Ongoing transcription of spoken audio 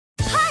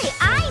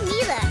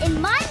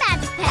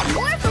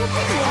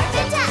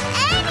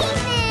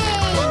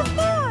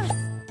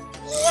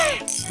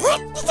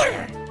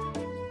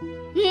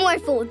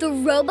Morphle, the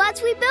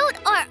robots we built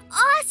are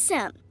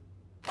awesome.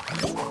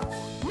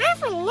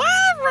 Morphle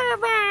love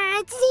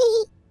robots.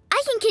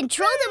 I can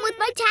control them with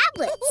my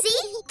tablet,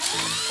 see?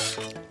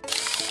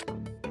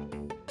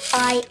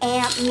 I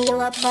am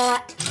Mila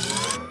Bot.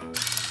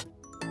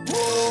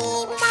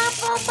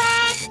 Morphle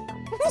Bot.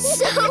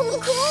 So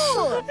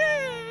cool.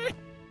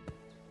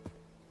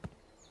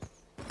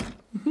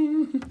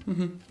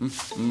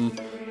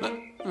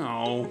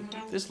 Oh,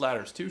 this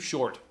ladder's too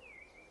short.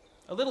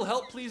 A little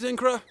help, please,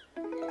 Incra?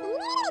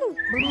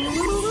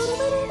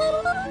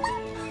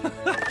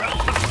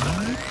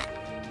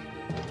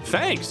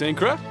 Thanks,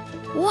 Incra.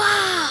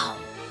 Wow!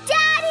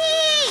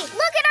 Daddy!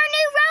 Look at our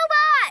new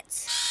robots!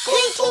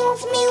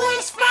 Greetings,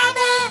 Mila's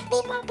father.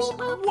 Beep,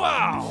 beep.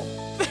 Wow,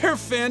 they're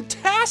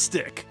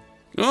fantastic.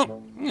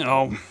 Oh,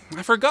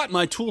 I forgot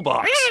my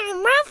toolbox.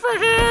 Morphle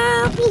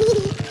help.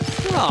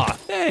 Aw,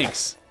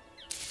 thanks.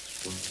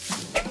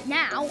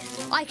 Now,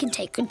 I can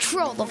take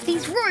control of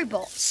these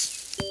robots.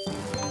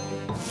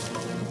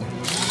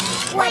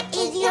 What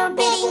is your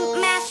bidding,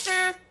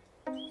 master?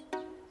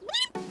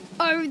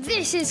 Oh,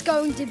 this is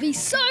going to be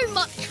so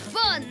much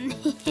fun!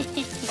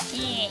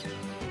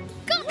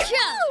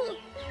 Gotcha!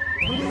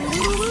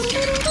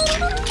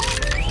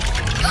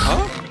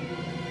 Huh?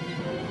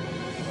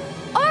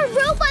 Our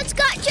robots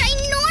got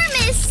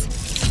ginormous!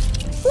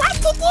 What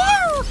to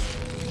do?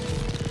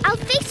 I'll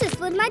fix this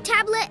with my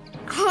tablet.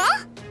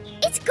 Huh?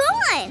 It's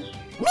gone!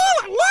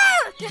 Mila,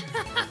 look!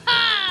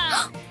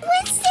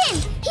 Winston!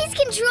 He's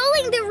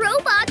controlling the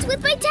robots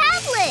with my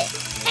tablet!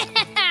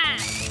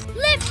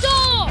 Lift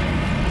off!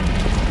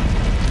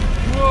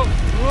 Whoa,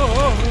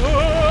 whoa,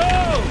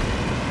 whoa.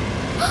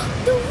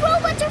 The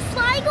robots are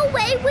flying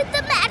away with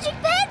the Magic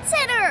Pet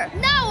Center!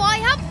 Now I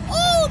have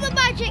all the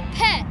Magic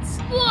Pets!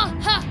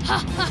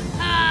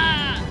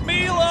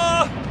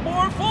 Mila!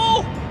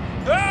 Morphle!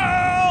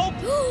 Help!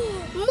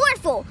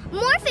 Morphle,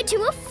 morph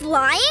into a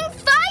flying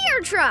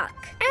fire truck!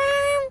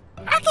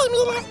 Okay,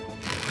 Mila.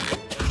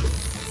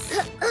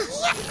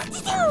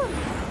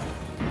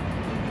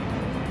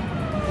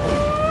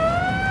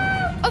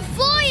 A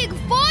flying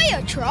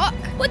fire truck?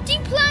 What do you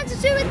plan to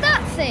do with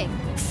that thing?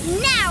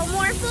 Now,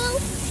 Morphle!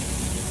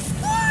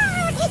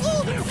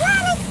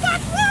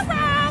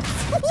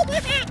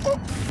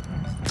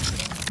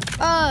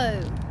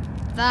 Oh,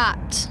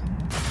 that.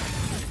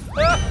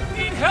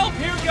 Need help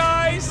here,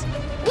 guys!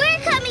 We're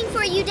coming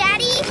for you,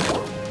 Daddy!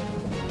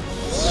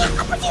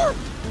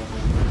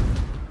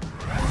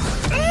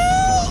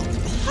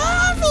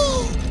 Heavy!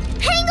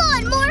 Hang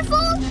on,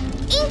 Morphle!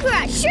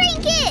 Incra,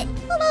 shrink it!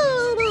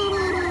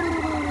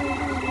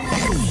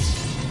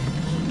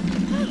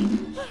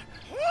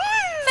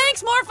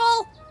 Thanks,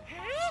 Morphle!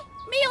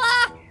 Mila!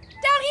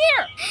 Down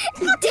here!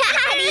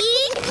 Daddy!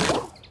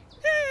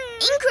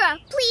 Incra,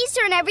 please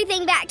turn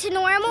everything back to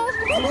normal.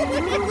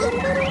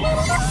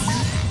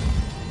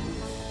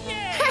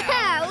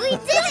 Yeah! We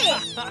did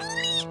it!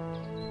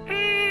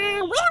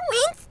 Where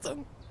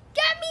Winston?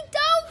 Get me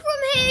down from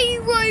here, you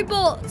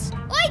robots!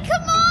 I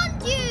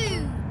command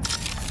you!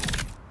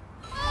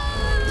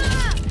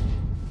 Ah!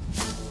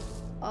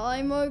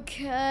 I'm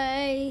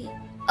okay.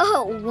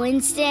 Oh,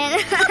 Winston.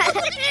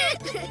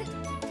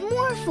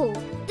 Morphle,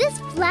 this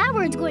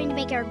flower is going to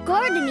make our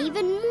garden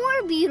even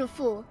more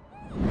beautiful.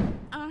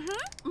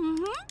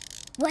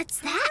 What's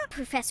that,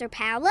 Professor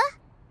Paula?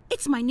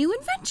 It's my new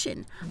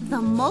invention, the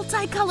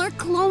multicolor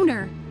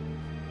cloner.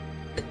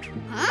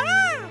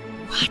 Huh?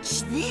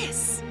 Watch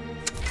this.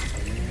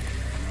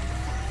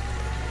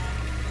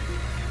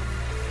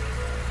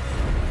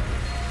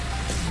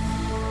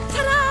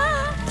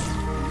 Ta-da!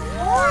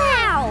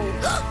 Wow!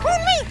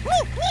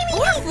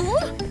 Morphle?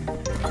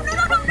 Oh,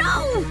 no!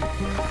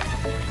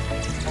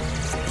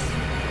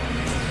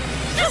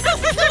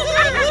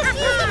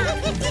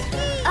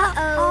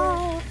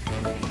 Uh-oh.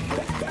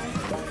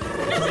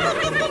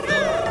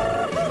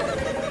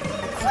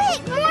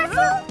 Quick,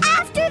 Morphle!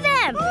 After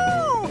them!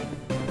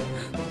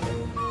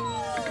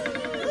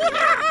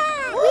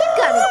 We've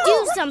got to do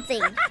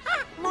something.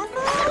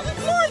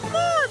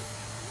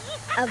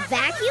 A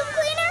vacuum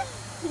cleaner?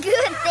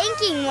 Good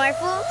thinking,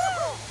 Morphle.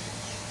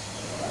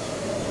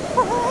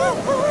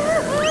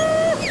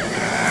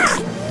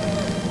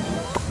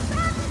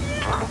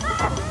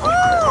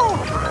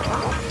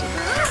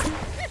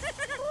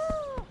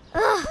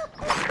 Ugh,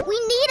 we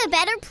need a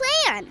better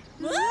plan.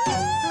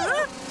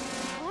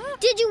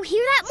 Did you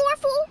hear that,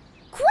 Morphle?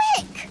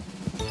 Quick!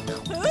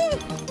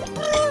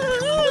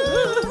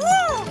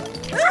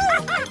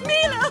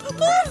 Mila!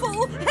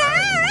 Morphle!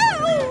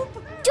 Help!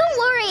 Don't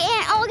worry,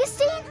 Aunt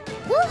Augustine.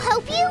 We'll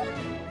help you.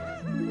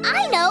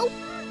 I know.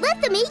 Let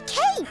them eat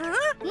cake.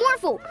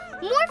 Morphle,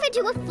 morph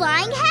into a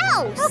flying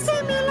house.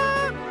 Okay,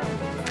 Mila.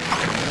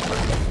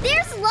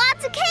 There's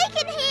lots of cake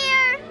in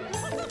here.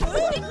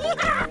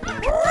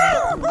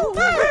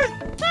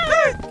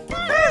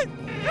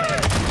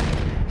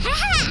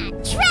 Ha-ha!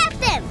 Trap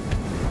them!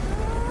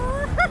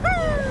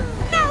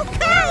 No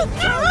cake!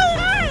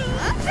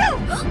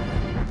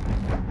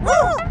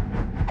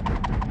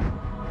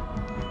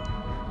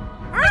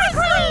 Ice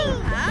cream!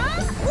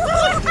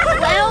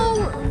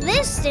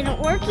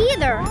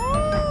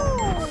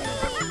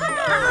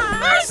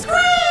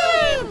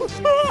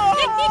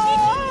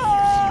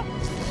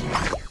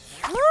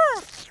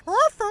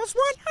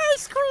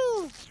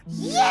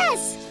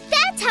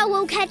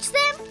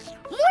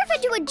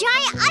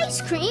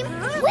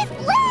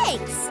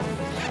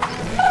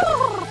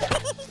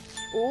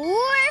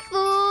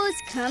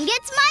 Come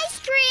get some ice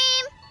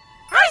cream!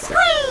 Ice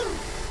cream!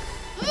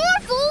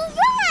 Morphle,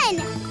 run!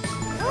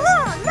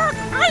 Oh, look,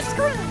 ice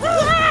cream!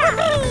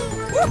 Woohoo!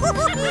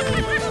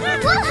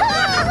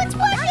 It's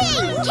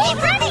working! Keep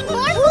running,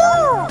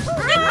 Morphle!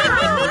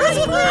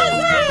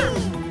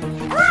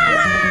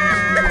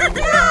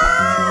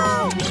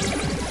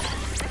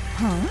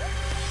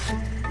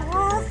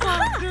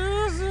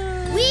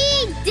 We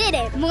did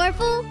it,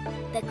 Morphle!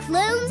 The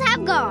clones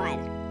have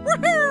gone!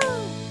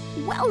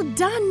 Well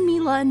done,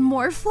 Mila and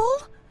Morphle.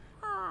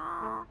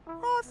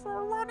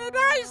 Morphle wanted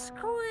ice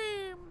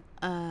cream.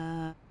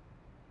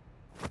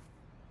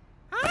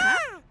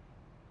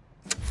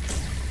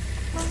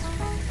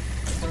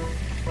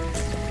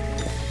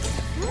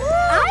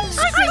 Ice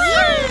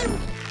cream!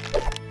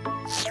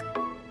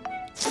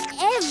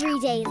 Every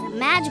day is a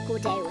magical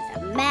day with a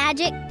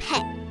magic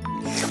pet.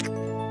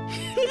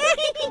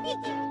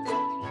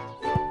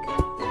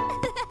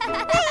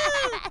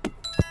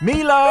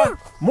 Mila!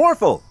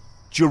 Morphle!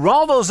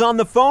 Geraldo's on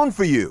the phone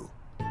for you.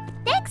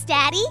 Thanks,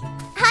 Daddy.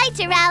 Hi,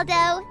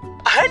 Geraldo.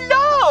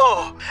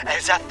 Hello!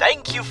 As a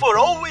thank you for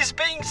always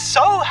being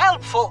so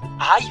helpful,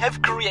 I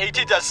have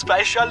created a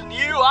special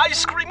new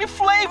ice cream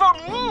flavor.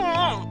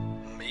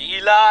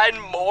 Mila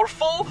and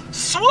Morphle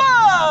Swirl!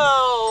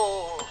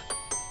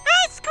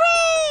 Ice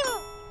cream!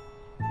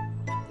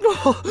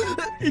 Oh,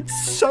 it's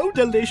so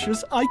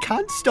delicious, I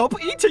can't stop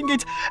eating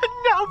it. And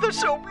now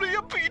there's only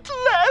a bit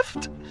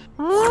left.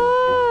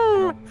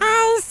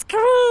 Ice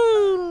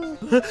cream!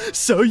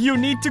 So you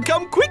need to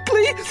come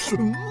quickly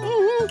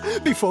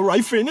before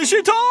I finish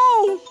it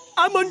all.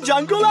 I'm on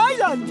Jungle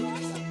Island.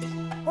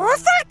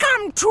 Orphle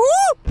come too?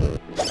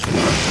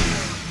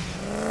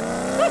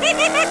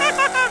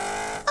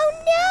 Oh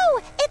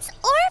no, it's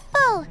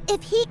Orphle.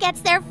 If he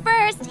gets there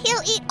first,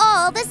 he'll eat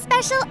all the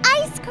special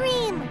ice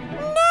cream.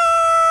 No!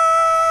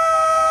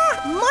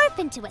 Morph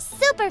into a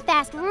super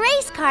fast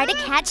race car to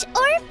catch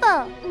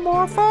Orphle.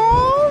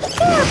 Morphle!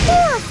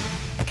 Morphle!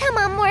 Come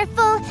on,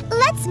 Morphle.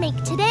 Let's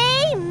make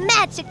today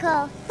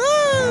magical.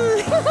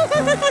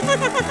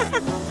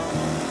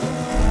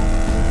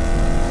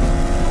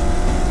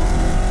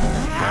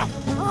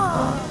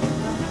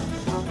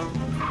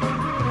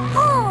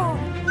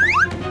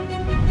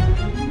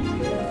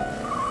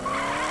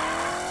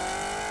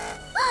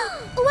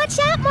 Watch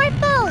out,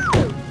 Morphle!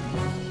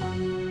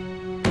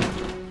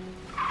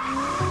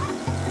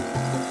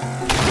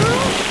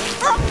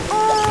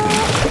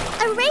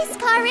 A race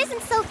car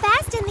isn't so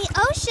fast in the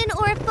ocean,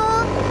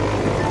 Orphle.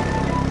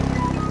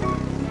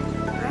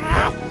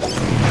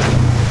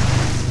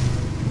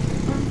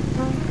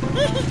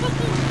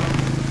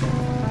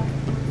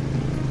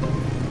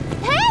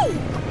 Hey!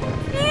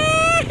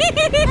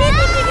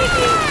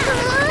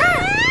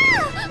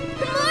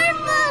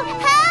 Morphle,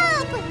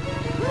 help!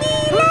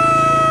 Mila!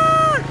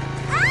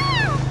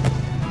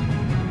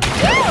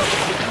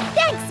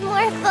 Thanks,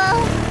 Morphle.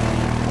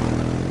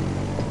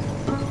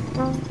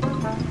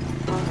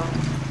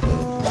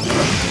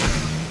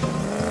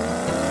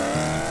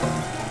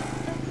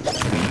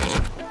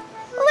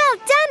 Well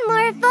done,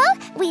 Morphle.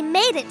 We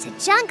made it to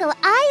Jungle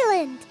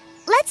Island.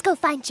 Let's go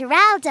find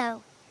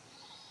Geraldo.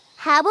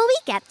 How will we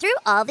get through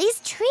all these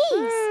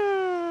trees?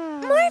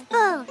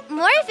 Morphle,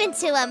 morph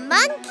into a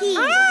monkey.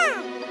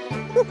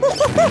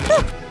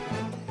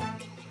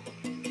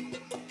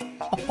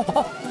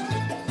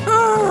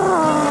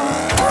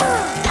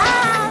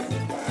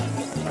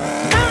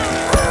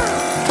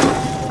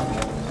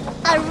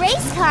 A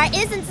race car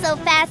isn't so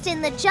fast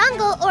in the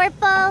jungle,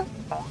 Orphle.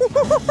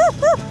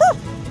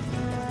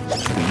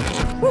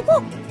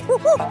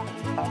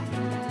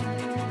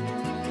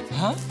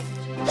 Huh?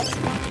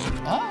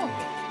 Oh.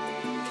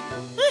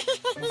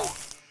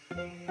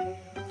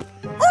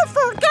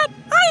 Orphle got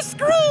ice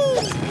cream!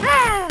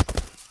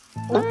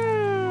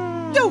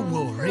 Don't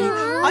worry,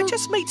 I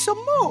just made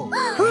some more.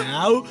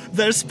 Now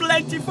there's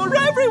plenty for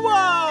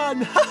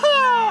everyone.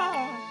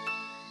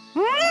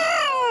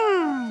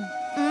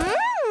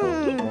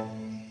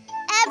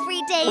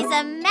 Every day's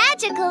a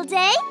magical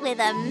day with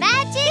a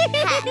magic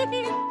hat.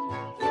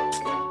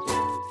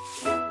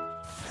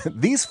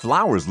 These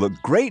flowers look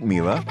great,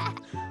 Mila.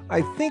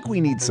 I think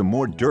we need some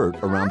more dirt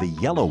around the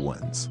yellow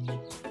ones.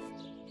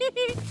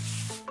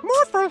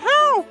 Morphle,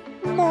 help!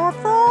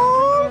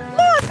 Morphle!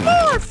 Morph,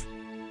 morph!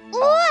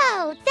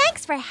 Whoa,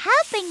 thanks for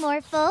helping,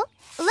 Morphle.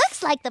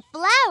 Looks like the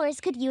flowers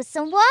could use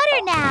some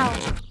water now.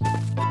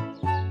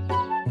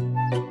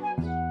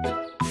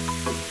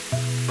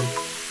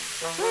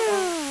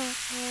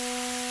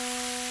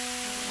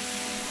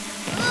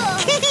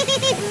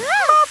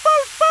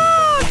 Morphle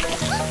fog!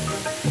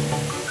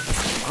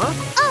 Huh?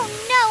 Oh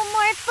no,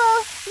 Morphle!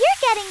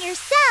 You're getting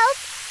yourself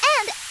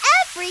and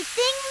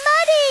everything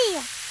muddy!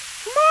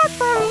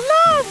 Morphle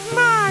love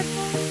mud!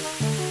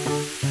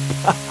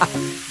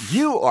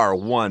 You are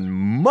one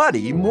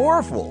muddy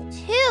Morphle.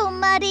 Too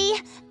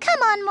muddy.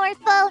 Come on,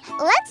 Morphle.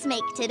 Let's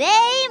make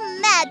today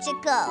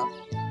magical.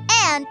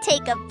 And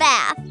take a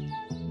bath.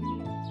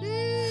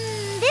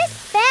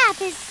 This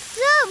bath is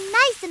so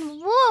nice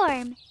and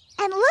warm.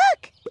 And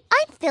look,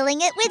 I'm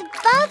filling it with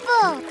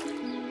bubbles.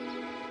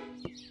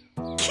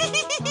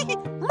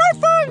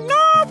 Morphle,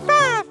 no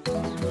bath!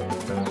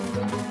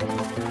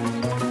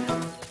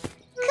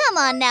 Come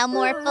on now,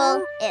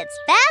 Morphle. It's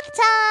bath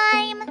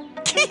time.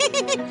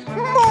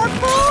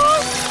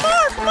 Morphle!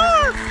 Morph,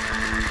 morph!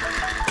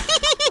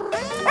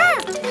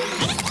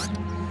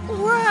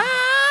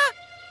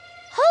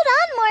 Hold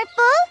on,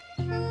 Morphle.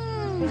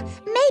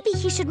 Maybe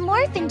he should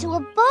morph into a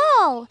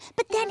ball,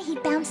 but then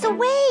he'd bounce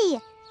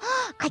away.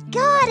 I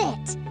got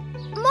it.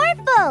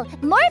 Morphle,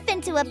 morph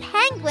into a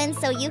penguin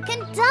so you can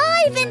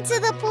dive into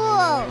the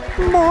pool.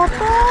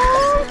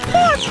 Morphle!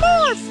 Morph,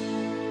 morph!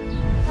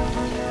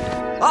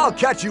 I'll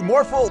catch you,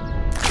 Morphle.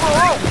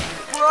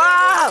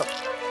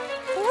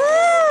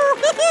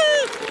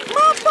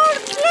 Morphle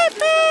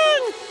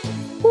slipping!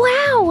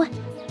 Wow,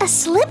 a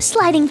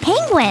slip-sliding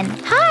penguin.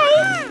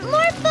 Hi.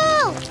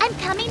 Morphle, I'm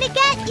coming to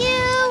get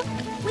you.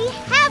 We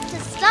have to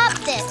stop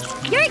this.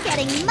 You're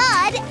getting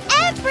mud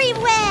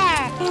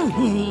everywhere.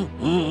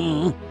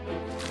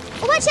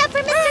 Watch out for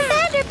Mr.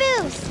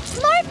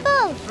 Vanderboost.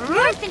 Morphle,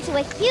 morph into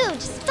a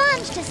huge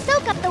sponge to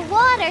soak up the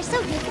water so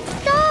you can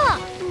stop.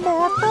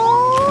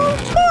 Morphle!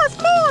 Morph,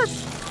 morph!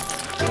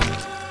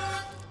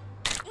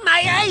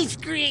 My ice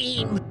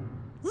cream!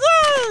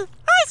 Yay!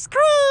 Ice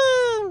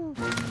cream!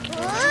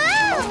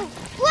 Whoa!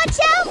 Watch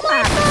out,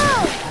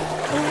 Morphle!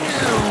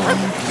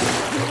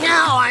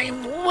 Now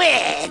I'm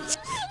wet!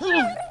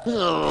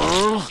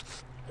 Oh.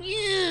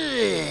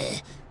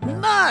 Ugh.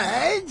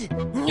 Mud?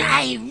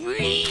 I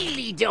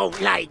really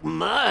don't like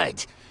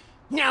mud.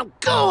 Now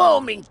go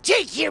home and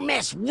take your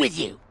mess with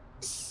you.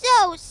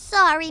 So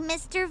sorry,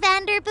 Mr.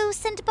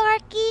 Vanderboost and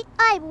Barky.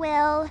 I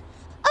will.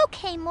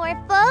 Okay,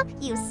 Morphle,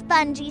 you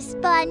spongy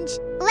sponge.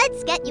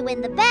 Let's get you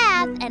in the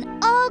bath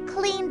and all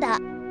cleaned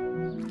up.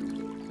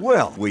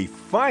 Well, we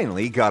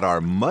finally got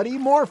our muddy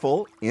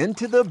Morphle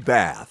into the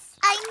bath.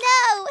 I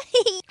know!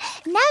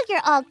 Now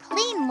you're all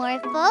clean,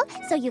 Morphle,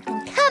 so you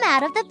can come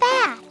out of the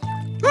bath.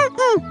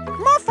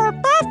 Morphle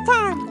bath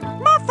time!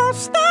 Morphle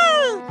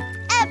stay!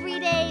 Every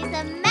day's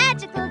a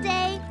magical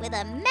day with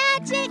a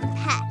magic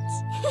pet.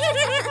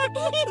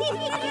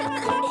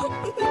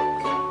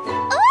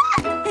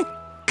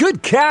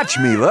 Good catch,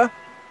 Mila.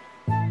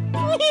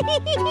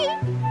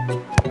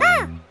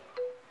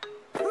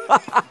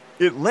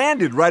 It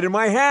landed right in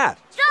my hat.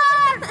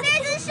 Shark!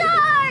 There's a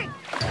shark!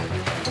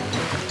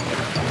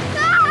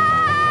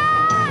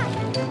 Ah!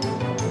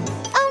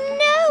 Oh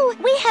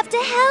no! We have to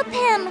help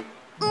him.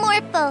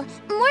 Morphle,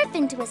 morph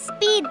into a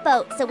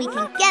speedboat so we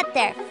can get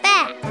there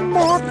fast.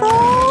 Morphle!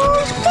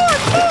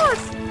 Morph,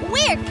 morph!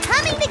 We're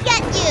coming to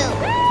get you!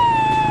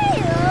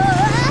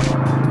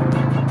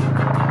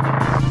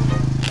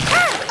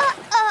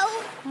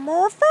 Uh-oh!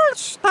 Morphle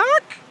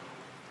stuck?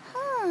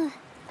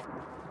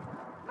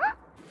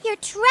 You're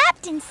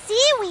trapped in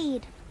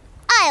seaweed.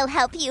 I'll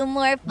help you,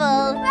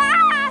 Morphle.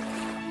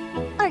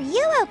 Are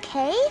you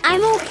okay?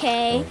 I'm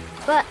okay,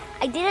 but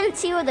I didn't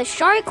see where the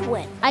shark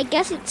went. I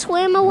guess it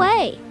swam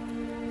away.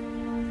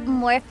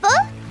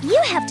 Morphle,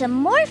 you have to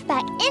morph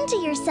back into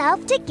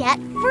yourself to get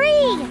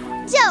free.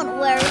 Don't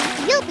worry,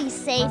 you'll be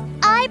safe,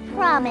 I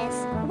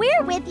promise.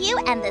 We're with you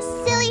and the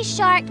silly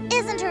shark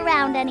isn't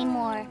around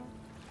anymore.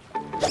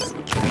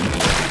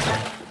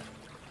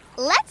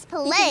 Let's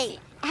play.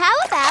 How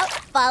about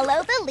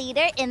follow the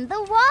leader in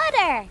the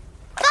water?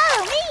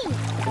 Follow me.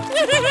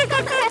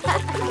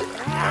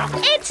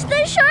 It's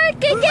the shark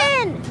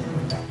again!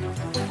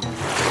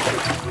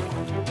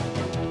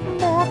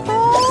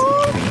 Morphle!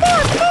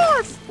 Morph,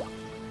 morph!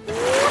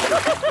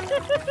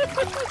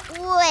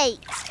 Wait,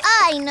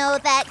 I know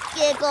that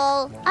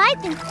giggle. I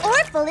think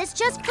Orphle is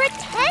just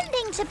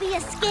pretending to be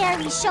a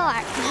scary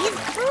shark. He's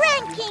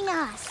pranking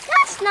us.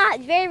 That's not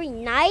very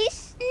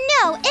nice.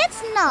 No,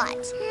 it's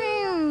not.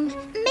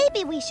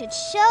 Maybe we should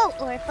show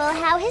Orphle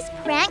how his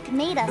prank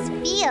made us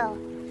feel.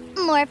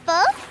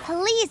 Morphle,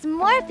 please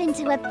morph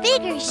into a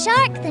bigger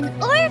shark than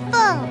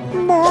Orphle.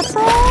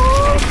 Morphle!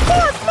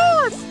 Morph,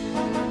 morph!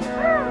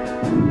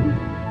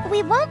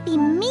 We won't be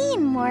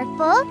mean,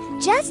 Morphle.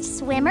 Just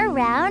swim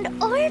around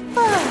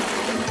Orphle.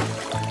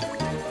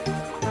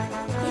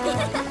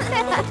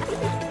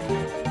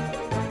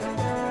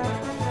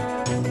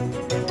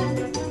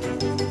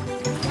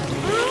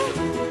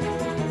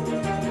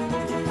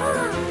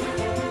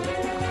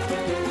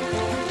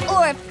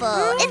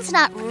 Orphle, it's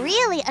not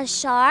really a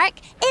shark.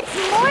 It's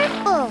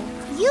Morphle.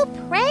 You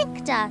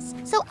pranked us,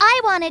 so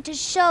I wanted to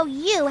show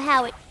you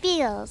how it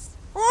feels.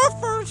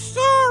 Orphle,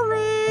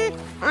 sorry!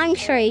 I'm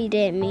sure you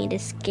didn't mean to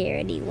scare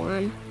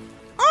anyone.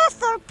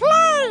 Orphle,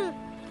 play!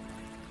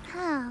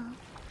 Oh.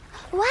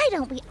 Why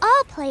don't we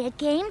all play a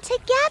game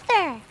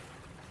together?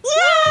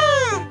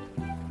 Yeah!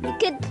 We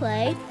could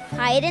play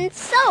hide and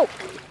soak.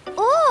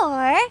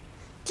 Or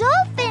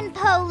dolphin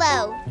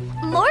polo.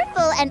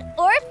 Morphle and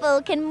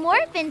Orphle can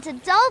morph into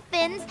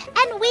dolphins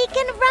and we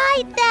can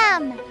ride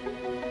them.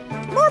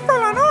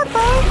 Morphle and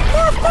Orphle,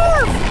 morph,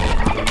 morph!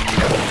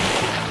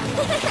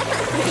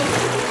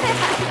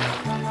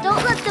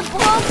 Don't let the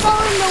ball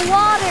fall in the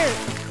water.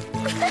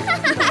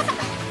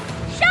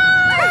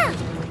 Shark!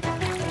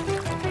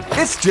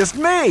 It's just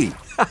me.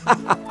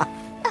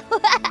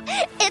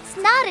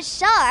 a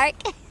shark.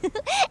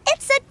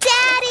 It's a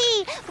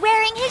daddy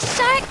wearing his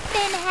shark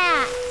fin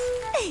hat.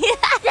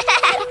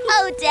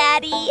 Oh,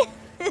 Daddy.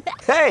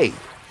 Hey,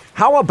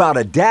 how about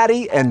a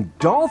daddy and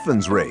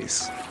dolphins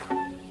race?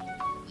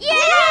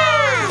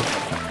 Yeah!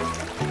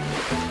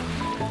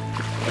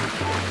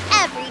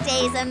 Every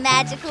day's a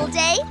magical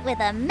day with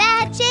a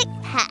magic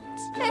pet.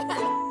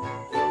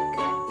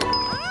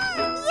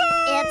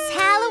 It's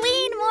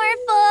Halloween,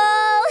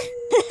 Morphle.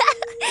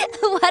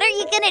 What are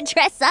you gonna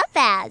dress up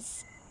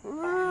as?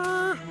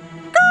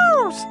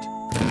 Ghost!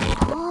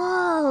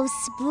 Oh,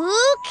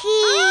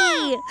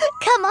 spooky!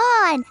 Come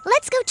on,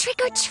 let's go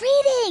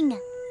trick-or-treating.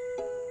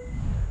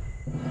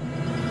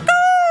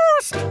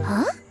 Ghost!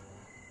 Huh?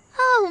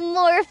 Oh,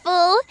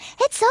 Morphle,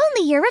 it's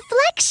only your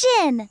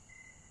reflection.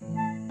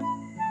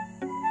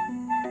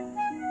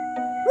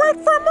 Wait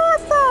for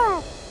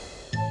Morphle!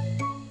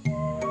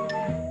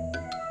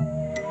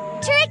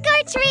 Trick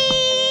or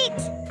treat!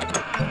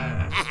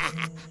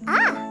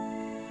 Ah!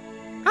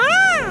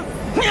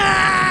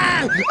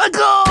 A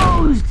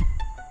ghost!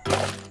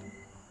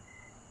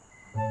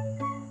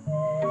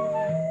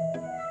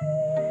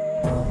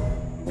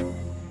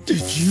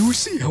 Did you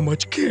see how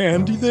much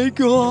candy they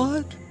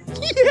got?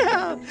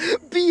 Yeah,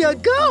 be a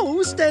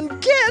ghost and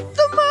get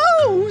the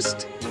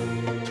most.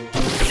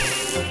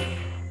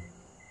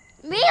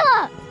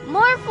 Mila,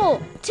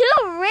 Morphle, two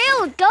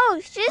real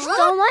ghosts just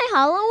stole my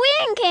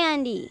Halloween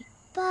candy.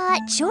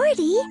 But,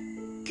 Jordy,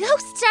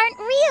 ghosts aren't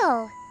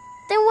real.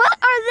 Then what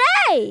are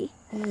they?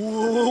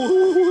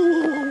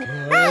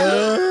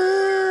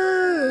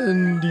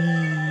 Candy.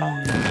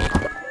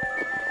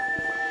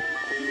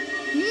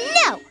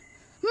 No!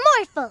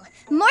 Morphle,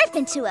 morph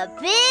into a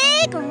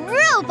big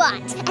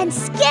robot and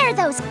scare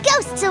those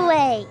ghosts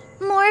away.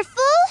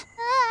 Morphle?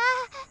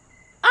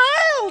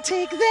 I'll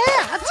take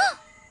that.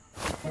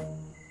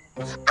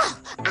 Oh,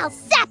 I'll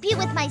zap you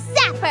with my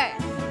zapper.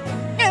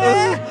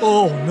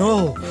 Oh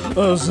no,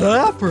 a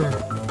zapper.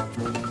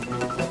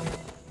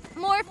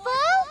 Morphle?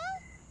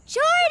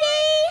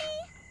 Jordy!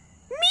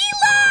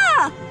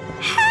 Mila!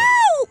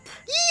 Help!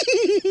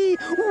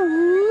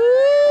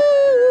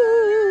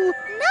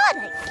 Not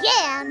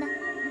again.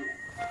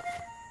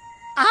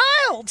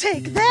 I'll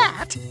take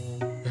that.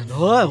 And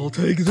I'll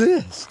take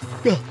this.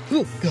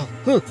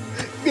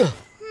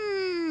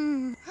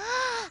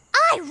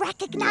 I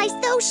recognize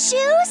those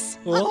shoes.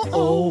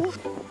 Uh-oh.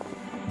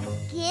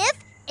 Give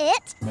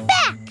it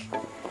back.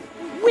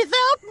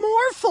 Without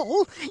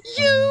Morphle,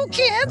 you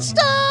can't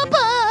stop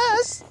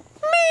us.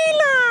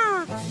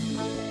 Mila!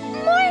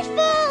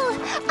 Morphle!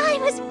 I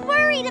was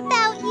worried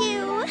about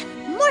you.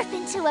 Morph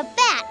into a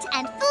bat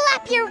and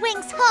flap your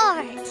wings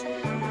hard.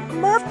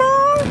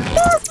 Morphle!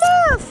 Morph,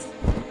 morph!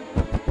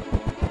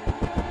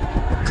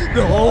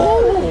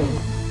 No!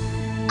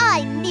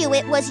 I knew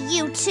it was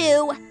you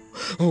two.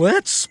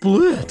 Let's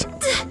split.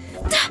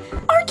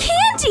 Our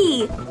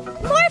candy!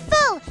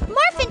 Morphle!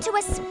 Morph into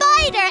a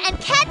spider and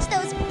catch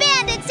those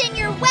bandits in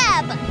your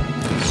web.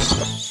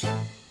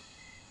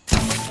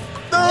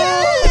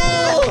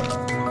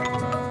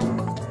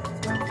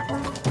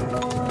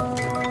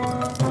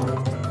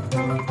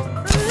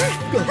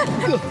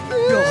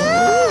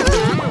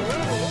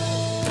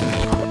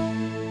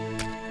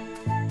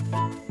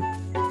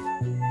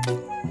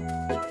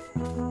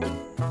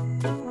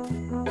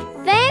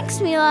 Thanks,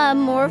 Mila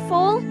and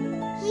Morphle.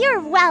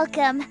 You're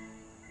welcome.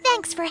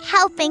 Thanks for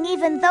helping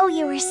even though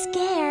you were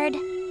scared.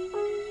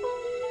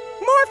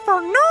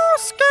 Morphle no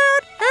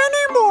scared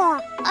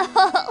anymore.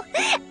 Oh,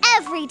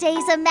 every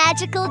day's a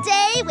magical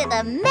day with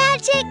a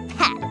magic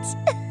pet.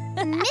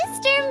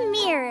 Mr.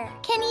 Mirror,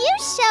 can you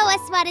show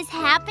us what is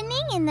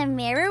happening in the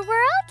mirror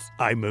world?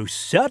 I most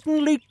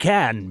certainly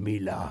can,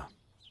 Mila.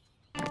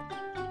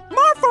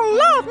 Morphle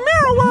love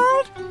Mirror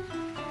World.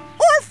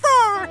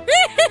 Orphle!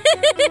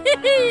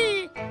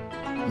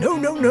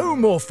 No,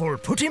 Morphle.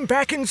 Put him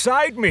back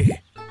inside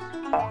me.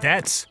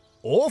 That's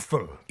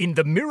awful. In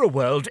the mirror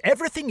world,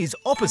 everything is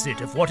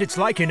opposite of what it's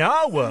like in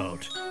our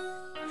world.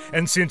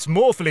 And since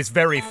Morphle is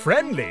very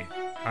friendly,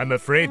 I'm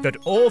afraid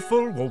that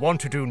Orphle will want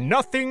to do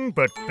nothing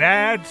but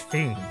bad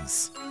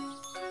things.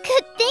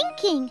 Good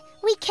thinking.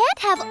 We can't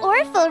have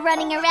Orphle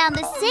running around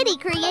the city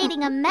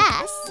creating a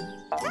mess.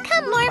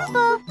 Come,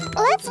 Morphle.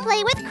 Let's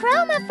play with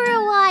Chroma for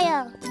a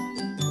while.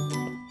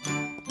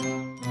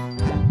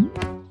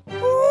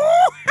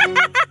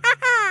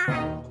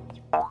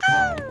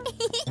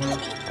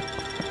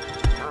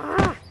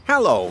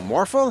 Hello,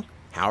 Morphle.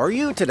 How are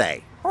you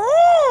today?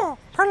 Oh,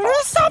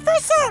 police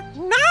officer,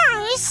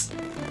 nice.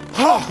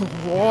 Oh,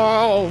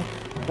 whoa.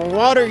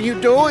 What are you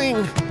doing?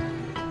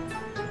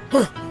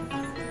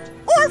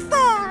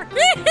 Orphle!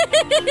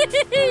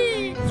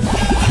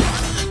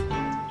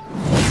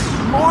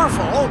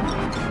 Morphle,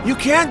 you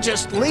can't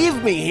just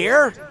leave me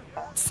here.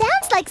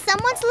 Sounds like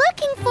someone's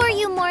looking for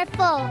you,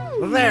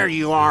 Morphle. There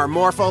you are,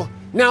 Morphle.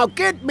 Now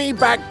get me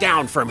back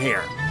down from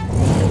here.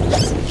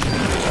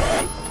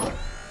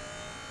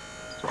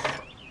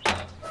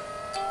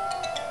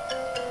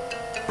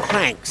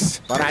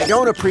 Thanks, but I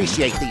don't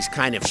appreciate these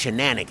kind of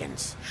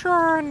shenanigans.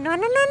 Sure, no.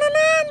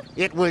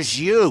 It was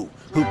you.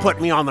 who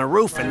put me on the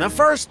roof in the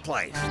first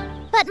place.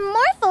 But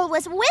Morphle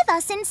was with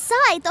us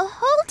inside the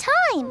whole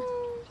time.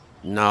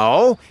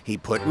 No, he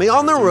put me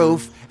on the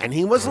roof and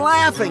he was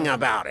laughing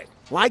about it,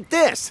 like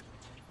this.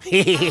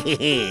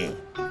 Oh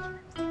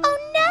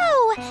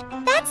no!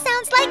 That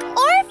sounds like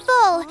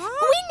Orphle!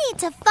 We need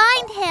to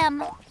find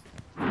him.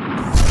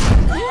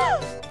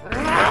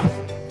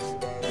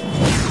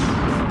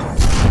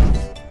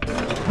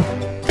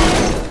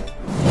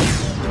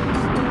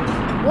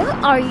 What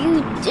are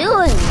you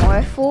doing,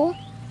 Morphle?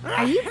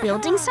 Are you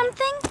building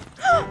something?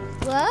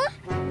 What?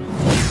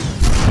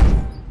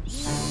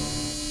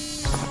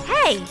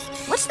 Hey,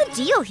 what's the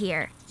deal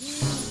here?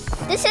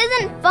 This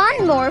isn't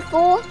fun,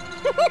 Morphle.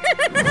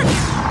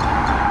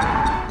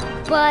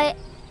 But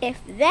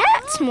if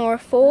that's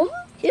Morphle,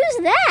 who's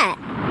that?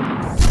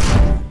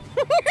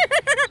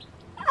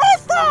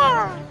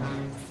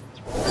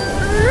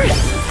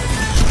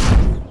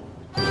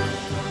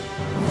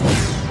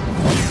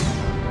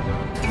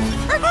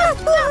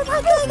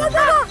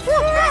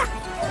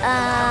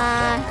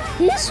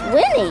 Who's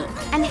winning?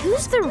 And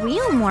who's the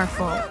real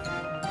Morphle?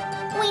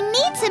 We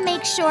need to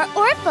make sure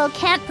Orphle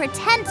can't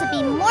pretend to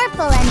be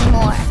Morphle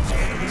anymore.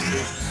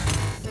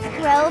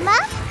 Roma,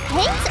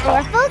 paint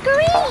Orphle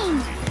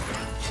green.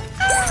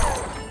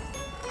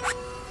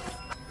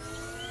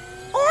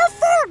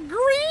 Orphle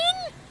green?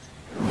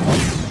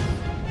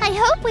 I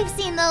hope we've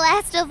seen the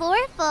last of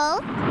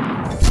Orphle.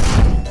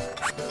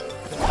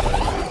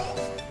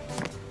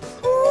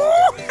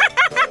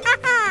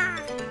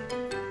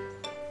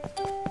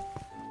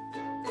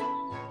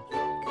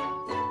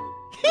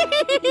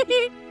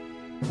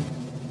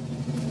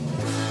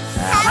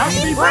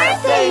 Happy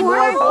birthday,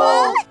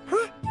 Morphle!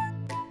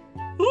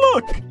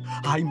 Look!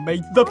 I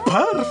made the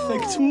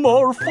perfect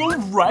Morphle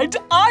red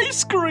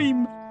ice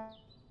cream!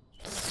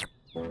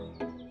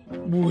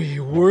 We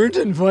weren't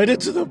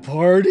invited to the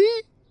party?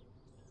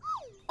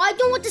 I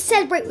don't want to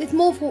celebrate with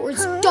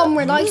Morphle's dumb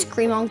red ice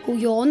cream, Uncle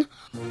Yawn.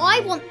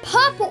 I want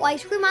purple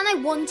ice cream and I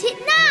want it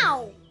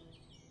now!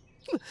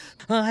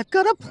 I've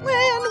got a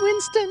plan,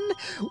 Winston.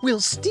 We'll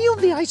steal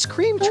the ice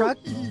cream truck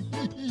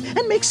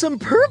and make some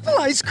purple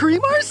ice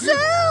cream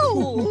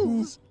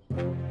ourselves.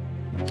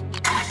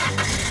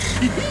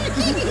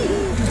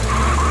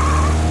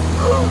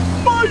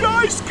 My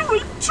ice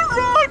cream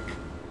truck!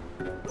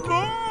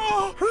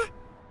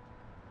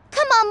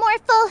 Come on,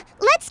 Morphle.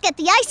 Let's get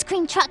the ice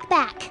cream truck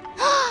back.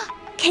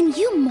 Can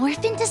you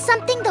morph into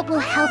something that will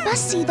help us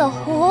see the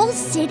whole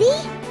city?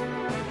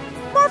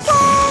 Morphle!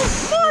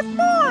 Morph,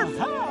 morph!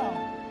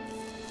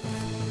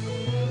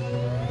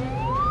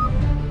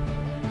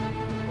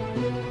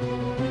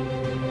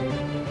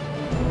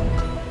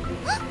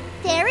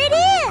 There it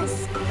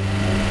is!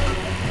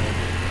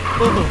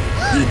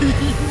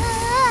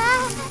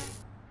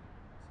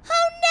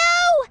 Oh no!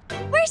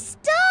 We're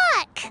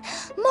stuck!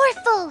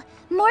 Morphle,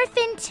 morph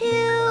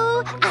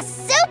into a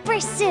super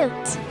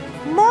suit!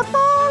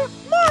 Morphle,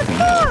 morph,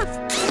 morph!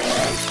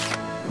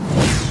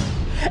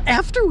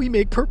 After we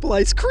make purple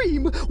ice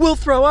cream, we'll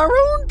throw our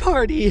own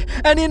party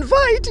and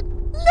invite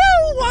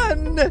no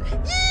one!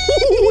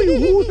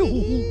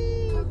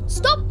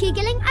 Stop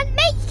giggling and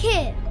make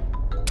it!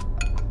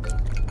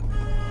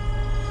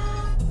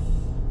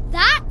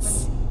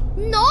 That's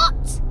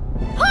not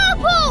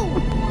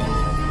purple!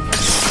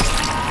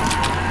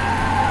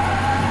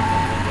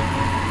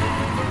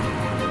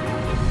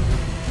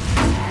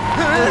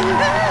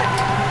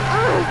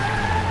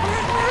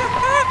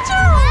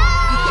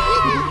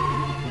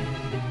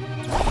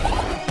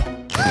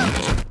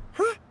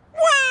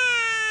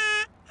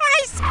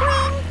 Ice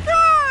cream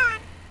gone!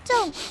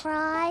 Don't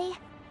cry.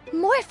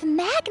 Morph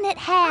magnet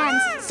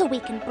hands so we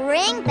can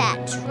bring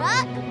that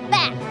truck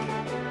back.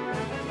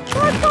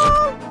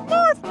 Morphle!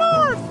 Morph,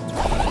 morph!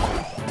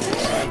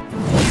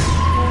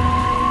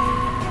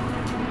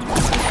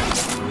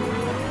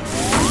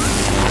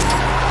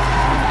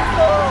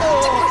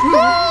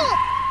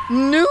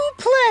 New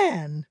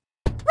plan!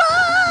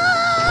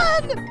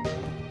 Run!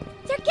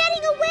 They're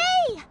getting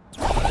away!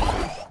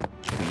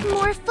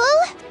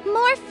 Morphle,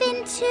 morph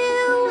into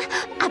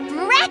a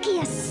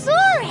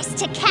brachiosaurus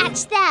to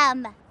catch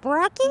them!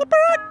 Brachie,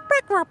 brach,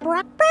 brach, brach,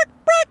 brach, brach,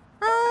 brach.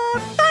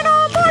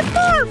 Dino, morph,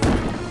 morph!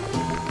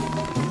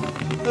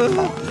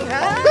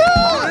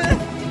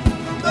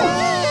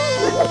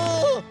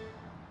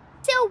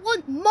 Still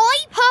want my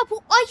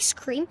purple ice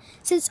cream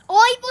since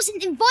I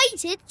wasn't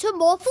invited to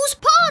Morphle's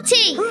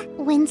party!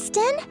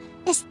 Winston,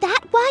 is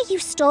that why you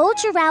stole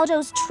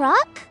Geraldo's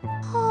truck?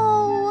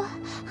 Oh,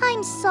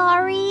 I'm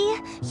sorry.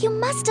 You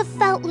must have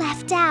felt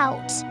left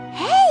out.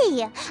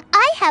 Hey,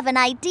 I have an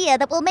idea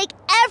that will make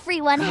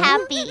everyone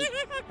happy.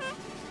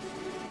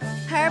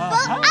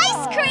 Purple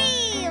ice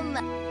cream!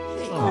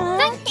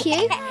 Thank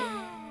you.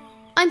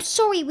 I'm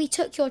sorry we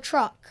took your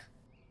truck.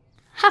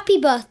 Happy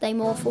birthday,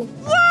 Morphle.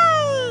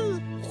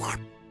 Yay!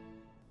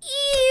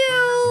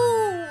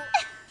 Ew!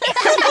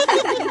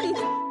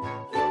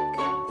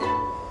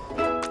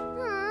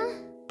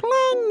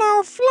 Plan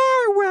now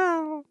fly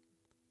well.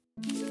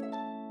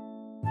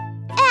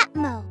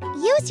 Atmo,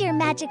 use Use your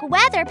magic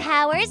weather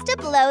powers to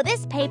blow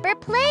this paper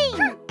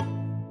plane.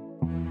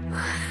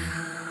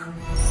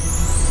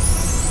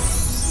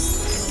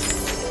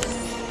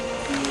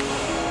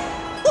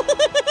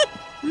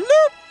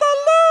 Loop the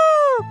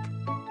loop!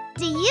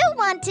 Do you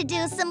want to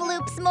do some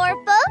loops,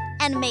 Morphle,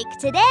 and make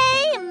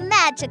today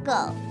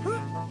magical?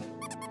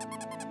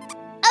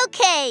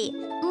 Okay,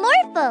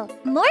 Morphle,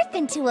 morph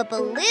into a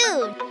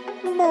balloon.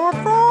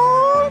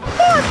 Morphle,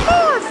 morph,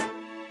 morph!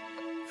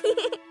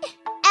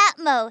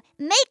 Atmo,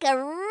 make a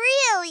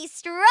really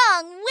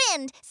strong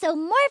wind so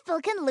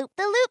Morphle can loop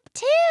the loop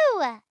too.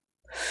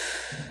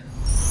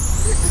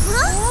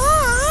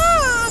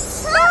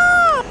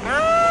 Stop!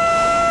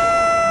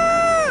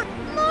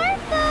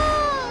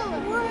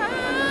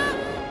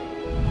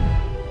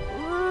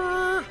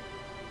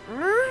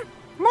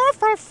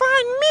 Morphle,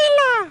 find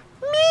Mila!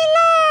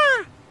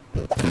 Mila!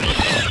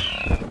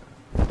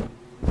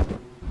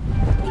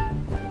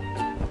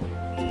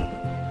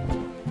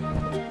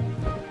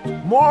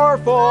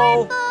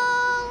 Morphle!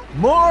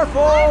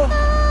 Morphle!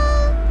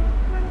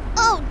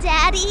 Oh,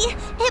 Daddy,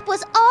 it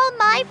was all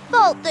my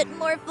fault that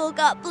Morphle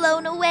got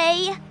blown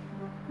away.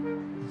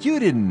 You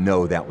didn't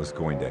know that was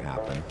going to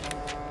happen.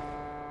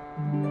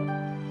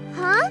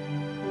 Huh?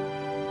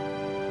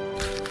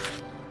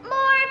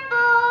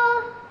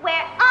 Morphle,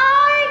 where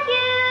are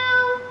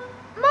you?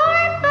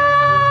 Morphle!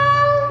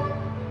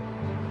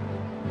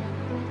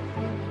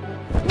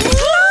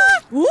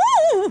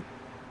 Ooh!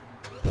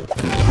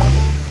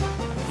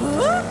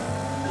 Huh?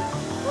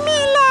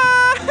 Mila!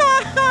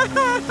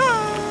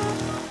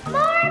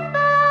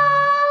 Morphle!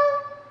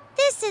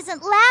 This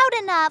isn't loud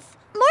enough.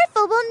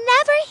 Morphle will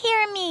never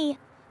hear me.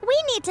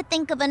 We need to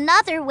think of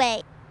another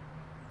way.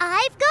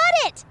 I've got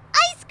it!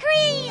 Ice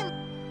cream!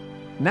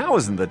 Now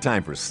isn't the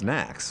time for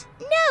snacks.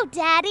 No,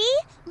 Daddy.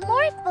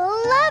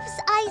 Morphle loves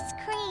ice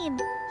cream.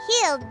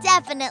 He'll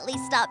definitely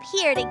stop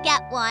here to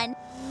get one.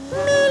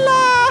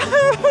 Mila!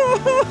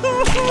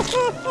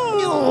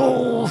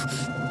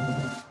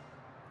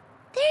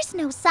 There's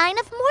no sign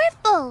of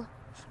Morphle.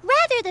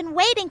 Rather than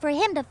waiting for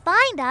him to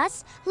find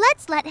us,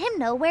 let's let him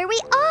know where we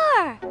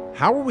are.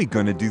 How are we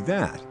going to do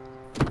that?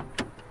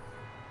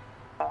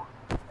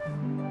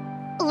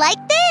 Like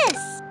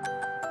this.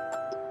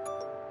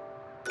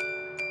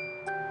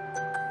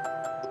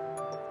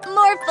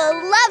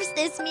 Morphle loves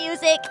this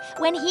music.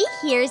 When he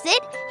hears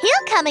it,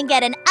 he'll come and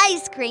get an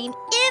ice cream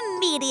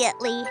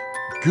immediately.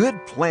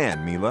 Good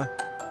plan, Mila.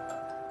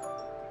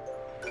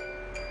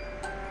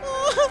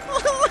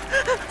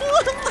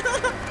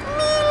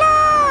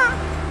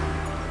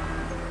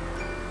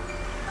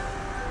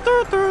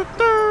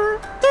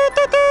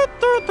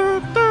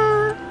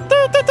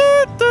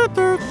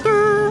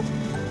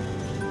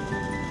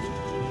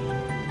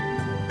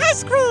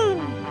 Ice cream!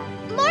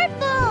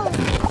 Morphle!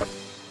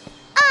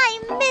 I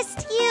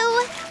missed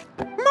you.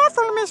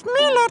 Morphle missed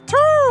Mila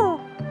too.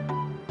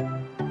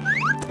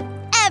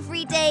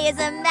 Every day is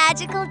a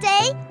magical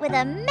day with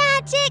a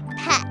magic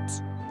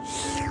pet.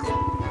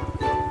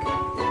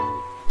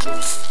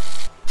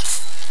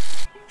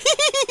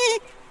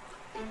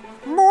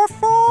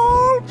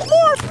 Morphle!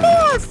 Morph,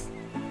 morph!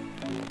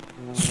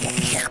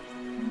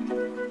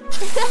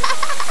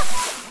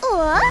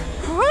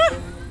 Huh?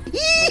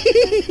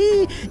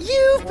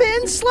 You've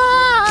been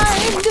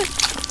slimed!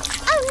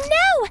 Oh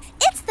no!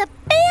 It's the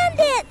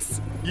bandits!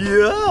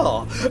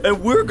 Yeah,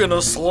 and we're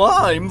gonna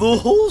slime the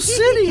whole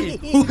city.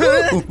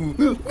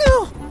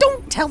 No,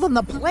 don't tell them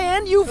the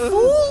plan, you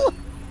fool!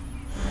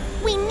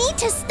 We need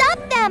to stop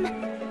them!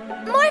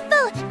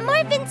 Morphle,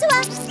 morph into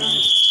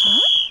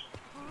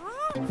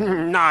a...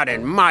 Not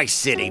in my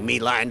city,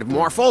 Mila and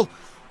Morphle.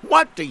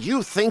 What do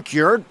you think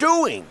you're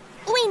doing?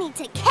 We need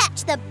to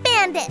catch the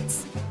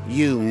bandits!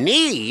 You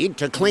need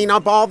to clean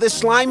up all this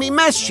slimy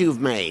mess you've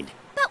made.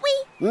 But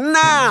we...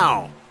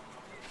 Now!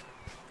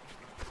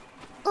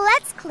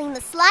 Let's clean the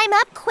slime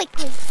up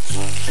quickly.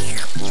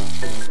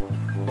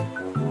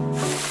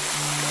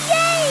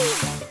 Yay!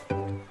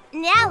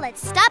 Now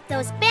let's stop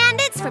those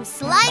bandits from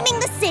sliming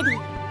the city.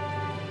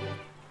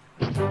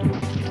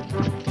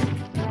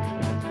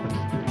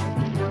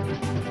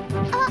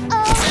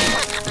 Uh-oh.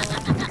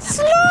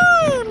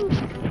 Slime!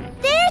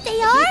 There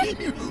they are!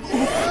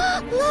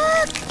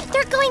 Look!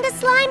 They're going to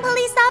slime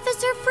Police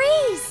Officer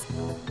Freeze!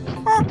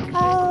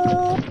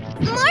 Uh-oh!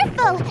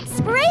 Morphle,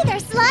 spray their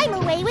slime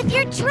away with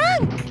your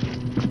trunk!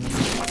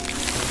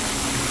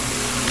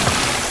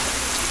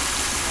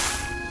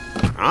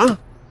 Huh?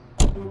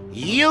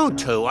 You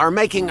two are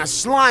making a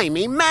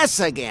slimy mess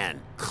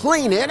again.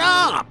 Clean it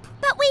up!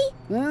 But we...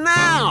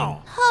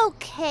 Now!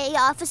 Okay,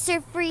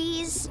 Officer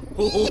Freeze.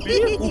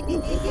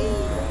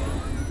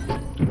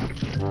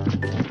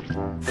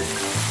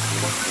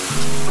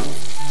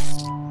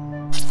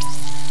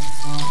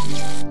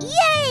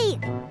 Yay!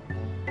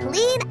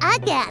 Clean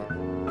again.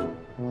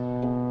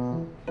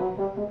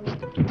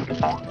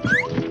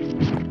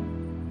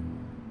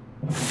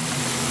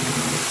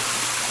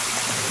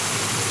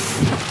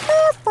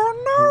 For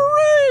no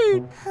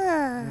read!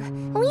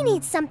 We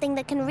need something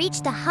that can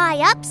reach the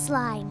high-up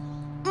slime.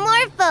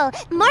 Morphle,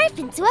 morph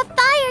into a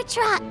fire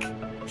truck.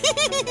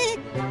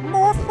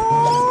 Morphle!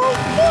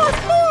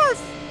 Morph,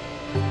 morph!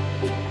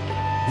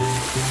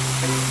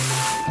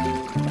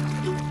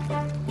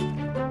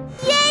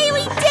 Yay,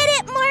 we did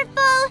it,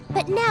 Morphle!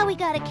 But now we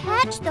gotta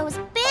catch those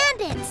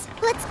bandits.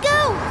 Let's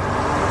go!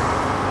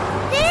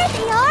 There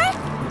they are!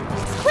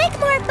 Quick,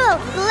 Morphle!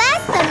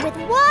 Blast them with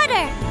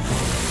water!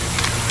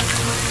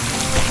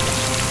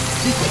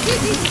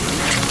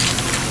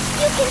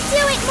 You can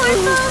do it,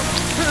 Morphle!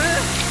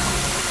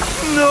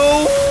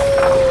 No!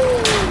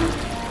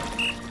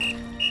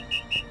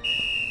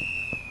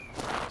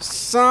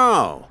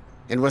 So,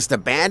 it was the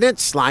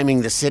bandits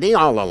sliming the city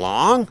all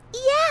along?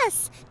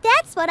 Yes,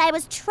 that's what I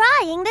was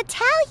trying to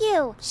tell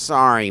you.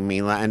 Sorry,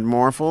 Mila and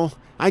Morphle.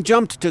 I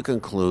jumped to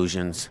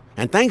conclusions.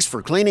 And thanks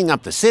for cleaning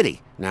up the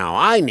city. Now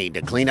I need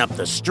to clean up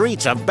the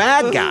streets of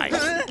bad guys.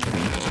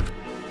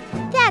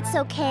 That's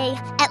okay.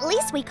 At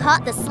least we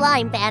caught the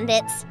slime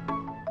bandits.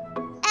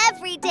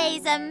 Every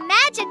day's a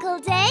magical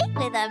day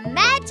with a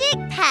magic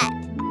pet.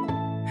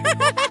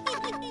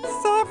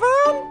 7,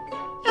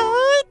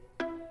 8,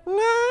 9,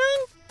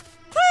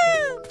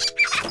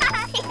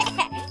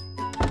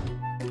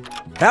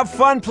 10. Have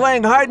fun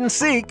playing hide and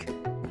seek.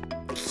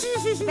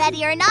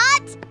 Ready or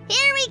not,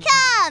 here we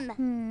come.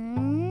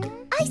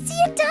 I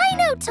see a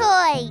dino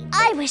toy.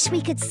 I wish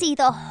we could see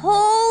the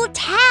whole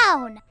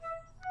town.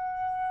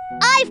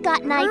 I've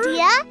got an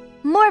idea.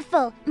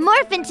 Morphle,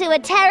 morph into a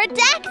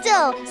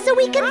pterodactyl so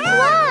we can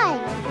fly.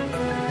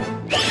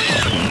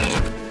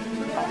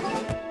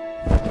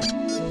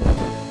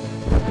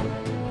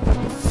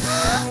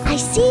 I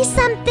see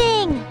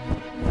something.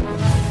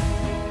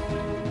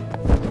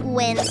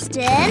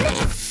 Winston,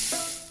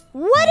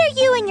 what are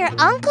you and your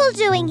uncle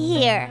doing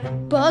here?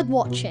 Bird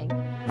watching.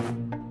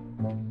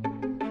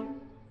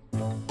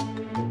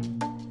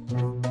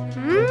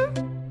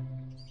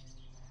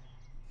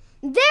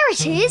 There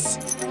it is!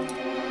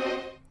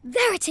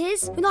 There it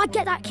is! When I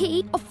get that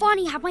key, I'll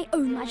finally have my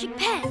own magic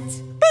pet.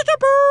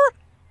 Peekaboo!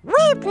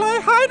 We play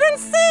hide and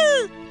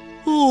seek!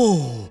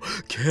 Oh,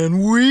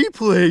 can we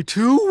play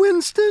too,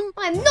 Winston?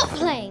 I'm not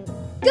playing.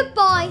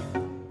 Goodbye.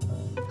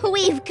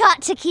 We've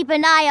got to keep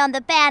an eye on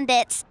the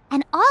bandits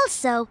and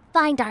also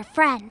find our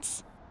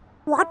friends.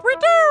 What we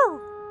do?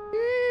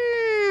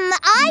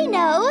 I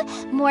know.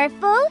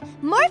 Morphle,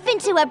 morph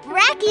into a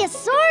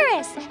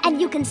brachiosaurus and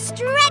you can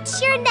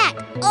stretch your neck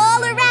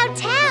all around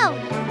town.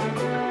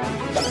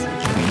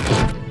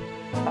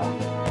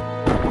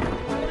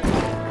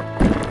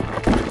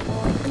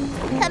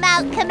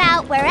 Come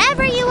out,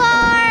 wherever you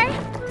are.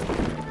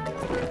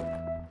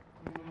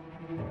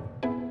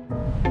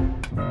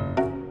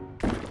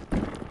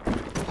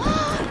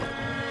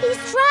 He's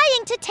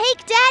trying to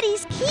take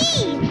Daddy's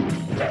key.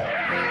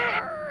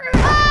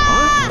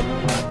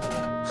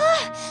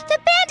 The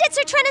bandits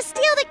are trying to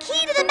steal the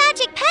key to the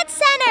Magic Pet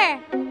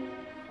Center.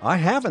 I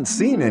haven't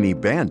seen any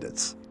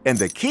bandits. And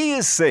the key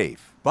is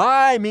safe.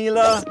 Bye,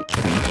 Mila.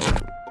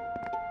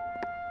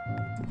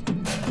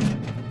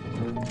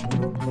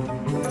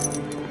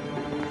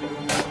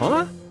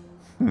 Huh?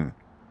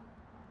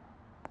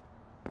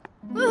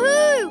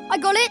 Woohoo! I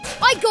got it!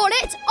 I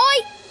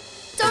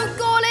don't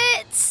got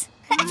it!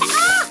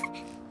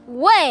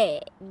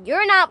 Wait,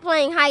 you're not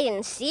playing hide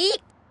and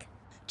seek?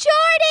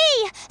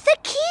 Jordy! The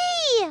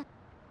key!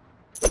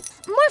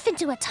 Morph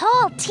into a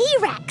tall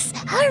T-Rex.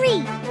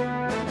 Hurry!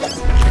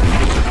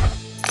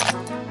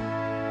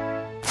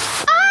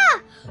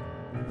 Ah!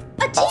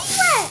 A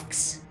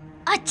T-Rex!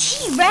 A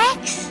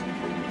T-Rex?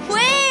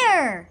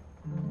 Where?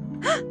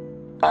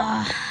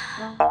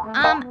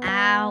 I'm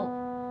out.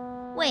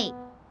 Wait,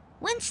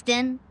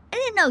 Winston, I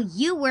didn't know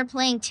you were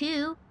playing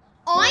too.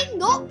 I'm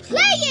not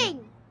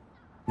playing!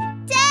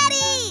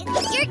 Daddy!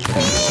 Your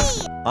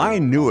key! I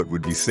knew it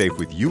would be safe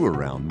with you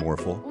around,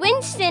 Morphle.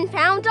 Winston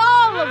found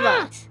all of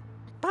us.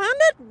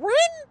 Bandit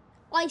win?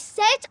 I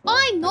said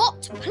I'm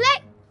not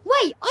playing.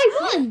 Wait, I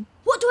won!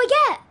 What do I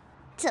get?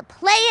 To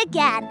play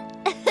again.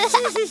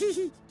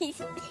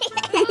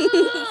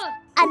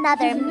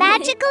 Another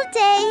magical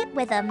day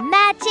with a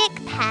magic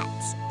pet.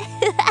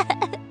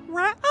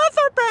 Where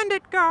other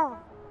bandit go?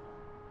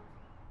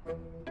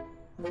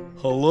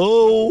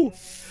 Hello?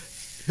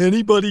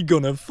 Anybody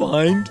gonna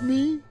find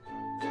me?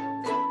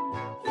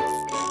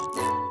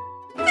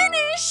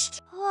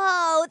 Finished!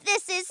 Oh,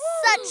 this is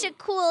such a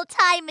cool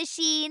time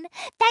machine.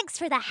 Thanks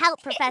for the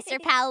help, Professor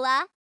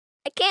Paula.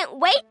 I can't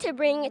wait to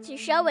bring it to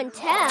show and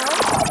tell.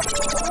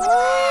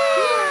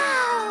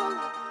 Wow!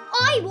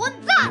 I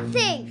want that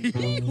thing!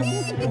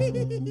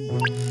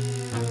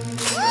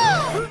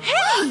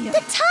 Hey!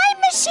 The time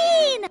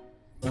machine!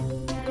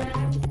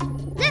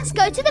 Let's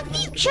go to the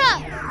future!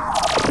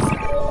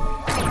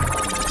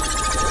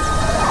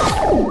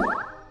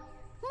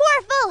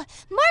 Morphle,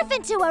 morph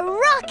into a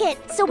rocket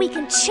so we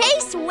can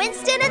chase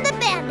Winston and the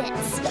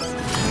bandits.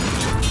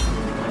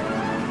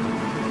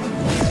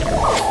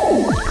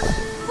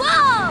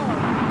 Whoa!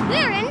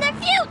 We're in the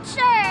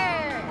future!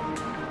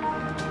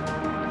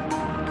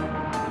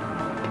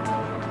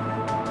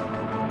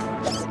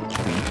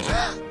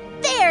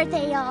 There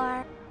they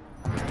are.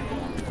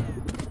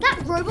 That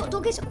robot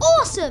dog is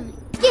awesome!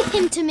 Give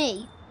him to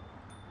me.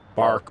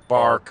 Bark,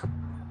 bark.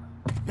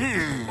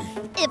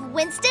 If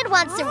Winston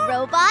wants a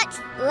robot,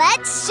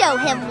 let's show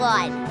him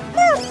one.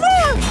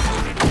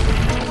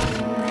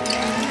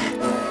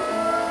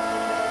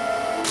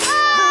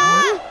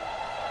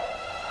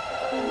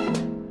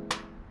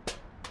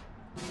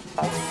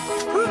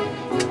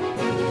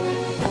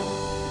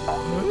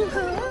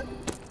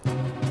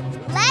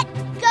 Let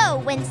go,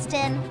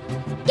 Winston.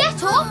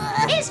 Get off!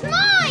 It's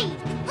mine!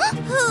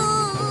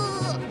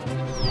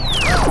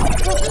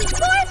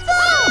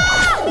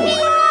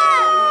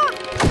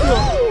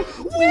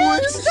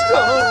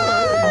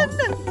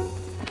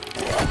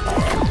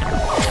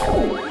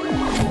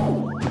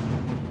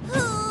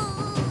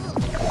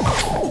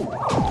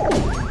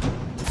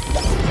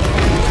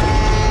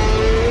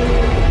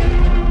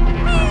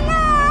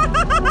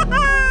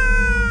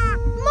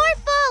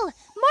 Morphle!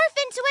 Morph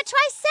into a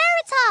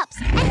Triceratops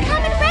and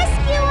come and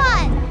rescue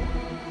us!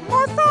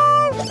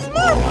 Morphle!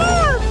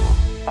 Morphle!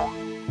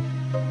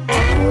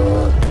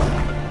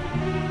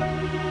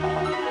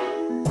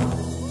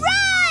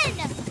 Run!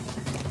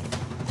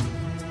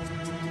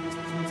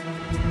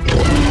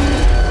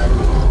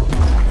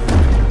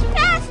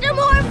 Faster,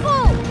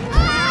 Morphle!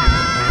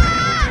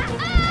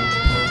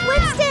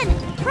 Winston,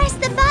 press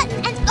the button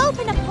and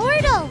open a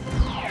portal.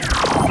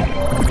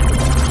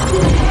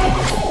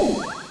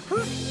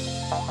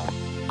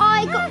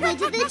 I got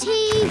rid of the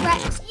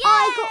T-Rex.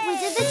 I got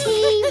rid of the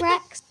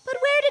T-Rex. But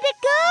where did it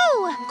go?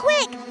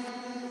 Quick!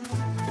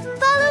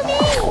 Follow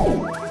me!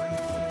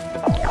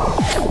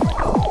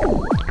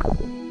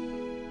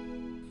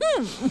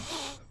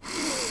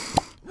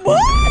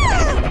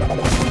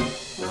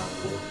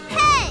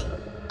 Hey!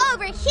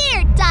 Over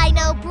here,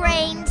 Dino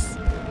Brains!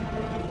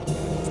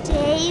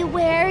 Stay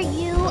where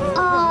you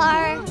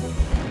are.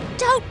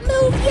 Don't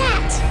move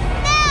yet!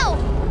 Now!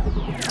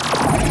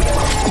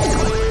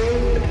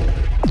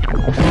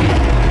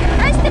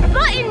 Press the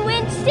button,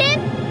 Winston!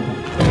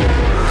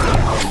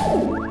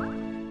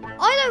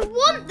 I don't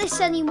want this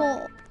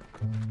anymore.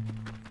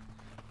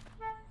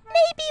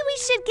 Maybe we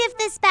should give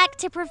this back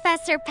to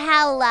Professor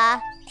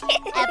Paula.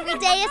 Every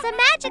day is a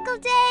magical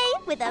day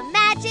with a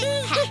magic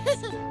pet.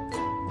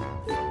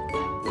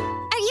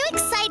 Are you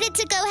excited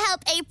to go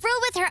help April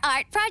with her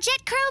art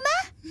project, Chroma?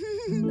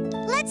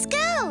 Let's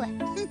go.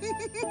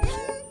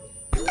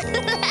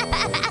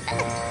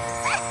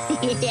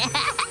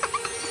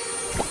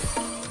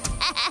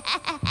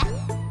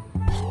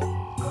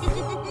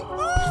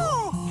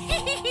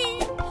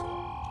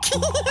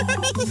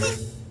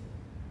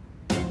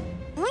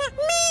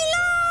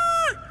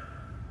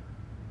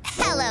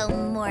 Hello,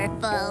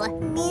 Morphle.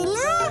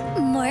 Mila?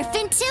 Morph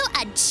into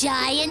a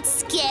giant,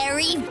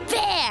 scary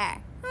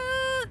bear.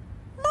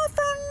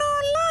 Morphle no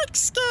like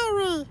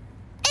scary.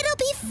 It'll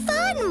be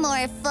fun,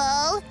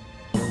 Morphle.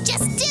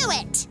 Just do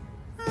it.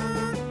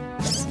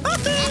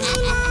 Okay,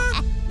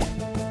 Mila.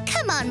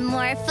 Come on,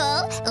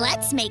 Morphle.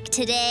 Let's make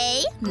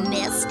today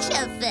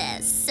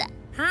mischievous.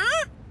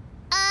 Huh?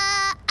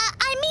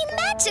 I mean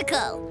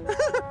magical.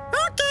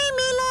 Okay,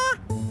 Mila.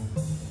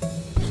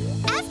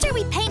 After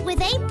we paint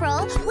with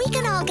April, we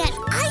can all get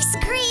ice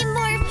cream,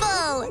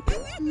 Morphle.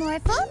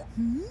 Morphle?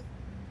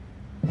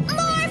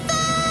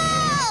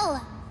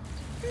 Morphle!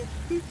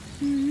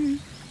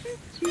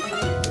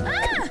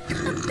 Ah,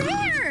 a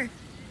bear!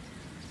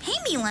 Hey,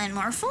 Mila and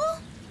Morphle.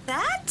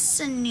 That's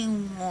a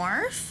new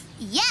morph.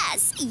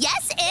 Yes,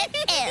 it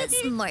is,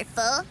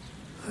 Morphle.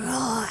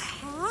 Roar.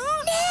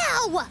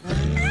 Now!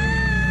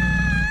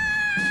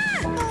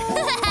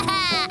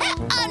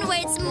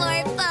 Onwards,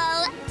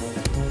 Morphle.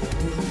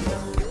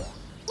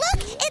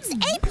 Look, it's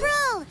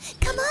April.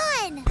 Come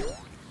on.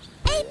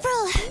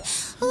 April,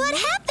 what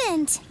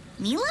happened?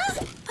 Mila?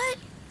 But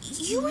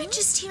you were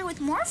just here with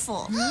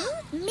Morphle.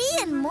 Me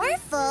and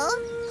Morphle?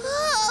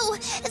 Oh,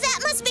 that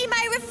must be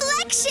my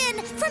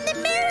reflection from the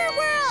mirror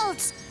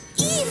world.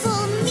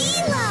 Evil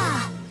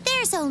Mila.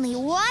 There's only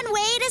one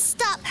way to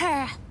stop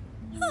her.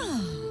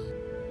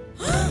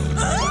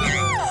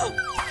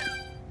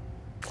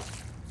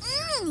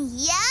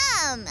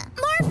 Yum!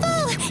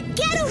 Morphle,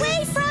 get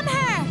away from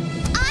her!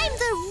 I'm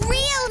the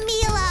real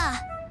Mila!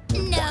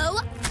 No,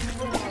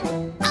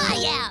 I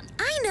am.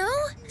 I know.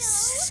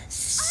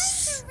 I'm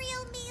the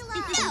real Mila.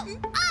 No,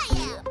 I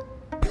am.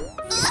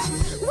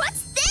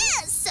 What's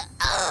this?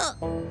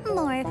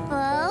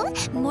 Morphle,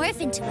 morph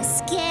into a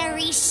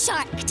scary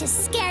shark to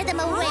scare them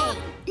away.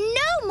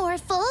 No,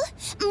 Morphle,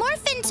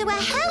 morph into a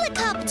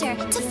helicopter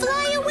to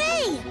fly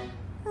away.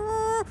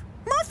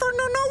 Morphle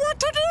don't know what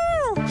to do.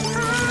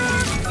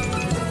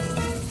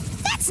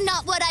 That's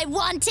not what I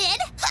wanted.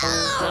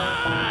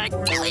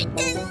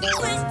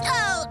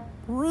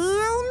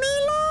 Real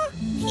Mila?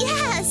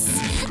 Yes,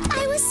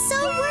 I was so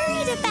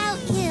worried about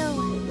you.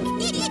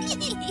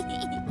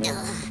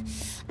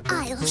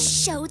 I'll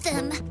show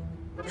them.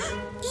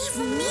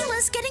 Evil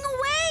Mila's getting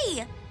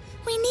away.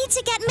 We need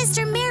to get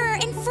Mr. Mirror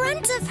in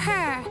front of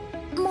her.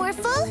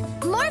 Morphle,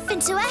 morph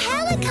into a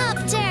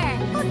helicopter.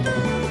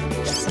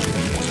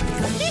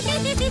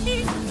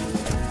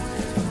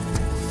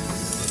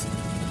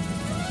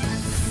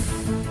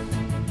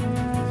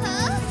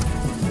 Huh?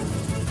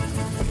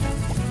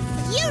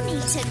 You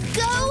need to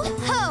go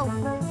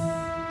home.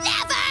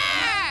 Never!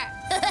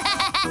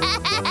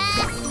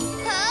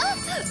 Huh?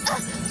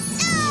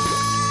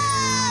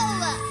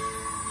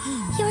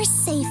 No! You're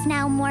safe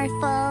now,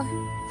 Morphle.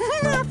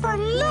 Morphle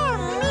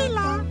love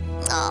Mila.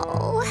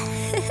 Oh.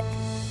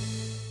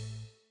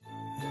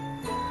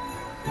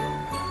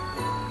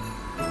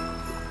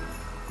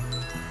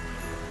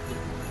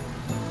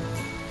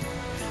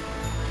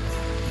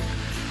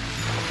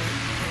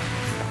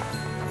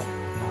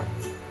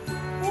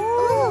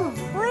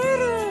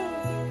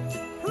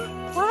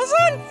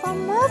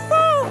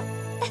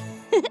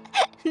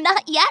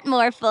 Not yet,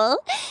 Morphle.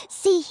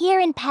 See, here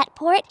in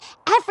Petport,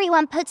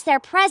 everyone puts their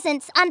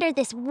presents under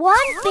this one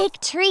big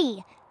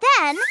tree.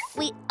 Then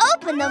we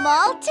open them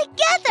all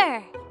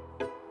together.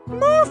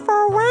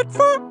 Morphle, wait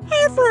for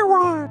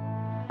everyone.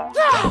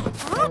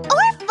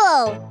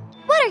 Orphle,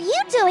 what are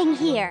you doing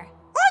here?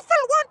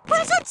 Orphle want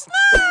presents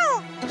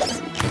now.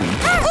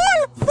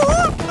 All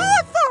for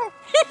Orphle.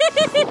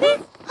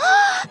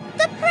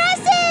 The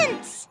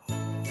presents!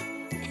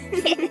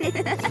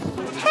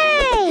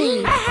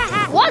 Hey!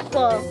 What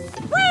the?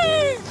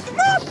 Whee!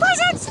 More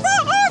presents for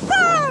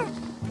Orphle!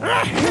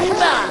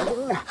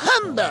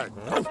 Humbug!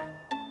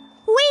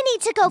 We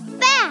need to go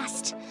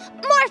fast!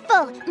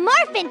 Morphle,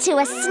 morph into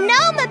a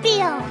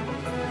snowmobile!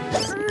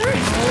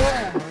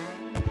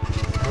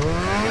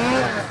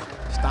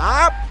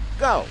 Stop.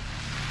 Go.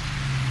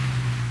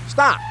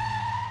 Stop.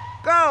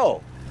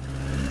 Go.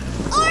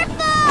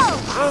 Orphle!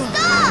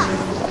 Stop!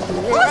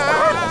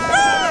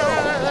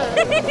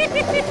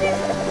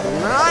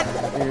 Not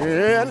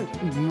in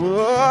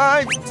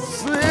my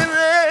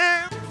city!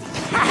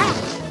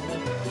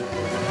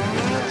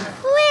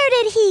 Where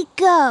did he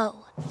go?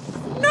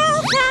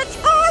 No, catch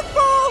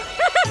Orphle!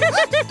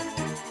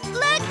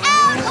 Look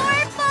out,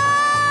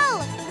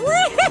 Orphle!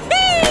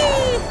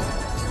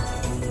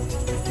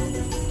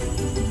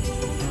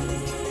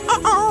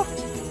 Uh-oh!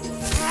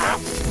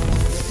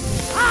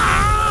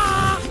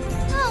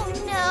 Oh,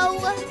 no.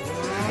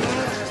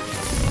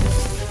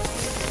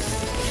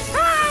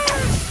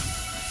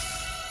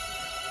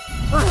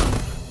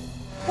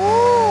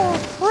 Oh,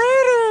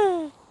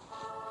 pretty!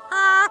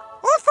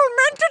 Orphle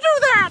meant to do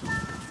that!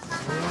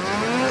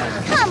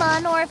 Come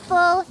on,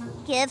 Orphle.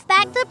 Give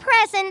back the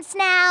presents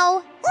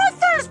now.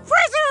 Orphle's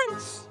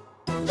presents!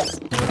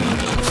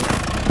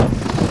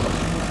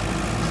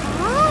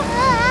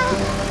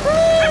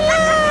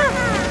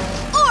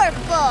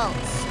 Orphle,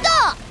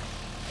 stop!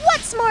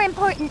 What's more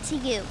important to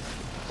you?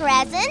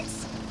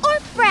 Presents or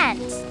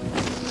friends?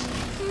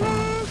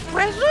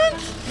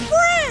 Presents?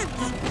 Friends!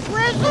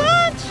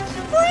 Presents!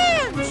 Friends!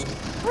 Presents!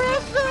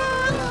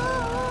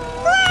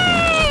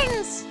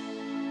 Friends!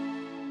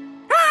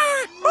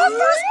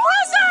 Orphle's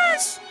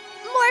presents!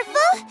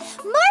 Morphle,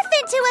 morph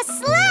into a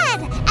sled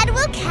and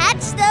we'll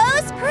catch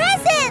those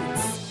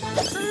presents!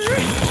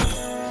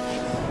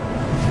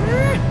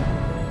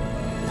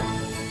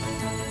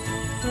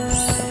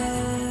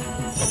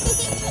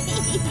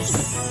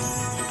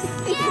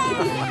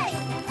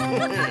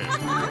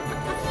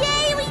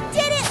 Yay, we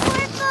did it,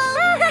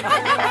 Morphle!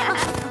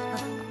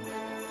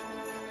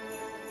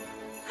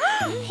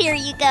 Here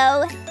you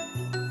go.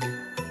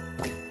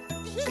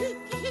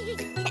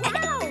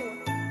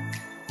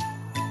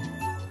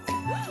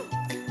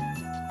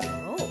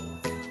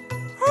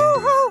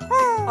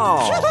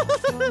 Oh.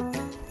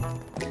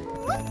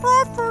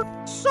 Orphle,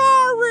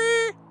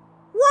 sorry.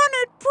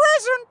 Wanted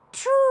present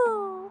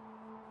too.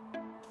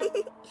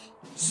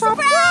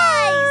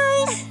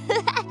 Surprise!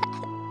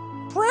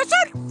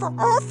 Present for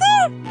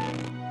Orphle?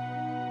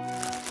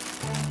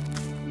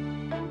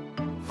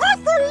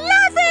 Orphle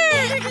love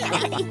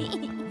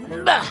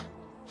it! Bah!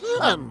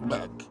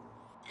 Humbug!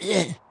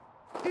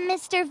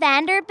 Mr.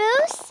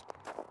 Vanderboos,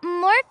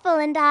 Morphle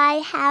and I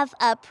have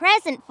a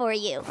present for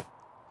you.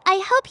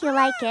 I hope you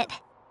like it.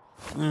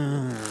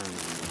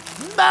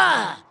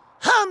 Bah!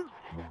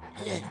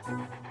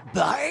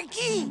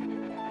 Barky?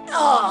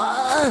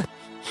 Aww!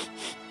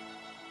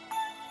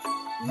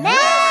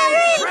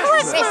 Merry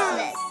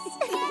Christmas!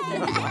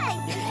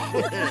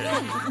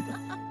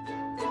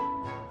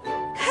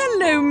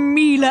 Hello,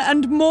 Mila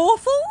and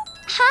Morphle.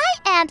 Hi,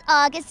 Aunt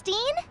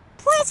Augustine.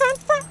 Present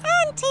for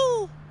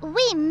Auntie.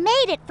 We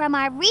made it from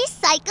our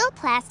recycled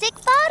plastic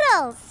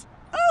bottles.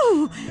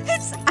 Oh,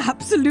 it's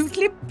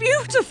absolutely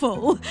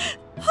beautiful.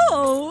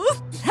 Oh,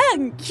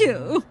 thank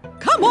you.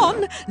 Come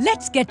on,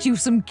 let's get you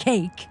some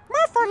cake.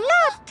 Morphle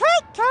loves cake.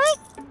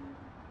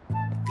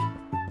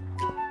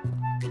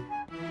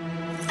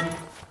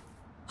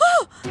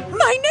 Oh,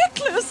 my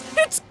necklace!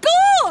 It's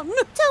gone!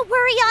 Don't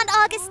worry, Aunt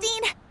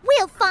Augustine.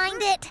 We'll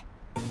find it.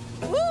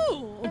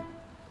 Ooh.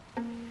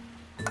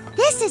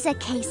 This is a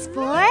case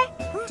for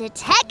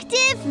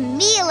Detective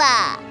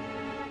Mila.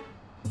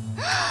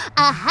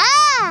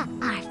 Aha!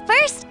 Our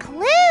first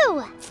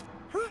clue.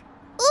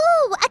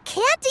 Ooh, a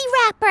candy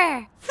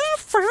wrapper. A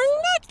fun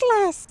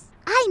necklace.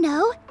 I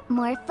know.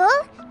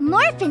 Morphle,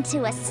 morph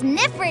into a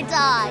sniffer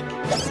dog.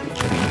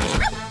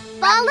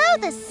 Follow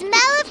the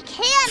smell of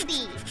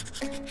candy.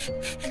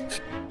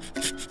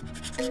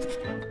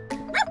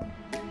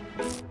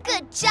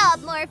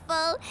 job,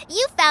 Morphle.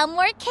 You found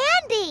more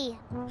candy.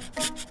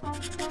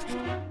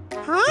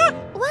 Huh?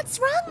 What's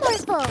wrong,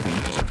 Morphle?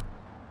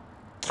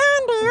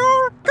 Candy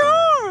all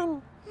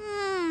gone.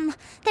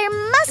 There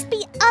must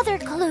be other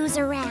clues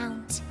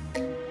around.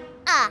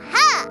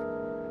 Aha!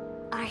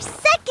 Our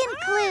second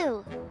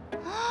clue.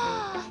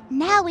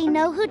 Now we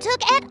know who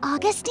took Aunt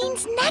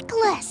Augustine's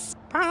necklace.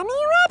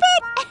 Bunny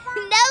Rabbit?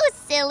 No,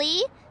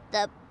 silly.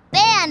 The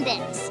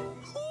Bandits.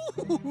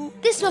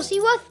 This must be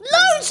worth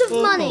loads of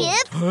money.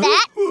 Give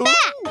that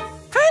back.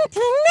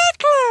 Hunting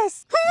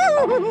necklace.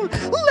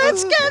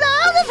 Let's get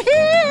out of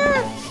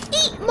here.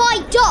 Eat my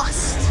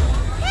dust.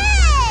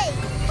 Hey!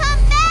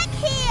 Come back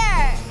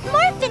here.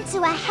 Morph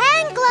into a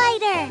hang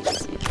glider.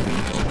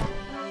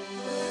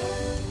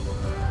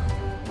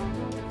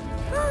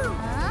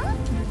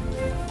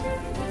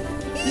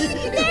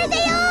 There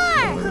they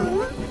are!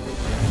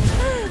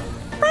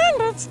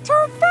 Bandits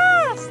too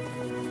fast!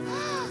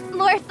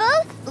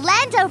 Morphle,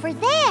 land over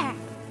there.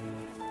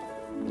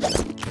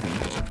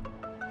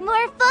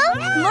 Morphle,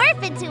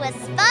 morph into a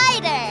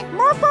spider.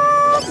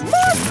 Morphles!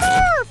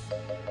 Morph!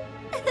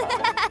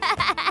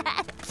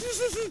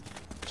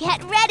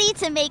 Get ready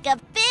to make a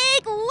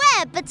big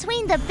web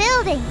between the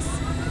buildings.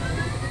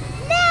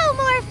 Now,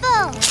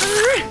 Morphle!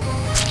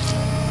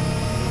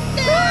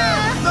 Yay!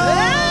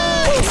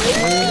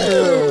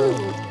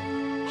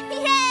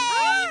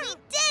 We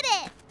did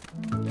it!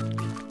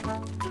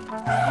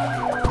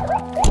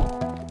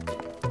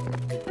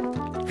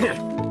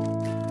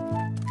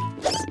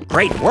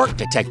 Great work,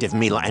 Detective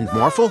Mila and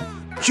Morphle.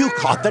 You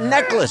caught the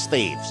necklace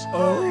thieves.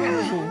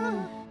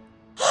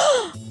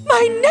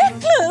 My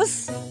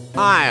necklace!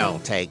 I'll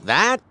take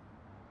that.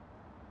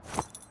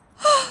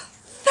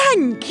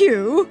 Thank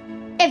you.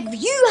 If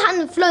you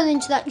hadn't flown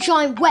into that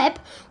giant web,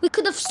 we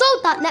could have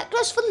sold that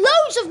necklace for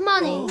loads of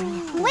money.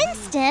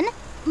 Winston,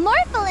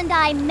 Morphle and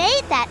I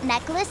made that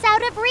necklace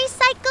out of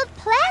recycled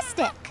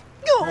plastic.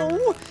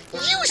 Oh,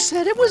 you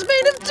said it was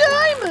made of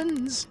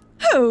diamonds.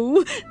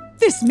 Oh,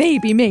 this may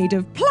be made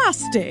of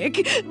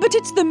plastic, but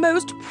it's the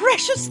most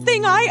precious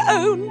thing I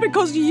own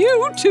because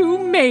you two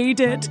made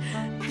it.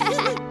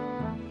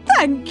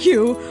 Thank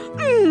you.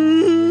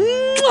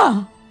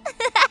 Mwah.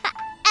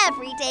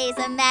 Every day's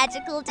a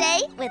magical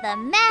day with a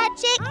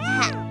magic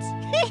hat.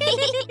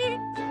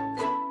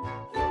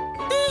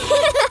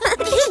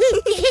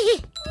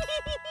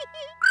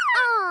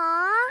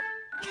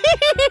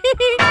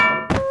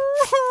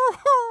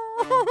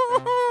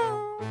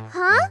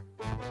 Huh?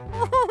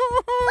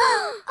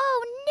 Oh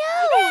no!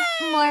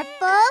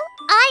 Morphle,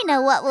 I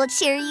know what will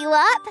cheer you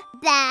up.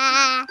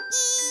 Blah.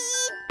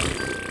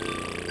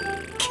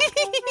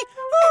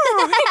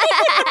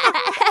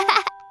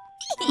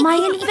 My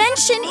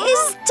invention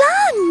is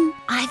done!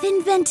 I've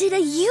invented a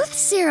youth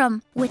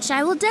serum, which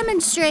I will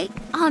demonstrate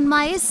on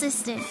my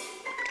assistant.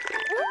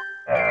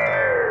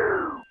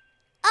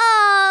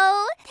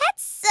 Oh,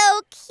 that's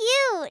so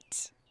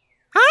cute.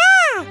 I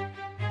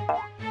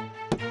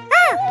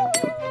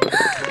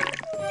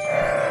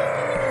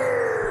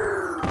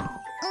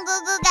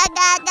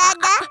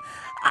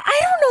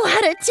don't know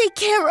how to take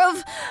care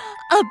of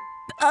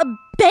a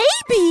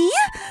baby.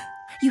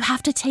 You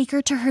have to take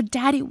her to her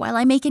daddy while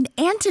I make an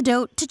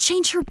antidote to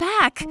change her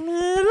back.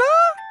 Mila?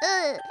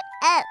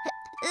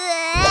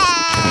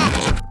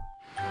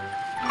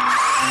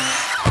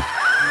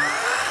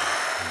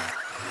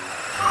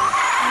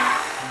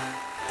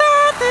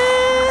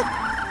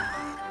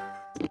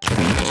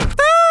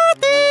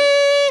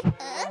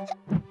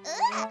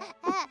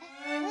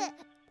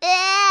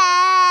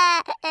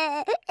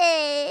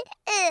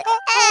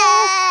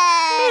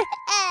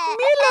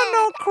 Mila,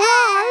 no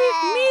cry.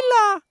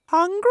 Mila,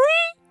 hungry?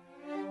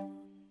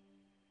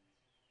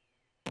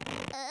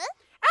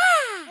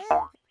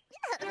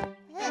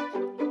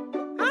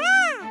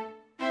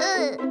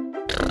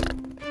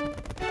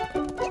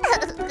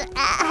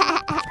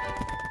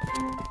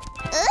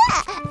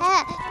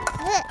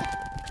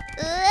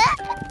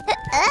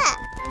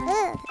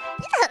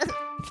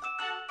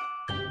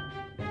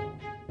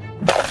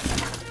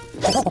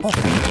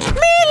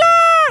 Mila!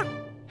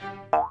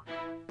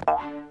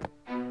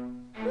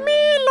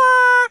 Mila,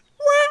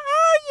 where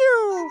are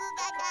you?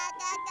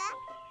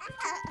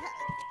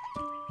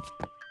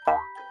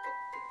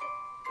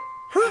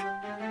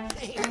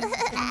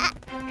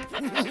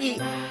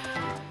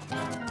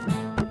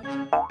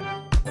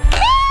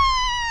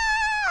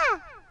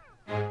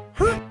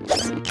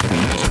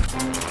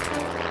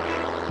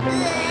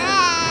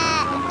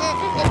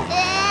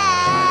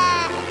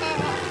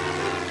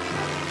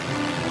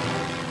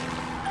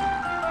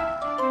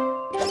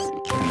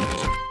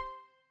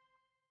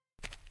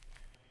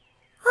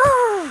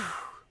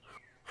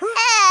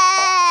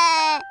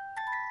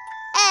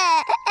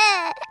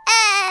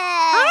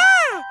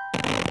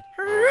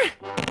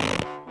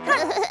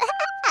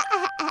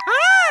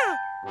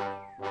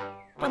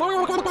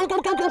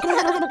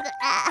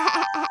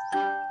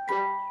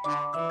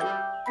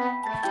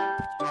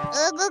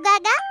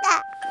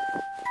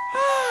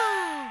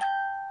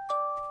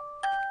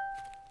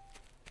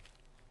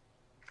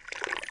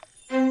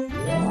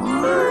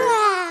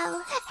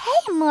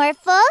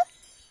 Morphle.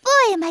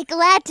 Boy, am I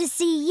glad to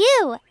see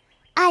you.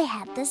 I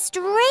had the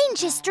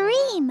strangest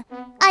dream.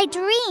 I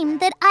dreamed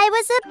that I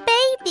was a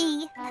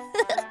baby.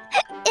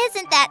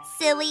 Isn't that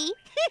silly?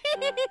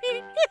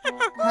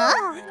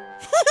 Huh?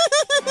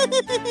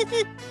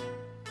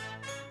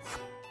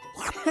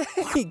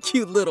 Hey,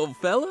 cute little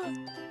fella.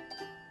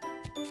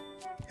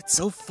 It's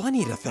so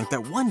funny to think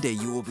that one day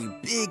you will be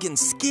big and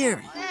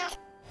scary.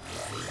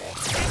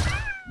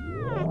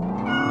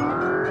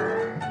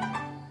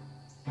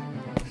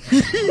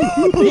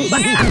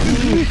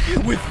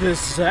 With this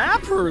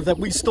zapper that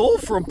we stole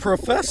from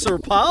Professor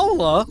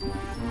Paula,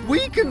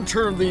 we can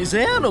turn these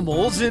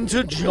animals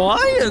into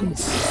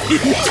giants. We're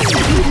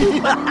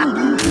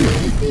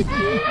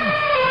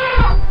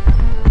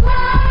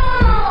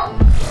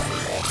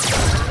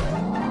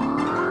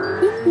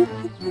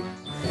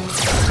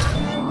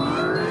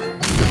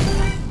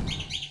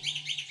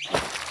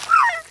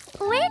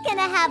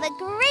gonna have a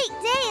great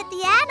day at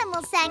the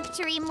animal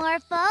sanctuary,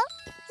 Morphle.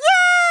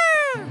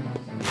 Yeah!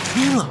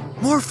 Mila,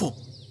 Morphle,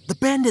 the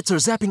bandits are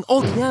zapping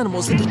all the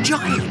animals into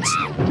giants.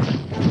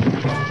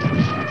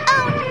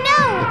 Oh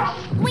no!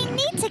 We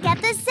need to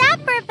get the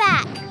zapper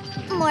back.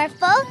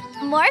 Morphle,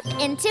 morph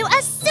into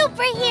a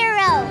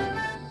superhero.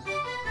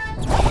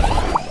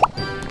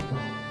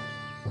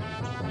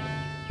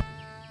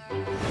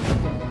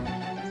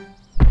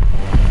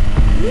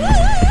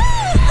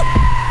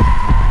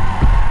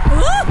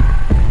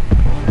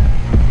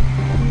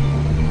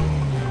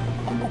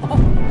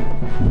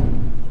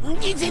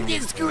 Isn't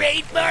this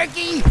great,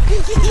 Marky?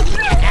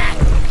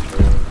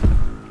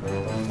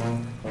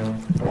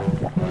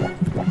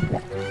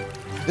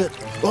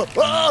 Oh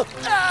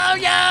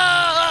no!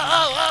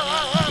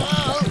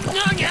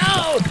 No, no!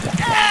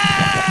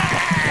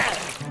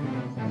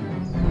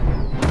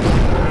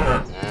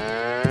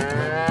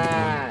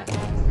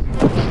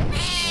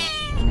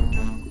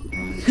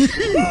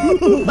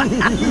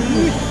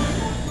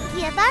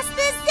 Give us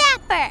the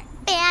zapper,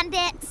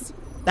 bandits.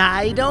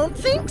 I don't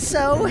think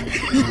so.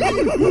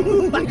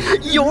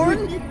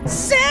 Yorn,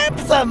 zap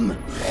them!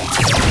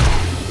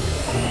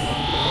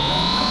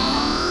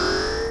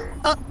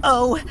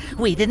 Uh-oh,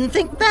 we didn't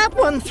think that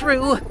one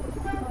through.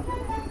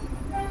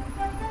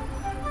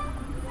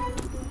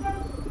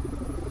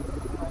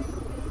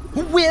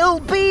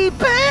 We'll be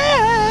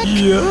back!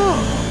 Yeah.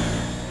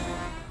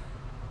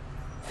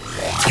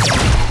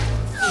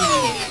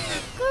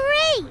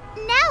 Great!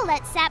 Now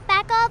let's zap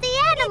back all the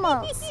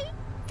animals.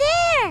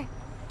 There!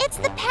 It's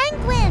the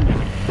penguin!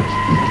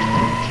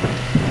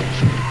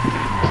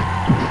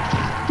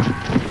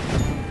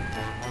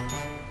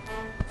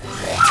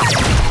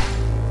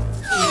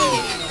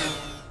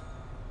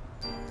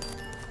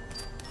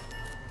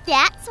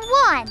 That's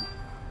one.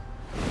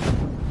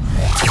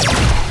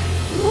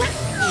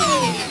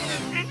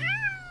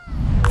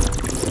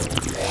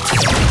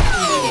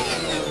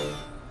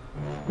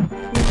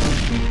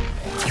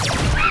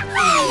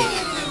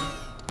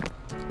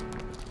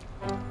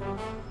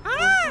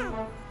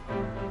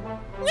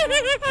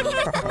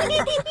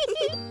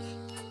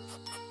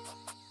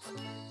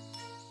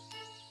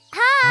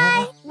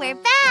 Hi, we're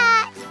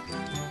back.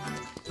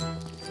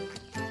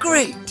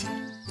 Great,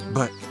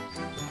 but...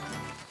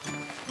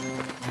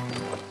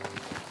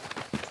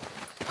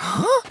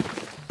 Huh?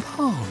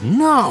 Oh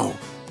no,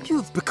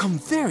 you've become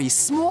very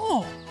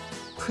small.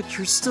 But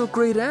you're still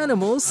great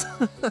animals.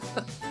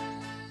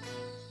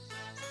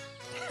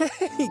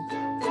 Hey.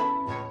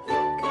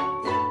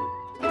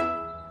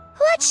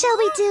 What shall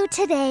we do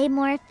today,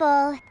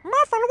 Morphle?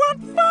 Morphle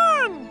want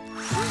fun!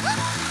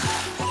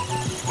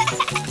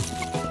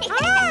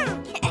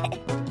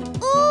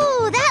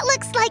 Ooh, that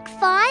looks like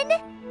fun.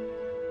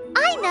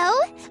 I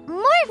know.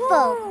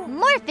 Morphle,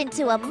 morph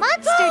into a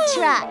monster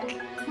truck.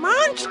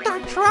 Monster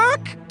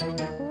truck?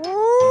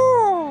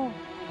 Ooh!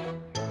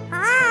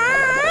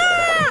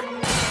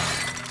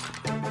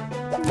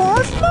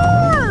 Morph,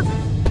 morph!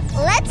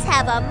 Let's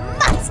have a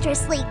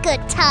monstrously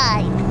good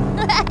time.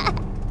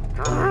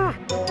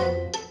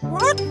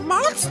 What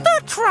monster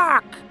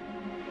truck?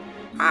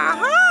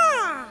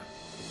 Aha!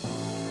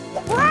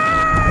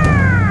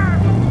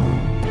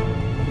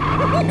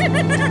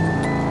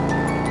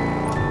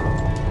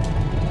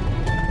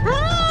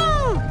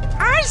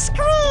 Ice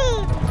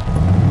cream!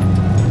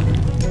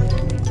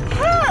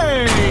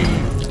 Hey!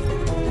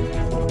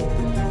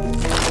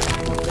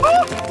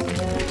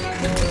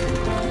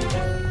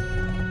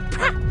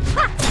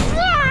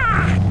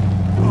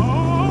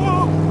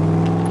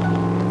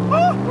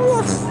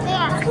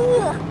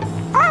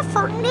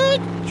 Orphle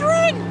need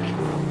drink!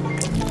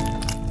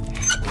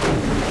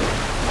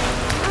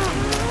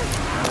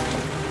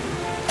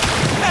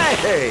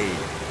 Hey!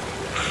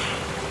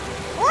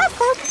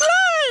 Orphle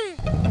play!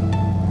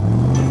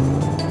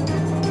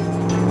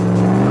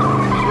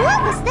 What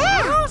was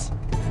that?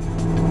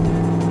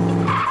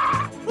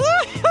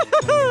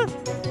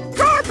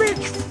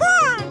 Garbage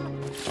fun!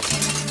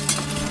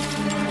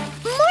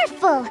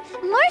 Morphle,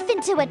 morph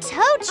into a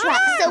tow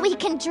truck so we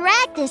can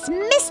drag this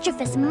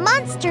mischievous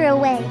monster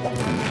away.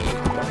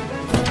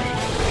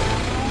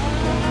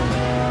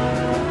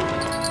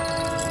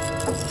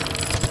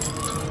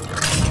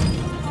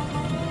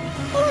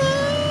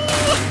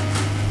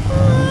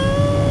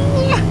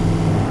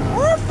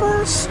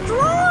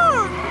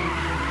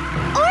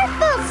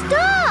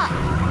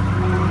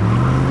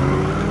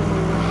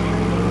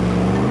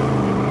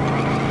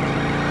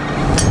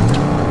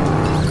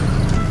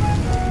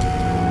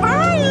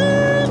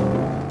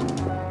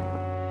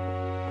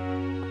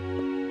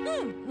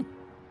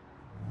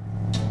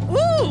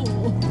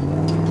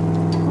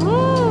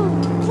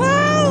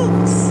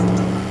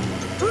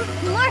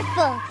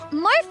 Morphle!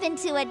 Morph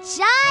into a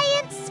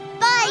giant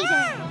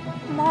spider!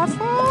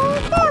 Morphle,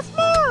 morph,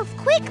 morph!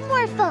 Quick,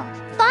 Morphle!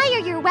 Fire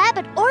your web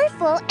at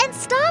Orphle and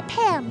stop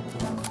him!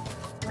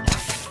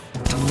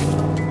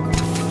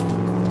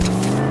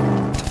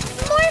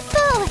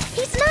 Morphle!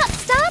 He's not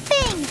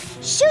stopping!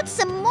 Shoot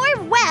some more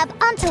web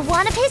onto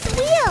one of his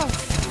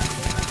wheels!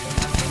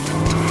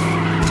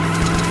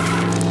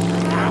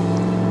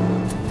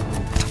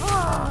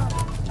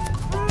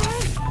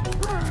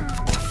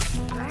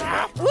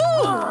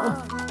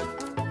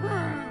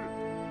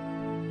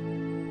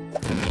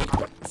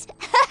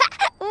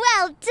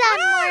 Well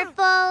done,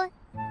 Morphle!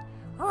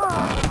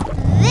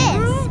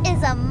 This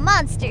is a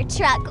monster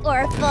truck,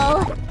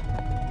 Orphle.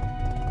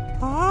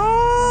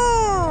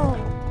 Oh!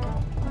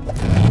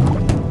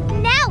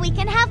 Now we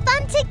can have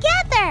fun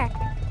together!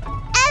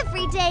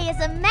 Every day is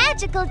a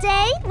magical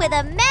day with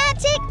a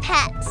magic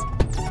pet!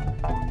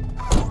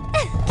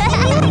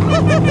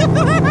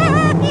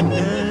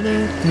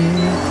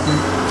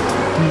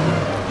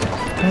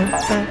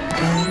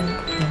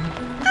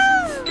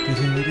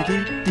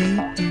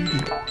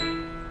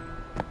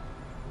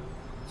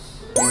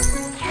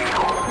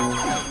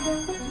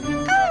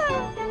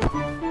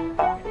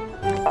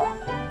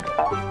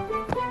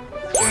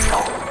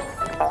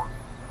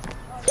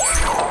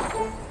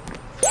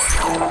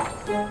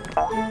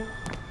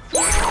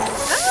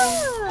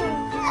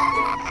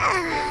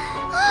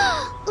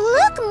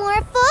 Look,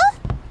 Morphle!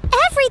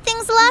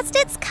 Everything's lost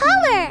its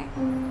color!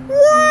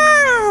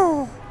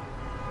 Wow!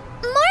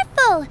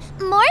 Morphle,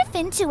 morph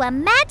into a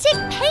magic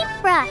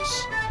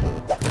paintbrush!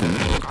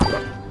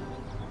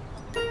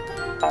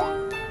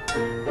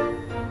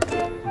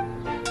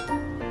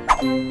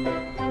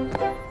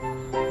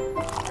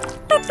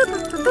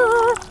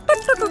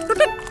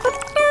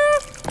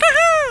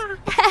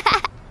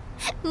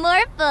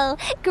 Morphle,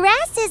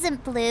 grass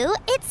isn't blue,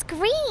 it's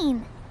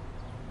green.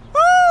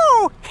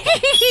 Oh!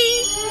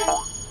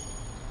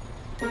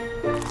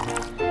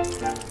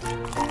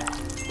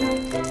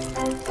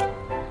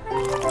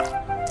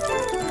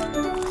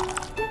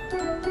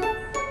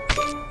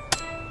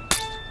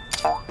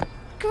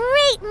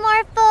 Great,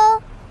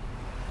 Morphle!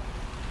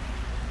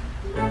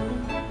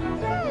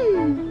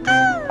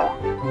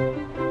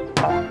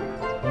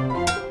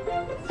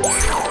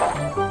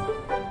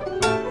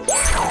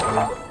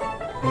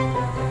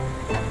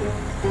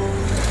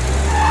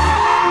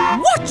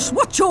 Watch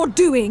what you're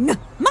doing!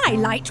 My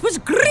light was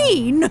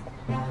green!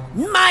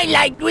 My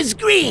light was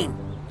green.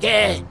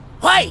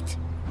 White.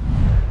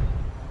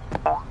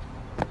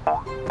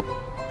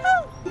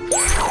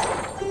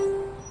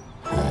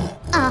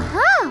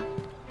 Uh-huh!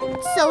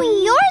 So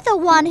you're the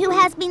one who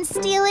has been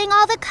stealing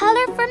all the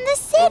color from the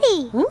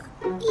city!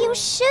 You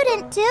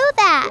shouldn't do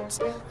that!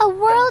 A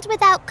world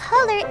without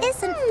color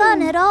isn't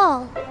fun at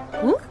all.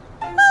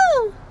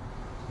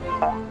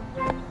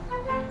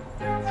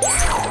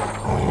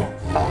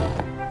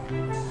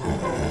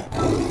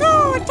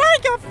 Oh,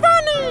 tiger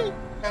funny!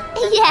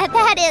 Yeah,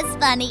 that is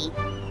funny.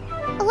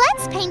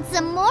 Let's paint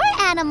some more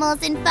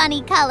animals in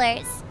funny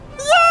colors.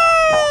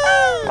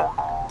 Yay!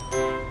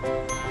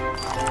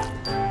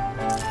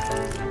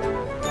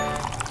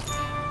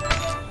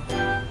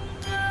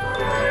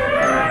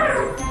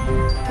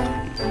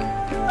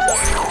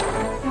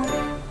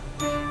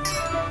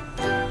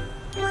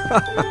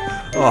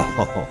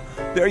 Oh,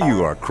 there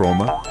you are,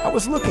 Chroma. I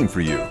was looking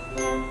for you.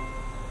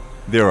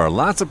 There are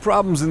lots of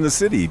problems in the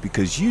city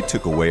because you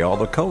took away all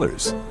the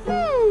colors.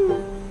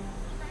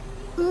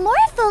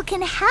 Morphle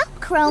can help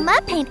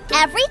Chroma paint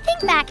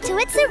everything back to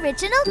its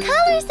original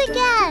colors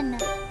again.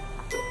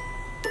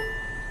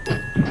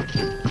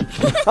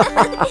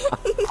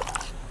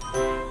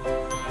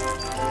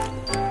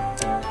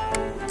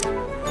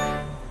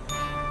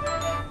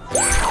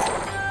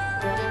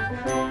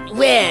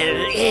 Well,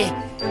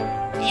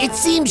 it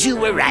seems you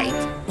were right.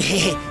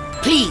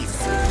 Please,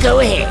 go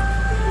ahead.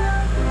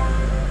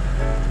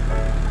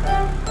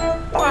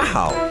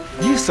 Wow,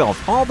 you solved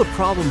all the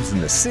problems in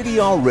the city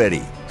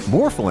already.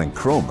 Morphle and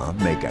Chroma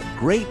make a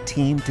great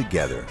team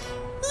together.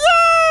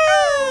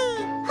 Yay!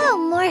 Oh,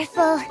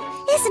 Morphle,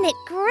 isn't it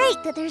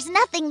great that there's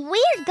nothing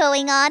weird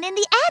going on in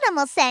the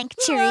animal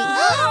sanctuary?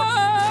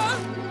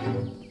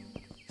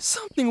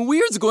 Something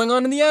weird's going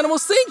on in the animal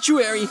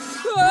sanctuary.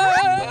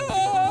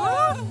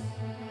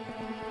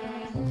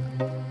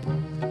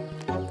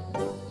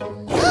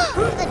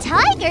 The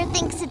tiger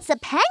thinks it's a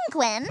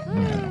penguin.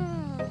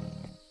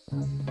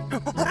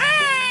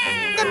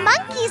 The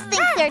monkeys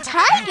think they're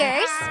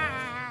tigers.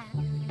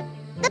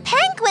 The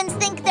penguins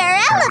think they're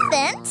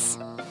elephants.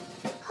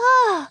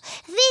 Oh,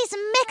 these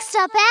mixed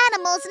up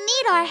animals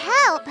need our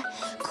help.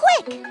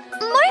 Quick,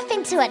 morph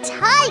into a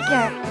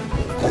tiger.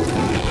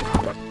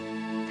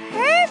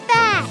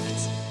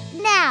 Perfect.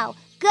 Now,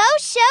 go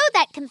show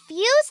that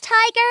confused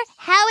tiger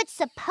how it's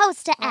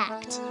supposed to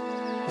act.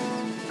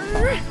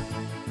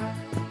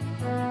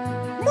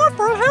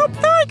 Morphle, help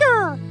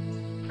tiger!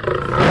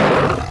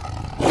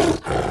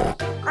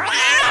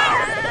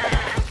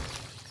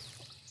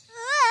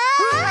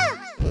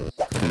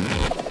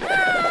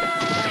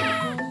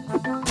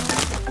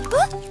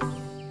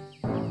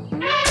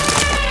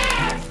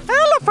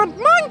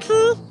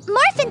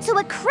 morph into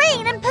a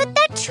crane and put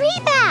that tree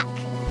back.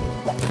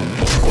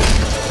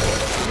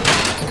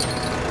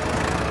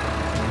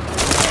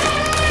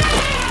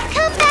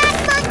 Come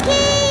back,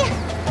 monkey!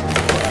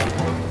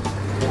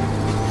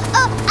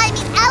 Oh, I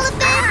mean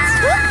elephant!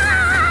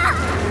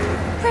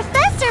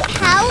 Professor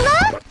Paula?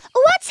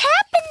 What's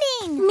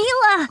happening?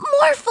 Mila,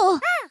 Morphle!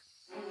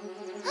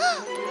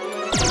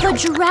 The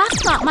giraffe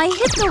thought my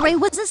Hypno ray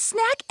was a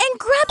snack and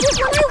grabbed it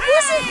when I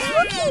wasn't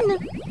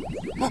looking.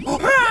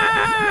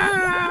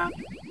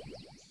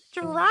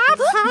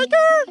 Giraffe,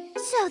 tiger?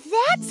 So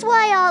that's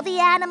why all the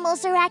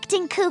animals are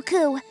acting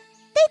cuckoo.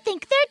 They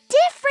think they're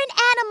different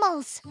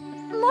animals.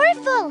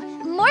 Morphle,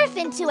 morph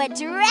into a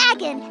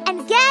dragon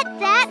and get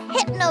that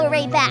Hypno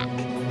ray back.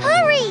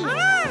 Hurry!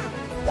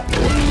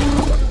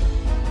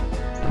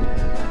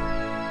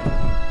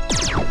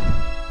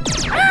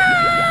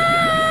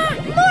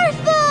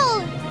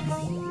 Morphle!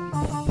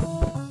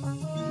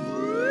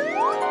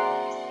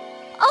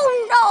 Oh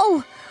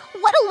no!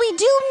 What'll we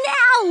do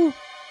now?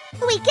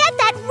 We get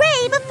that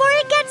ray before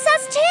it gets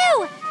us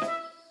too!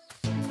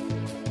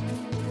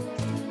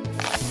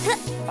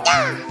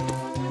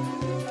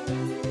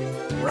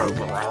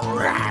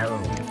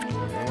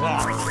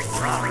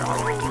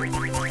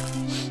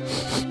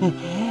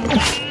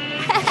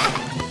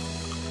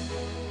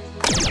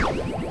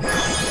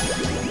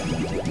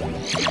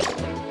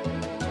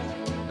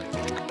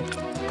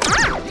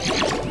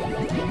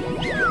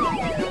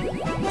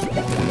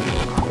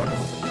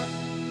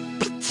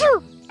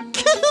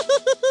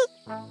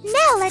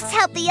 Now let's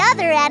help the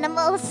other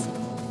animals.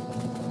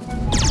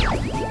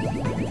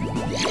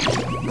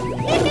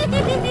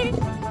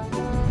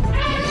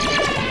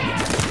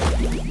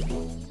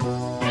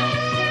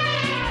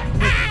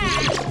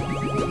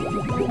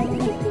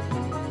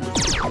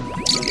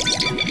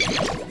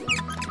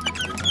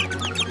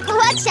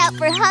 Watch out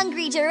for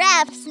hungry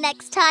giraffes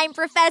next time,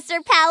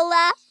 Professor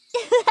Paula.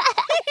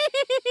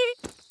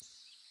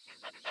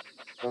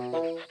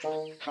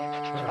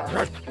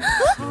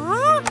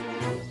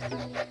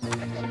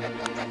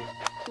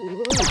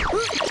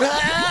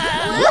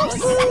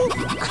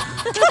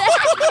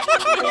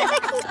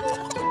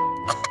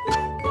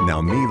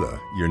 Now, Mila,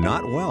 you're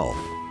not well,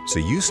 so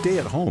you stay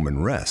at home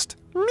and rest.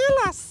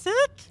 Mila sick?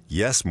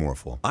 Yes,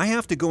 Morphle. I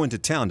have to go into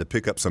town to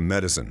pick up some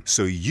medicine,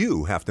 so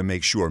you have to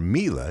make sure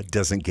Mila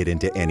doesn't get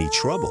into any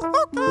trouble.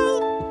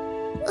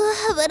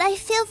 But I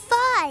feel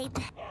fine.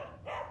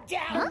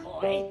 Down,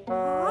 boy.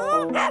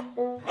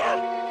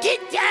 Get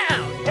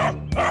down!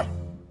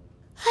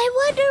 I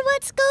wonder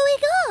what's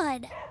going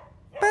on.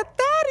 But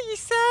Daddy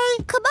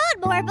say... Come on,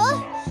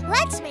 Morphle.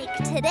 Let's make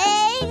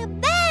today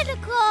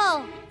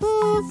magical.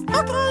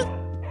 Okay.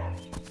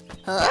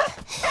 Huh?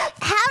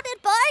 How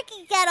did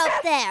Barky get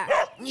up there?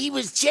 He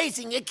was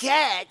chasing a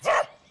cat.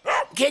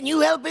 Can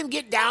you help him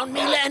get down,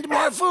 Mila and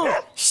Morphle?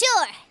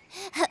 Sure.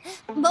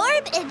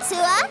 Morb into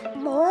a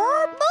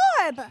morb.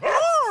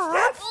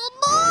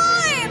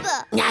 Morb!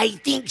 I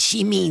think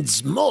she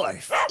means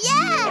morph.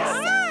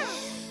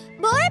 Yes!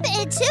 Morb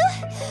into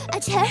a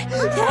turkey!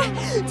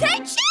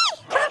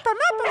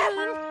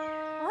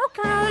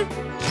 Okay.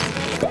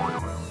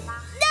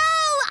 No!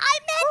 I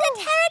meant a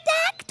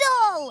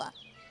pterodactyl!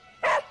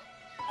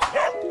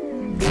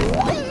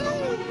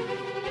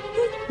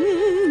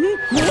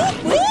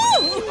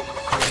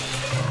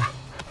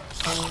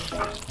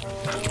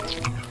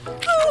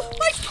 Oh,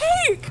 my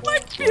cake! My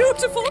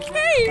beautiful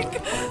cake!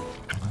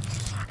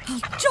 I'll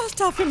just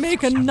have to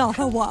make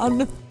another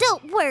one.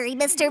 Don't worry,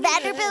 Mr.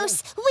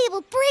 Vanderboos. We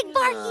will bring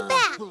Barky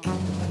back.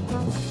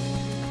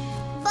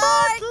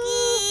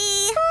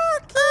 Barky!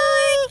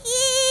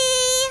 Barky!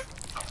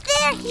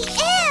 There he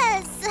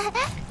is!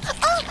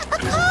 Oh, a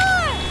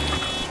car!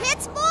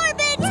 It's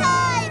Morbid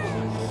time!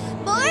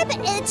 Morb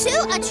into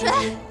a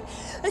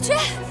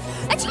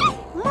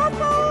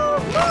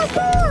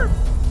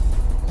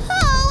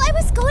Oh, I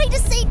was going to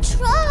say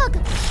trug.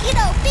 You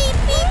know, beep,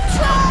 beep,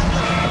 trug.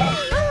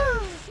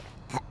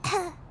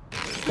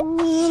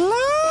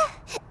 Mila?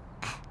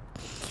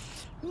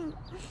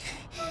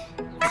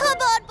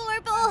 Come on,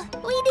 Morphle.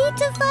 We need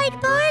to find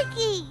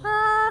Barky.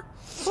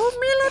 Who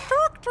Mila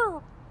talk to?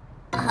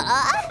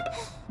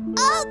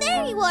 Oh,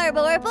 there you are,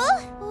 Morphle.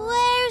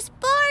 Where's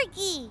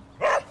Barky?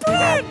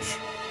 Bridge!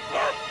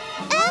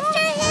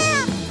 After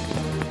him!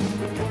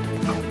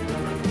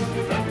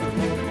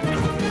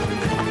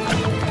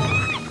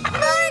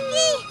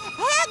 Barky,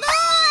 hang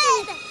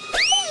on!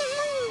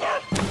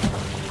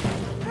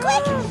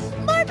 Quick,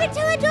 morph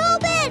into a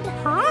dolphin!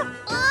 Huh?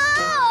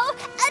 Oh,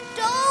 a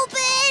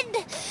dolphin!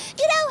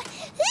 You know...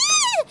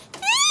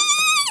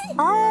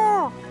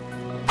 Oh!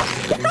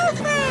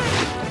 Dolphin!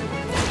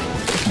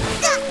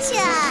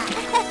 Gotcha!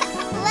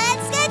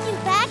 Let's get you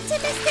back to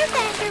Mr.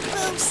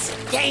 Vanderboos.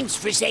 Thanks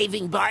for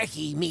saving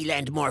Barky, Mila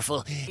and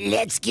Morphle.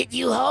 Let's get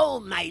you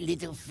home, my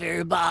little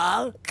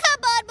furball.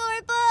 Come on,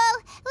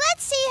 Morphle.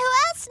 Let's see who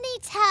else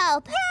needs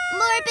help.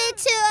 Morbid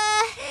to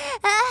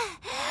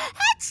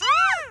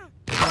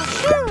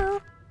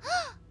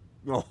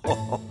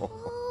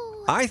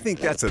I think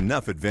that's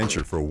enough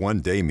adventure for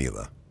one day,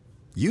 Mila.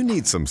 You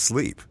need some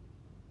sleep.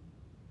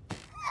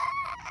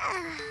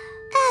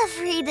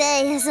 Every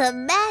day is a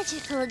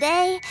magical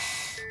day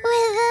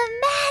with a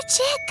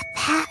magic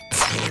pet.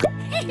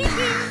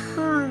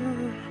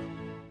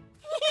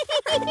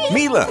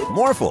 Mila,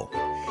 Morphle,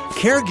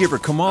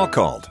 caregiver Kamal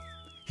called.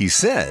 He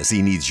says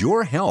he needs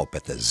your help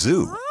at the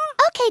zoo.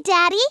 Okay,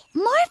 Daddy.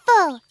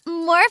 Morphle,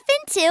 morph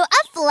into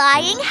a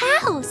flying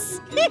house.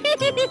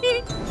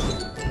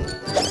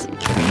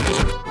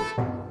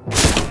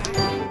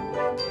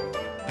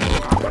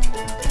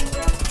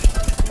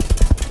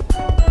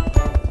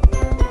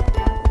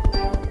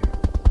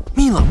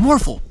 Mila,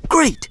 Morphle,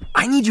 great!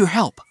 I need your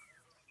help.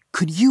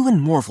 Could you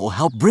and Morphle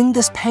help bring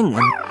this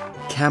penguin,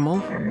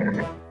 camel,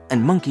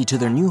 and monkey to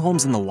their new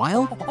homes in the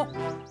wild?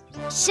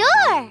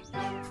 Sure.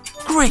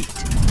 Great!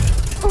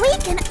 We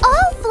can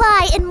all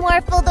fly in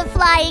Morphle the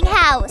Flying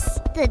House.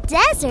 The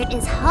desert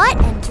is hot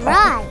and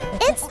dry.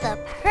 It's the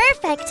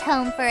perfect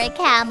home for a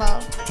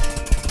camel.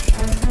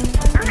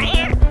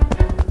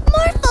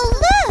 Morphle,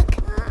 look!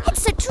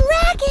 It's a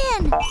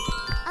dragon!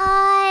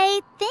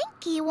 I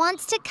think he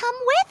wants to come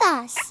with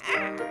us.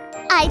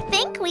 I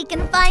think we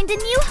can find a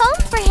new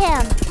home for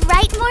him.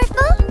 Right,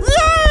 Morphle?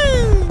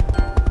 Yay!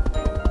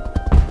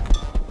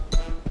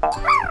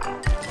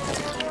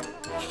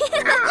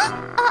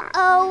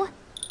 Uh-oh.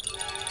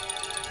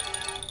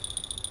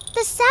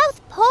 The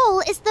South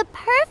Pole is the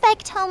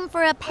perfect home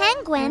for a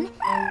penguin,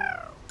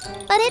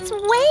 but it's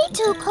way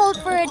too cold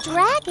for a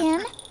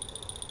dragon.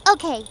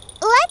 Okay,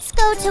 let's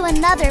go to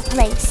another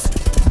place.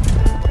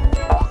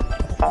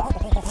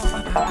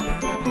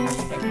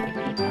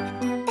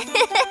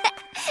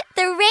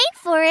 The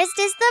rainforest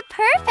is the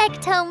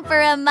perfect home for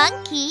a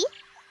monkey.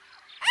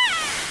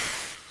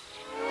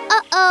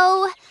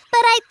 Uh-oh,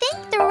 but I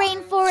think the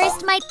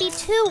rainforest might be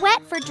too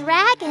wet for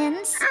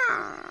dragons.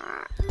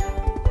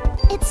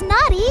 It's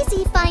not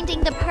easy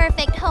finding the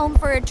perfect home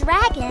for a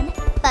dragon,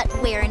 but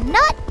we're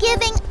not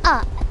giving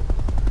up.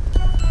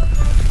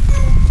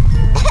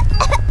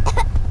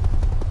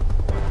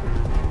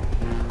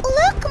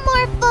 Look,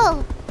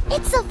 Morphle!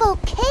 It's a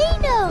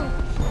volcano!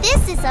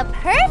 This is a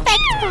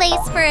perfect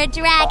place for a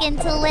dragon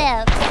to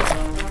live.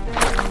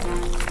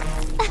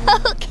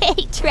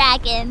 Okay,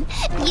 dragon.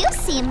 You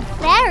seem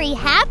very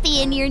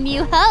happy in your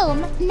new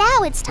home.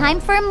 Now it's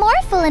time for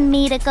Morphle and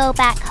me to go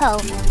back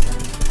home.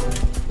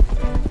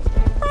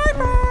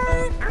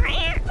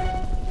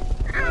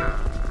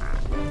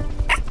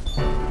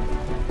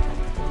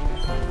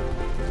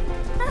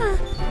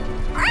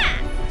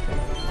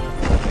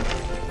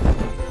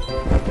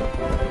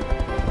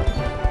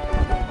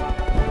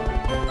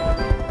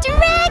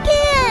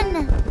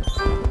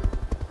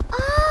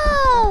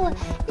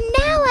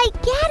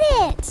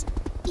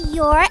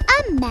 You're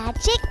a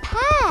magic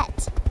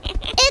pet.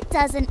 It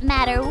doesn't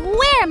matter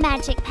where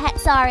magic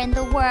pets are in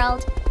the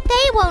world.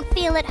 They won't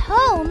feel at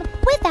home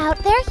without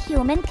their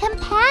human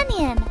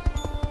companion.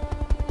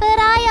 But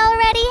I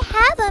already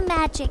have a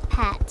magic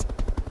pet,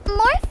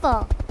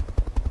 Morphle.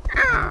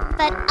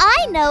 But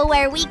I know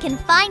where we can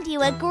find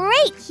you a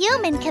great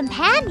human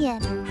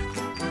companion.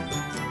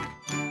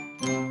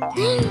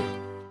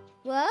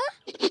 What?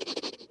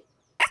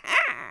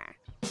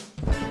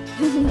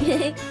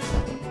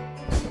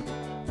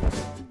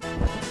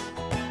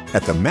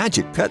 At the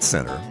Magic Pet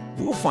Center,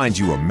 we'll find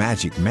you a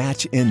magic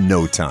match in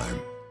no time.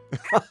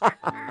 Are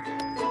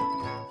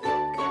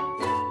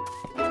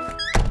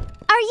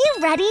you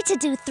ready to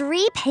do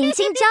 3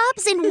 painting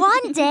jobs in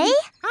one day?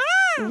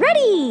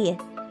 Ready!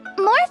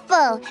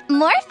 Morphle,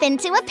 morph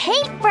into a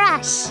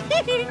paintbrush.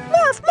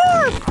 Morph,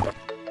 morph!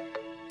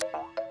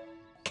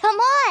 Come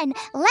on,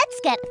 let's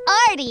get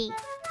arty.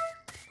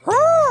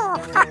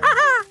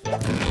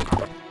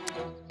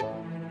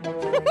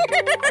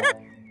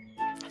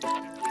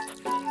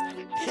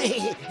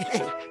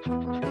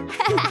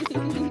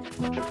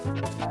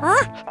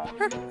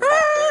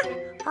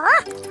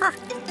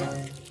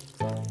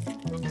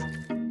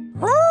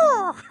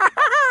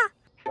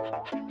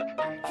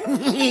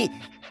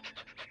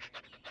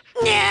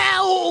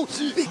 No!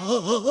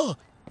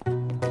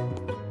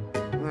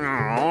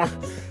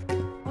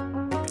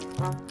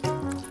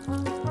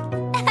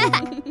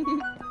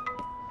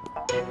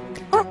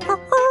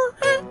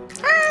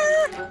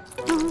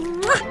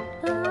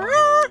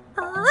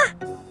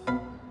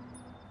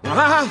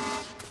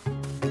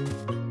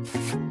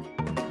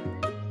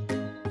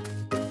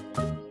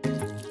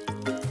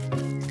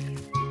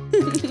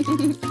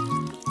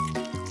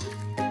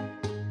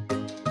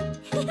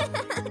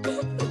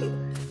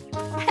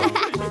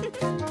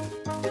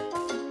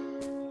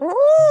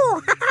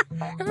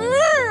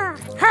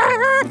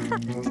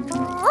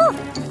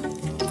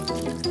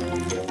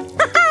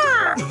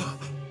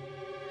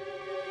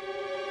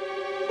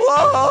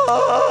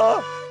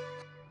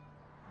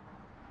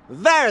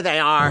 There they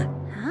are.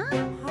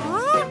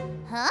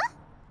 Huh?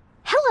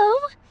 Hello.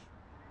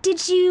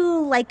 Did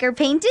you like our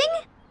painting?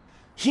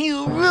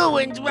 You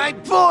ruined my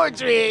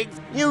portrait!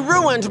 You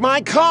ruined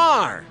my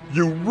car!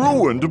 You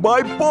ruined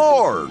my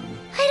barn!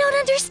 I don't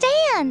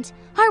understand.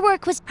 Our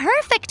work was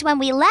perfect when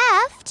we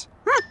left.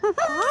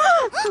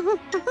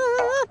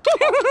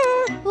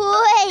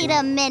 Wait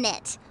a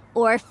minute.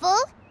 Orphle,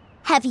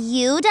 have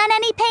you done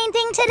any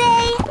painting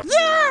today?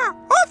 Yeah,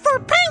 all for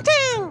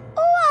painting!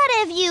 What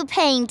have you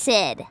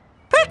painted?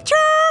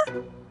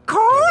 Picture,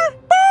 car,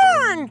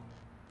 barn!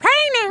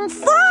 Painting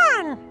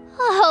fun!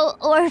 Oh,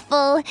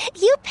 Orphle,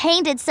 you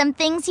painted some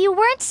things you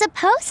weren't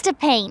supposed to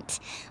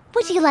paint.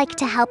 Would you like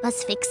to help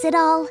us fix it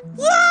all?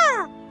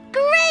 Yeah!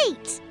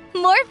 Great!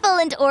 Morphle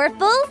and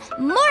Orphle,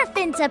 morph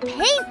into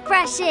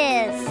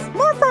paintbrushes!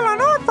 Morphle and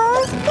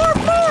Orphle,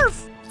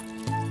 morph!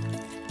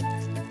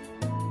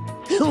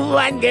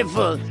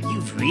 Wonderful!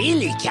 You've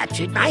really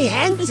captured my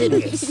hands in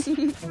this.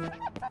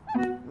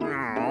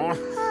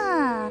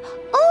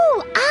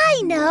 Oh,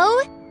 I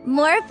know!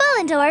 Morphle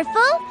and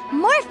Orphle,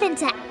 morph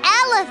into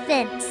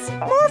elephants!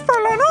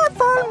 Morphle and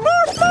Orphle,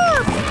 morph!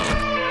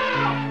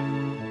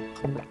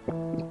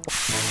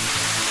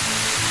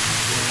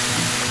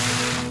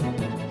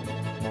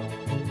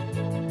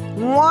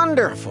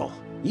 Wonderful!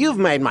 You've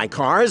made my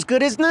car as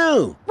good as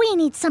new. We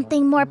need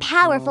something more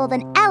powerful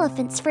than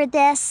elephants for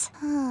this.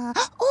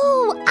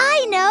 Oh,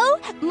 I know!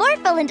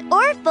 Morphle and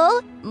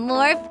Orphle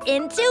morph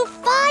into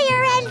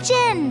fire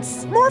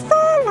engines!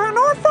 Morphle and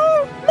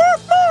Orphle,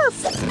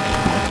 morph!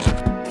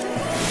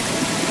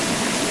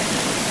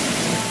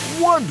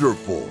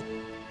 Wonderful!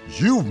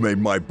 You've made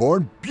my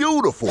barn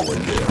beautiful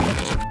again.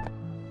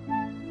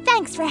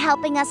 Thanks for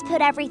helping us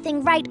put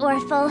everything right,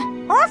 Orphle.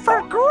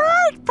 Orphle,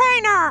 great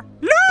painter!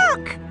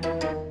 Look!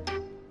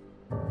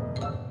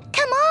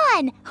 Come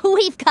on!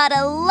 We've got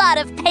a lot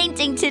of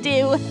painting to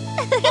do.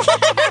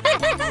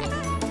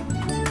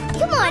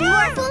 Come on,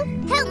 Morphle.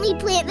 Help me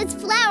plant this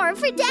flower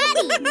for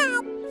Daddy.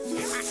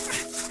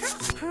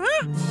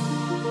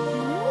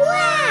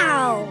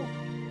 Wow!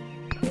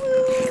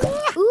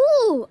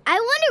 Ooh, I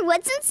wonder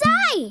what's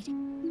inside.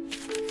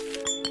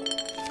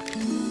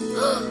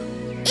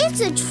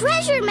 It's a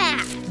treasure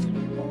map.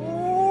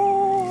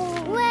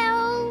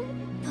 Well,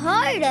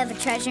 part of a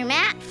treasure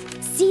map.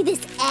 See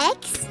this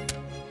X?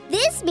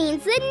 This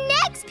means the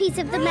next piece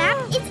of the map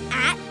is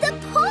at the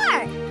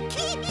park.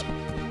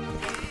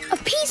 A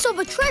piece of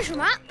a treasure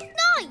map?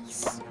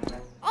 Nice!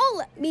 I'll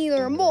let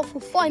Mila and Morphle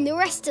find the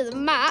rest of the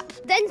map,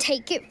 then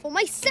take it for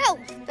myself.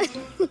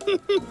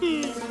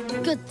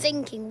 Good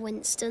thinking,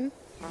 Winston.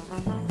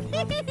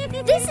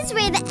 This is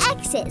where the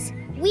X is.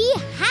 We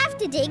have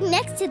to dig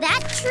next to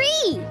that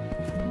tree.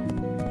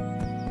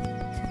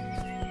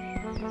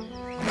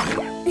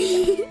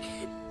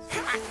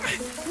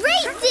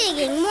 Great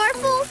digging,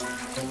 Morphle.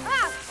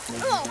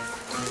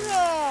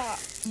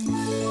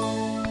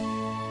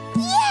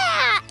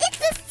 Yeah, it's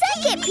the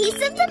second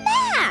piece of the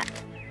map.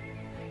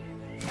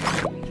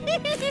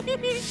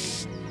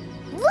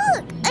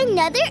 Look,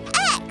 another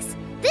X.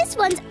 This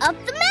one's up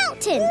the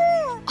mountain.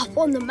 Up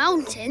on the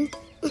mountain?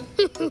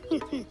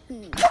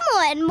 Come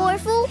on,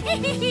 Morphle.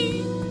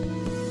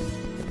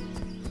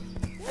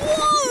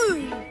 Whoa!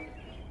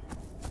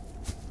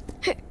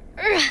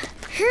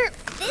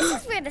 This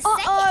is where the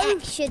second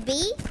X should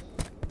be.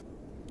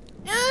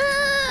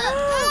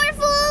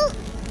 Morphle!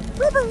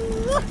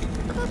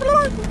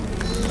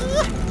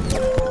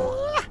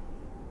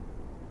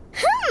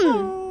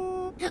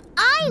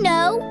 I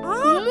know!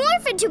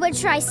 Morph into a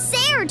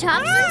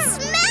Triceratops and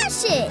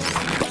smash it!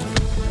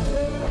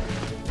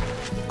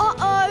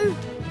 Uh-oh!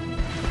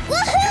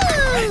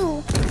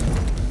 Woohoo!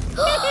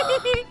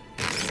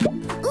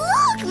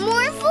 Look,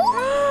 Morphle!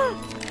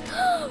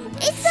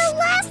 It's the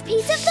last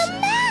piece of the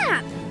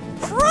map!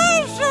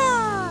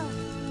 Treasure!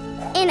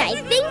 And I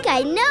think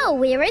I know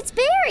where it's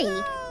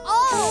buried.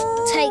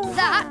 Oh, take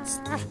that.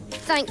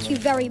 Thank you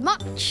very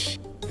much.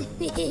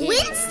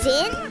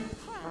 Winston!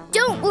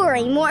 Don't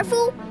worry,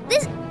 Morphle.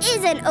 This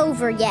isn't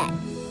over yet.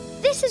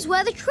 This is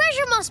where the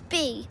treasure must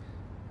be.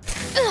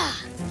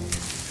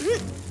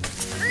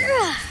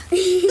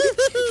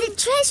 The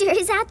treasure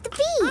is at the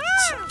beach.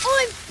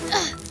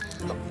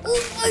 I'm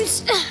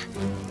almost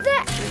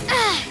there.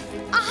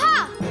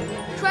 Aha!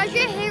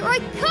 Treasure, here I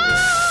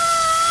come!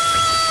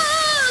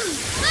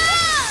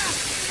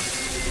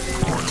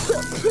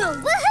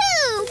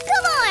 Woohoo!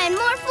 Come on,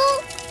 Morphle!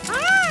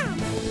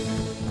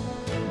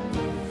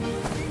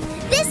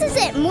 This is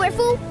it,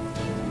 Morphle.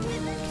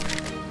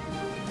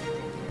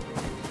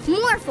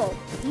 Morphle,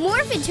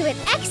 morph into an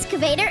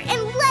excavator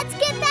and let's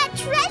get that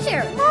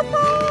treasure.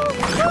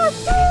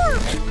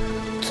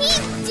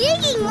 Keep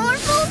digging,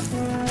 Morphle.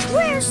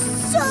 We're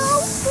so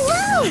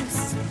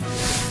close.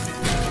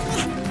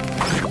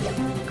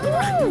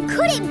 Ooh,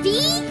 could it be?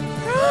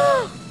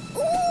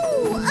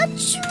 Ooh, a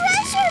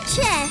treasure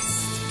chest.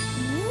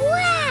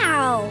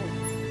 Wow!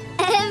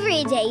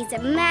 Every day's a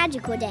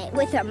magical day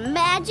with a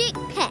magic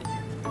pet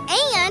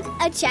and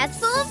a chest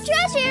full of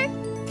treasure.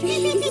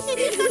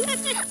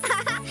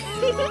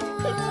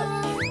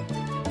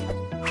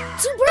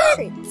 Two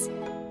birds.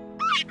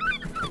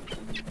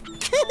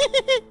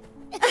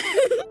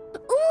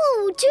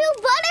 Ooh, two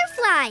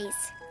butterflies.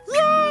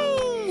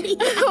 Yay!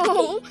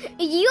 Oh,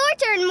 your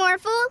turn,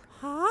 Morphle.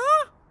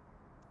 Huh?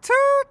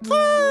 Two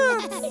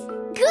kids.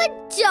 Good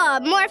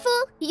job,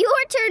 Morphle.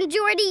 Your turn,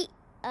 Jordy.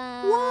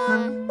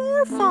 One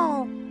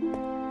Morphle.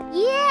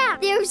 Yeah,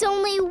 There's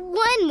only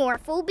one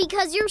Morphle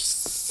because you're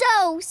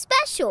so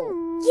special.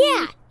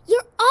 Yeah,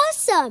 you're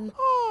awesome.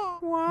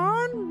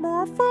 One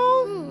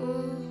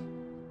Morphle?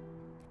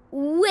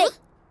 Wait,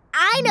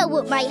 I know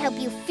what might help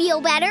you feel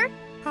better.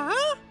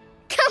 Huh?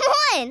 Come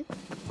on.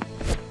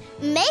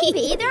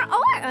 Maybe there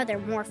are other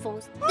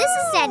Morphles. This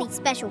is Daddy's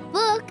special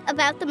book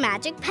about the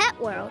Magic Pet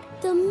World.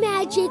 The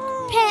Magic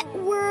Pet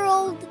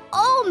World.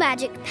 All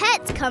magic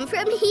pets come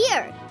from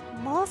here.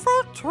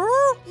 Morphle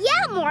too?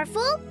 Yeah,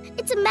 Morphle.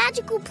 It's a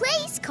magical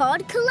place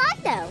called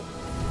Kaleido.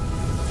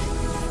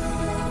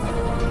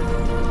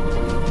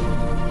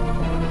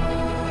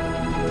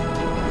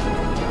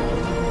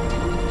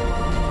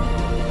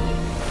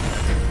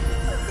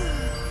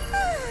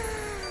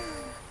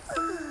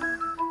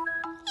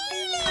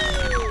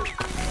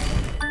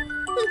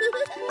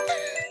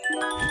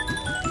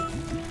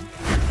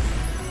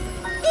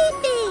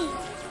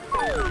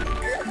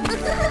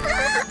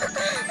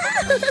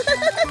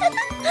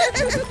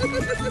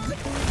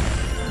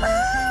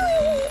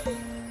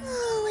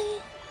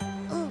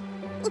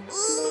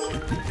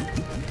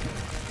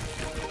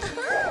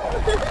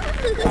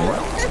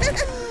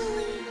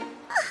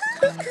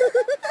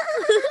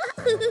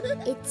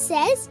 It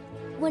says,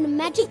 when a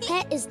magic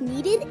pet is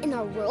needed in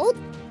our world,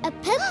 a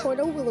pet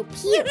portal will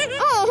appear.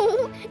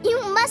 Oh,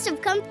 you must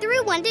have come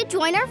through one to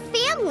join our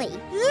family.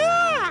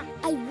 Yeah!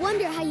 I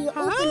wonder how you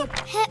open a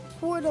pet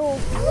portal.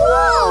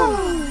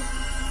 Whoa!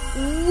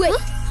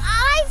 Wait,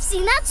 I've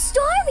seen that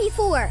star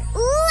before.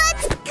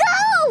 Let's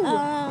go! Where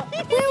are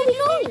we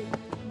going?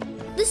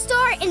 The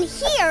star in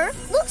here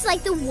looks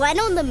like the one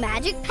on the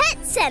Magic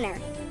Pet Center.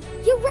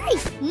 You're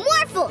right.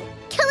 Morphle,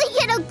 can we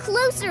get a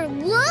closer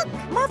look?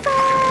 Morphle!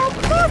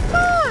 Morph,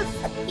 morph!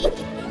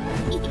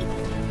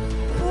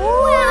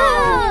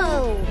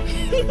 Whoa!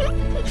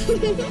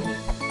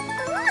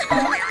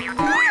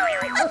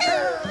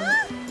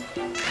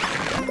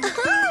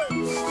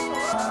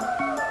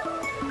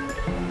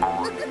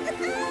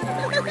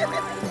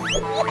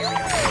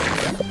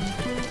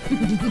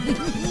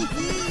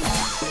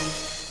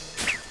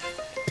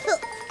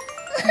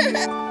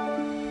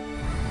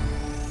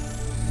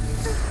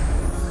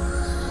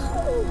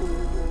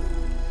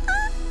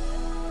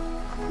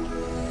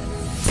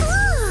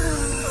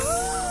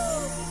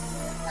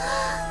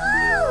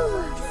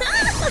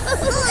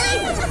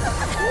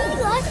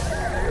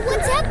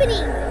 What's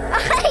happening? I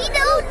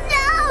don't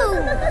know!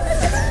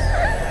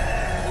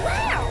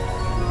 Wow!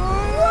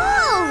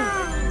 Whoa!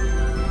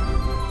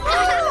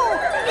 Are those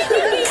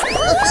baby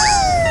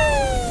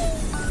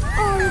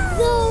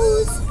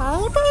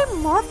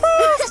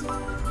Morphles?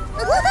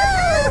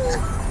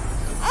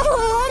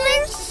 Oh,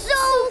 they're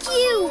so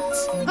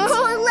cute!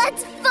 Oh,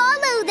 let's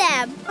follow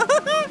them!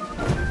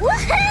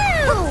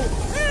 Woohoo!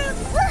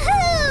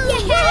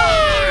 Woohoo! Yeah!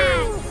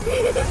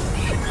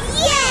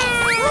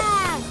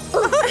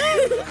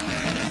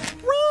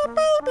 Where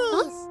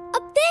babies?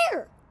 Up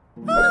there!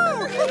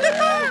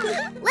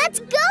 Let's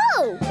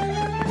go!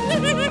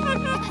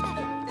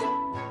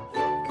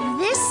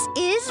 This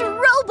is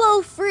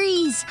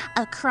RoboFreeze,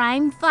 a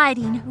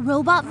crime-fighting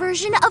robot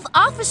version of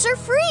Officer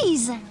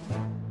Freeze.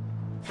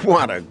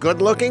 What a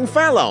good-looking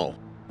fellow.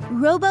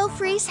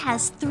 RoboFreeze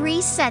has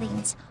 3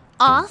 settings: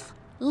 off,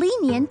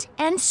 lenient,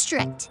 and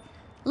strict.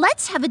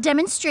 Let's have a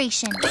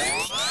demonstration.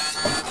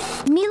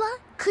 Mila,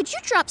 could you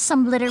drop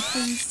some litter,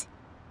 please?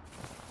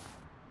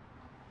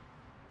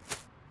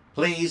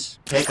 Please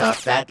pick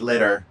up that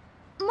litter.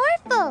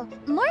 Morphle,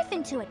 morph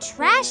into a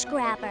trash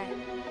grabber.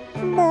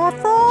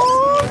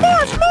 Morphle!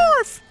 Morph,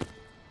 morph!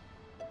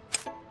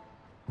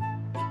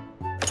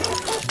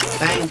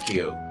 Thank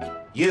you.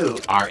 You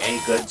are a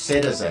good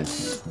citizen.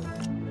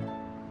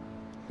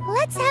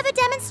 Let's have a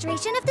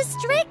demonstration of the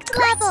strict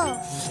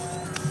level.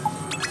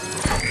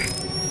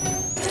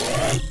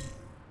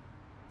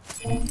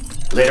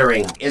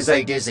 Littering is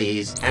a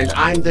disease, and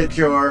I'm the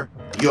cure.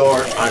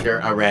 You're under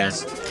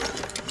arrest.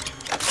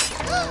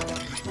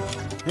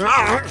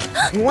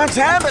 What's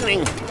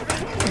happening?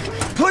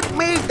 Put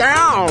me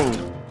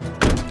down!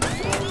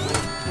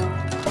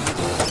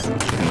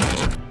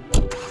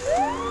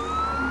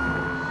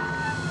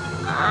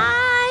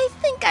 I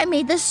think I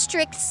made the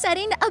strict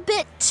setting a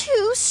bit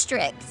too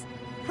strict.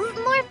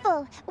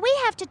 Morphle, we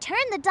have to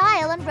turn the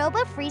dial on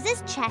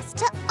RoboFreeze's chest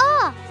to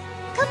off.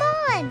 Come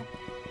on.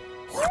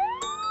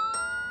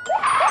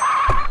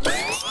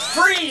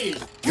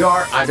 Freeze!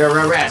 You're under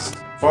arrest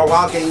for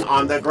walking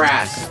on the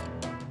grass.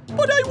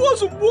 But I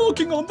wasn't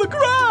walking on the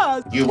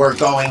grass! You were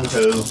going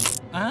to.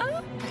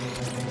 Huh?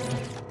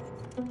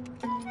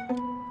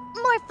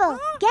 Morphle,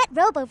 get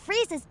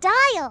RoboFreeze's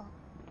dial.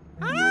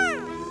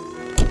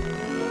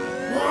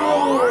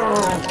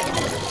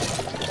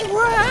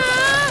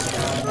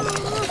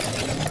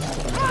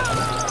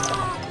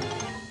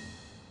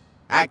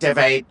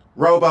 Activate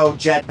Robo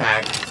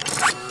Jetpack.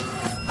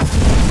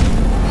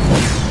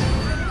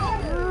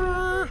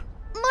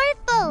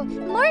 Morphle,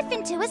 morph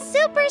into a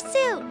super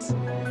suit.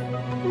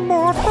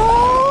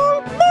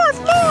 Morphle! Morph,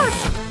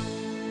 morph!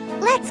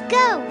 Let's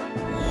go.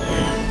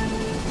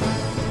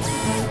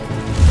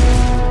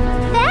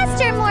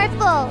 Faster,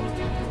 Morphle.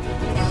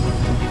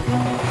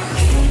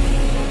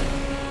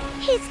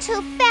 He's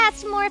too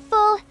fast,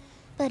 Morphle.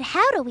 But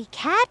how do we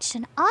catch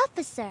an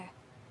officer?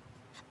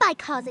 By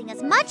causing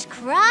as much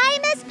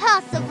crime as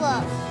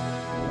possible.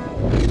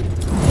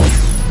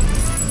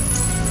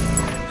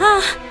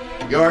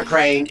 Your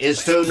crane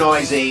is too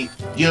noisy.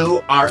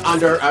 You are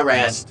under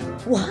arrest.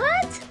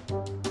 What?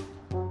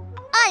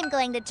 I'm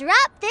going to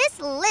drop this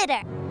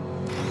litter.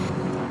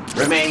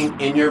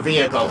 Remain in your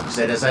vehicle,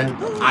 citizen.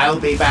 I'll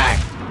be back.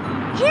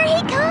 Here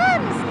he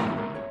comes!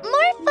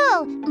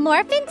 Morphle,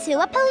 morph into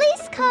a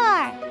police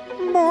car.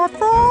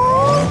 Morphle!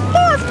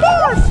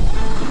 Morph!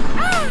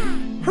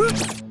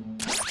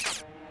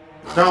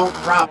 Don't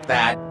drop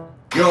that.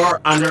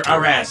 You're under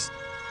arrest.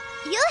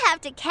 You'll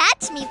have to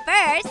catch me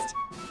first.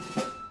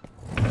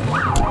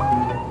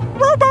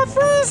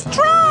 RoboFreeze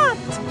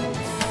trapped!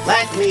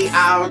 Let me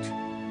out.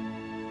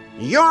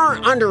 You're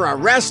under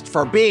arrest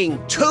for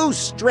being too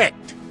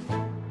strict.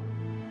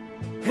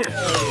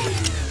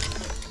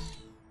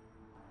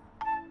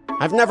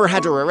 I've never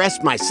had to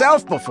arrest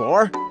myself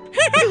before.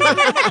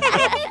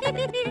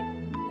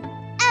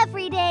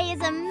 Every day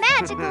is a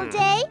magical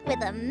day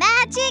with a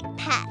magic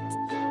pet.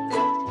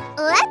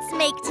 Let's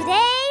make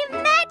today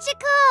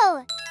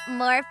magical.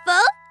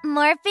 Morphle,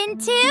 morph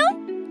into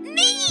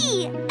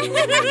me.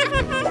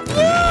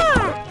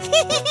 Yeah!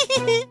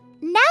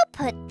 Now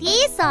put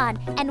these on,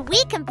 and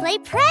we can play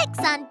pranks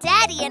on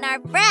Daddy and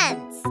our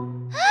friends.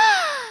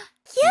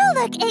 You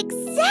look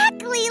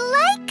exactly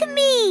like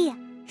me.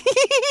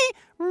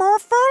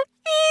 Morphle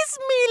is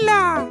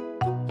Mila.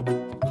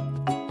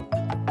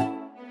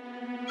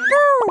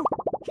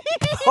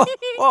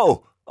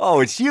 Oh,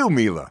 it's you,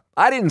 Mila.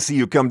 I didn't see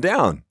you come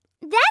down.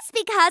 That's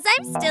because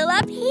I'm still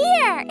up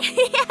here.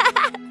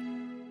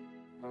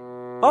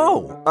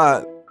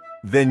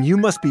 Then you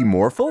must be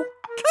Morphle?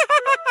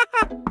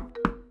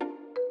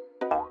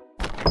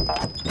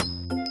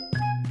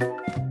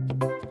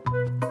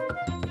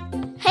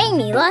 Hey,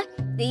 Mila.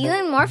 Do you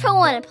and Morphle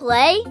want to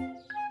play?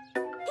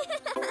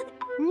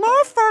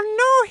 Morphle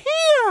no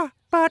here,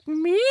 but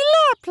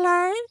Mila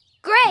play.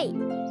 Great.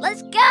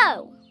 Let's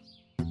go.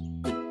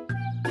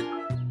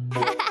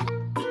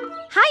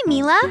 Hi,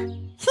 Mila.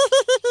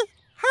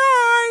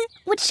 Hi.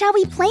 What shall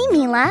we play,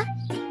 Mila?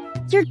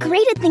 You're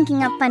great at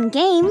thinking up fun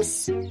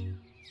games.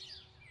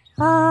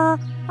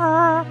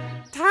 Tag?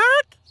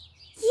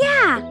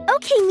 Yeah,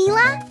 okay,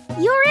 Mila.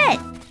 You're it.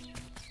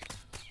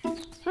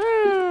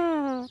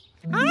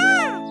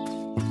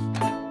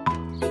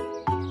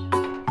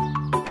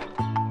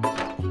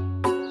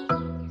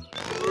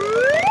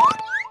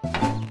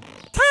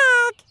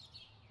 Tag!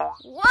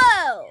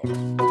 Whoa!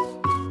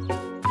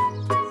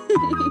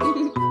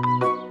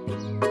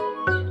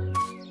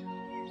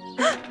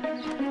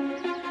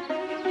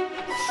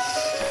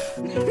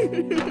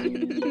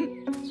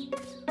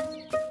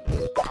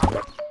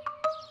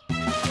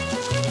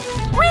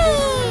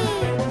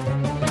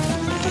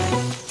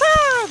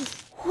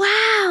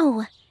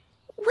 Wow!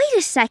 Wait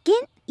a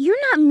second. You're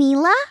not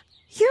Mila.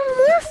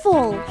 You're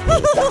Morphle.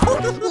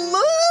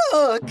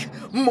 Look!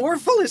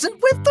 Morphle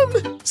isn't with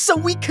them, so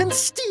we can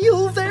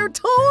steal their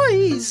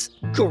toys.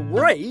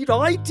 Great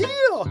idea.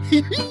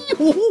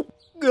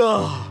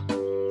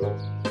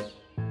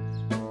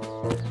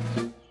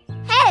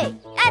 Hey,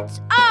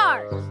 that's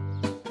ours.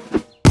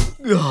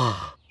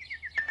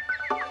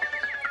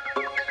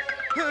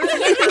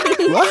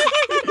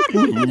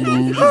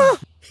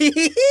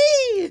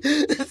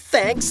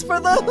 Thanks for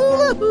the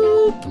hula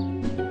hoop.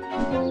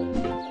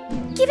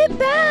 Give it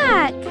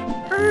back.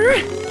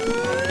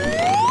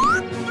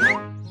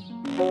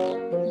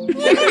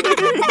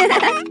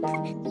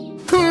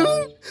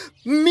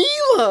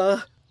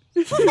 Mila!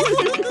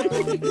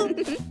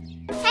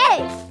 Hey,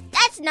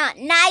 that's not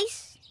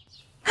nice.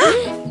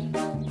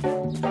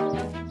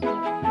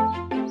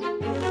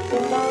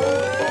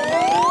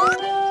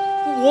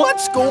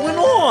 What's going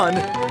on?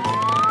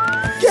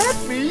 Get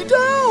me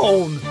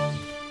down!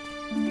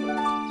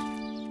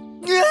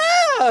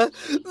 Yeah!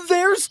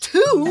 There's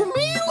two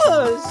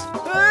Milas!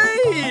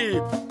 Hey!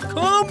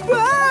 Come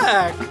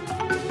back!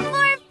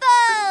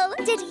 Morphle!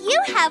 Did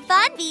you have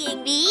fun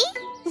being me?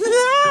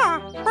 Yeah,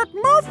 but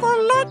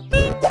Morphle liked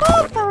being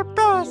Morphle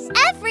best.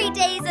 Every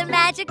day's a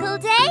magical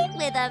day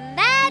with a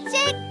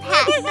magic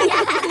pet.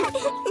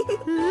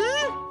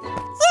 Yay!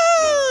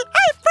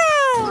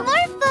 April!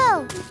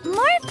 Morphle,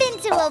 morph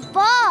into a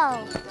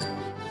ball.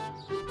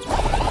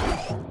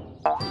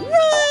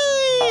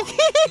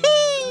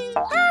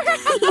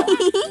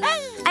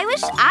 I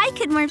wish I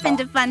could morph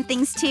into fun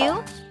things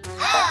too.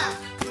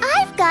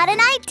 I've got an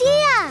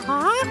idea.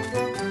 Huh?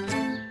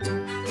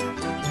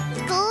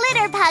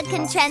 Glitterpug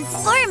can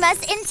transform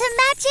us into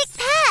magic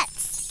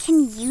pets.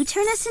 Can you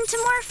turn us into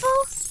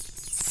Morphle?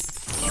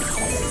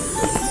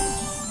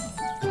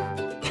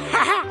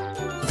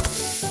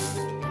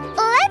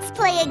 Let's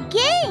play a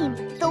game.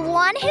 The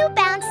one who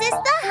bounces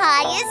the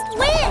highest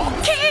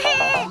wins.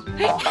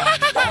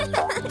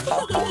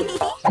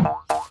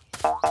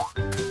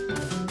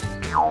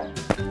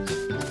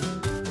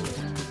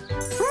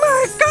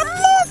 Make a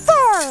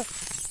Morphle!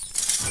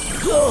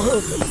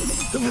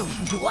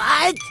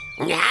 What?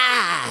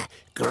 Ah,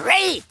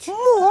 great!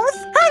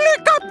 Morph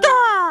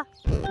helicopter!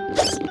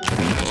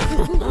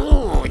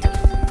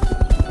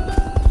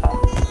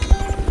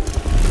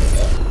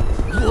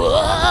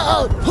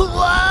 Whoa!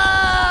 Whoa!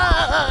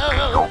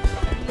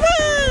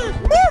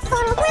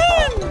 Morphle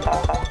win!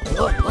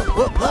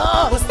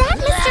 Is that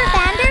Mr.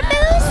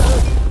 Vanderboos?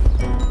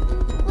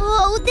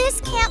 Oh, this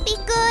can't be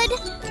good.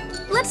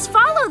 Let's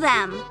follow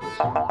them.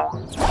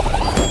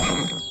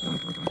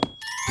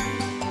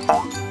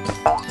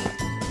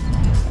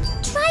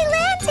 Try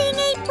landing,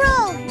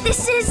 April.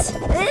 This is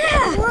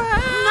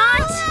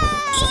not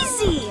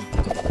easy.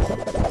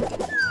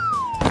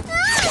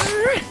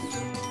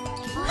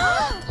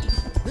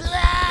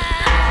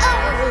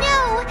 Oh no,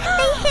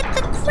 they hit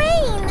the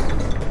crane.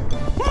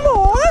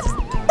 Morph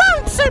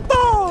bouncy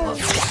ball!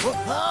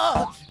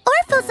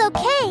 Orphle's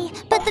okay,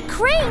 but the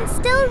crane's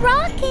still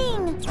rocking.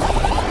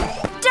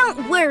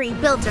 Don't worry,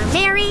 Builder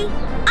Mary.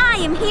 I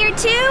am here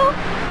to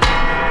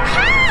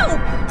help!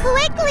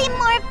 Quickly,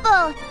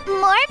 Morphle!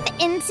 Morph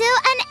into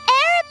an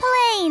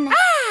airplane!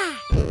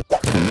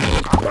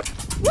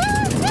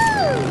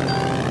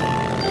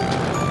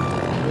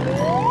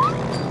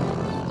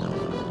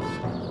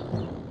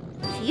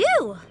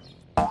 Phew!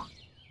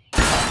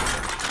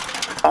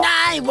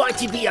 I want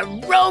to be a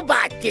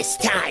robot this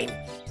time.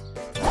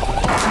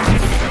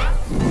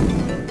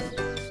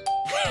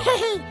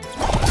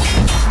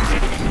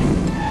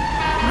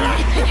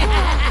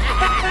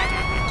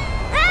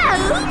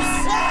 Oops!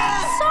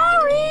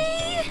 Sorry!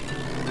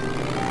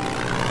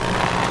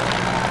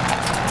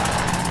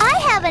 I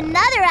have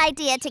another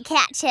idea to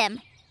catch him.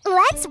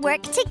 Let's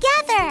work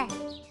together.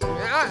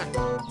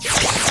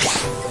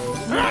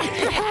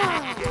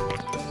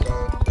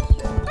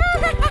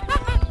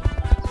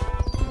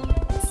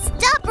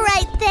 Stop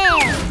right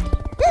there.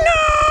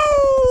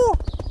 No!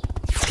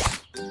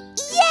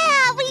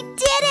 Yeah, we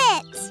did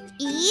it!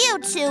 You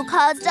two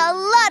caused a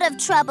lot of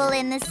trouble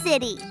in the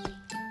city.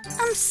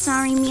 I'm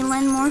sorry, Mila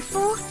and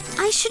Morphle.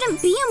 I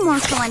shouldn't be a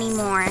Morphle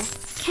anymore.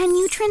 Can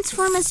you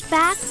transform us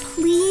back,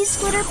 please,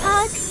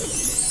 Glitterpug?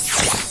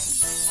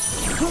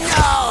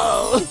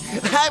 No!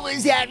 I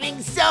was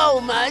having so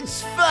much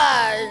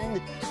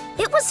fun!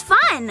 It was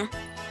fun,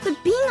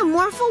 but being a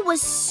Morphle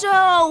was so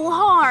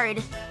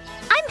hard.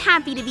 I'm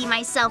happy to be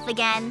myself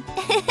again.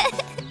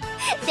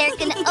 There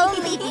can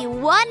only be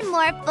one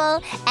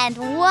Morphle and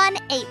one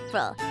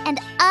April, and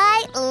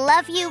I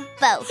love you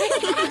both.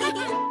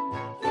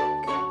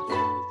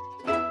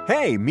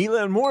 Hey,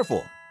 Mila and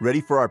Morphle,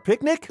 ready for our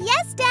picnic?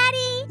 Yes,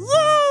 Daddy!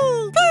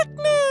 Yay!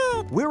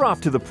 Picnic! We're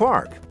off to the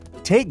park.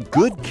 Take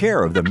good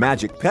care of the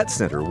Magic Pet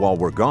Center while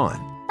we're gone.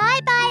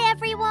 Bye-bye,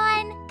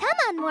 everyone. Come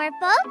on,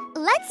 Morphle.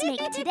 Let's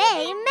make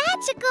today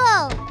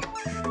magical.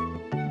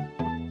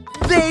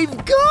 They've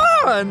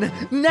gone!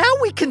 Now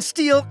we can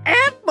steal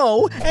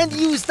Atmo and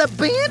use the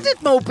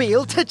Bandit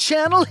Mobile to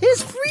channel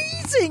his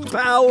freezing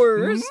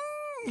powers.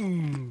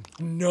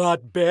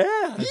 Not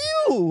bad.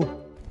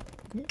 You!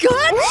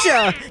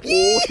 Gotcha!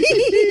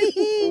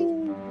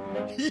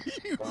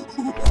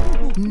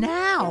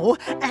 Now,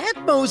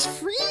 Atmo's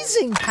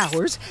freezing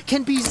powers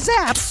can be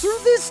zapped through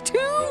this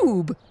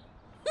tube.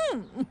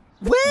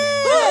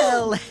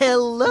 Well,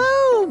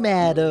 hello,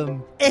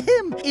 madam.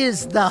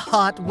 Is the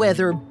hot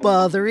weather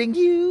bothering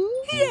you?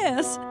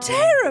 Yes,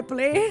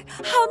 terribly.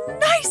 How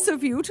nice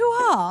of you to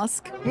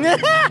ask.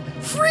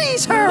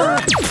 Freeze her!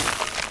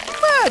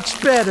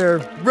 Much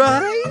better,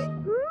 right?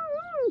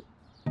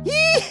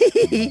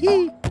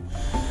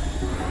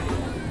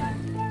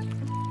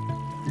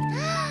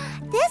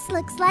 This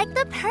looks like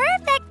the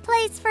perfect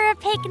place for a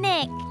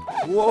picnic.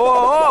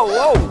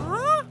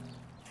 Whoa!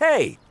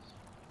 Hey,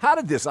 how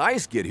did this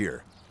ice get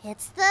here?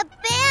 It's the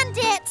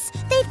Bandits.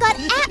 They've got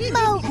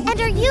Atmo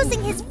and are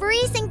using his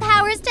freezing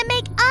powers to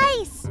make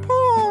ice.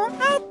 Poor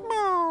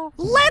Hypno.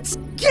 Let's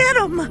get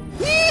him!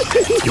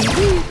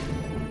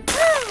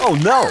 Oh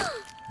no!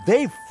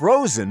 They've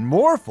frozen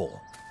Morphle.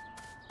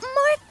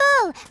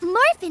 Morphle,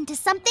 morph into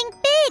something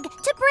big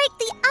to break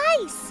the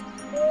ice.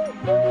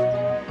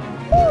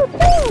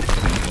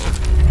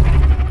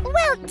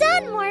 Well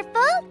done,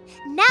 Morphle.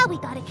 Now we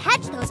gotta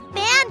catch those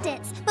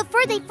bandits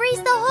before they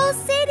freeze the whole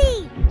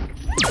city.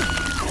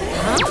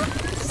 Huh?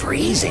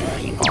 Freezing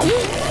people?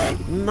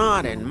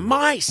 Not in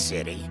my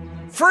city.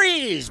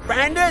 Freeze,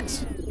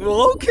 bandits!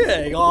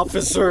 Okay,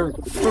 officer.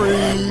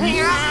 Freeze.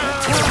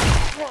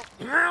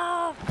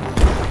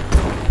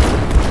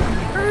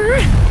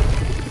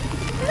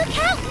 Look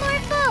out,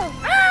 Morphle!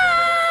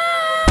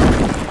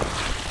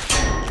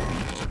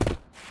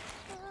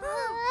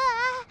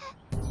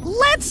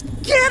 Let's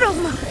get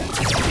him!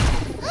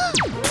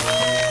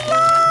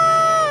 Mila!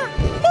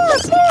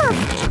 Morph!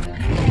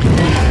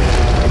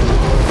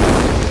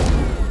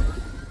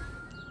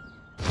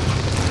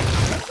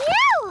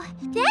 Phew!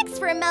 Thanks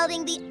for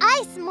melting the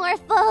ice,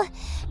 Morphle.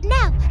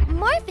 Now,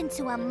 morph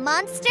into a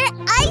monster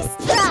ice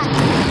truck.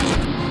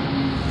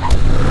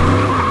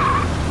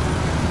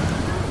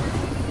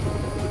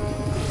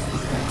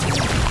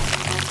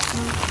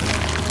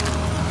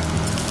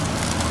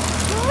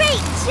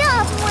 Great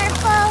job,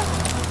 Morphle!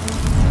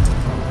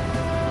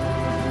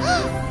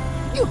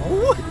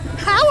 Oh,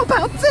 how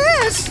about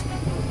this?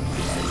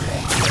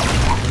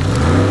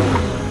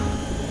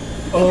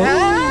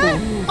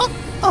 Oh.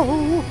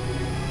 Oh.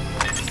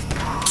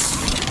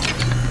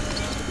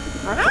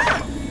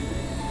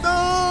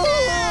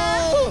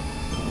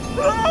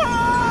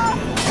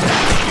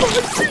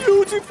 My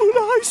beautiful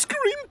ice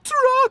cream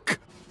truck!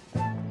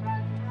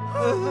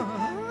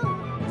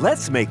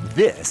 Let's make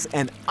this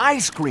an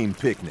ice cream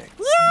picnic.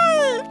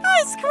 Yay!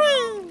 Ice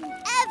cream!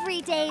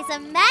 Every day's a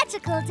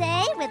magical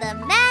day with a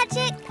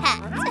magic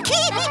pet.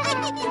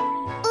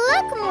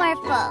 Look,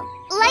 Morphle,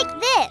 like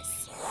this.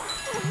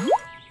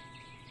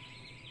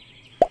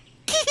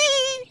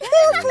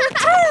 Morphle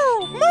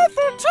too!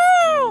 Morphle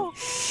too!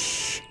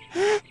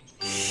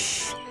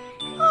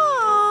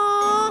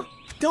 Aww.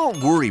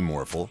 Don't worry,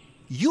 Morphle.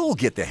 You'll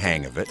get the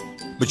hang of it,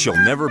 but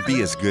you'll never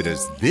be as good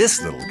as this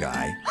little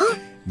guy.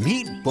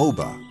 Meet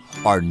Boba,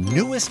 our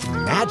newest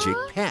magic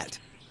pet.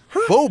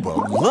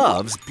 Boba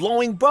loves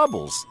blowing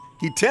bubbles.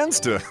 He tends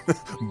to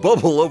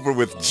bubble over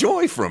with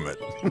joy from it.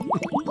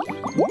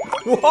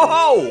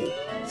 Whoa!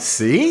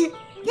 See?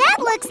 That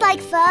looks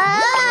like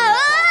fun.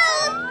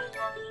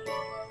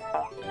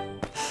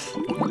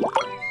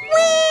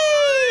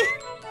 Whee!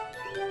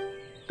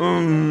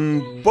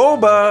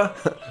 Boba,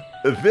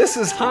 this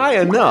is high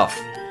enough.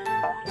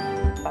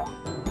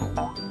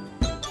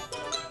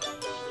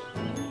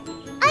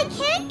 I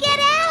can't get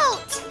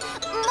out.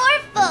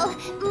 Morphle,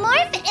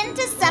 morph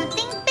into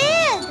something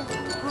big.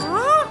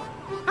 Huh?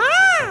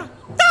 Ah!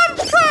 Dump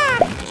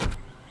truck!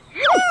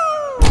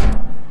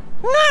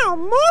 Now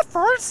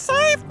Morphle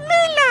saved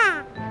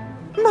Mila!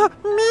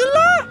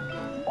 Mila?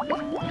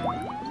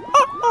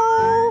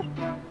 Uh-oh!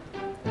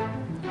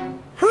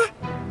 Huh?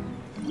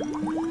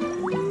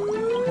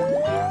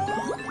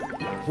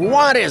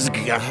 What is...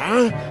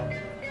 Huh?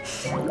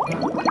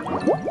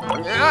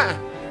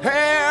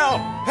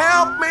 Help!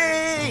 Help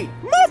me!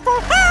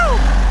 Morphle, help!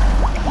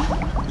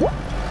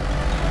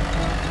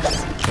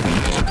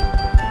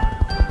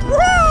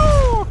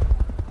 Whoa!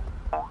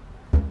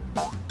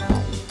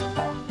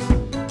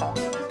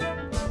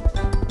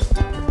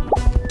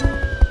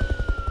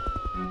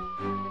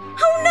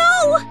 Oh no!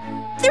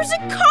 There's a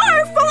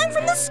car falling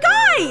from the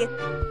sky!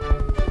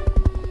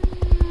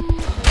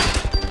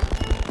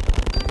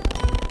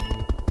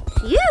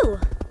 Phew!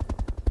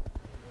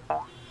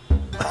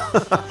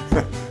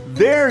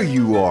 There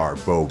you are,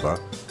 Boba.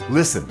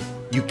 Listen,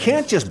 you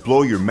can't just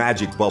blow your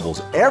magic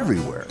bubbles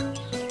everywhere.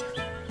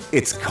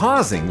 It's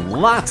causing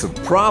lots of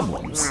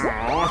problems.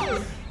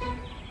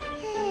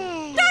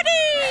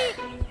 Daddy!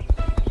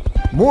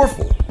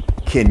 Morphle,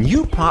 can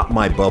you pop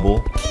my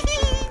bubble?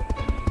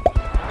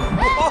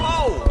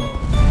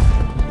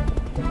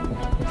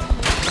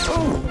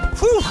 Oh,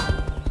 whew.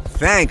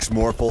 Thanks,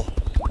 Morphle.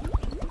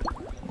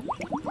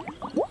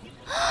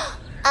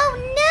 Oh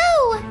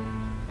no!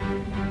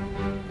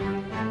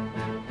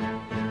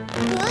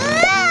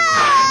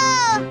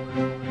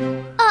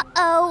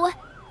 Uh-oh.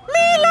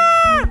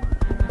 Mila!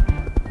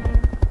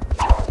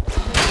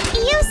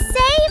 You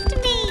saved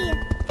me!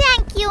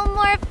 Thank you,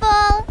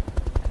 Morphle!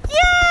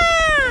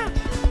 Yeah!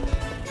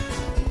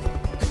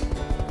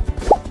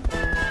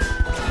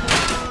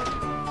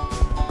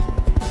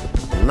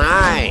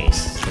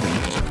 Nice.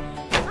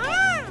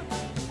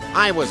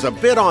 I was a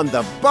bit on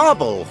the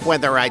bubble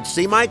whether I'd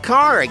see my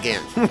car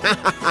again.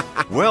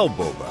 Well,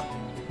 Boba,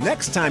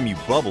 next time you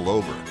bubble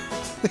over,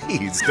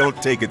 please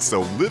don't take it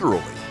so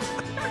literally.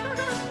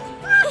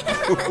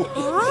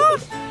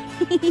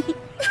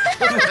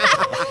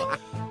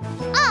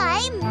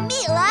 I'm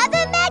Mila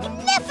the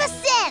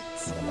Magnificent!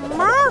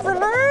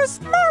 Marvelous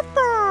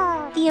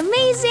Morphle! The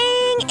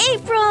amazing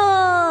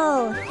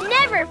April!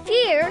 Never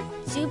fear,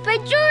 Super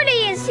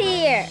Jordy is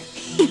here!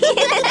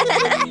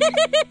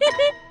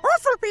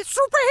 Orphle be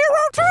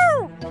superhero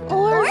too!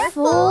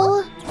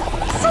 Orphle?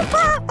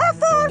 Super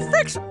Orphle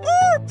fix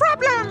all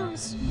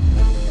problems!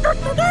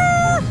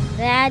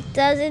 That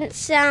doesn't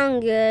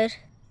sound good.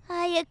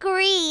 I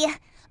agree.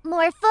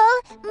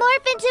 Morphle,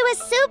 morph into a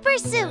super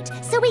suit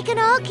so we can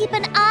all keep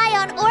an eye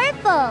on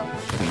Orphle.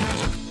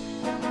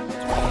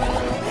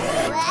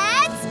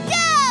 Let's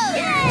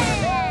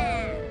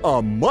go!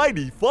 A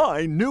mighty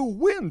fine new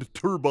wind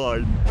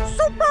turbine.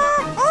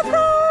 Super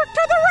Orphle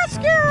to the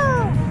rescue!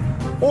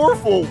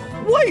 Orphle,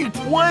 wait,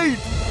 wait!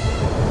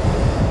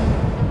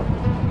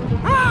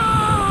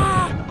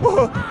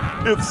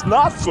 It's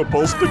not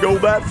supposed to go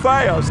that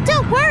fast.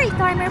 Don't worry,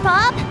 Farmer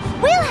Bob.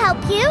 We'll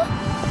help you.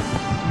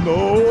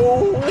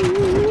 No!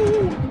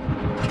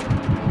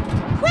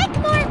 Quick,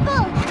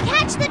 Morphle!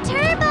 Catch the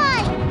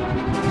turbine!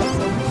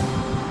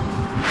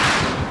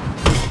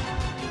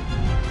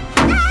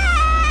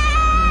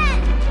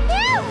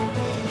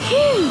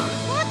 Phew!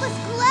 That was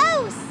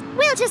close!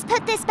 We'll just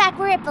put this back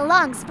where it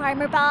belongs,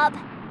 Farmer Bob.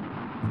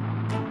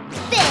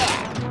 There!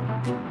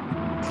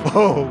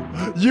 Oh,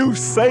 you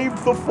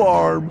saved the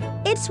farm.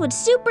 It's what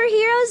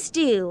superheroes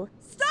do.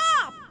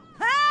 Stop!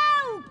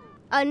 Help!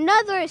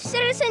 Another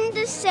citizen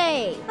to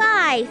save.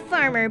 Bye,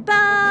 Farmer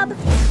Bob.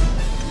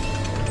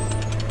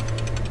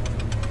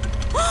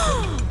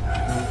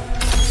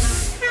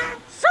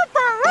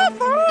 Super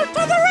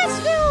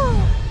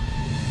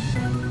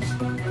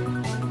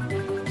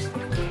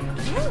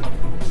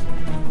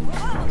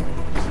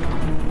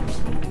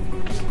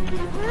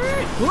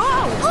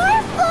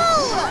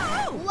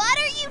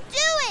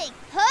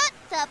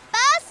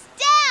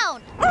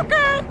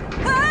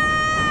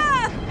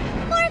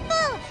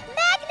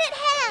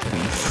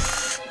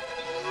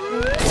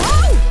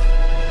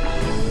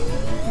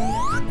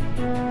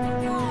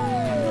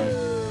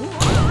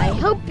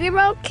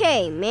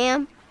Okay,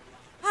 ma'am.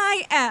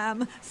 I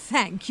am.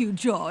 Thank you,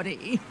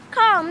 Geordie.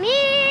 Call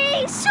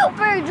me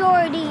Super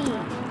Geordie.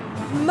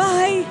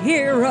 My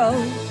hero.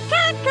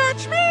 Can't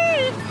catch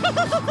me!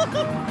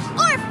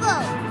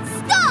 Orphle,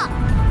 stop!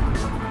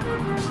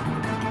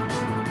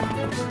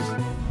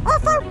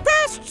 Orphle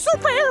best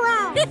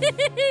superhero!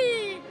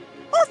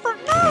 Orphle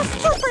no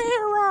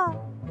superhero!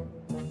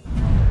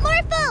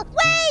 Morphle,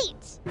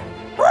 wait!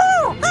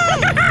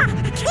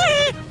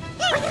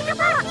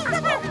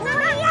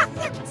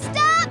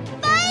 Stop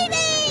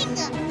fighting!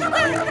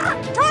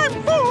 Time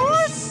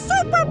for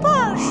Super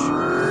Push!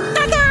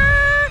 Ta-da!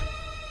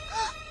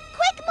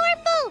 Quick,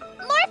 Morphle!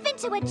 Morph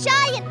into a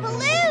giant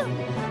balloon!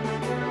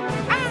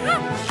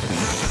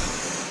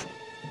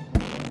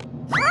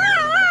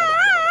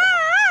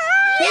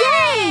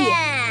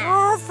 Yeah!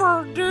 Orphle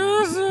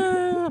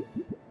dizzy!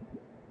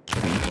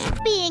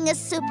 Being a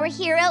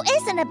superhero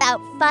isn't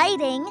about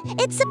fighting,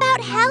 it's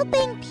about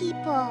helping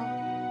people.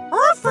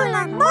 Orphle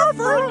and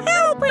Morphle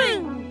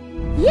helping!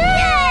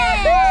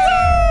 Yay!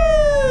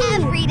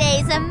 Every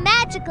day's a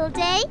magical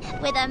day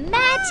with a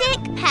magic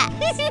pet.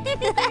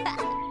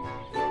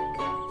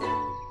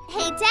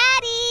 Hey,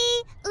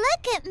 Daddy,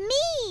 look at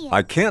me.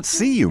 I can't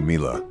see you,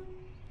 Mila.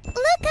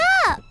 Look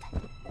up.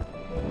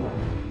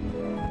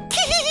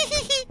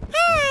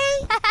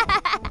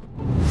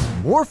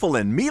 Morphle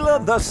and Mila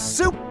the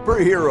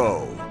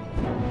Superhero.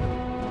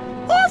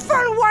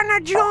 Orphle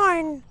wanna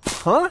join!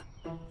 Huh?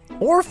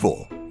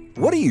 Orphle,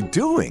 what are you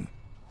doing?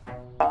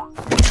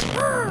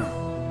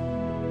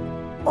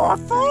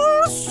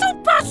 Orphle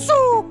Super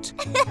Suit!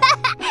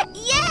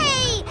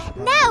 Yay!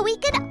 Now we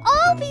can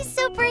all be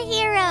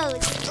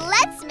superheroes.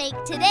 Let's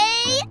make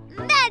today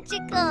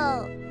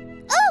magical.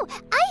 Oh,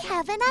 I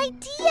have an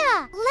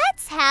idea.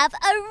 Let's have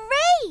a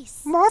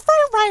race.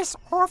 Morphle race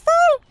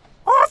Orphle?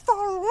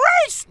 Orphle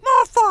race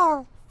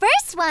Morphle!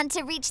 First one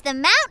to reach the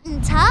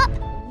mountaintop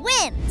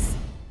wins.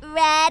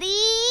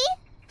 Ready?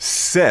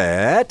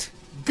 Set,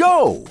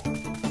 go!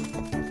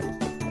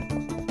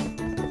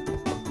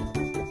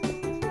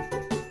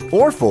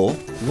 Orphle,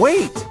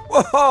 wait!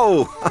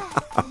 Whoa!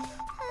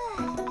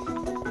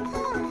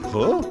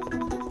 Huh?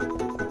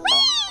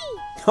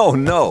 Oh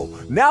no,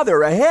 now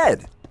they're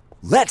ahead.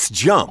 Let's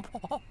jump.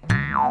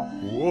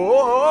 Whoa!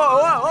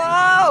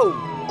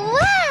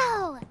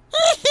 Wow!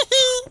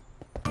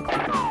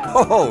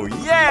 Oh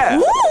yeah!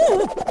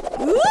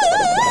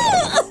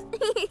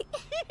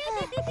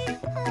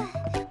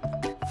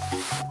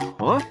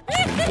 Huh?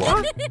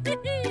 What?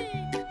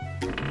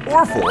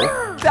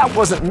 Orphle, that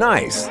wasn't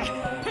nice.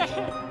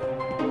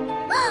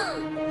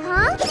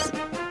 Huh?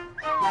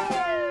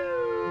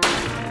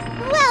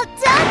 Well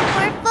done,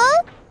 Morphle!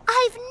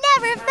 I've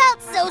never felt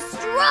so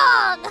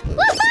strong!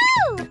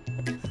 Woohoo!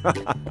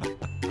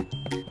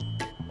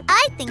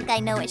 I think I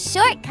know a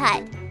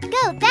shortcut.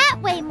 Go that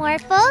way,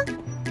 Morphle.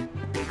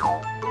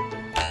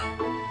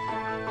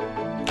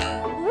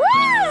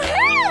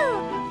 Woo-hoo!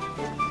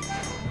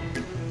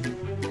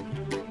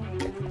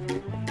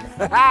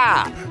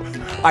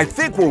 I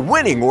think we're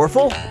winning,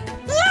 Orphle.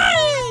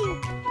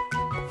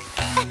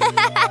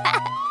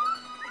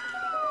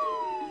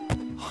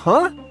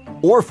 Huh?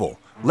 Orphle,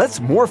 let's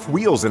morph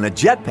wheels in a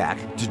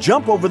jetpack to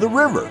jump over the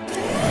river.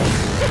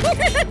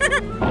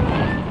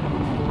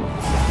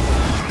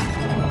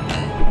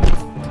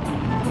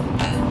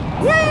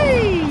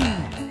 Yay!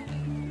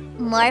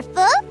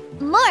 Morphle,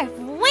 morph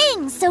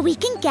wings so we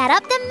can get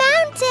up the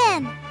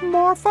mountain.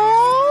 Morphle,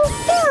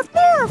 morph,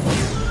 morph!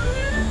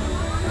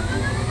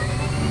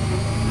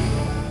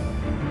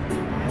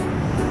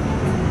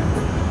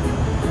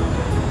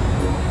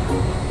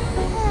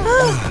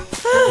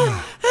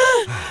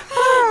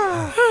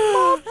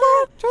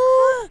 Morphle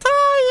too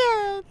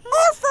tired!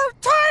 Orphle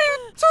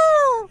tired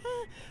too!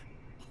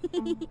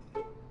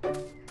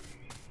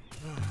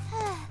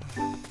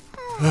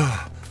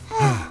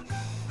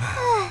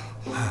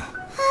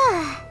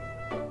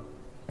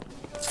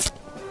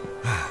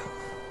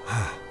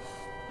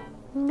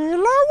 Mila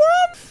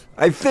won?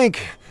 I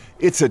think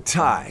it's a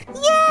tie.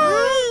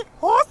 Yay!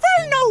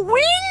 Orphle no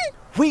win?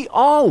 We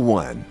all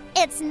won.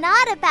 It's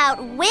not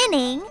about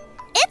winning.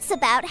 It's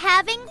about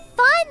having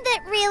fun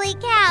that really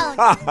counts.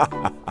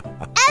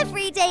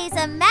 Every day's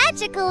a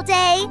magical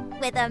day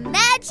with a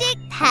magic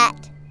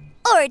pet.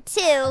 Or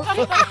two.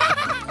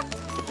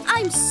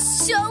 I'm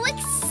so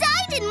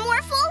excited,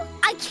 Morphle!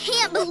 I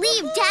can't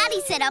believe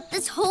Daddy set up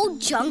this whole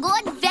jungle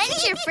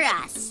adventure for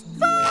us.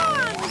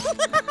 Fun!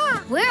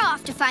 We're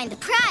off to find the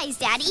prize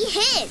Daddy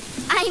hid.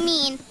 I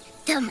mean,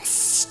 the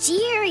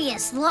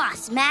mysterious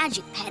lost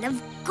magic pet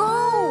of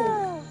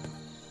gold.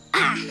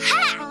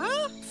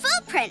 Aha!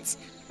 Footprints.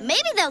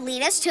 Maybe they'll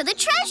lead us to the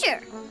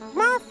treasure.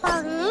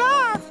 Morphle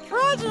loves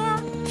treasure.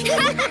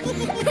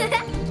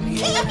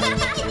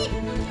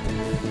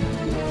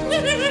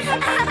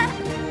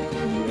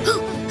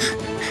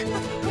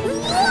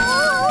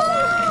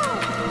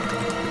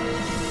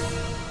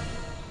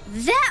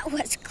 That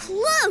was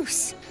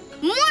close.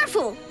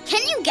 Morphle,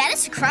 can you get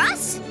us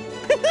across?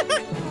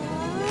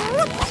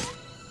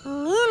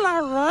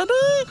 Mila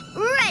ready?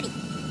 Ready.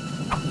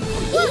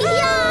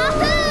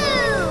 Yahoo!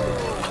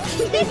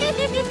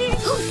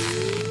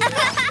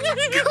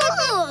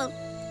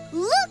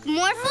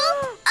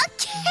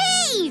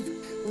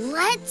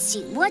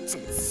 see what's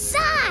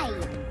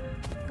inside.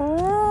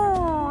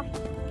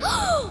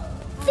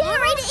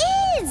 There it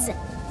is!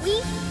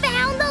 We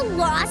found the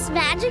lost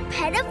magic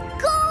pet of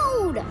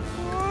gold!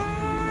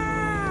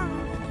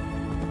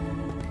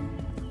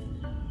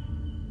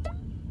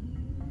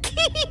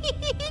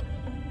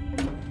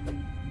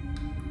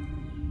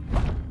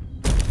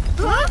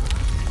 Huh?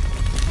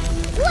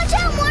 Watch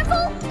out,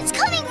 Morphle! It's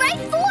coming right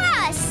for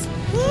us!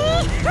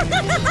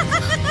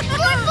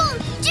 Morphle,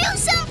 do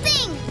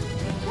something!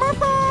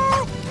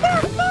 Morphle!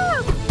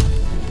 Morphle!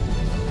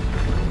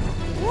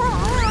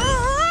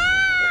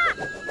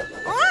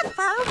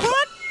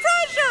 What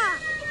treasure?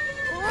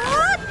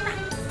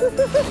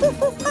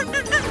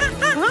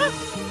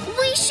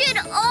 We should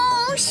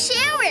all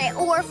share it,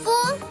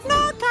 Orphle.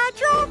 No,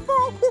 touch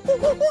Orphle.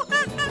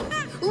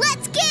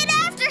 Let's get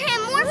after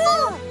him,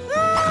 Morphle.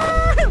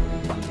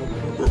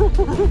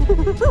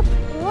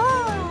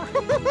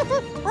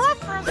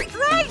 Orphle's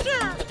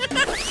treasure.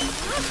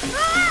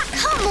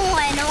 Come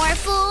on,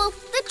 Orphle.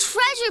 The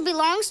treasure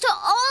belongs to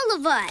all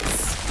of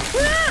us.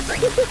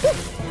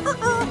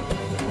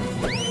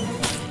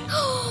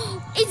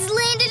 It's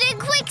landed in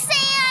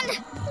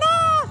quicksand! No,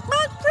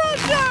 my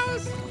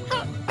precious!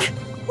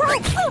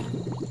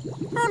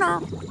 Oh no.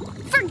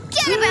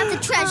 Forget about the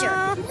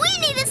treasure! We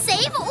need to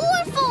save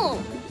Orphle!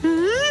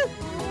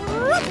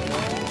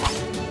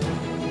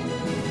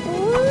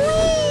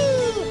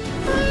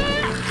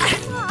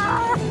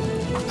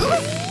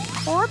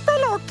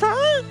 Orphle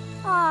okay?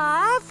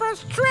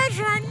 Orphle's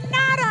treasure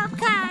not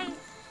okay.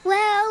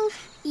 Well,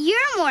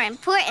 you're more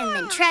important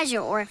than treasure,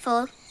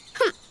 Orphle.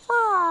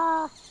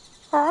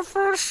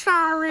 Orphle,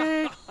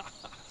 sorry.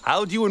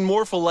 How'd you and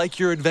Morphle like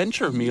your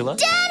adventure, Mila?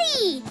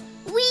 Daddy!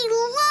 We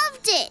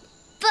loved it!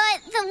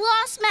 But the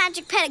lost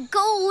magic pet of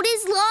gold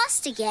is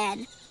lost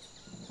again.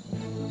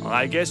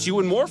 I guess you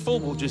and Morphle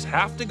will just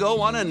have to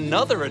go on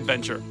another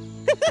adventure.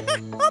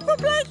 Orphle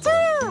play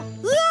too!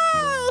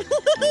 Yay!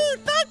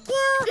 Thank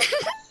you!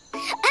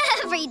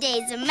 Every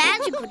day's a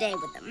magical day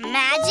with a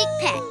magic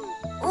pet.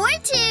 Or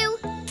two.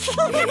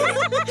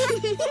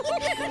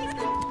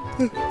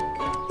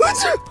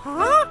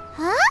 Huh?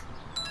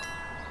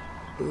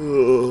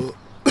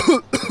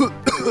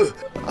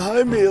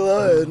 Hi,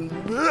 Mila and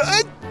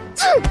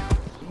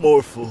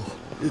Morphle.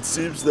 It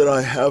seems that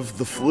I have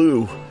the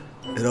flu,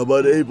 and I'm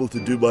unable to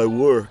do my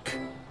work.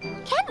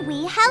 Can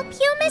we help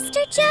you,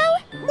 Mr. Joe?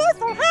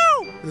 Morphle,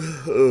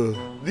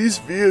 help! These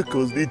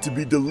vehicles need to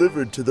be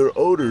delivered to their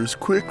owners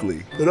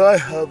quickly, but I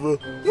have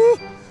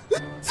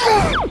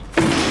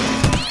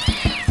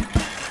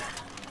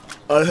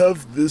I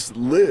have this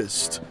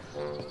list.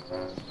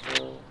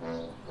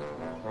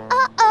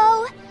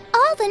 Uh-oh.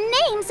 All the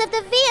names of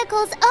the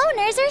vehicle's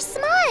owners are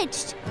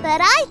smudged.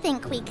 But I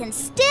think we can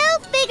still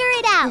figure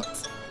it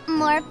out.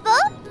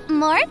 Morphle,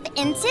 morph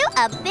into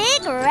a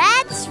big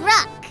red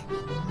truck.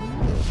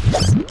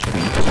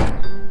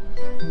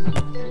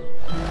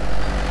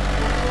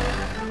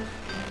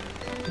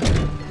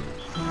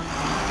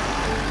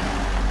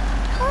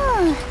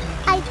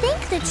 I think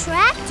the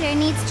tractor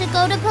needs to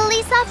go to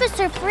Police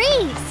Officer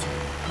Freeze.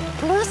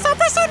 Police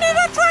officer need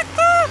a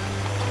tractor?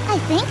 I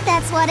think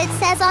that's what it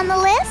says on the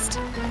list.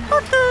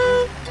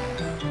 Okay.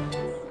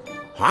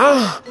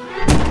 Huh?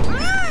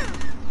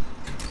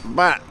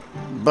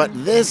 But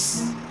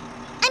this...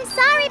 I'm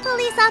sorry,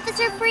 Police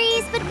Officer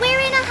Freeze, but we're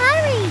in a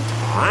hurry.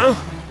 Huh?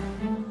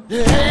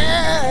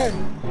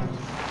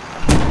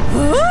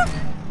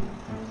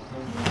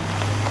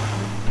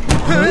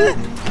 Huh?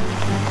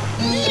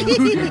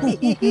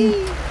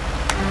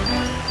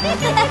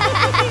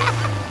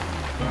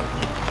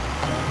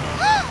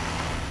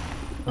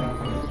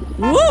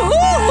 Whoa!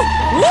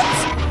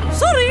 Whoops!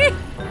 Sorry!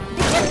 I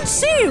didn't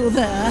see you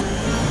there.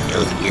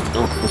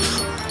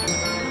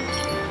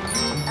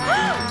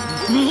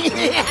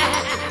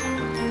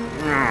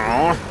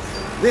 Oh,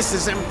 this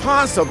is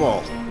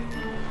impossible.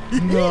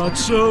 Not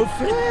so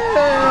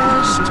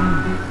fast.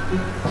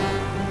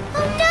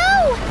 Oh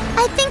no!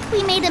 I think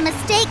we made a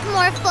mistake,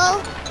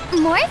 Morphle.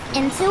 Morph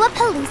into a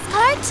police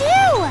car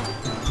too.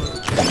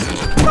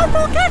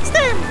 Morphle, catch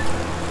them!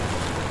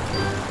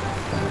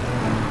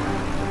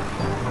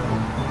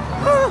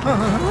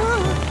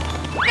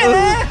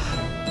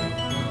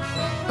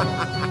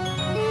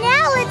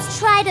 Now let's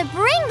try to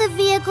bring the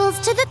vehicles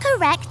to the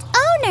correct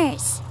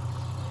owners.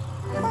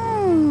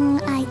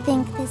 I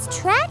think this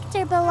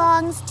tractor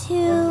belongs to...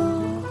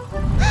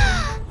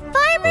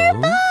 Farmer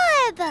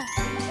Bob!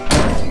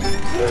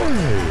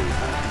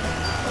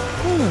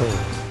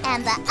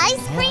 And the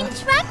ice cream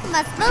truck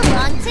must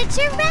belong to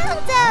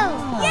Geraldo!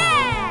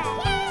 Yeah!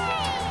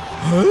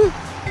 Huh?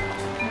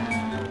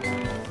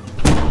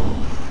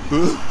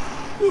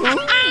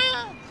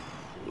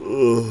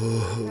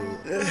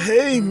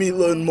 Hey,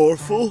 Mila and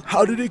Morphle.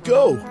 How did it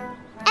go?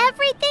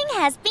 Everything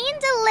has been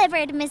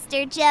delivered,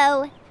 Mr.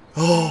 Joe.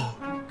 Oh,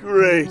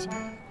 great.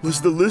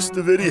 Was the list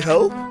of any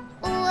help?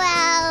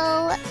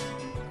 Well...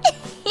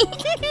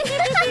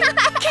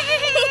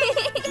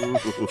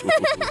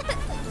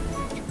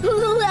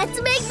 Let's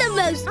make the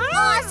most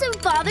awesome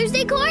Father's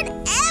Day card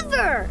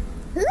ever!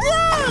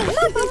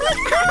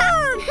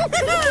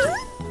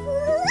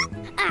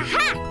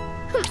 Aha!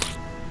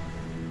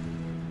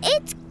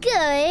 It's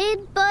good,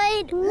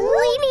 but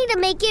we need to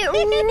make it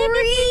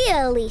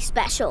really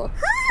special.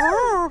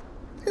 Oh,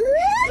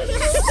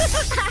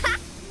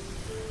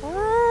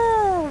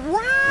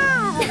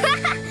 wow!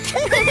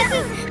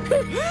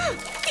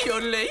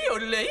 Yodel,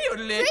 yodel,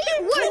 yodel. Great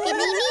work,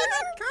 Mimi.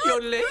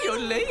 Yodel,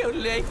 yodel,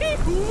 yodel.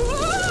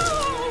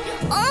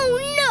 Oh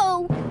no!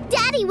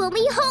 Daddy will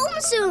be home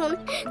soon.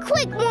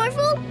 Quick,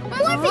 Morphle,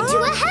 morph into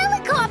a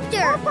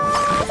helicopter.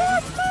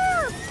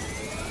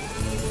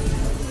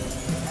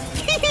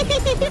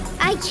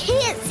 I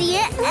can't see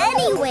it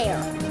anywhere.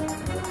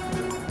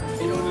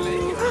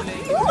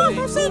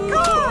 Morphle the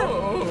car!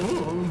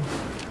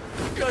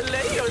 Yodel,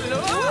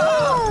 yodel.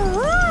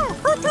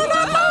 Open the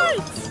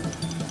lights!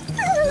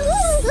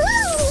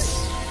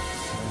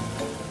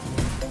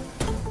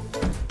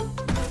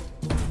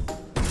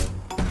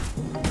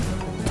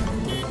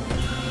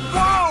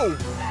 Whoa!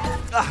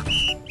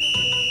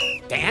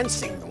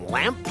 Dancing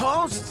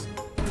lampposts?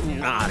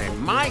 Not in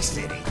my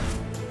city.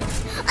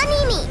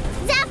 Animi,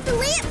 zap the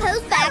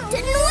lamppost back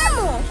to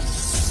normal.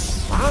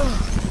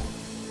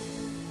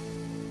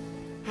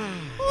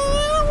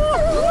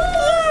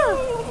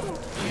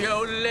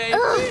 Yodel.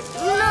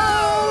 No,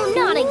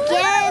 not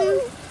again.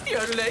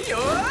 Yodel,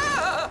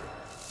 yodel.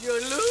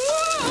 Yodel.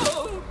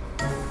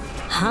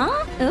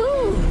 Huh?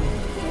 Ooh.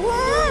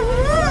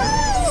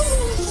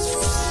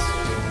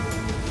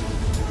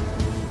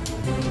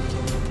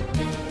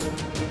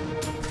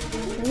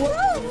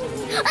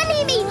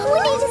 Animi, we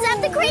need to zap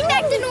the crane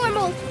back to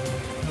normal.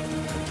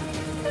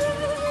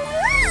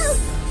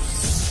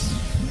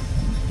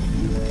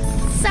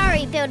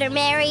 Sorry, Builder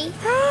Mary.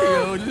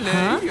 Yodel,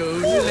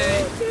 yodel.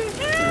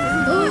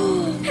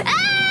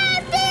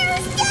 Ah,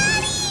 there's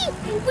Daddy!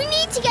 We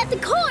need to get the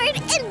cord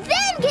and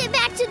then get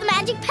back to the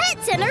Magic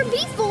Pet Center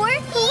before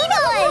he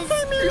does.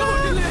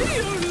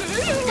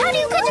 How do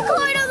you cut the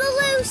cord on the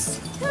loose?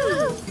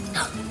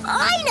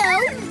 I know,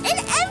 an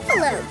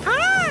envelope.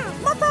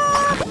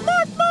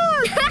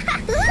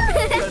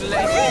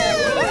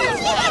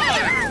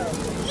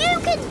 You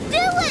can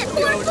do it,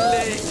 Morphle!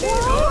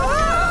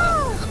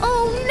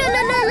 Oh, no,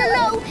 no, no, no,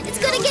 no! It's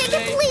gonna get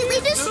completely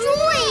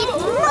destroyed!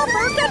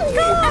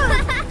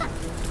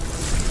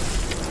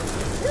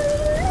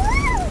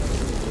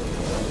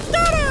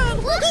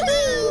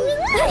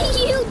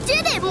 You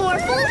did it,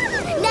 Morphle!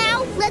 Now,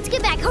 let's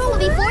get back home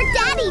before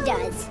Daddy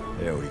does.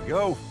 There we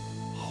go.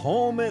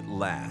 Home at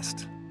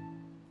last.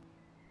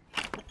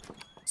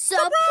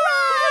 Surprise!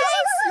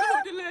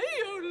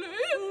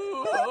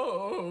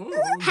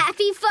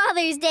 Happy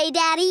Father's Day,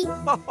 Daddy.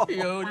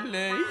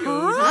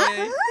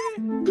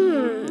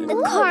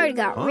 The card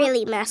got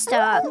really messed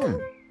up.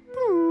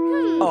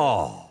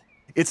 Oh,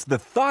 it's the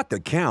thought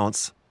that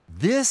counts.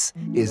 This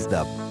is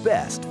the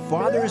best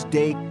Father's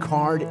Day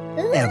card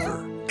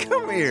ever.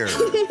 Come here.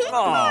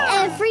 Oh.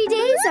 Every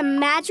day's a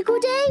magical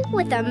day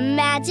with a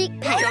magic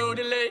pet.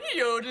 Yodel,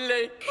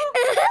 yodel.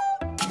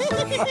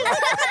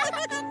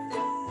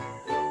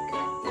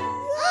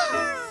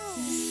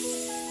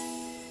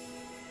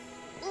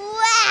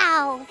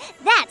 Wow!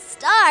 That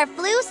star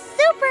flew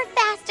super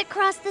fast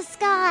across the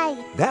sky.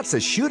 That's a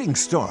shooting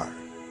star.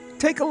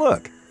 Take a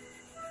look.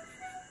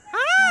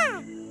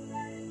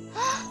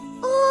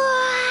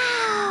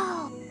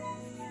 Wow!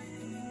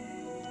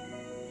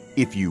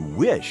 If you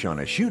wish on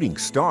a shooting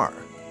star,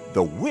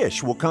 the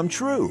wish will come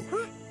true.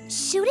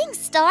 Shooting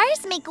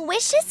stars make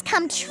wishes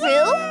come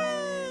true?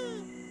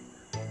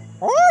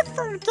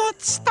 Orphle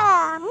get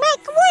star,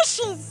 make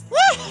wishes!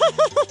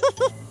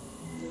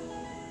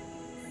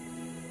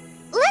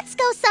 Let's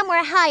go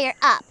somewhere higher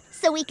up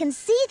so we can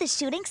see the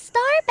shooting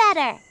star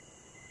better.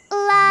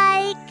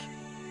 Like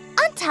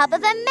on top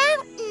of a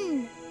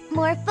mountain.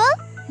 Morphle,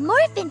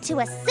 morph into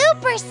a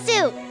super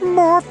suit.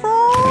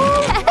 Morphle!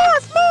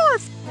 Morph,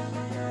 morph!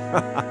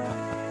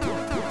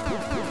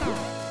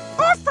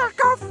 Orphle,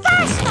 go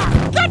faster!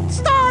 Get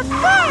star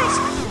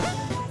first!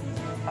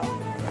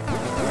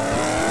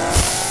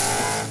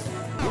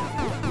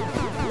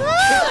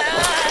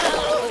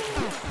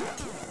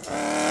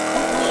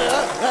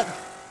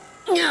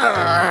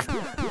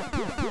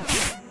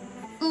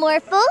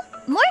 Morphle,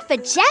 morph a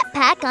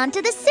jetpack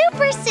onto the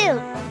super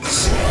suit.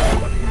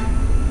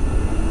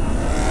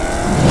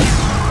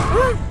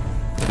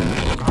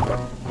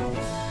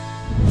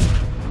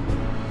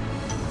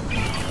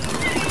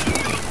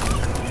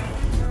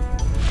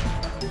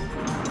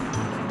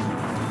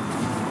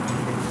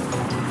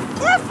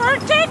 Orphle,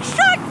 take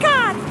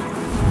shortcut!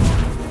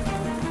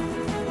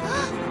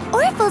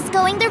 Orphle's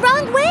going the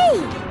wrong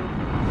way.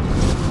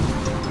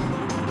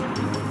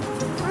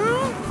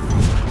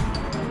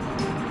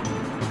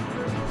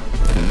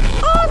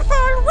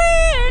 Orphle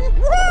win!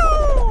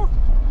 Woo!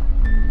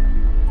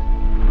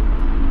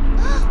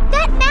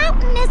 That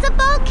mountain is a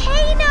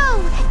volcano.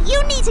 You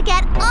need to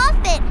get off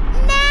it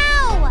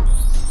now.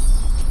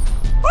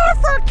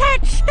 Orphle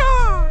catch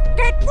star!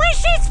 Get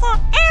wishes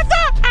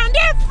forever and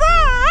ever!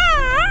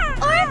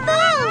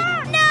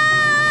 Orphle, no!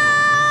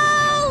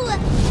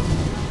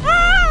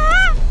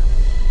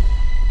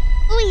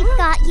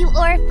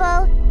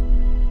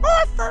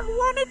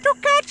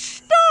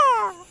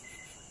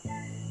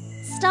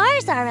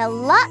 stars are a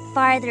lot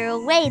farther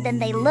away than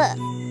they look.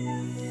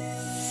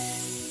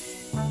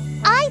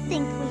 I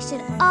think we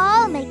should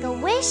all make a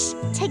wish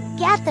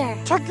together.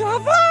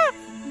 Together?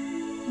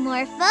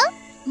 Morphle,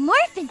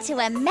 morph into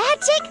a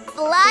magic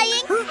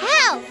flying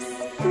house.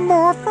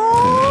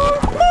 Morphle,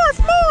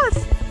 morph,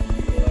 morph!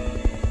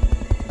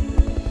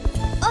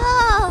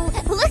 Oh,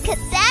 look at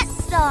that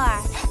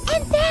star.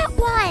 And that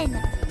one.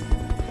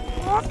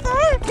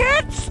 Morphle,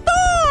 get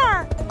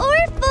star!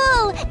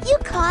 Orphle, you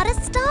caught a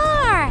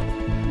star.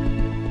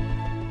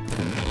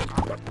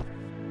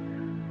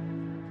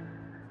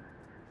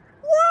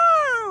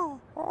 Wow!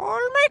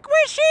 All make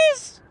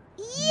wishes!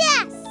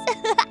 Yes!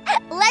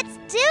 Let's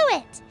do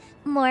it.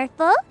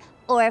 Morphle,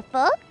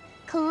 Orphle,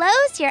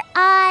 close your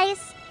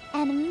eyes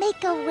and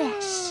make a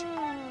wish.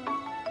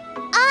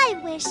 I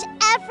wish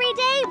every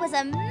day was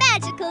a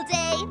magical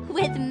day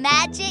with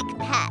magic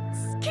pets.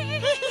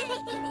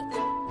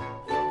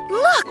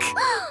 Look!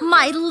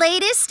 My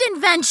latest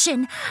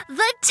invention,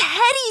 the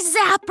Teddy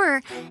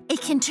Zapper.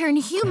 It can turn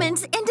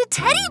humans into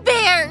teddy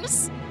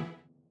bears.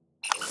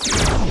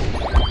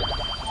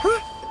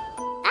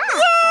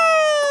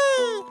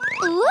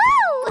 Woo!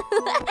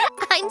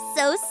 I'm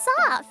so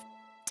soft.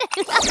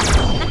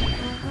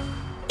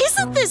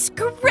 Isn't this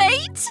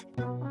great?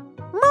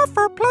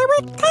 Morphle, play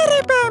with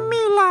teddy bear,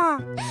 Mila.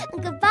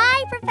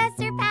 Goodbye,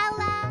 Professor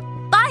Paula.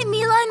 Bye,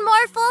 Mila and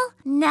Morphle.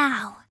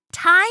 Now,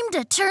 time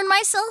to turn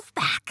myself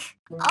back.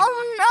 Oh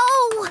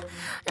no!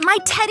 My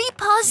teddy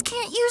paws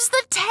can't use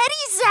the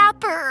Teddy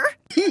Zapper.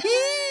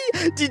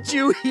 Did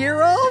you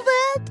hear all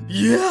that?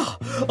 Yeah,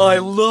 I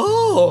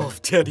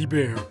love teddy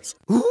bears.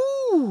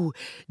 Ooh,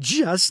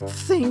 just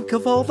think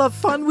of all the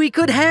fun we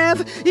could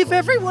have if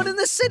everyone in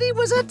the city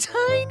was a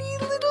tiny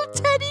little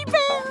teddy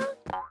bear.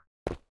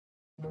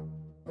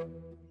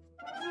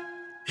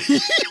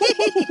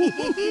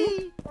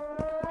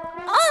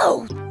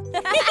 Oh!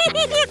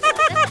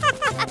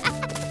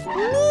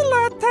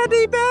 Mila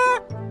teddy bear,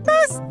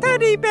 best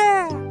teddy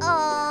bear.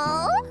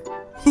 Oh.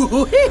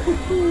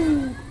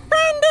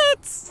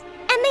 Bandits!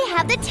 And they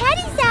have the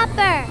Teddy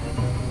Zapper.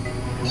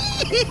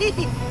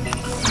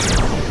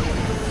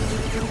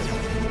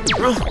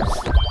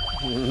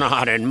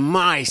 Not in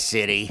my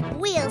city.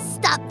 We'll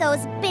stop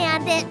those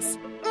bandits.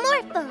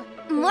 Morphle,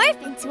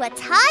 morph into a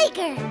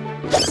tiger.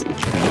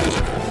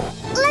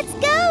 Let's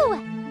go.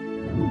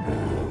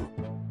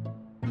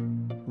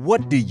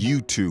 What do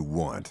you two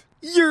want?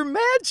 Your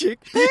magic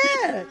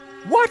pet.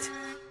 What?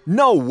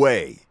 No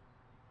way.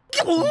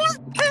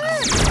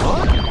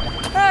 Huh?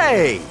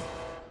 Hey!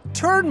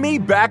 Turn me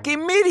back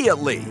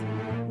immediately.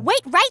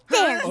 Wait right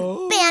there,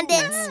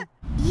 bandits.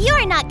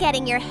 You're not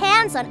getting your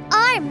hands on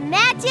our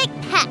magic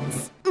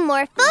pets.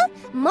 Morphle,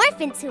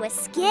 morph into a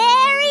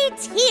scary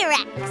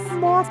T-Rex.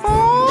 Morphle,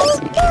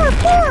 morph,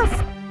 morph!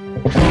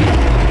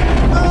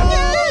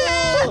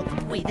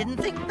 We didn't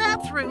think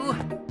that through.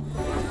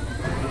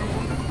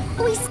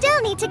 We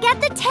still need to get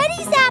the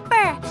Teddy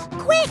Zapper.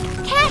 Quick,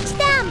 catch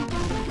them.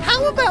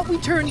 How about we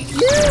turn you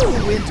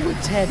into a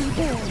teddy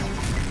bear?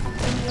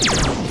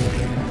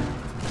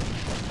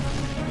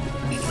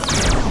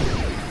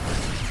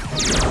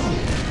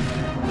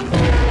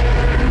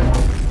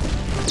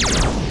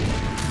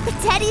 The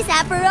Teddy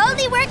Zapper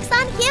only works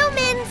on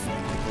humans.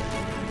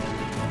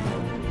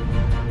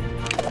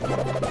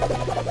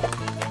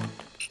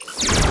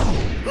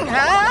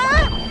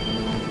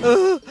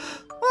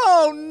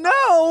 Oh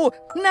no!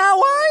 Now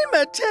I'm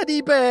a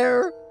teddy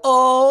bear!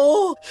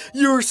 Oh,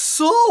 you're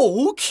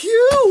so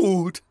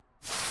cute!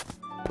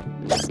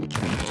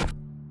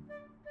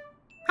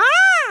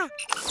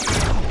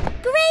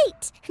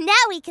 Great! Now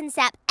we can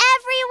zap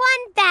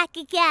everyone back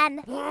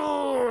again.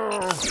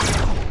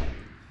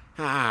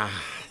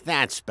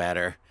 That's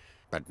better.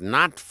 But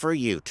not for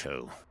you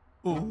two.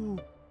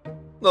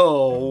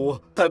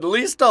 Oh, at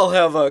least I'll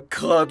have a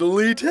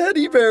cuddly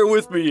teddy bear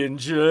with me in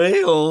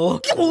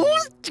jail.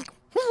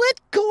 Let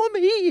go of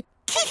me!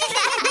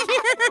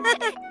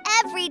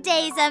 Every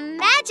day's a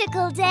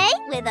magical day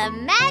with a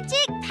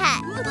magic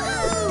pet.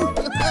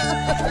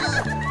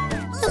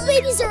 The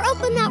babies are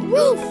up on that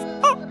roof.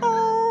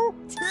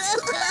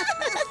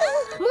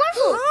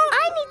 Morphle,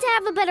 I need to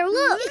have a better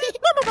look.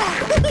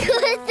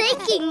 Good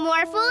thinking,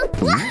 Morphle.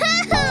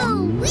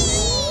 Woohoo!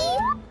 Whee!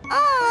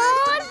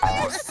 Aw,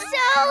 they're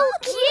so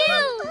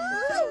cute.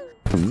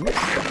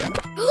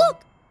 Look!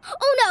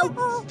 Oh no!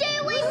 Stay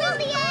away from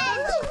the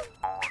edge!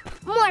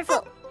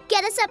 Morphle,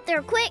 get us up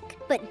there quick,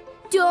 but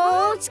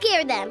don't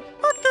scare them.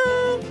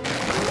 Okay.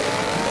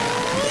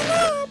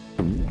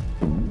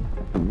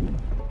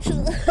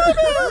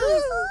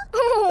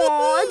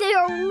 Oh, they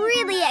are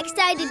really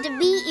excited to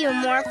meet you,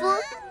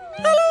 Morphle.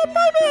 Hello,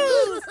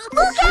 babies!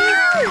 Look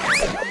out!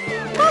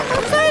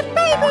 Morphle said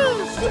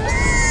babies!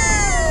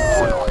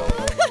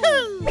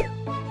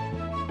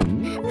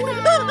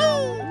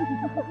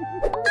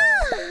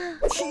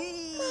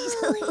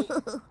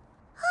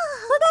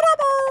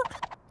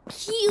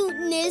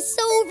 Cuteness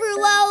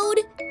overload.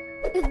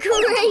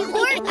 Great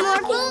work,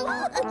 Morphle.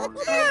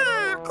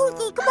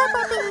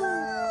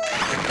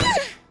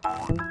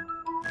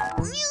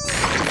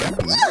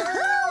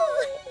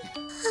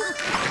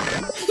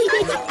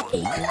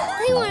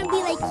 I want to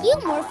be like you,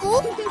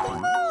 Morphle.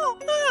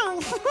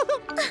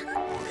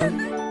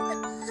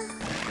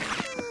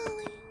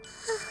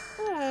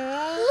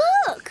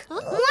 Look!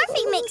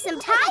 Morphing makes him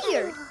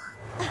tired.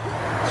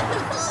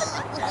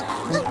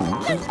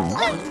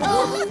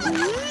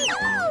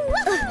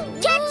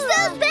 Catch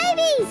those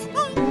babies!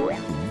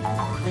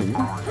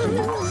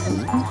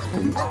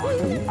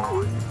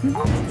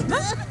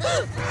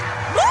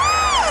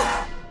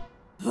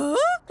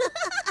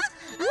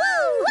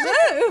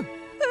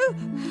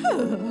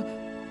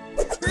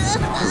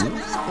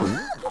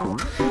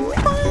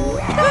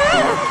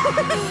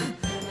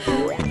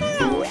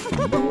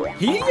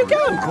 Here you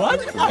go, Quad.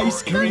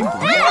 Ice cream. Aw,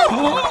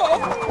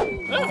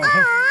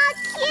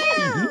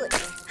 cute!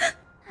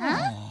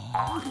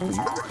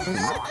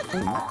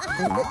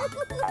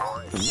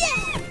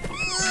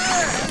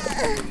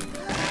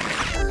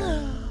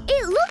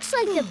 It looks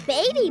like the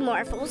baby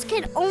Morphles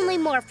can only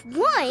morph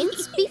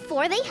once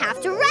before they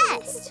have to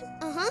rest.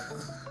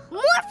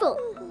 Morphle,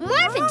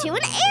 morph into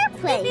an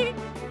airplane.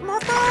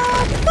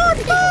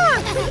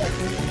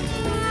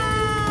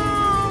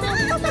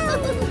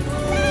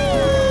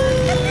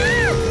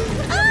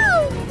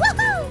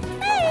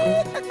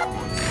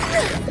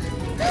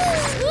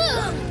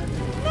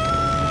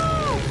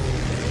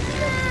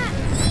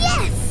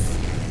 Yes!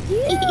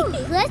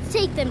 Let's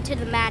take them to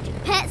the Magic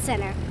Pet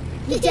Center.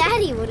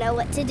 Daddy will know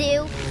what to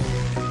do.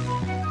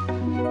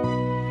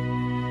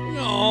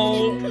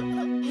 Oh,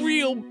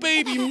 real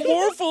baby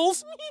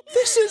Morphles?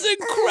 This is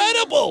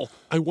incredible!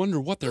 I wonder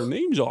what their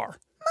names are.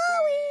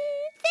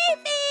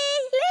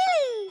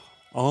 Lily.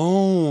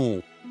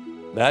 Oh,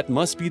 that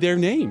must be their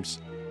names.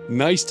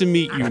 Nice to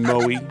meet you,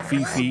 Moe,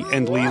 Fifi,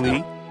 and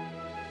Lily.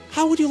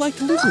 How would you like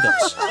to live with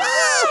us?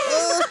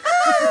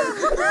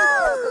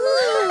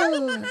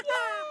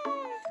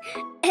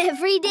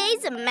 Every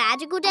day's a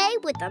magical day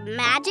with a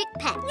magic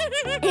pet.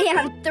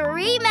 And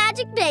 3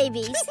 magic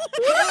babies.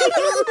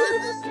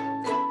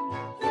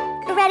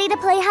 Ready to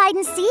play hide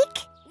and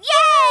seek?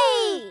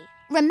 Yay!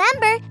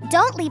 Remember,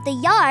 don't leave the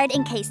yard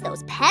in case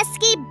those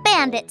pesky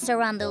bandits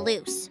are on the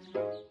loose.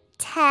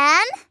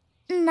 10,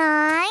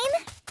 9,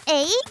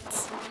 8,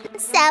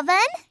 7,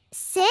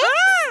 6,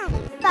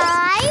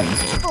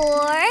 5,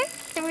 4,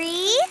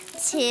 3,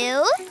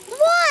 2,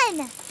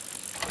 1.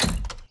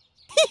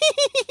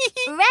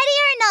 Ready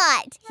or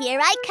not,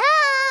 here I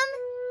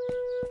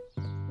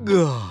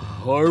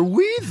come. Are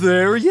we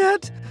there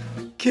yet?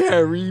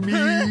 Carry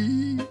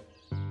me.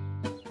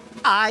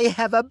 I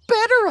have a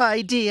better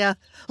idea.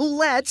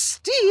 Let's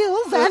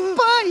steal that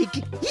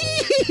bike.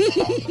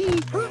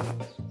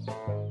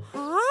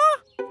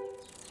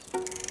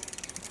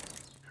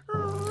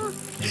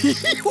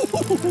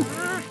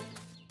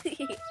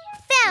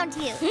 Found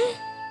you.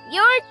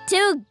 You're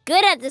too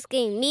good at this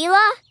game,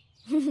 Mila.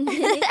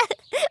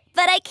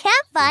 But I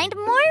can't find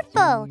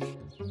Morphle.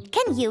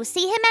 Can you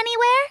see him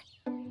anywhere?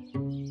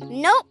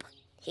 Nope.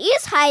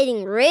 He's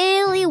hiding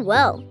really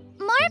well.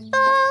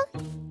 Morphle!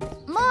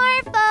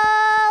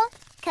 Morphle!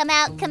 Come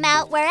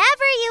out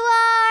wherever you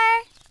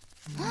are.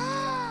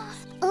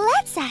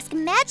 Let's ask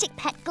Magic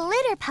Pet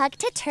Glitterpug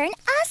to turn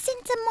us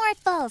into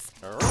Morphles.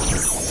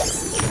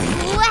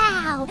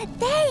 Wow,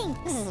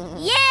 thanks.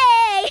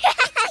 Yay!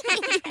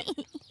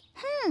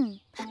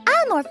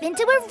 I'll morph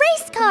into a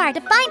race car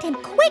to find him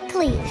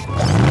quickly.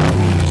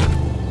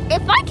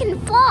 If I can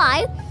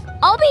fly,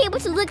 I'll be able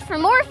to look for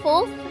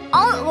Morphle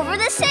all over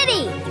the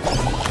city.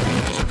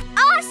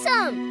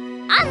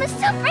 Awesome! I'm a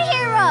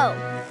superhero!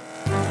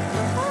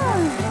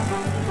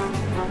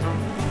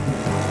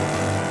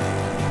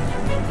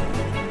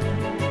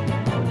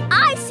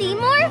 I see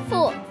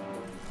Morphle!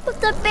 But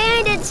the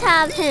bandits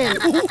have him!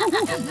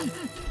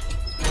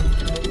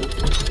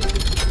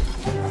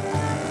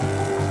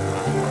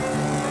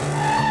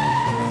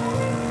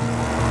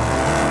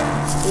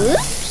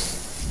 Oops!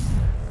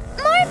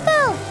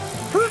 Morphle!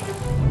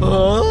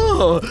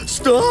 Oh,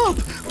 stop!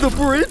 The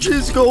bridge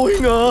is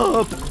going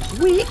up!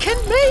 We can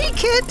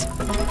make it!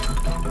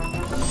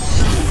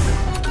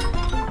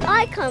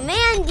 I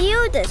command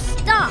you to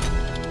stop!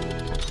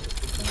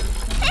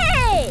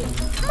 Hey!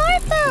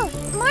 Morphle!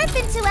 Morph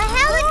into a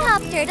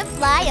helicopter to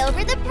fly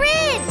over the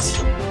bridge!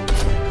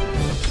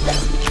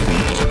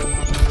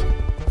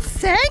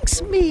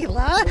 Thanks,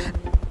 Mila!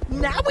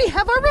 Now we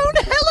have our own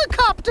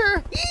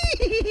helicopter!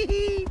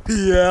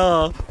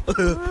 Yeah.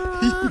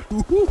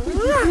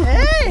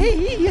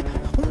 Hey!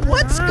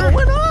 What's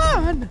going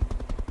on?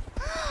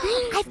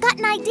 I've got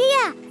an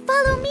idea!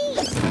 Follow me!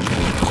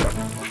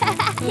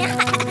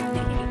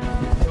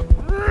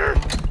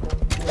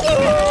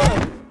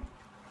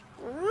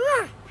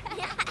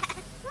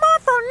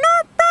 Morphle, no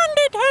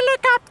bandit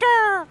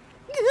helicopter!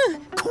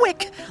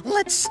 Quick!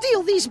 Let's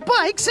steal these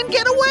bikes and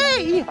get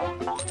away!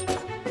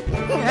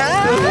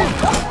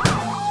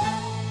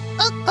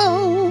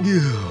 Uh-oh!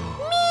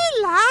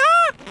 Mila!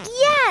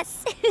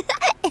 Yes!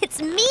 It's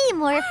me,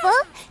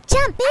 Morphle.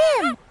 Jump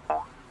in!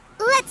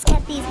 Let's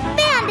get these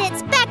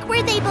bandits back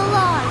where they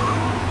belong!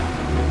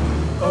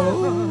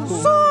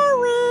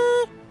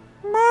 Sorry!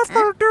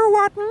 Morphle do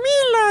what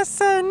Mila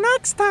say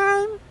next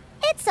time.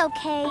 It's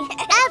okay.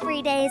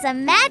 Every day is a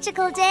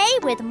magical day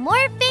with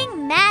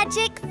morphing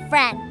magic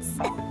friends.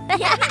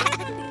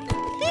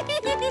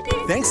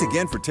 Thanks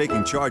again for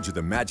taking charge of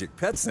the Magic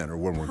Pet Center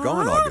when we're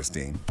gone,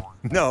 Augustine.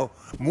 No,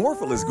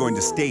 Morphle is going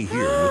to stay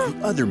here with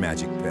the other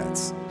magic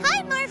pets.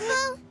 Hi,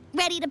 Morphle.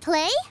 Ready to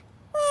play?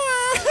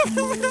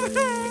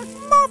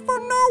 Morphle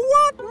no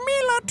want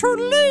Mila to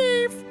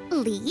leave.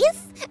 Leave?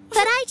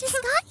 But I just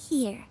got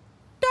here.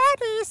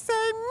 Daddy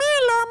say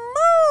Mila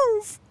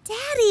move.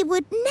 Daddy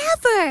would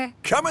never.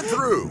 Coming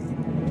through.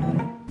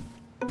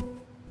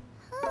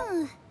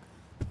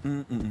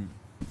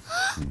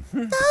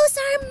 Those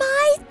are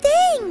my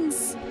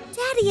things.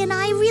 Daddy and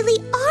I really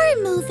are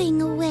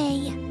moving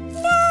away.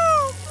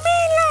 No,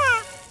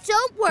 Mila!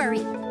 Don't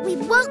worry. We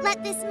won't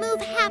let this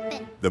move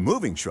happen. The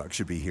moving truck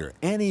should be here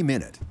any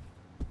minute.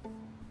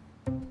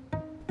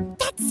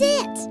 That's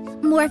it.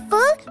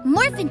 Morphle,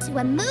 morph into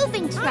a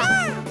moving truck.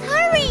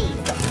 Hurry!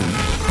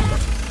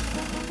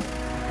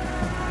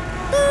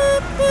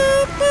 Beep,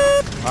 beep,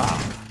 beep. Ah,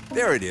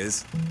 there it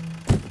is.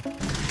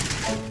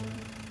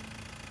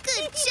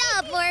 Good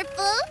job,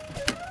 Morphle.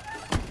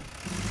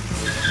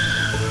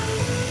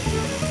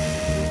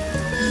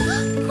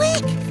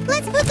 Quick!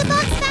 Let's put the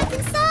box back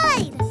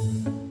inside.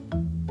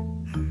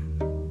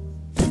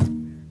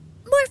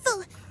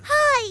 Morphle,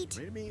 hide!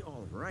 Wait a minute,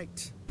 all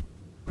right.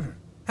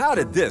 How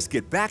did this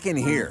get back in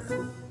here?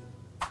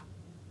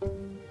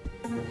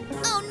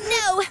 Oh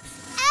no!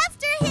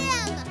 After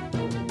him!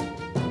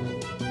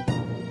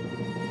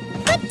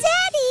 But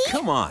Daddy!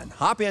 Come on,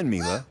 hop in,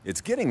 Mila.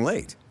 It's getting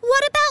late.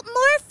 What about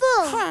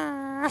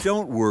Morphle?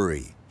 Don't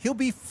worry. He'll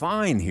be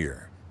fine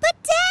here. But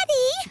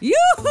Daddy!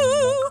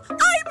 Yoo-hoo!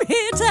 I'm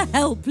here to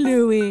help,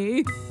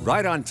 Louie.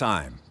 Right on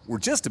time. We're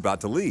just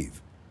about to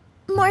leave.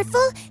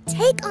 Morphle,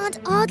 take Aunt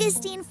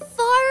Augustine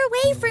far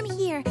away from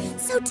here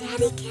so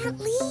Daddy can't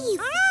leave.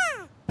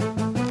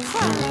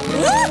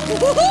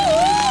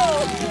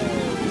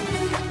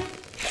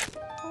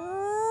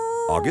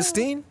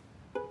 Augustine?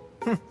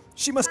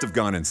 She must have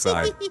gone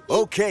inside.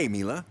 Okay,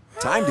 Mila.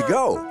 Time to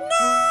go.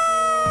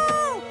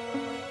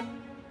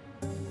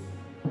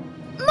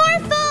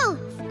 Morphle!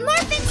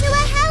 Morph into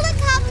a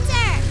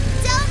helicopter!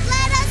 Don't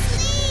let us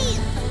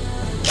leave!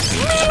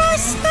 Mila,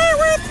 stay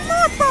with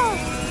Morphle!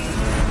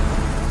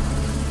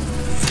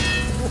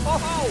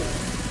 Whoa!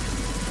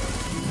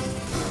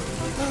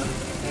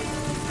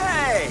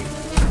 Hey!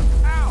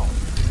 Ow!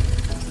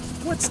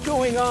 What's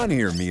going on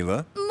here,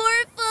 Mila?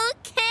 Morphle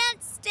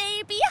can't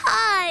stay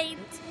behind.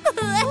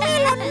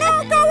 Mila,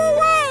 no, go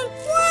away!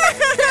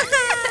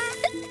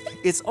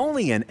 It's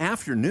only an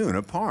afternoon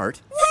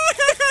apart.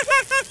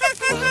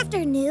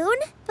 Afternoon?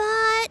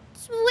 But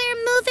we're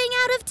moving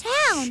out of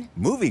town.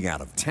 Moving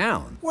out of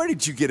town? Where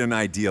did you get an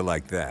idea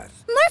like that?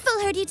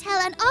 Morphle heard you tell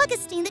Aunt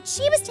Augustine that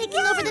she was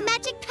taking over the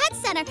Magic Pet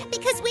Center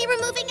because we were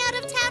moving out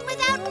of town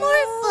without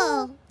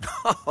Morphle.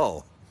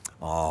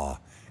 Oh,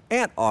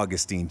 Aunt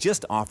Augustine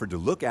just offered to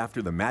look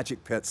after the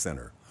Magic Pet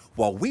Center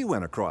while we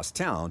went across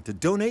town to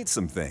donate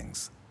some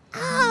things.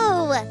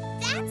 Oh,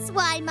 that's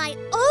why my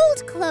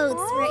old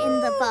clothes were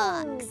in the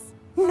box.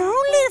 No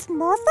leave,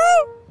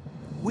 Morphle?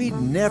 We'd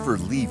never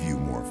leave you,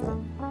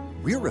 Morphle.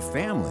 We're a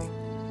family.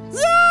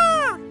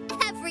 Yeah!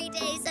 Every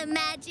day's a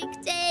magic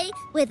day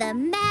with a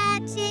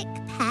magic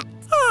pet.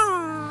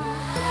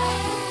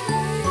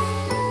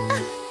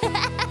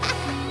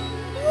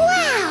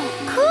 Wow,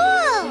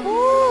 cool!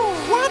 Ooh,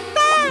 what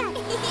that?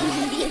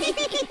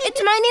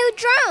 It's my new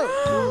drone.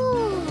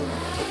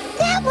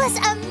 That was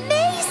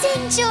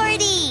amazing,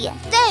 Jordy!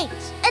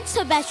 Thanks. It's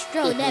the best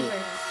drone ever.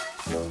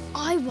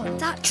 I want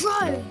that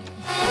drone.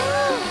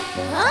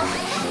 Huh?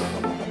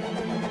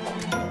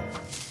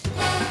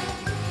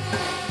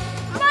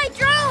 My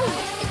drone!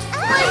 It's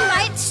flying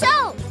by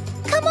itself.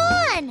 Come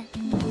on!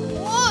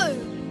 Whoa!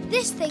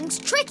 This thing's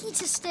tricky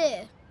to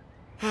steer.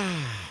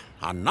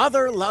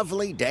 Another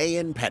lovely day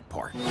in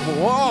Petport.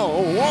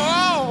 Whoa,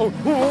 whoa!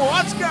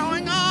 What's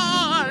going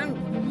on?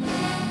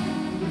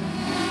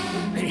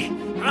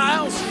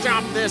 I'll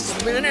stop this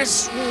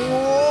menace.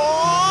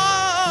 Whoa!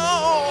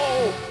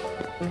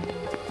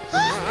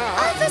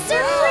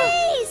 Officer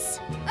Freeze!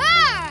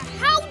 Ah!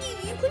 How do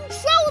you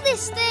control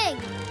this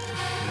thing?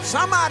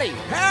 Somebody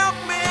help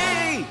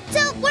me!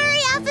 Don't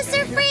worry,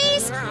 Officer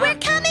Freeze! We're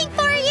coming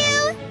for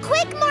you!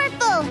 Quick,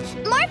 Morphle!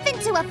 Morph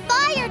into a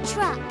fire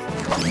truck!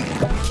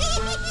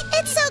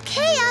 It's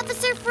okay,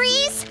 Officer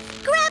Freeze!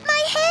 Grab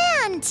my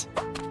hand!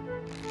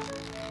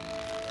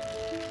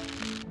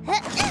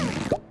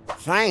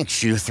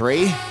 Thanks, you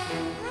three.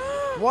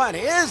 What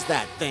is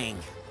that thing?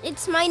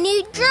 It's my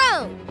new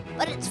drone,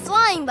 but it's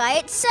flying by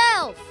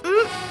itself.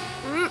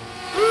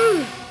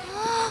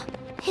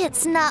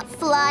 It's not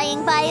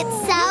flying by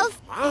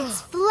itself.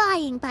 It's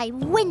flying by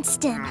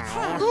Winston.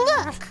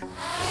 Look!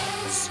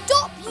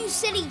 Stop, you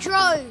silly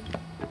drone!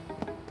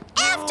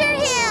 After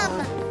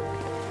him!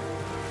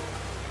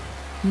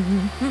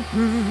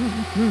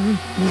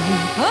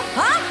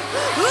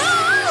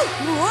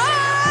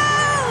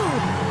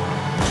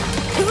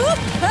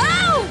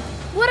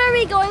 What are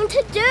we going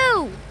to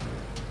do?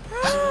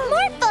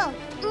 Morphle!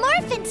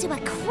 Morph into into a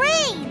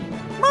crane.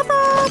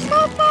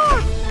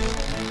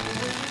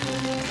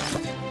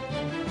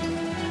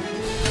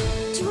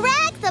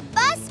 Drag the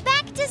bus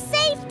back to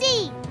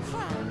safety.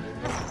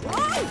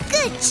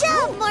 Good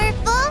job,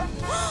 Morphle.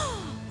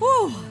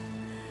 Oh,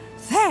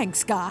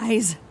 thanks,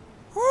 guys.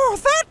 Oh,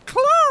 that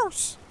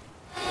close!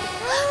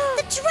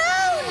 The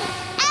drone!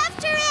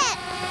 After it!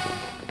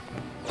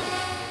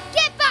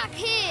 Get back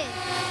here!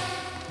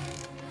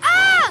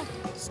 Ah!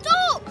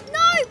 Stop!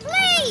 No,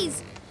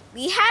 please!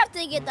 We have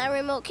to get that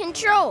remote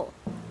control.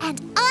 And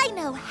I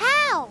know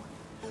how.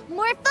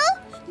 Morphle,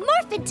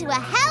 morph into a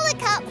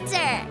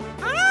helicopter.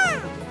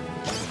 Ah!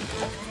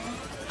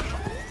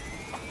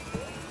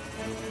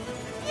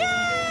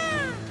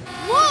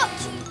 What,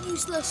 you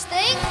useless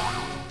thing?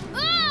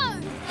 Oh!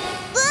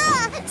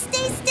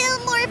 Stay still,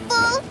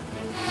 Morphle.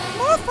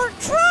 Morphle,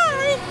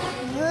 try!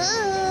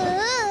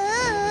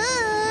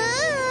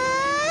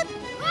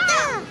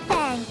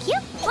 Thank you.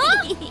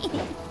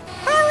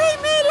 Hurry,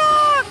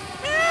 Mila!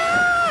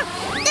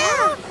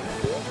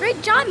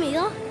 Great job,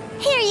 Mila.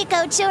 Here you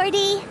go,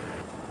 Jordy.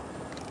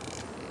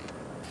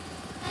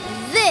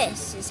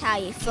 This is how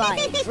you fly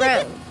a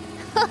drone.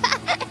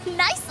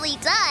 Nicely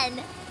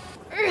done.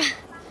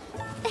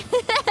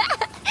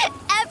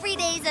 Every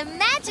day's a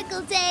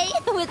magical day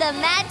with a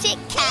magic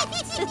cat.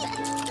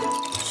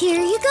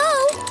 Here you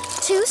go.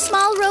 2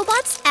 small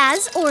robots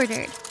as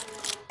ordered.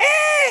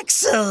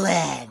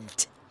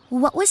 Excellent!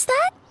 What was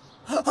that?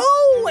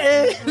 Oh,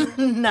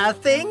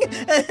 nothing.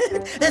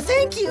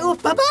 Thank you.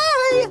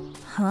 Bye-bye.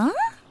 Huh?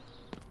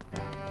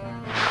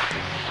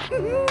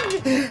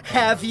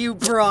 Have you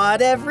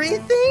brought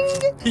everything?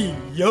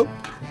 Yup.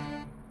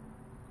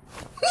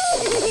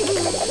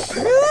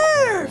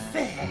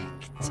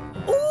 Perfect.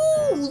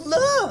 Ooh,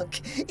 look.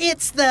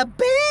 It's the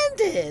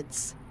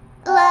Bandits.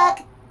 Look,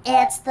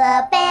 it's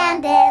the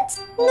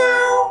Bandits.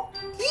 No.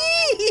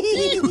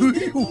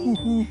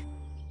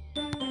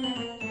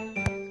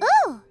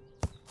 Ooh.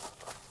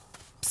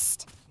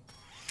 Psst.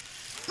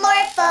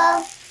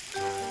 Morphle.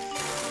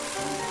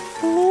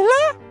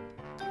 Mila?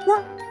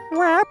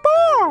 Where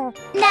ball?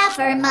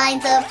 Never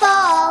mind the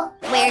ball.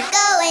 We're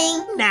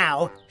going.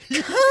 Now,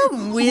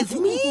 come with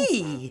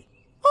me.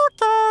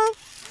 Okay.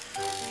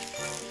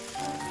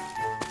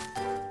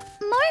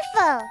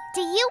 Morphle,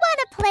 do you want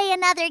to play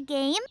another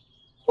game?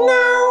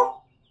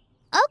 No.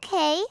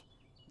 Okay.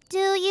 Do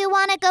you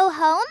want to go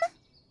home?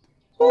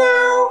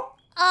 No.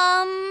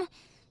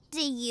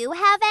 Do you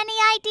have any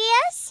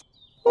ideas?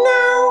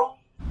 No.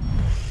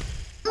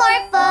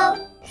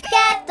 Morphle,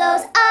 get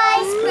those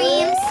ice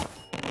creams.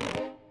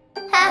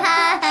 Ha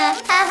ha ha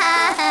ha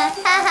ha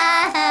ha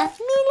ha.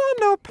 Mila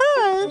no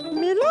pay,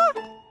 Mila.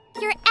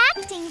 You're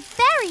acting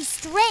very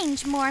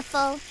strange,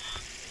 Morphle.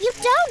 You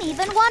don't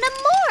even want to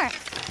morph.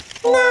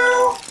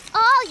 No.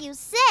 All you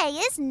say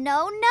is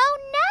no, no,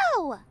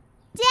 no.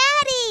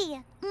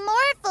 Daddy,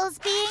 Morphle's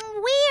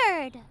being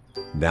weird.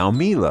 Now,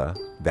 Mila,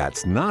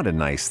 that's not a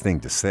nice thing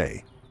to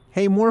say.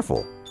 Hey,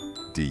 Morphle,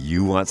 do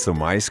you want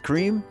some ice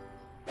cream?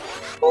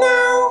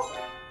 No.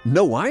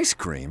 No ice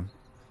cream?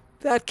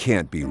 That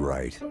can't be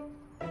right.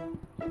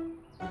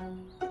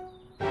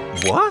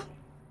 What?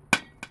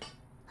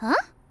 Huh?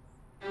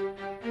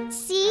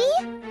 See?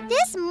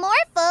 This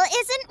Morphle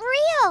isn't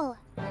real.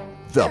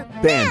 The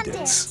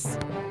Bandits.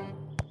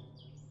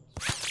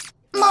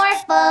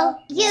 Morphle,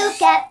 you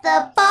get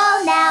the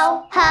ball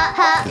now. Ha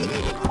ha.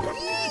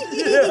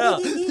 Yeah.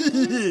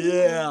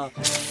 Yeah.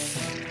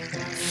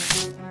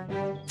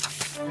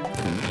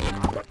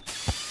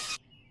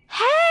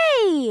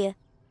 Hey!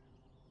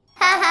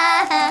 Ha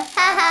ha ha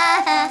ha ha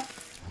ha.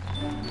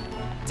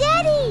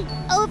 Daddy,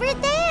 over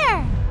there.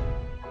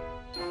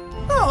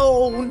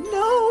 Oh,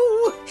 no.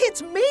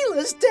 It's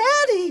Mila's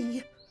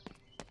daddy.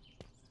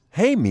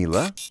 Hey,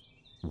 Mila,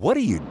 what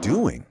are you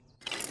doing?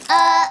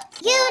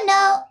 You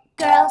know,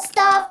 girl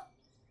stuff.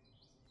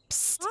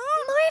 Psst,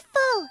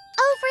 Morphle,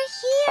 over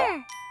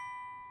here.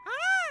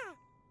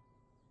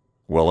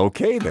 Well,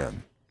 okay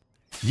then.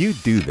 You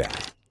do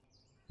that.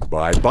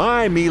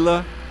 Bye-bye,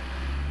 Mila.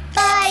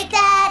 Bye,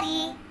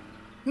 Daddy.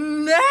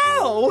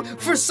 Now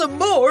for some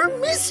more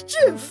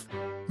mischief.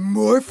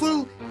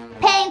 Morphle,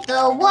 Paint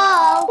the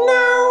wall.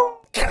 no.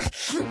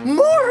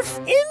 Morph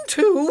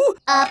into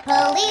A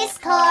police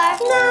car.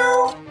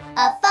 no,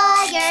 A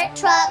fire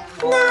truck.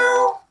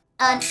 no,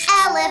 An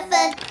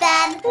elephant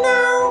then.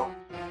 no.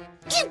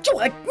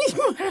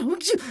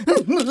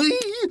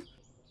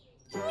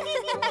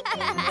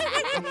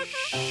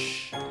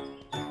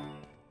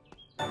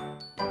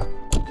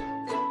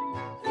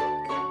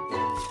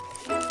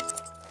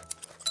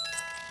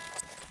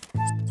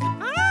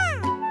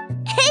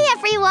 Hey,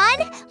 everyone.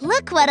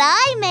 Look what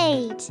I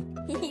made.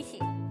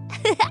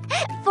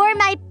 For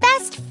my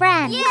best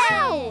friend.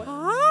 Yay!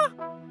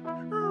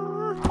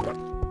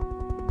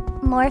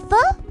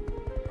 Morphle?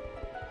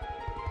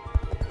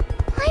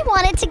 I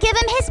wanted to give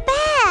him his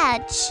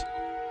badge.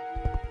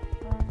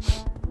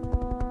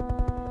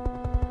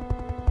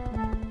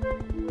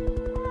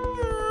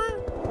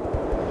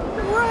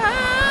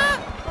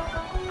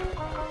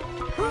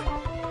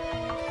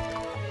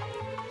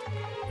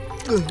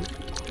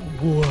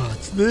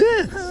 What's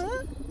this?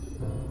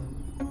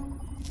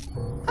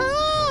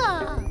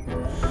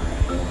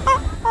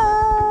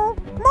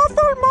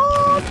 Morphle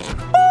moth!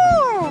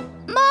 Oh!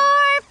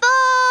 Morphle!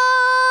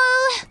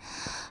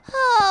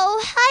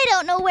 Oh, I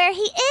don't know where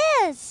he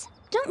is.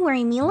 Don't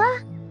worry,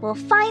 Mila. We'll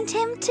find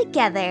him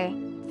together.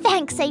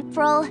 Thanks,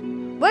 April.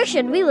 Where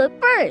should we look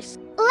first?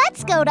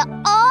 Let's go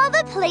to all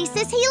the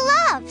places he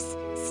loves,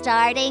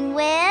 starting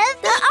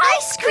with the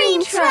ice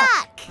cream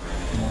truck.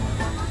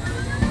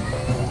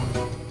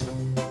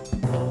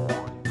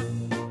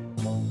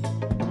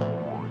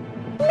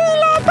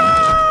 Mila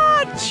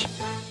badge!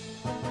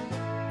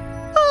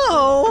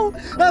 Oh,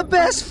 a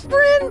best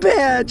friend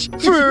badge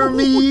for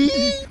me!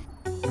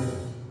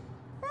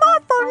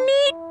 Morphle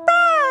need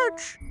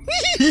badge!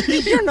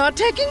 You're not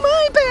taking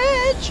my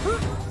badge!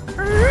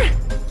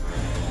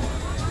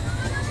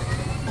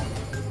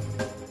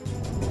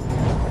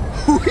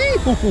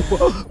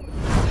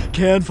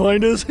 Can't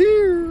find us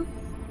here.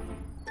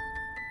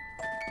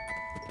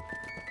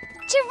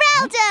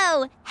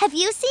 Geraldo! Have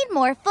you seen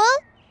Morphle?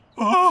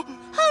 Oh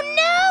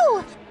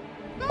no!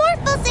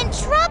 Morphle's in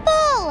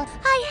trouble!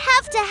 I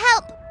have to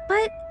help.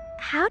 But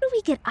how do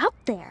we get up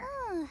there?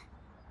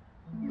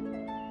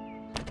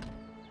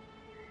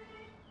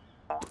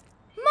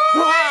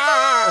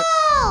 Morphle!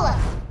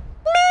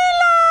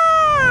 Mila!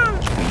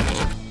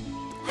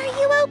 Are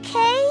you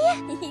okay?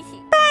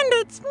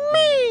 Bandits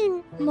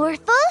mean!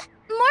 Morphle,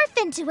 morph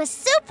into a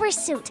super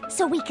suit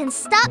so we can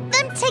stop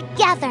them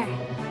together.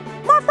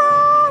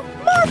 Morphle!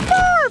 Morph,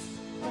 morph!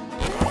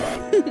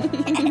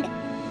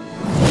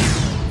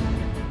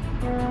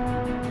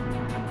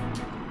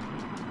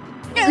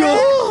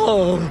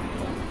 Oh!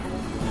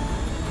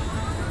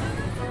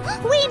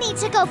 We need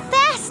to go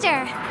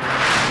faster.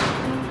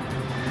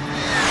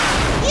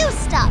 You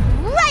stop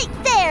right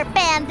there,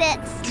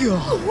 bandits.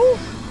 Oh,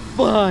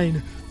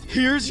 fine.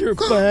 Here's your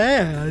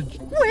badge.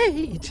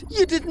 Wait,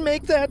 you didn't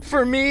make that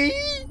for me?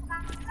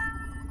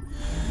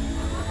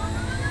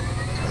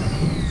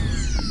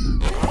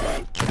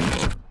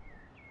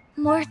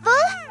 Morphle,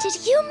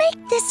 did you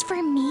make this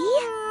for me?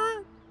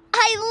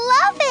 I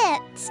love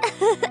it!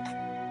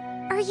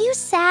 Are you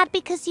sad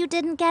because you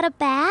didn't get a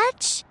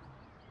badge?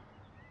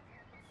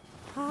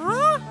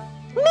 Huh?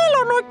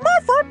 Mila make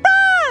Morphle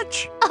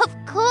badge! Of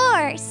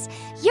course!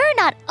 You're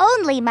not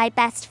only my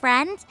best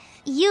friend,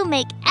 you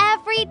make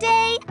every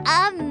day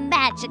a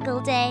magical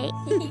day.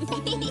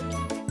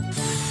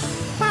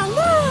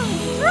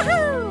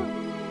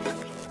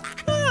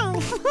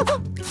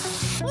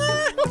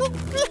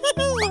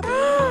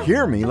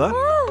 Here, Mila.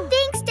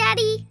 Thanks,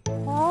 Daddy.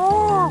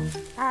 Oh,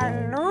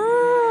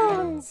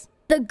 balloons.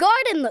 The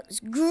garden looks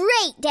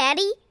great,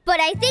 Daddy, but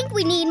I think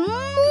we need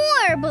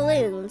more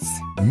balloons.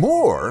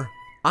 More?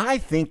 I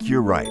think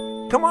you're right.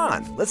 Come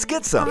on, let's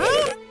get some.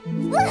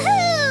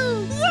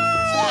 Woohoo!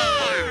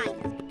 Yeah!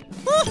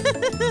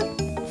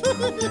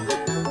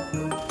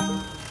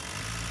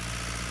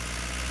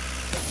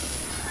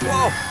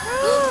 Whoa!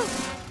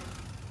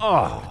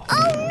 Oh.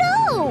 Oh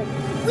no!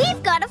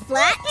 We've got a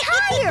flat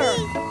tire!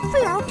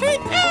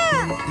 Floating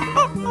air!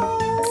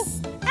 Uh-oh!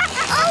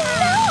 Oh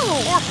no!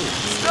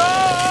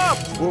 Stop!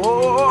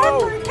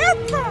 Whoa!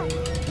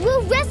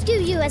 We'll rescue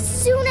you as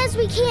soon as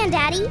we can,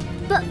 Daddy.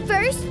 But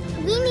first,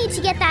 we need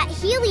to get that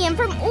helium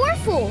from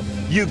Orphle.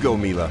 You go,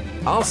 Mila.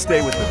 I'll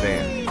stay with the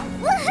van.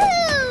 Woohoo!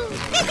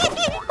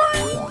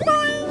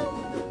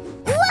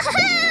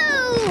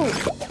 Woohoo!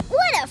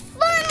 What a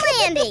fun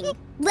landing!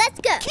 Let's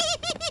go.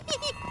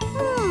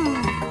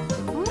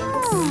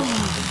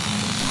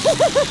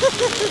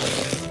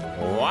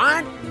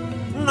 What?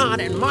 Not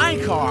in my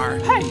car.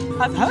 Hey,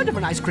 I've heard of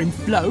an ice cream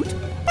float,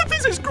 but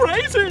this is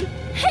crazy.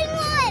 Hang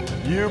on!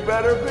 You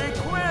better be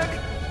quick,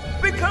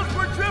 because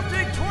we're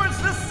drifting towards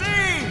the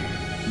sea.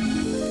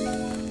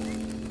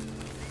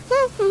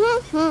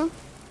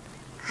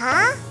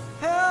 Huh?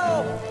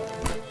 Help!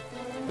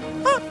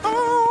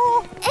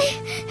 Uh-oh!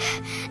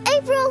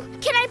 April,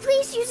 can I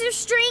please use your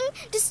string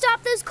to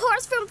stop those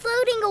cars from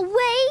floating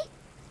away?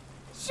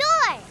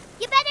 Sure.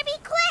 You better be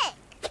quick.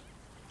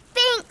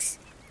 Thanks.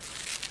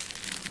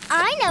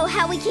 I know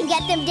how we can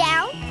get them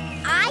down.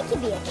 I can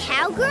be a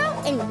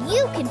cowgirl and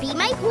you can be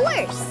my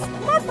horse.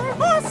 Morphle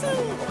horsey!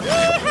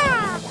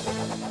 Yeehaw!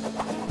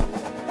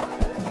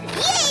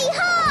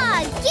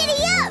 Yeehaw!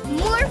 Giddy up,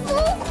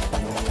 Morphle!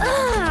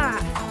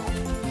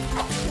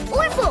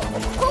 Orphle,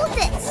 hold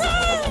this.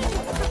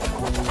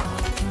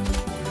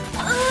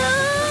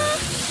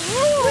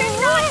 We're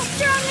not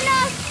strong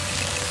enough.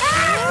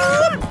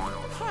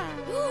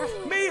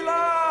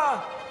 Mila!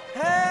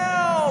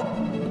 Help!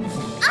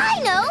 I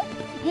know.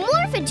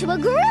 Morph into a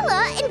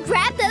gorilla and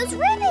grab those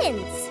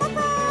ribbons.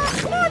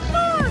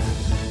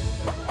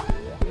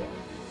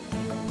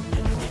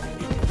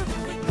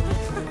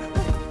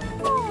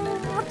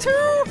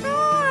 Too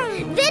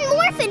high! Then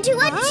morph into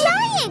a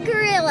giant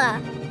gorilla.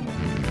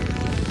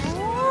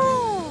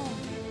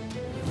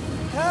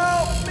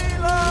 Help,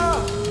 Mila!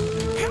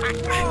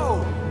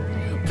 Oh.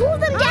 Pull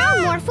them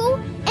down, Morphle,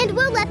 and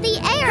we'll let the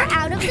air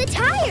out of the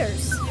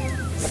tires.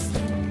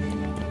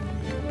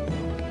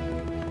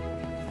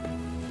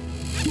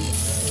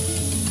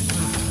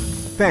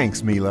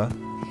 Thanks, Mila.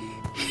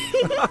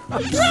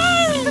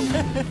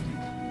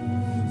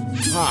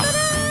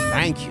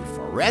 Thank you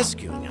for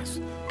rescuing us.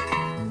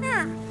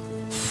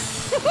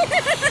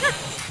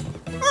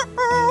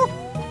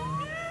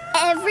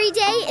 Every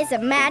day is a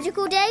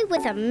magical day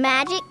with a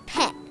magic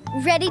pet.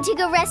 Ready to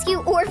go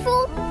rescue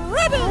Orphle?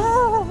 Ready!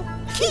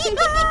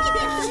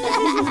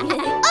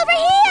 Over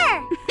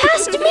here!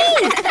 Past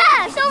me!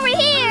 Pass over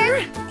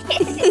here!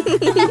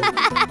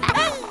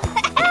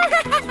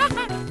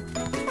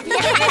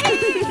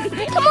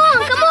 Come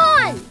on, come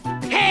on!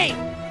 Hey!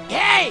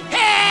 Hey!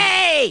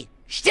 Hey!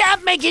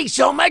 Stop making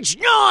so much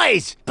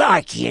noise!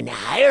 Barky and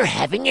I are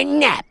having a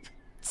nap.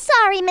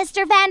 Sorry,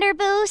 Mr.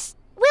 Vanderboos.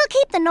 We'll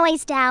keep the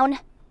noise down.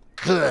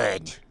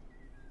 Good.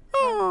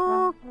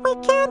 Oh, we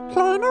can't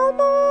play no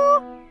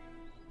more.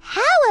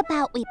 How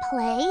about we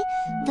play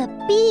the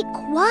Be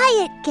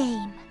Quiet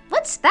game?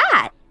 What's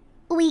that?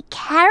 We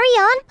carry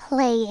on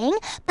playing,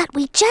 but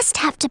we just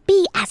have to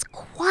be as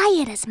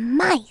quiet as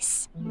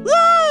mice.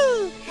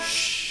 Yay!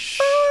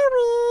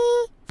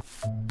 Sorry.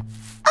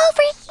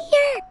 Over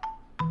here.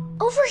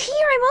 Over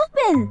here, I'm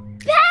open.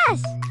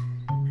 Pass!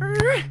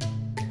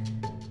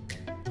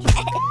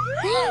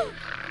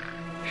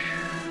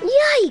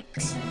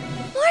 Yikes!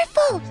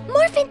 Morphle,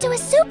 morph into a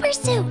super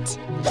suit.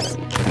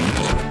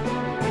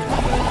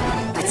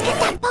 Let's get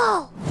that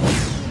ball.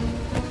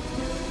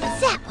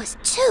 That was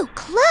too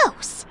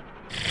close.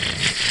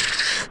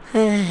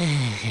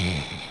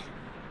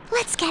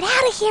 Let's get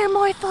out of here,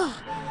 Morphle.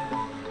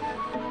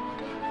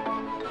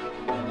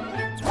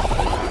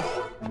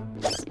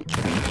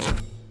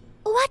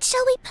 What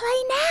shall we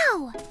play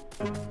now?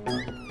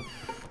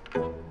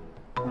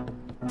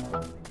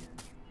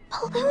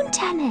 Balloon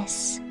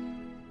tennis.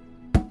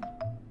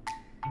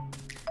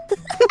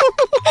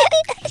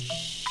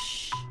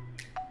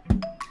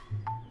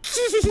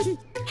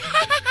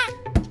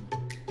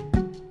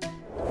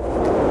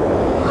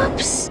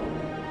 Whoops.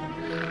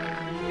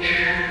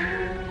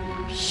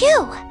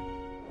 Phew.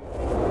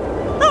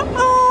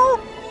 Uh-oh.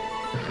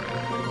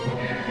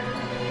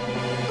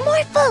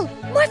 Morphle,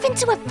 morph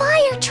into a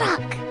fire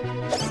truck.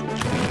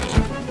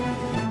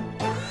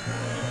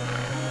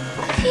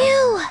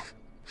 Phew.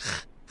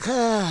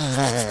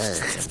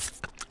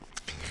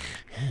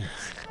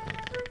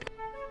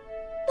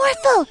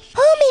 Morphle,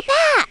 pull me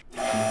back.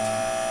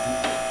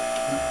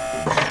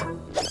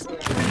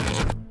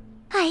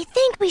 I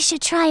think we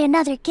should try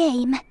another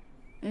game.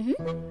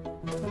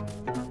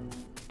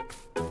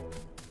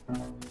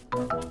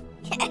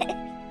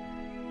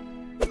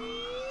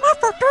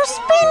 Morphle goes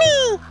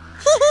spinny.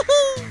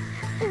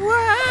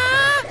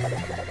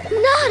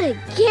 Not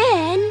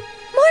again.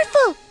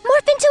 Morphle,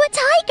 morph into a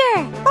tiger.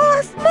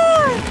 Morph.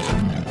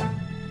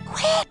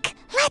 Quick,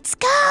 let's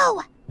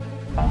go.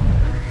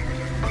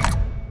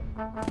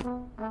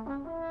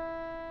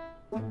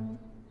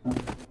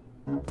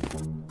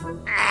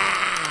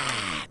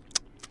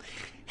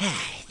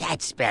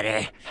 That's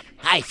better.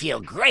 I feel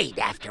great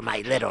after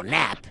my little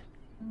nap.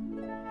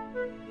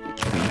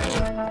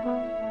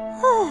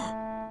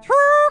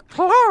 Too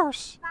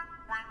close.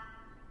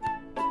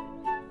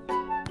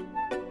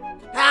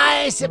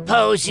 I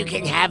suppose you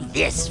can have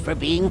this for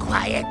being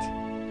quiet.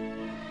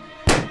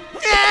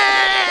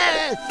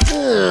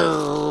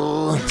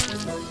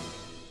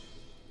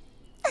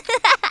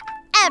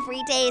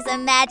 Every day's a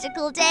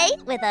magical day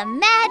with a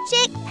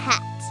magic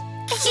pet.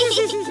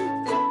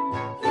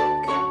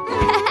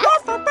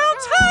 Morphle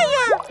bounce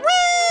higher.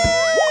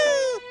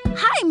 Whee!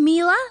 Hi,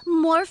 Mila,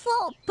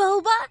 Morphle,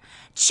 Boba.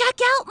 Check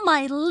out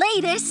my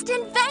latest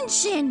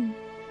invention.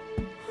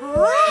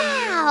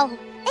 Wow,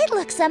 it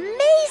looks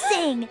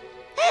amazing.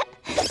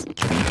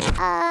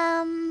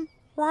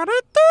 What'd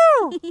it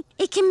do?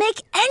 It can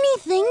make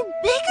anything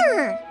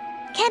bigger.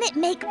 Can it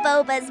make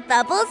Boba's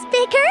bubbles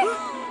bigger?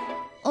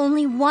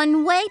 Only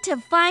one way to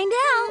find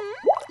out.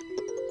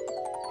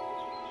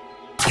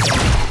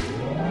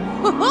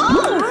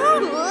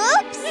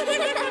 Whoops!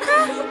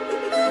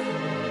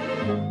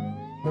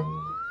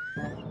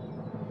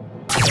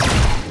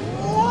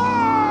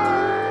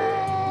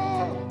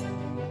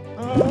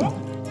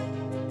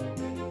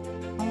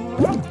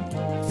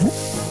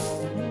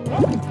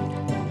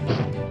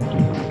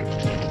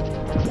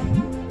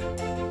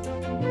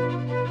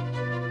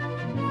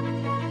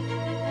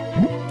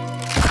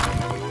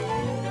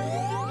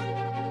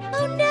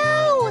 Oh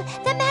no!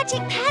 The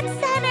Magic Pet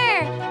Center!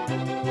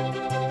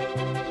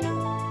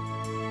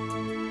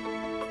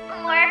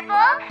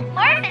 Morphle,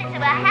 morph into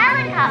a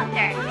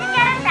helicopter to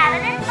get us out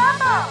of this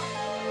bubble!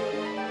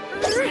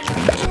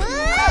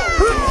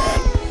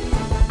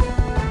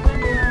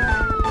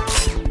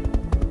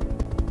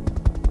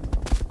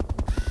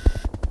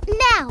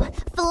 Now,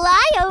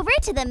 fly over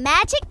to the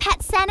Magic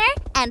Pet Center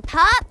and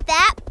pop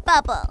that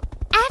bubble.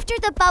 After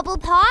the bubble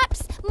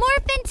pops,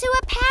 morph into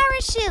a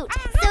parachute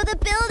so the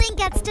building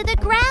gets to the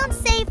ground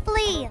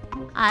safely.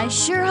 I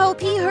sure hope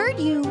he heard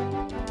you.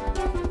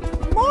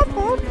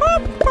 Morphle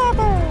pop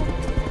bubble.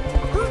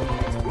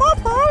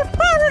 Morphle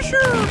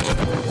parachute.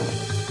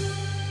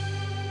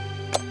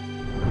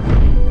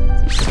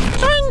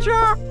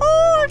 Danger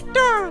all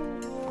done.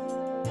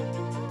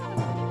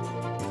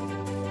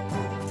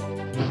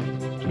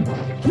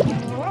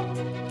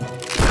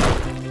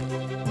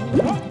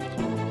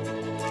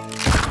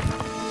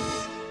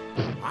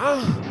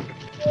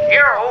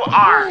 You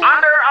are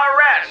under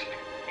arrest.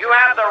 You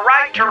have the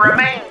right to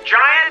remain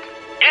giant.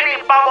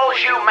 Any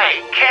bubbles you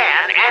make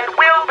can and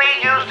will be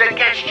used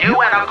against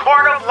you in a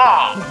court of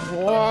law.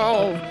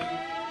 Whoa.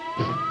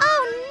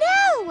 Oh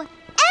no!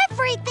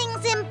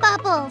 Everything's in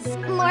bubbles.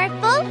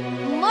 Morphle,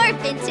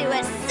 morph into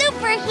a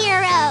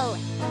superhero.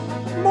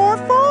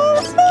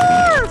 Morphle,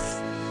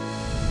 morph!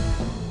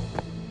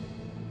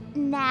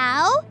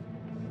 Now,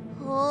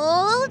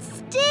 hold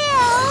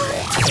still.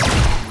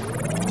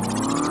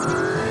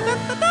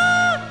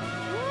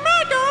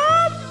 Mega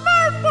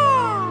Morphle!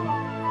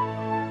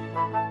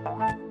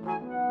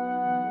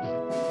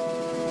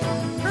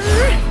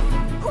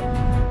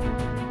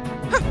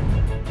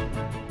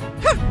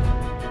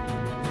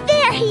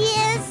 There he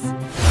is!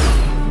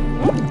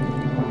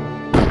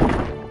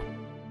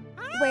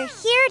 We're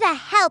here to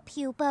help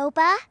you,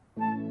 Boba.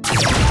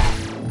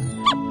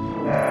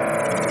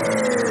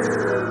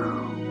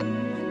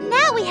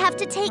 Now we have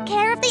to take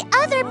care of the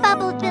other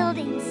bubble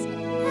buildings.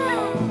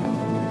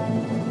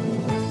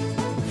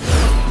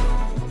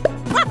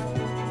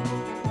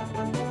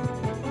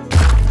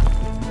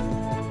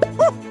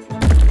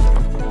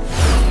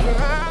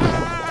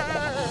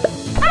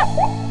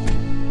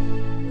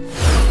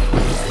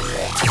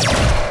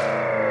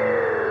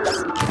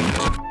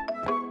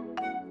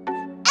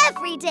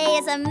 Every day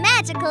is a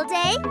magical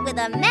day with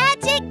a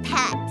magic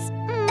pet.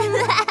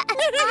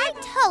 I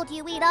told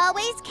you we'd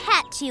always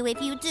catch you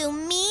if you do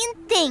mean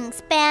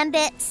things,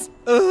 Bandits.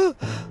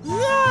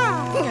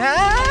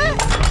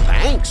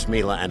 Thanks,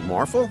 Mila and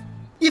Morphle.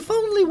 If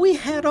only we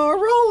had our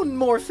own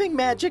morphing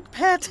magic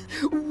pet,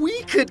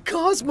 we could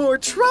cause more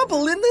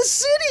trouble in the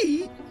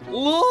city.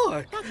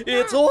 Look,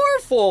 it's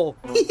Orphle.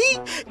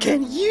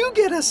 Can you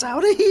get us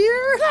out of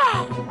here?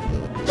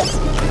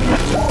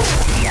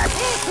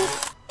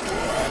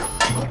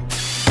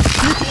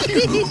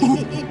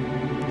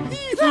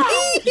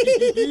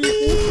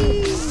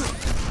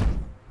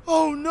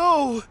 Oh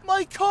no,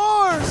 my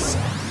cars!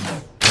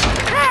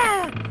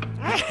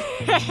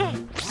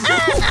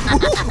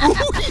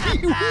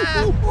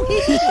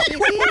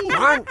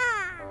 Ron,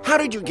 how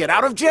did you get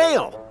out of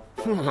jail?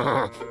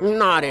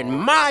 Not in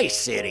my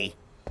city.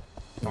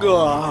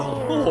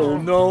 Oh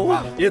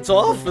no, it's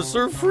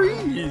Officer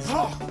Freeze.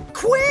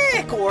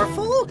 Quick,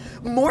 Orphle!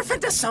 Morph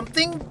into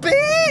something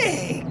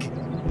big!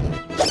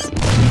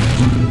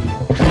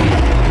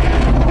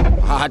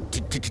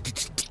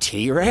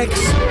 T-Rex?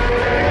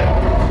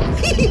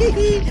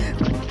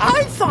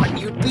 I thought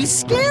you'd be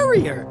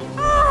scarier.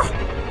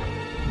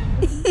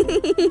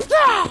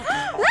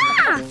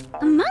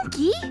 A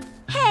monkey?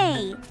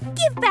 Hey,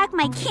 give back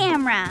my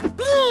camera.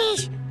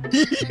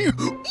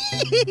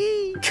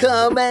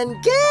 Come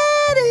and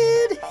get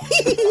it!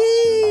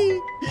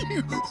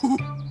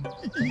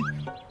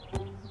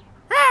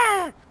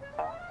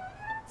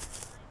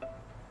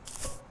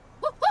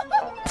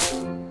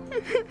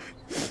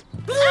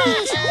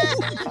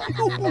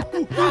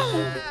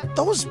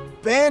 Those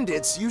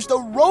bandits used a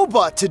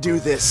robot to do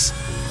this.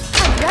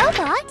 A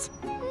robot?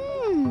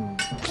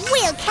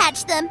 We'll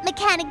catch them,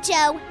 Mechanic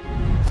Joe.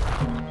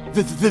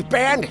 The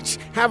bandits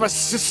have a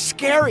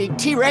scary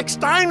T-Rex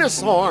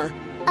dinosaur.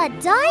 A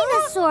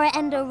dinosaur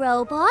and a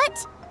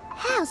robot?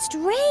 How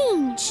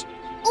strange.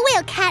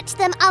 We'll catch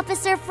them,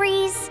 Officer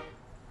Freeze.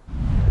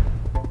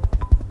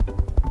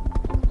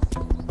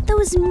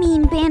 Those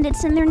mean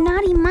bandits and their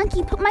naughty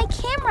monkey put my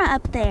camera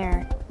up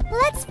there.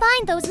 Let's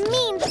find those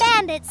mean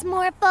bandits,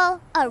 Morphle.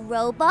 A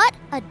robot,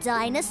 a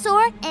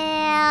dinosaur,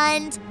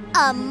 and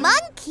a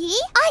monkey?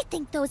 I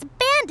think those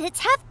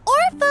bandits have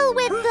Orphle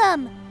with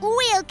them.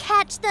 We'll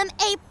catch them,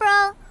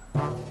 April.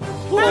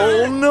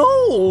 Oh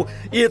no,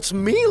 it's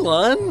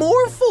Mila and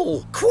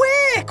Morphle.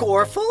 Quick,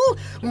 Orphle!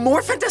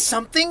 Morph into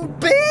something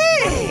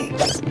big!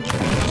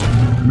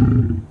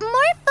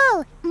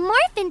 Morphle,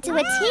 morph into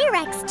a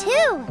T-Rex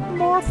too.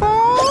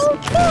 Morphle,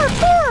 morph,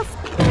 morph!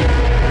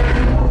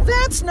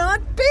 That's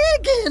not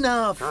big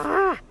enough!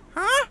 Huh?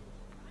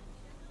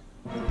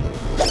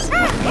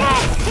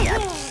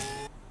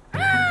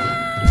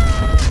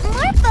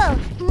 Morphle,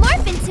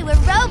 morph into a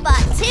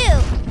robot too.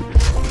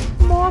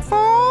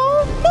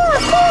 Morphle,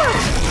 morph,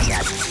 morph!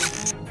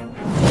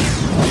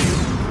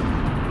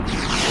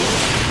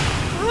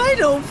 I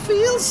don't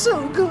feel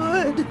so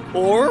good.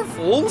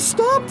 Orphle,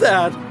 stop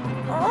that.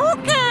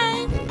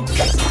 Okay.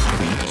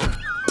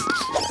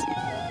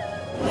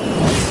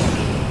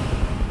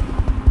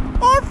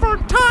 Orphle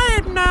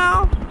tired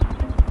now.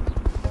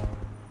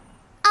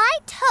 I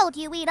told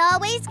you we'd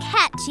always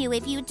catch you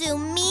if you do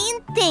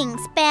mean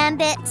things,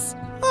 Bandits.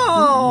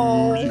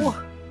 Oh.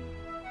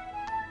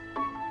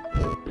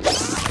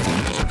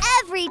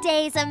 Every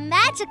day's a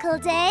magical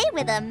day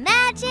with a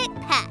magic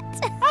pet.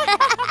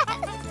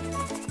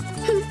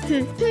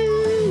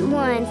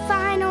 One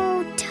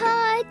final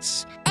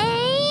touch,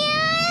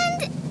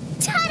 and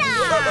ta-da!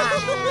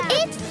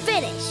 It's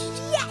finished.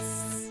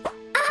 Yes!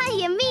 I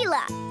am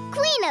Mila,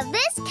 queen of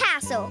this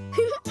castle.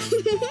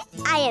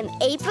 I am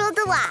April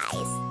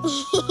Delize.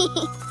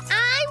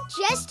 I'm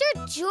Jester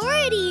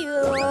Jordy.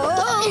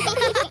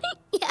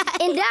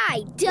 And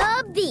I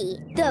dub thee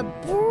the the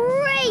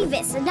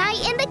bravest knight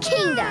in the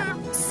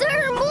kingdom,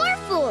 Sir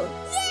Morphle.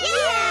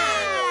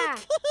 Yeah!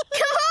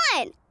 Come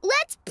on,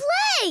 let's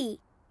play.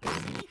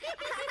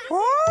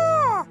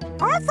 Oh,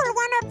 Orphle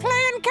wanna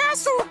play in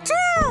castle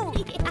too.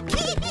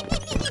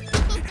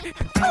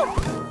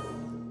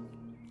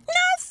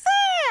 No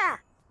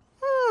fair.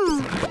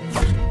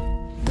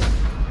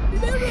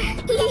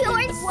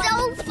 You're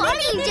so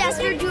funny,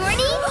 Jester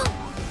Jordy.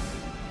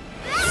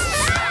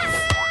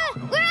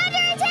 We're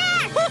under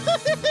attack.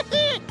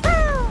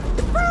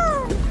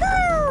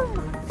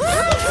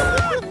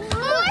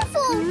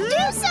 Morphle,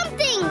 do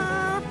something.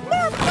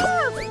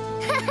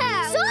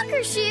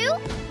 Soccer shoe?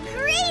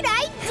 Great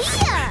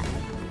idea!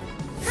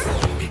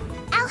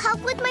 I'll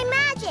help with my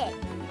magic.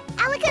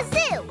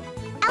 Alakazoo!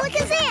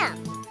 Alakazam!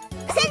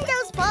 Send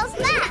those balls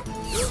back!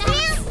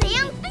 Bam,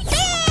 bam,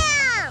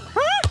 bam!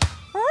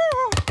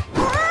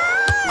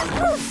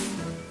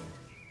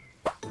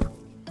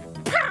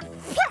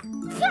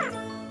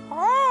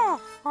 Oh,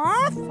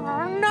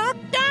 Orphle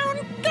knocked down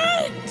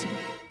gate!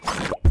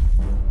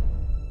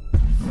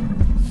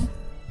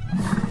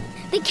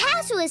 The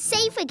castle is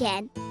safe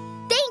again.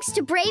 Thanks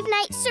to Brave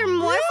Knight Sir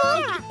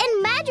Morphle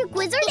and Magic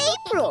Wizard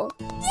April.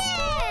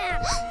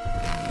 Yeah!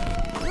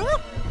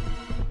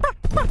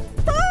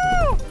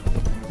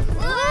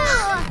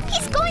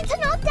 He's going to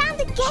knock down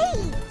the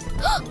gate.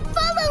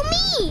 Follow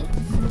me.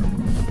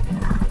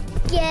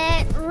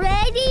 Get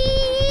ready.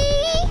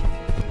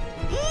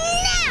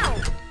 Now!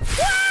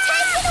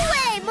 Take it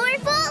away,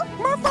 Morphle.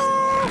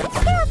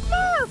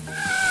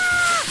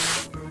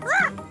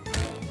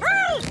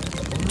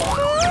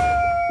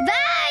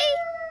 Bye!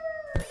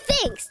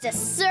 Thanks to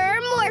Sir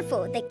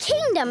Morphle, the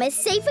kingdom is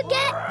safe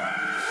again.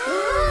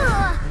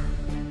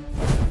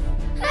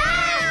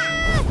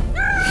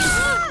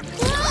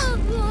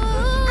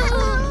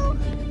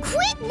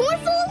 Quick,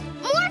 Morphle!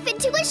 Morph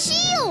into a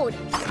shield!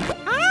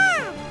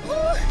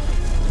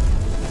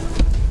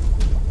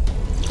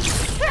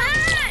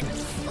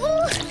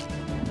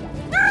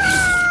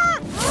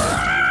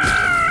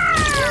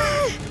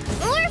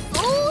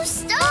 Morphle,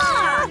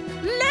 stop!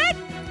 Let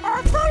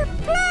Orphle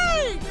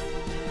play!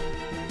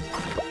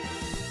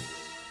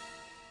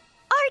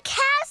 Our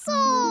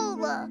castle!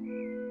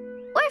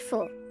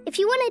 Orphle, if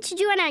you wanted to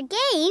join our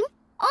game,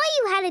 all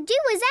you had to do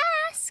was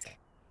ask.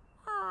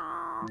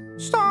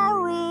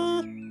 Sorry.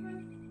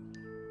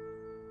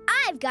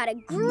 I've got a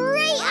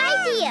great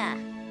idea!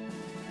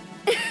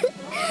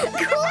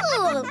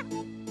 Cool!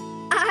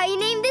 I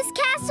named this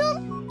castle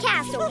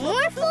Castle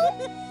Morphle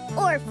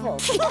Orphle.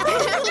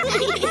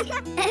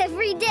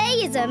 Every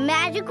day is a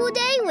magical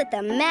day with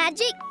a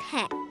magic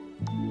pet.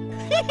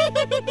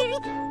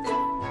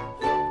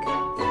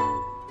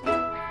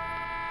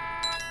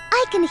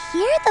 I can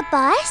hear the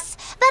bus,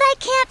 but I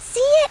can't see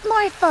it,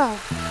 Morphle.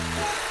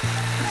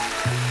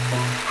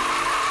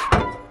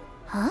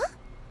 Huh?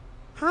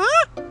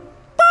 Huh?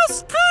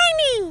 Bus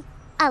Tiny!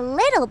 A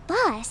little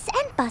bus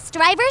and bus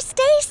driver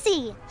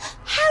Stacy.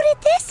 How did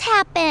this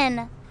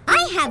happen?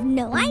 I have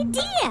no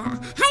idea.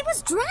 I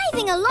was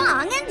driving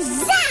along and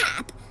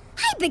zap!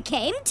 I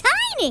became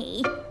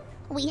tiny.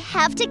 We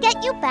have to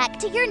get you back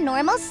to your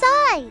normal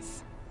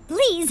size.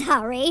 Please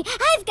hurry.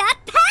 I've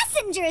got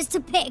passengers to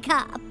pick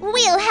up.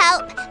 We'll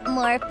help.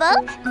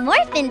 Morphle,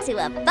 morph into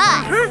a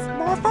bus.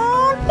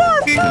 Morphle,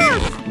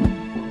 morph!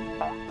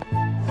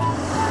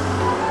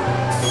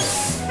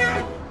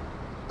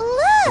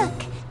 Look!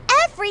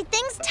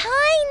 Everything's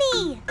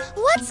tiny!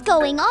 What's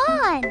going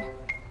on?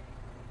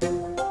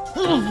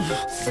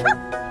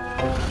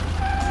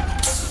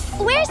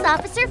 Where's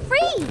Officer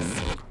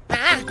Freeze?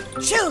 Ah,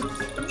 shoo!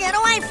 Get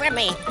away from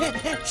me!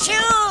 Shoo!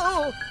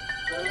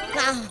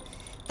 Oh,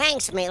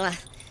 thanks, Mila.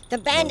 The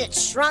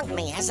bandits shrunk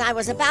me as I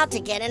was about to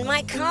get in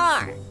my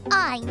car.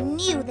 I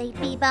knew they'd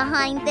be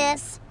behind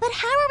this. But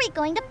how are we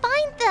going to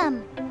find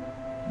them?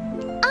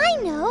 I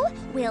know!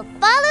 We'll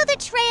follow the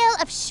trail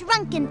of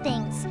shrunken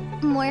things.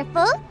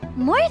 Morphle,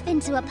 morph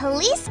into a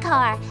police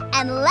car,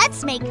 and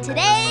let's make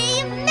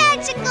today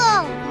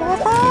magical!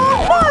 Morphle,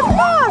 morph,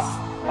 morph!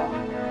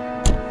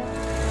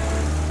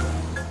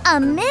 A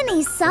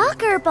mini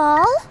soccer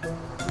ball?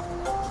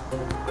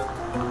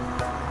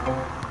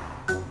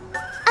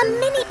 A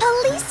mini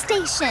police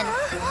station!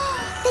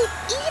 They've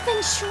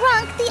even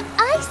shrunk the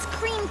ice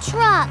cream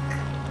truck!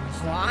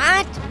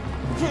 What?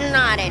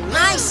 Not in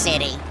my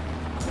city.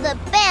 The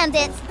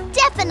bandits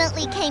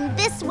definitely came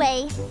this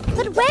way.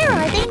 But where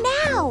are they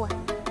now?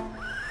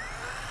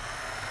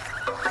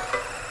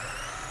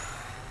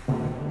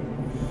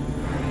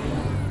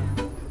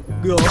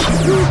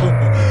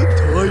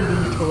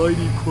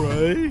 Tiny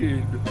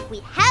crane. We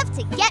have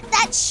to get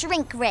that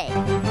shrink ray.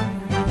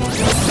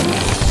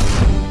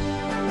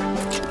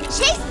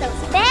 Chase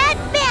those bad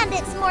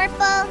bandits,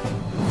 Morphle.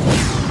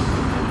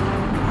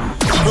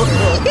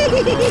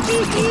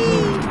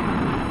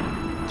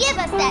 Give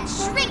us that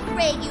shrink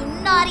ray, you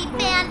naughty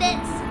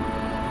bandits!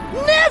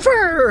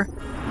 Never!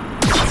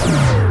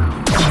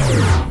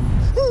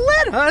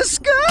 Let us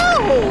go!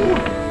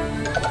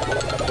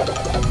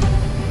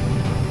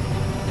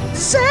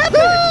 Zap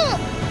it!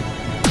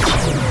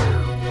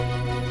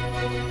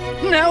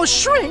 Now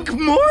shrink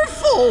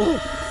Morphle!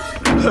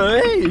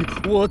 Hey,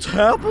 what's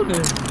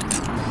happening?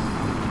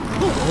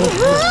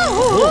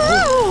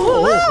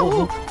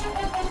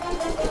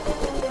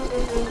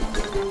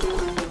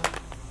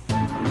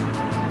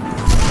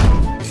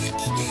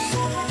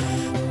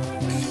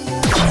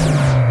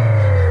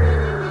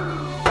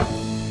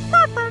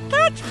 Papa,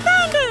 catch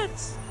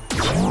bandits!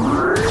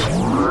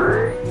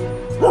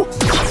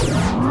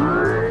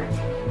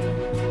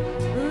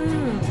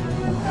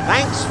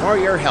 Thanks for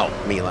your help,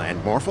 Mila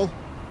and Morphle.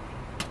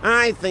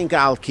 I think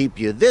I'll keep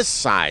you this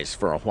size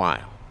for a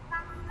while.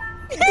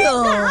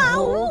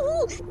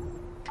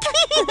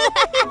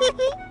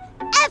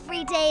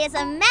 Every day is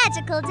a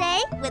magical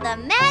day with a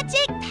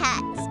magic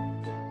pet.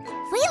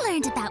 We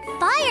learned about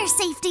fire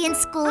safety in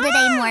school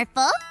today,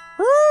 Morphle.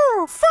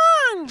 Ooh,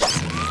 fun!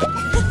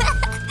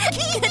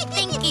 Good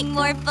thinking,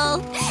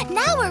 Morphle.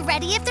 Now we're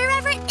ready if there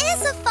ever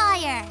is a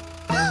fire.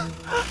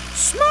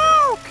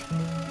 Smoke!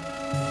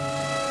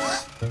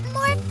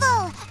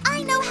 Morphle,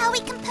 I know how we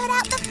can put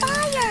out the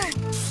fire.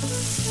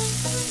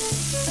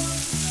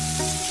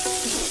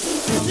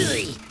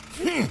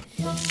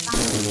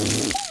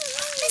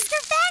 Mr.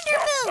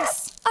 Vanderboos,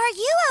 are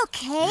you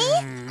okay?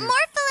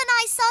 Morphle and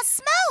I saw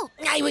smoke.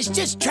 I was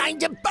just trying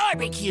to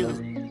barbecue.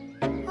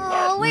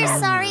 Oh, we're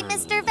sorry,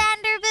 Mr.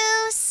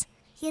 Vanderboos.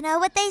 You know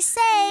what they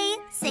say,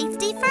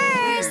 safety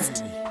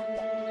first.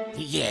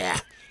 Yeah,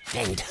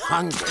 and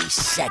hungry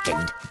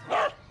second.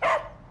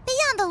 Be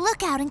on the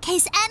lookout in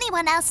case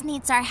anyone else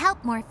needs our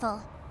help,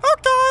 Morphle.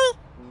 Okay.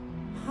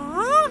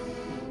 Huh?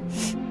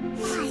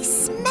 I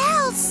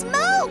smell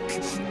smoke!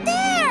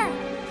 There!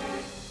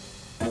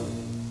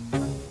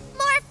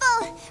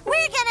 Morphle,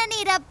 we're gonna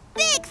need a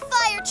big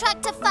fire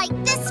truck to fight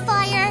this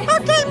fire.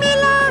 Okay,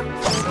 Mila!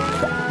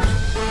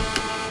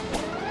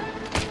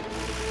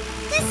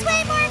 This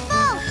way,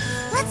 Morphle!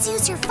 Let's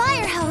use your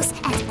fire hose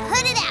and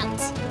put it out.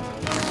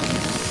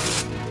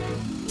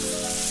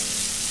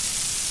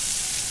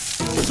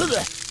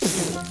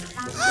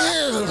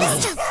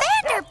 Mr.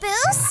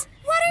 Vanderboos,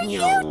 what are you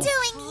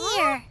doing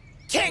here?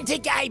 Can't a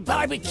guy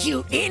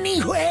barbecue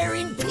anywhere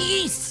in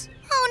peace?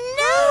 Oh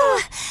no!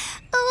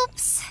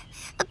 Oops.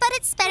 But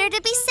it's better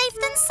to be safe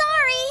than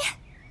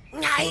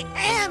sorry. I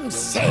am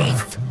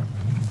safe.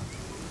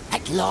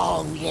 At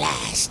long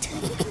last.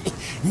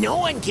 No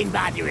one can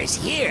bother us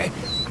here.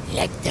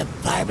 Let the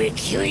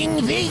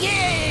barbecuing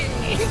begin!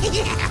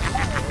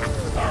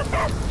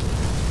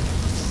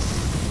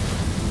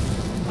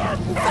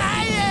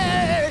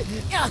 Fire!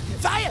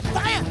 Fire!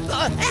 Fire!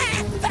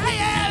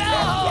 Fire!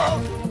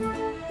 Oh!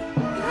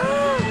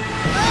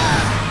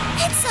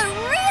 It's a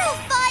real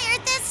fire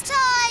this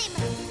time!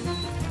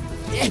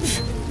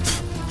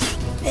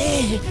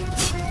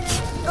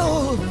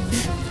 Oh!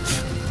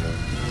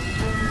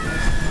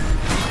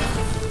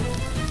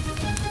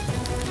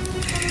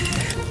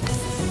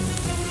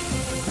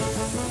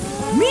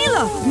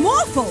 Mila!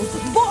 Morphle!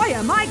 Boy,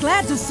 am I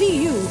glad to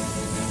see you!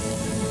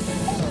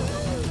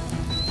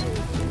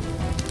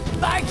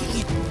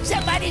 Barky!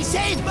 Somebody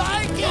save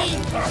Barky!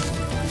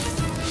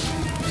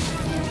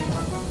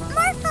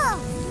 Morphle,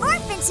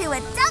 morph into a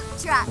dump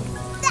truck.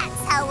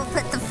 That's how we'll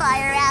put the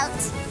fire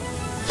out.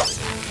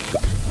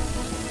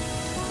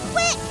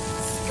 Quick!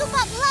 Scoop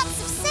up lots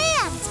of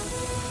sand.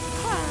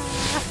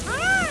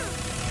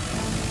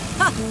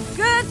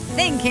 Good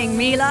thinking,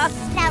 Mila.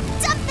 Now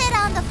dump it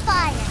on the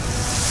fire.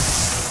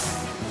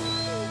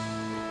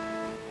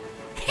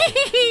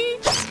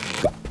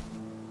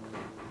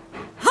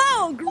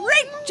 Oh,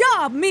 great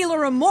job,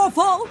 Mila and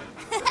Morphle!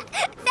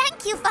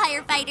 Thank you,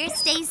 firefighter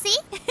Stacy.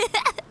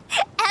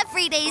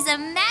 Every day's a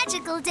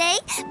magical day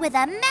with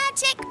a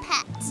magic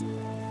pet.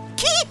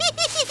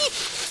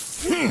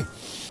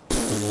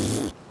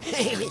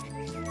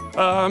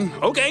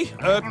 Okay.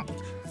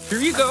 Here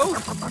you go.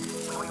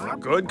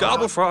 Good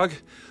gobble frog.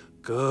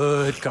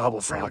 Good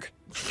gobble frog.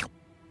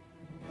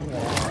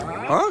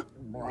 Huh?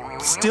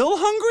 Still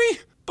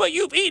hungry? But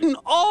you've eaten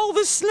all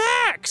the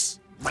snacks.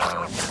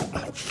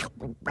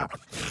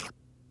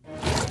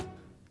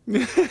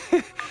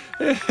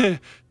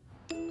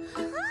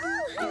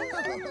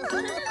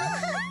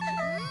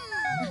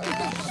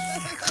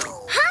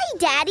 Hi,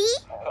 Daddy.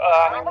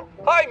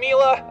 Hi,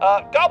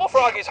 Mila. Gobble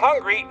Frog is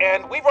hungry,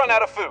 and we've run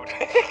out of food.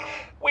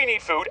 We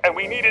need food, and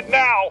we need it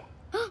now.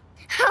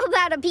 How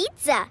about a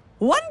pizza?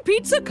 One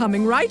pizza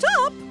coming right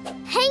up.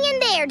 Hang in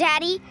there,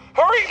 Daddy.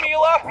 Hurry,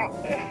 Mila.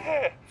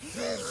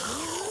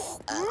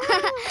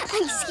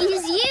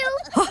 Excuse you.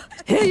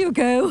 Here you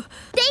go.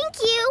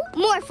 Thank you.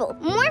 Morphle,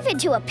 morph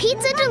into a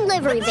pizza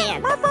delivery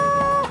van.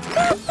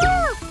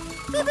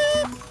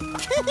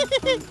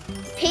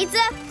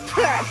 Pizza?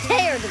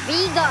 Prepare to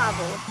be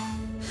gobbled.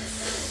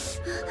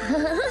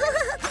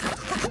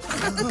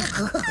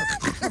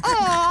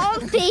 Aw,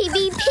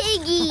 baby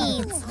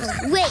piggies.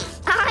 Wait,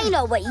 I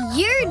know what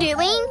you're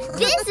doing.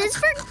 This is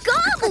for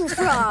Gobble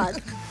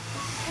Frog.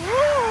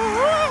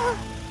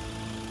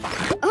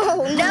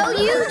 Oh, no,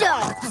 you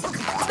don't.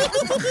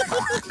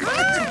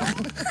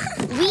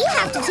 We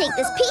have to take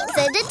this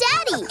pizza to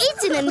Daddy.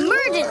 It's an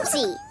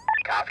emergency.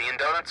 Coffee and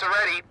donuts are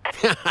ready.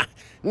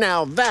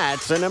 Now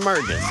that's an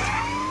emergency.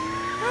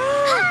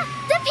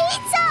 The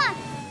pizza!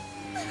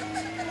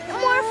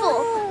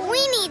 Morphle, we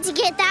need to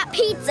get that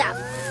pizza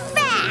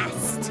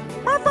fast!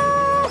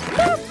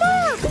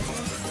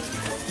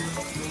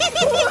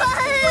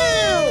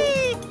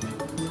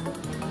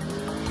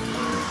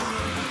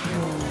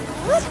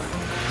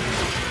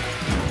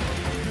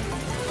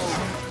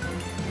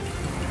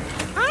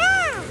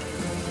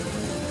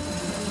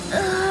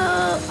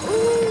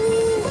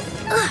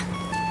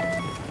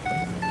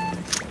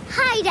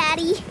 Hi,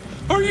 Daddy.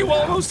 Are you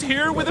almost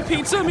here with a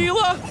pizza,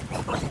 Mila?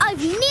 I've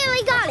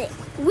nearly got it.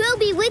 We'll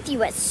be with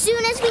you as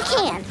soon as we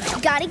can.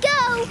 Gotta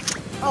go.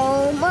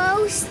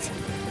 Almost.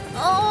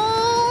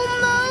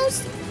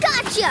 Almost.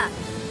 Gotcha.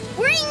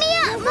 Bring me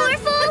up,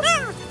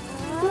 Morphle.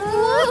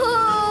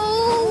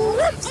 Whoa.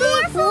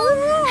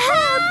 Morphle,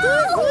 help!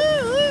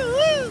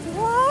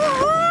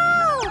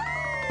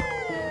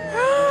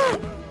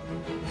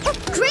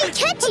 Great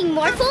catching,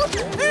 Morphle.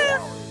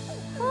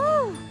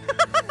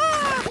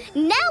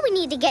 Now we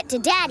need to get to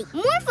Daddy.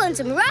 Morphle and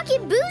some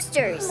rocket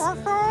boosters.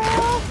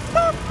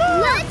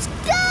 Let's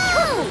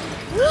go!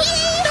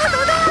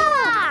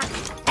 Yeehaw!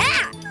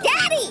 Ah,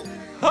 Daddy!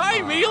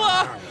 Hi,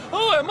 Mila!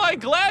 Oh, am I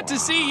glad to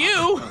see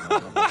you!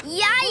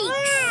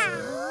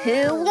 Yikes!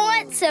 Who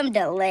wants some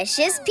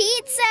delicious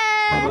pizza?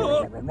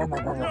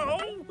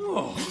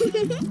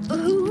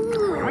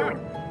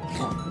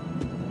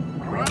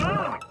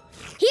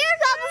 Here,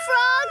 Gobble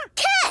Frog!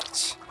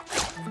 Catch!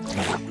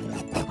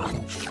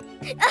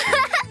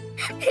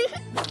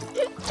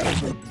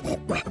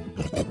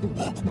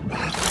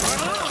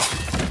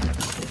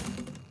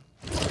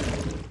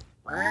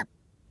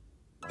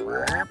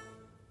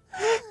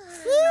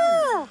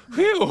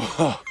 Phew!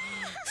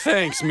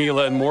 Thanks,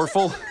 Mila and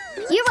Morphle.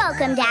 You're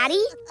welcome,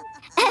 Daddy.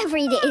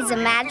 Every day is a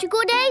magical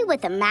day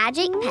with a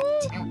magic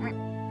pet.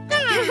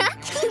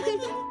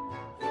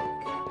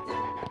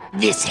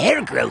 This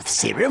hair growth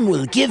serum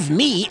will give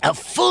me a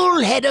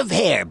full head of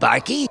hair,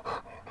 Barky.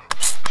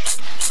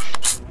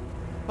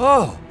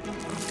 Oh,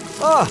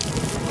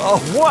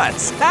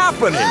 what's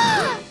happening?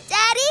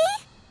 Daddy?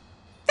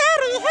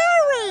 Daddy,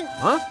 hurry!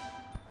 Huh?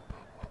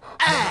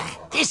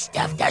 This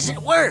stuff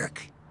doesn't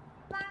work.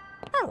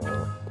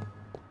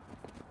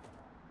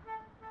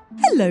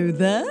 Hello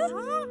there.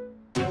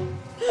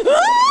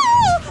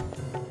 Ah!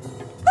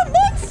 A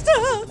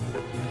monster!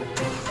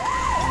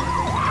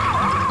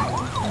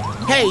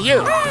 Hey,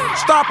 you!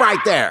 Stop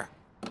right there!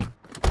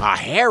 A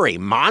hairy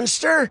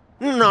monster?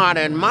 Not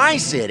in my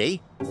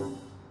city.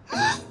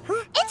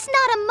 It's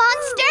not a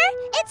monster.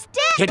 It's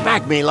dead. Get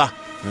back, Mila.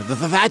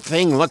 That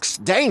thing looks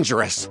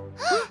dangerous.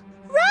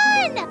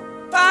 Run!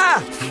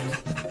 Ah!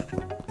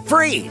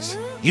 Freeze!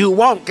 You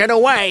won't get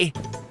away.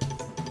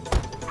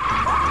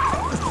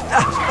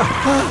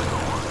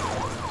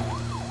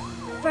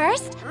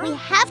 First, we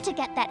have to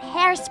get that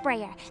hair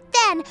sprayer.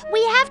 Then,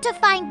 we have to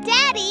find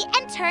Daddy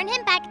and turn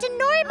him back to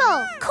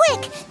normal.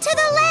 Quick, to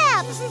the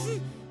lab!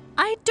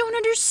 I don't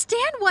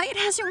understand why it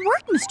hasn't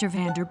worked, Mr.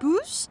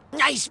 Vanderboos.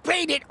 I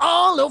sprayed it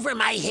all over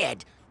my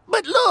head.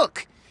 But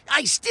look,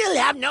 I still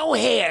have no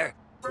hair.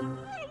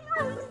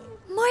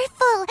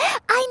 Morphle,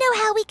 I know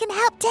how we can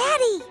help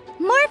Daddy.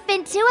 Morph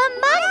into a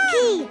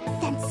monkey.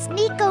 Then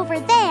sneak over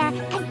there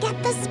and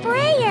get the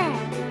sprayer.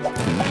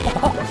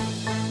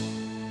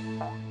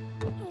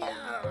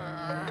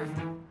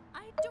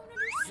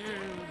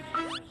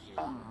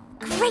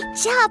 Great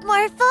job,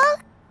 Morphle.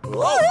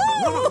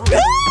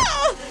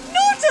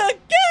 Not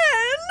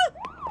again!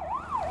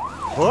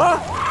 What?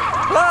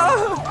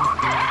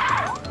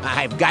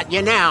 I've got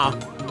you now.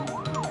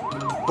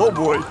 Oh,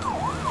 boy.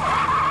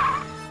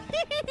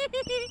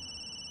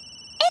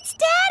 It's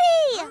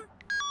Daddy!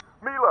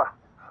 Mila,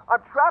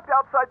 I'm trapped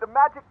outside the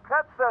Magic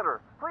Pet Center.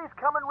 Please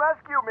come and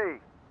rescue me.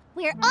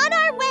 We're on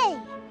our way.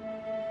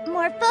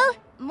 Morphle,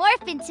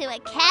 morph into a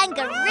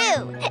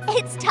kangaroo.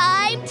 It's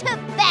time to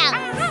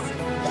bounce.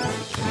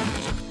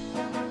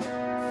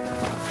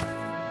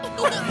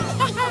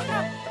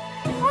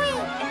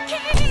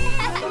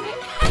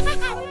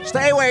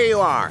 Stay where you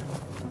are.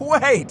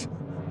 Wait,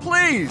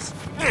 please.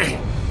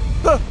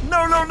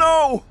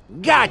 No.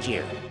 Got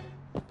you.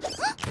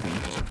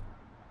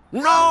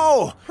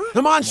 No!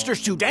 The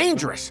monster's too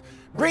dangerous.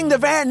 Bring the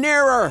van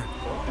nearer.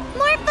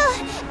 Morphle,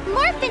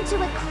 morph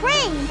into a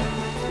crane.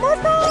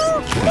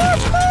 Morphle!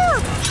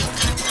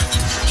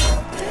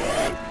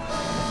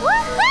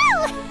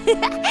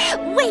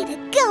 Woohoo! Way to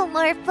go,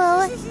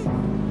 Morphle.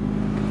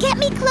 Get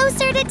me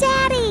closer to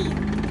Daddy.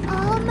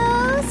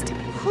 Almost.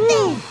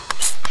 There.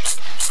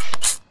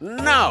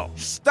 No,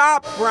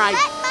 stop right.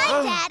 Let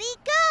my daddy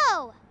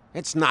go.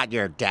 It's not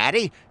your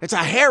daddy. It's a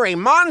hairy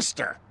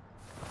monster.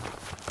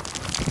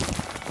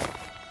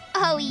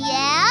 Oh,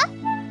 yeah?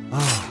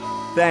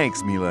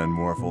 Thanks, Mila and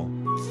Morphle.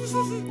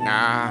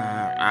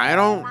 I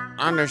don't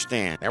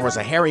understand. There was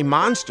a hairy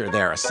monster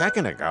there a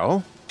second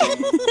ago.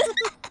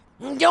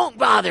 Don't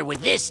bother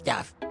with this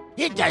stuff.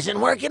 It doesn't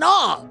work at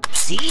all.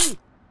 See?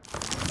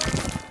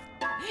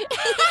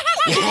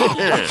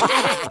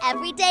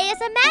 Every day is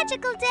a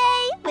magical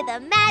day with a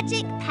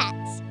magic pet.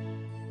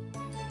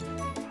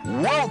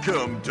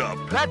 Welcome to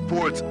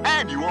Petport's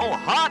annual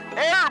hot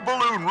air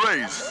balloon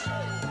race.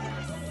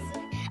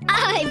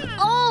 I've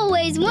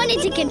always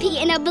wanted to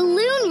compete in a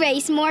balloon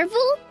race,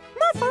 Morphle.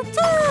 Morphle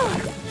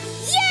too!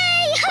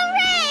 Yay!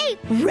 Hooray!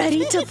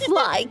 Ready to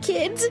fly,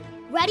 kids?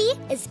 Ready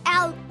as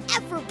I'll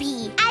ever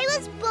be. I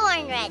was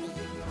born ready.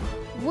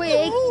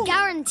 We're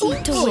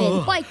guaranteed to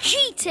win by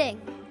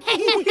cheating.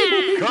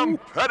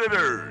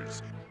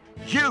 Competitors,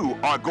 you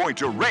are going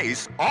to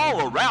race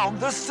all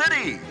around the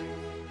city.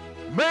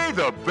 May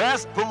the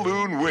best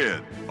balloon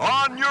win.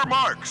 On your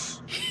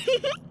marks.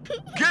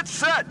 Get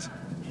set.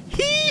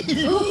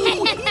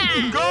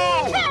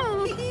 Go!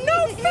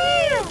 No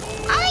fair!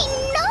 I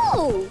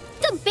know!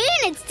 The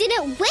bandits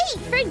didn't wait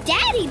for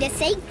Daddy to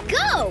say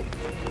go.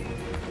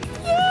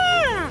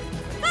 Yeah!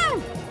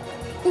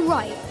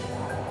 Right.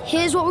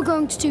 Here's what we're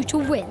going to do to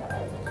win.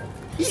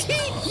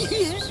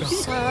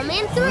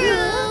 Coming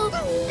through.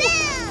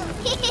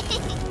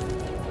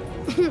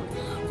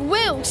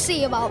 We'll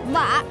see about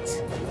that.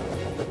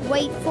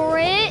 Wait for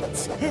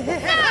it.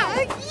 Now!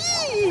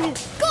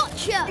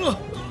 Gotcha!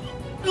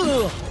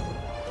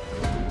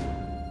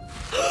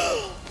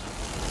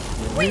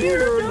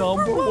 We're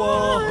number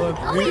one.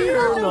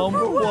 We're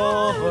number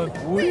one.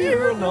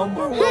 We're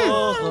number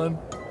one.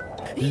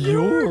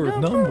 You're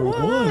number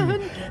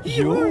one.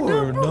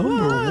 You're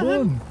number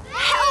one.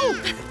 Help!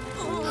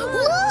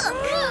 Look!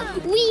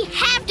 We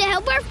have to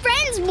help our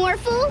friends,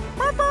 Morphle.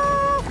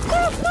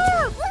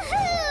 Woohoo!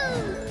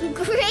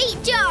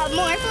 Great job,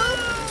 Morphle.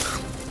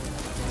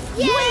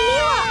 You and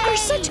Mila are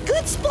such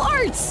good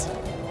sports.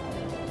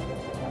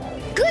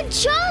 Good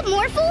job,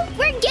 Morphle.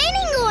 We're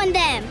gaining on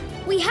them.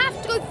 We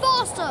have to go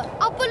faster.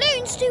 Our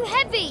balloon's too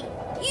heavy.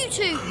 You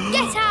two,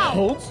 get out.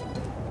 Halt.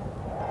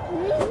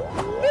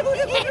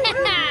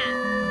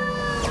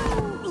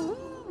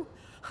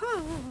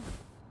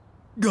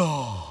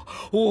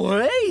 Oh,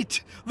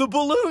 wait! The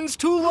balloon's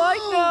too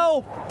light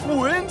now!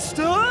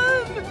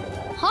 Winston!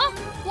 Huh?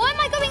 Why am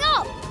I going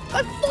up?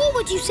 Go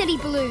forward, you silly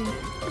balloon.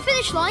 The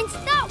finish line's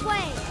that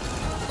way.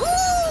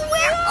 Ooh,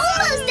 we're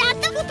almost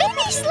at the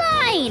finish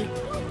line!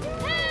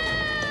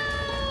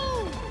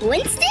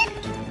 Winston?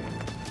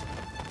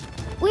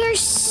 We're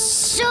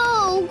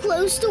so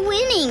close to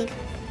winning.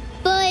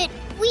 But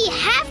we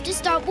have to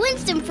stop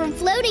Winston from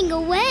floating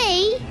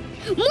away.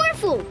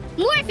 Morphle,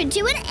 morph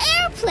into an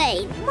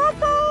airplane.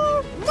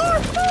 Morphle!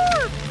 Morph,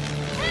 morph!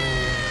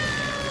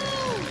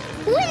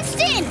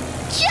 Winston,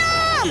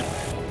 jump!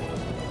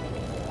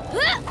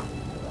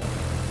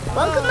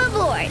 Welcome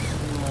aboard.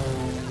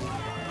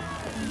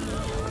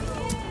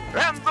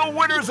 And the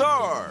winners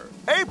are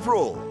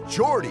April,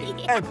 Jordy,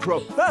 and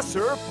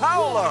Professor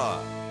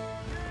Paula.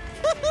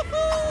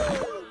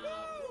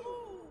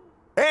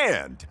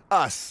 And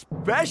a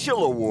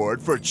special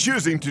award for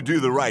choosing to do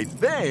the right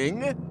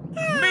thing,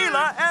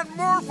 Mila and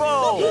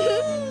Morphle.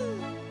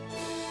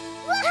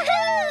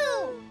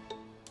 Woohoo!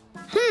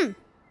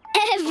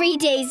 Every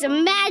day's a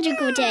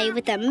magical day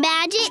with a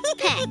magic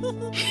pet.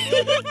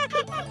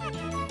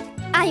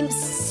 I'm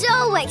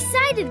so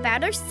excited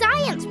about our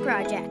science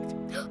project.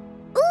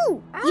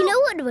 Ooh, you know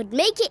what would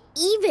make it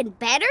even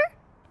better?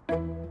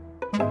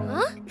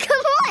 Huh?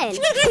 Come on!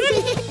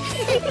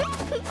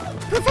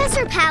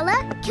 Professor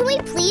Paula, can we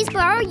please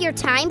borrow your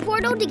time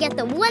portal to get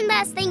the one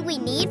last thing we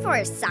need for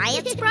our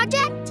science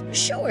project?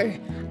 Sure.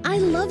 I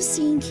love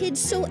seeing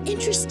kids so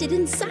interested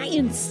in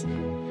science.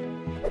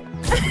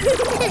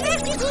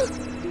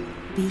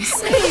 Be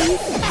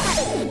safe.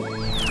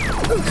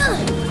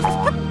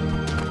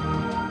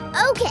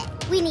 Okay,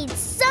 we need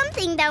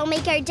something that will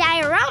make our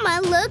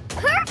diorama look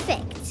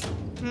perfect.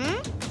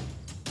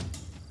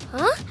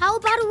 Huh? How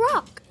about a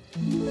rock?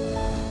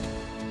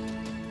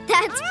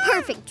 That's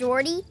perfect,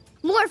 Jordy.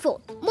 Morphle,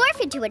 morph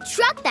into a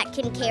truck that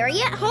can carry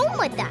it home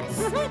with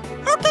us.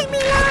 Okay,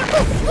 Mila.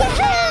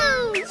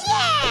 Woohoo!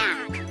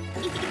 Yeah!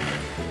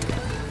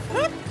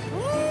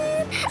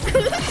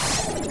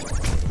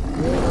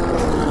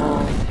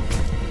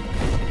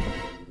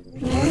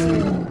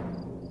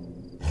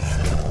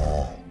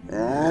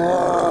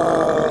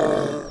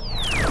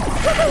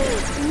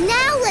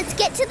 Now let's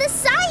get to the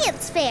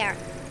science fair.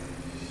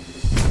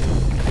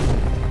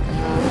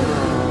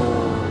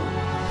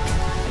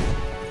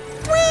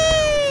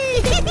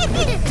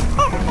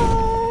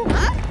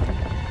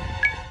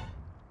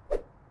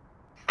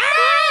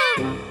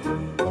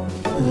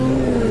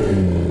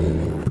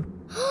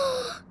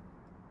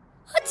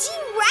 A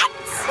T-Rex?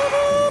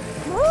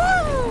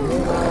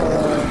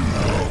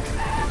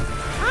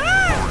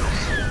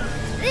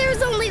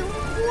 There's only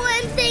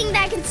one thing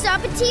that can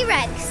stop a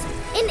T-Rex.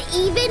 An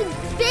even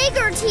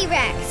bigger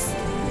T-Rex.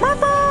 Morph,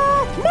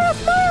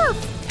 morph,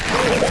 morph!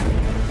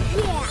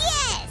 Yeah.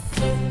 Yes!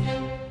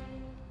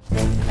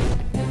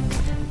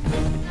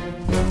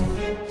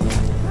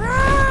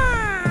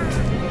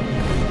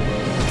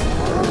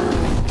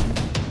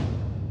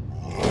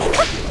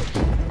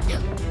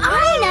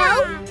 I know!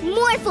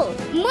 Morphle,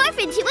 morph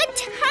into a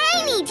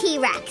tiny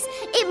T-Rex.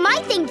 It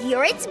might think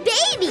you're its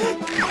baby.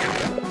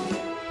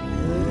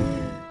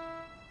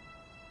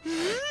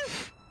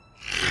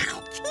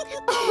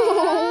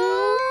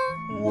 Oh.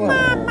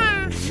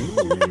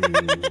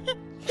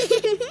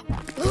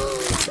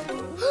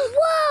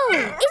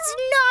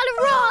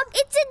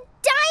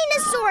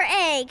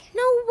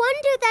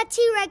 that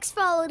T-Rex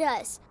followed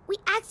us. We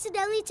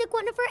accidentally took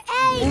one of her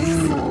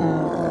eggs.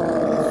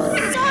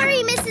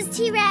 Sorry, Mrs.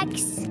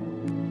 T-Rex.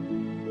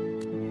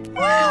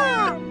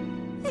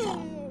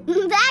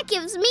 That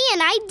gives me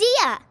an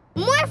idea.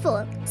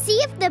 Morphle, see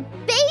if the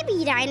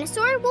baby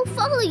dinosaur will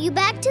follow you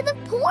back to the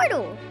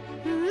portal.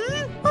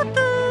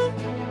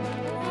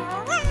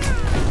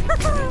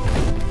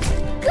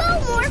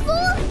 Go,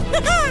 Morphle!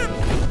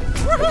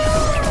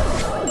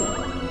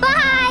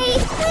 Bye!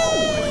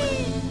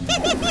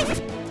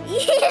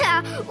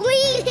 Yeah, we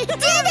did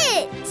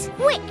it!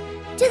 Quick,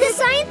 to the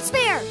science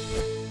fair!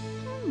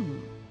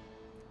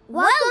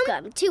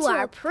 Welcome to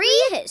our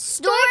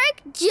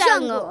prehistoric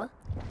jungle.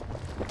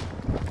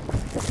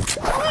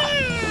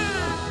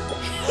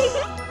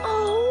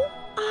 Oh,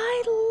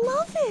 I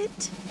love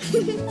it!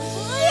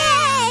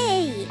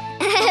 Yay!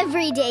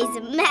 Every day's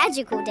a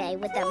magical day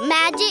with a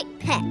magic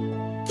pet.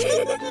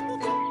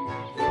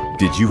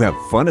 Did you have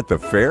fun at the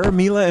fair,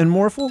 Mila and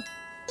Morphle?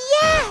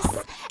 Yes!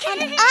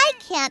 And I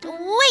can't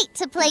wait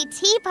to play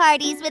tea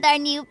parties with our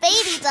new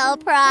baby doll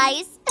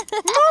prize.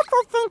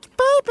 Morphle thinks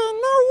baby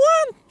no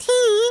want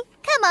tea.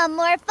 Come on,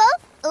 Morphle.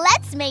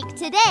 Let's make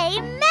today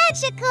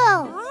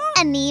magical.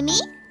 Animi,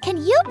 can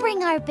you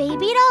bring our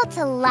baby doll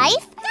to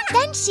life?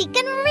 Then she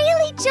can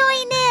really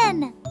join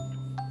in.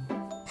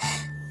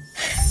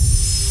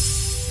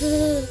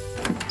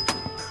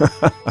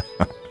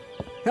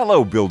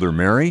 Hello, Builder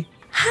Mary.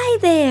 Hi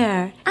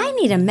there. I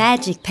need a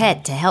magic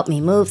pet to help me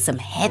move some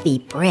heavy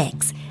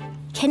bricks.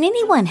 Can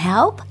anyone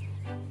help?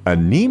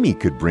 Animi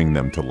could bring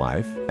them to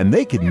life, and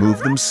they could move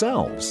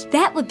themselves.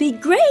 That would be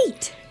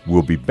great.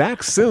 We'll be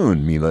back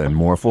soon, Mila and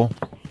Morphle.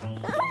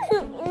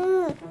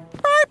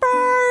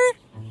 Bye-bye.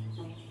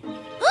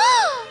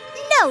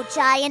 No,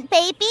 giant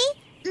baby.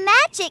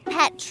 Magic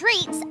pet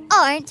treats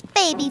aren't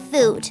baby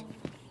food.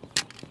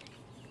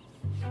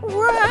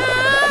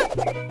 Morph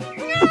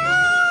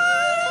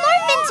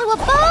into a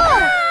ball!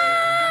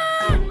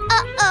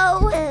 Uh-oh.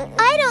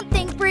 I don't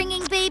think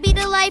bringing baby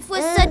to life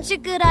was such a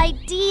good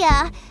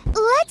idea.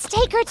 Let's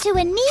take her to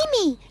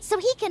Animi so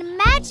he can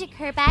magic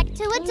her back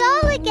to a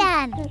doll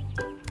again.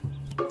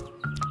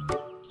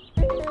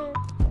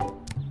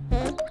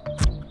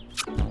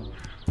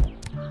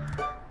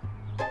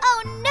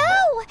 Oh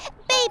no!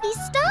 Baby,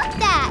 stop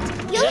that!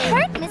 You'll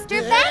hurt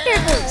Mr.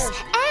 Vanderboos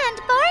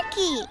and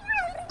Barky.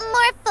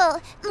 Morphle,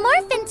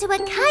 morph into a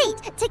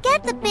kite to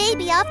get the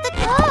baby off the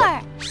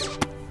car.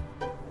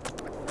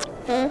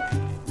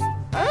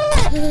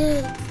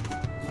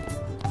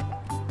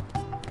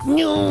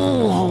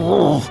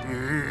 No.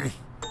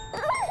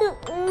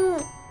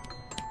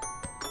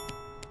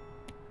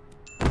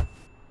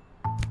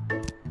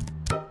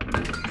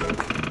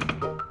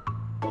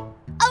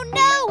 Oh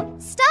no!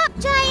 Stop,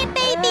 giant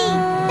baby!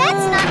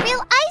 That's not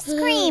real ice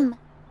cream!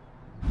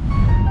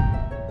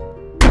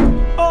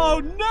 Oh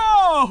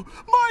no!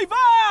 My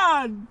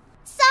van!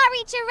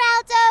 Sorry,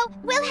 Geraldo.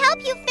 We'll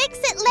help you fix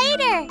it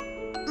later.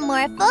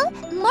 Morphle,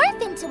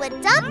 morph into a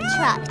dump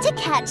truck to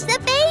catch the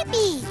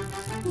baby.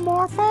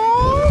 Morphle,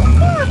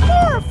 morph,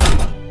 morph.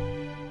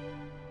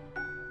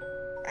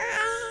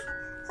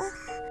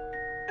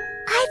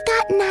 I've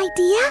got an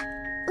idea.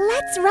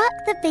 Let's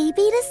rock the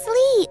baby to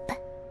sleep.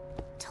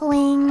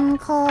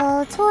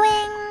 Twinkle,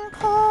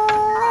 twinkle,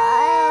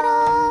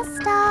 little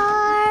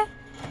star,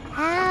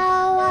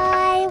 how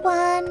I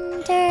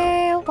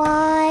wonder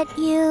what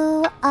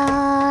you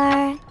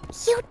are.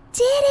 You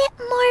did it,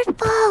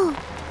 Morphle.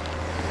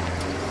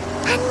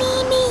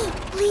 Animi,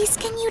 please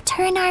can you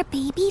turn our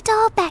baby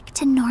doll back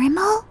to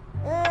normal?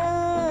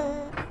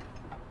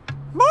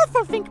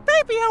 Morphle think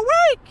baby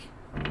awake.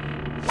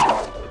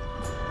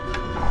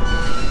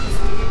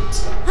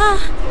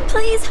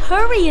 Please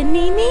hurry,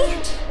 Animi.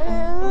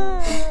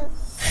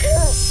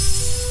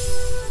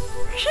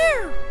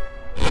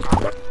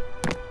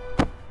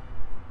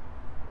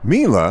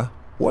 Mila,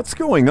 what's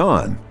going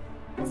on?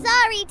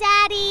 Sorry,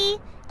 Daddy.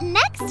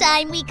 Next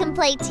time we can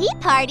play tea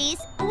parties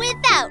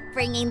without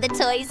bringing the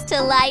toys to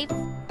life.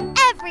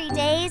 Every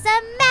day's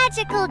a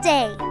magical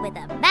day with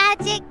a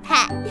magic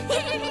pet.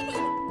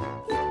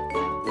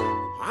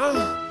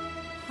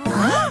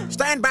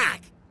 Stand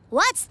back.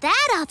 What's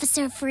that,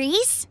 Officer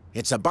Freeze?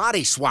 It's a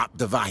body swap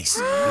device,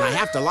 and I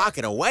have to lock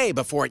it away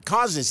before it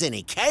causes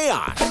any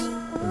chaos.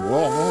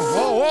 Whoa, whoa,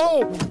 whoa,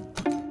 whoa.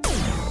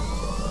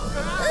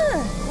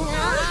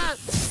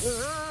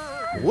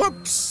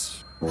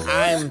 Whoops.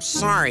 I'm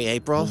sorry,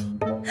 April.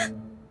 I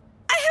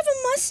have a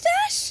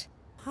mustache?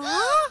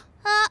 Huh?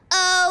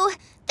 Uh-oh.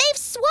 They've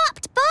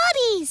swapped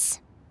bodies.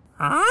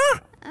 Huh?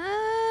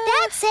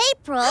 That's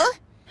April.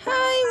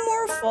 Hi,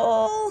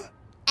 Morphle.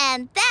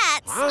 And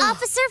that's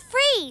Officer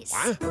Freeze.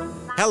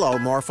 Hello,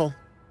 Morphle.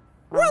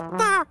 What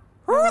the?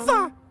 Who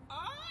the?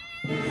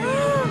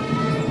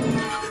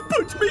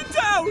 Put me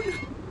down!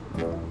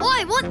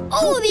 I want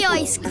all the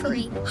ice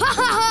cream. Ha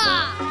ha ha!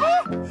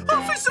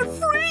 Officer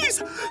Freeze!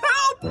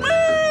 Help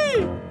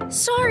me!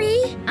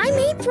 Sorry, I'm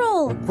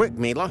April. Quick,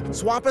 Mila,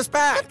 swap us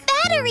back. The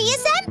battery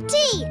is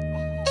empty.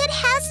 It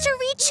has to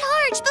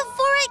recharge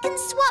before I can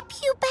swap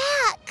you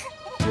back.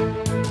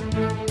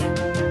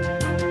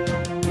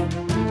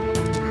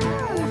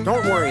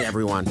 Don't worry,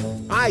 everyone.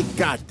 I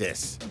got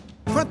this.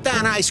 Put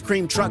that ice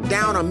cream truck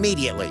down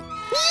immediately.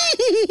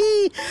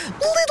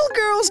 Little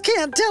girls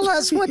can't tell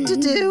us what to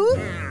do.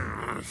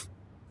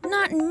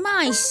 Not in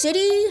my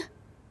city.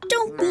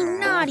 Don't be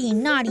naughty,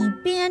 naughty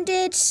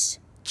bandits.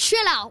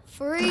 Chill out,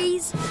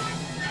 Freeze.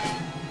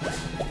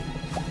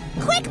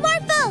 Quick,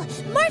 Morphle!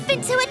 Morph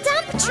into a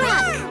dump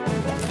truck!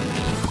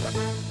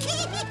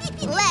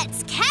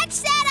 Let's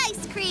catch that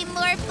ice cream,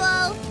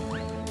 Morphle!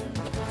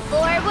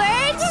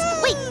 Forwards,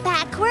 wait,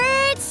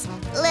 backwards,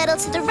 little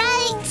to the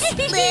right,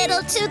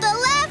 little to the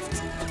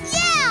left,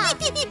 yeah!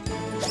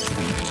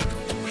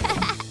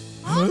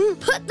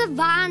 Put the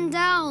van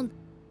down.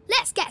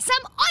 Let's get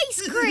some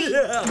ice cream.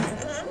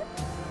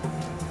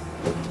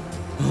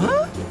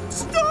 Huh?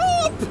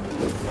 Stop!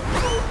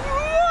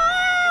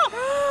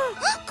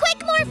 Quick,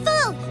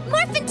 Morphle!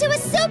 Morph into a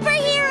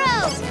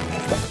superhero!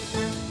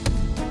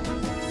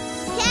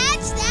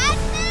 Catch that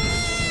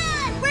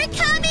man! We're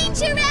coming,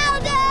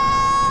 Geraldo!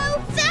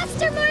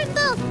 Faster,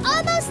 Morphle!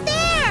 Almost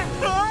there!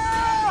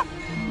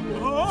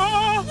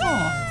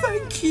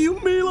 Thank you,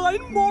 Mila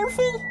and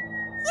Morphle.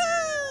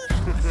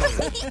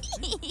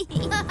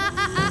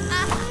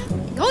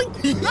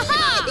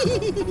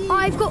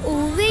 I've got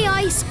all the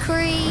ice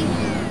cream.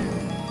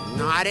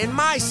 Not in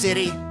my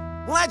city.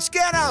 Let's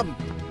get them.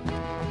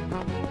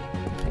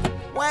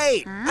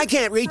 Wait, I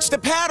can't reach the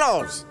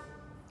pedals.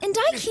 And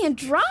I can't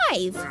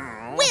drive.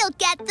 We'll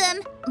get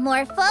them.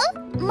 Morphle,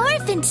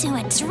 morph into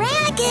a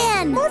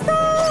dragon.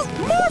 Morphle!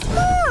 Morph,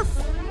 morph!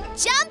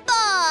 Jump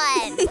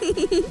on!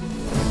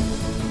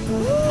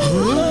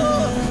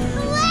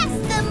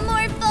 Blast them,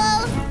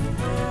 Morphle!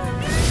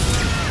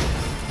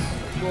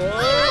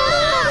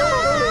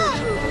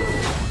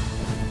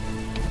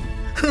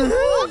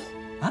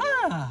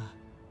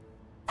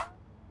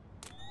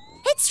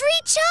 It's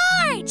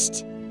recharged!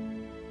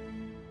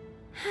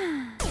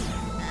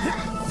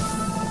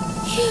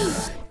 Phew,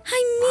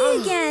 I'm me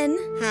again.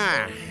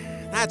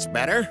 That's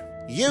better.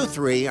 You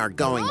three are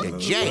going to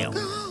jail.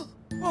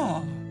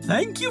 Oh,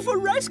 thank you for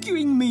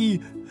rescuing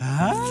me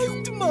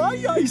and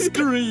my ice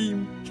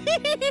cream.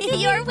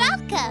 You're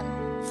welcome.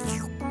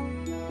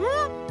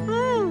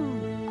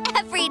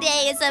 Every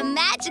day is a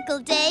magical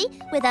day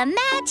with a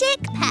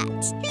magic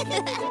pet.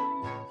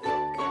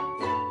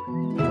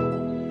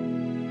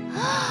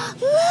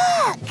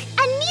 Look!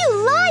 A new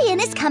lion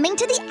is coming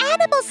to the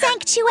animal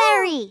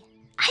sanctuary.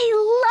 I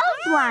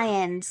love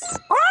lions.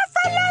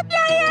 Orphle love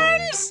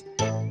lions!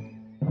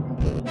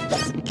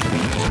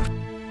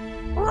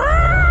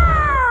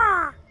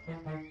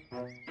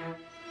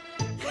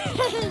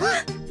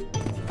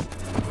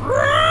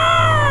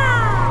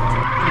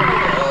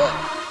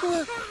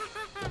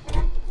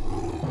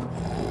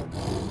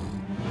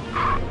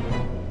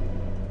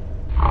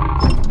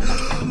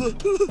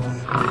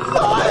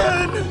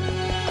 Lion!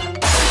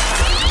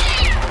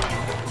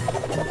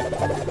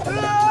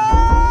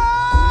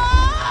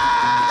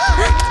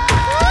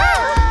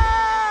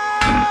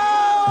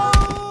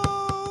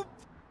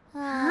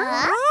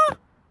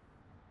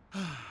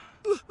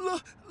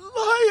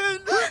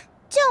 Lion!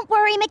 Don't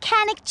worry,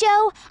 Mechanic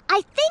Joe.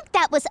 I think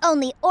that was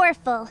only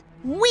Orphle.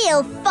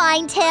 We'll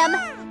find him.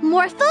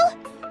 Morphle,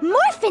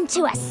 morph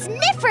into a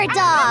sniffer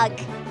dog.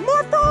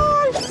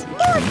 Morphle!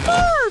 Morph,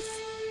 morph!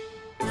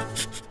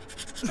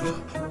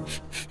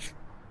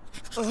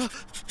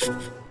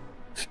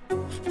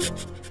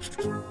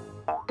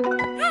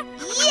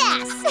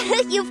 Yes!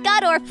 You've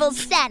got Orphle's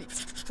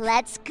scent.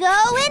 Let's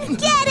go and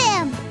get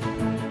him!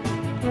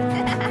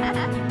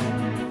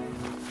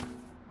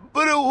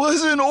 But it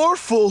wasn't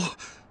Orphle.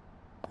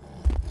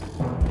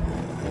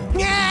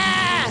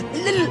 Yeah!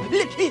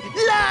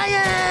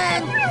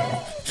 Lion!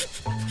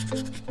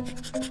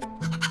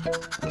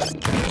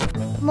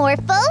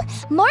 Morphle,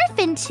 morph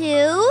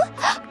into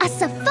a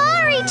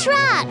safari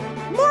truck.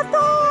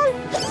 Morphle!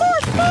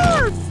 Morph,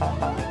 morph!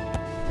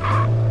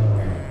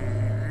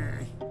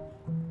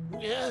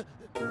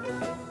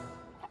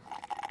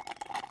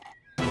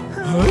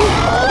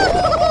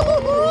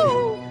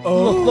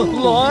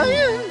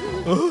 Lion?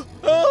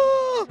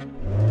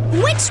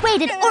 Which way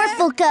did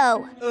Orphle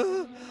go?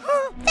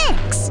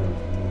 Thanks.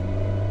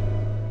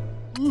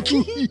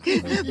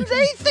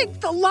 They think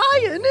the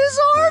lion is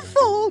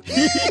Orphle.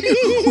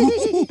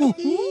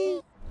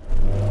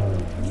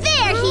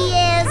 There he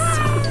is.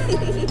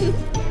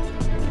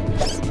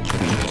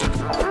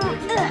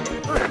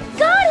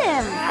 Got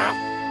him.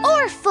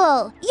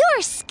 Orphle,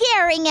 you're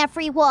scaring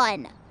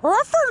everyone.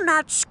 Orphle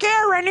not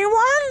scare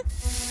anyone.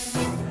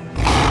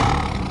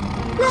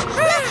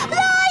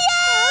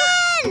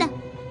 Lion!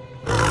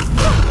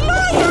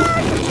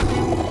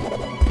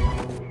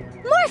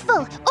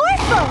 Morphle,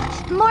 Orphle,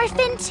 morph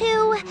into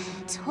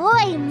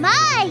toy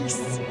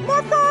mice.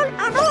 Morphle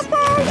and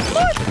Orphle,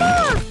 morph,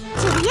 morph!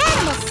 To the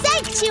animal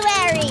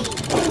sanctuary.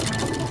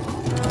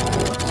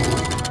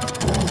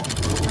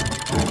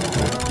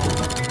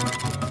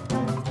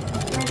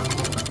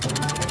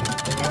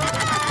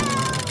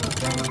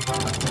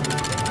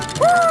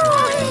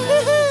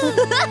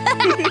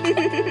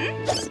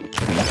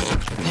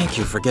 Thank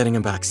you for getting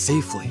him back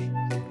safely.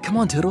 Come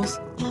on, Toodles.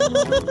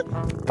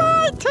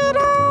 Bye,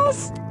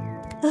 Toodles!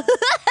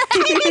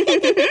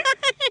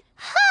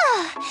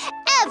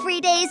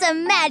 Every day's a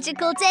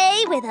magical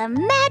day with a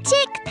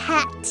magic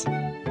pet.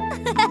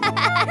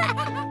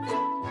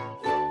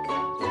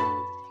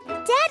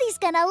 Daddy's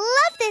gonna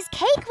love this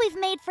cake we've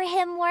made for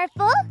him,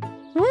 Morphle.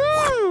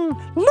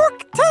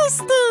 Look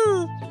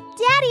tasty!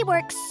 Daddy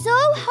works so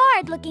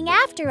hard looking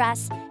after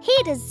us.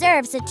 He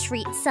deserves a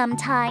treat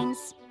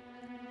sometimes.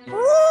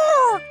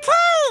 Ooh,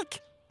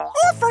 cake!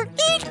 Orphle,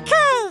 eat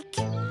cake!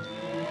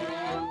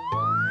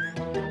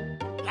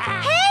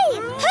 Hey,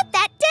 put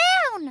that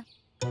down!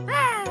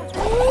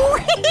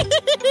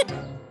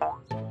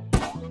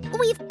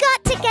 We've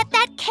got to get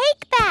that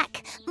cake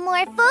back.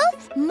 Morphle,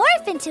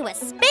 morph into a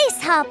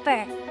space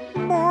hopper.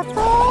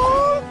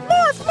 Morphle,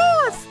 morph,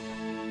 morph!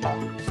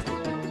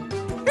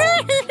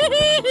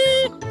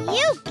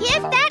 You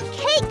give that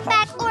cake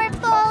back,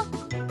 Orphle.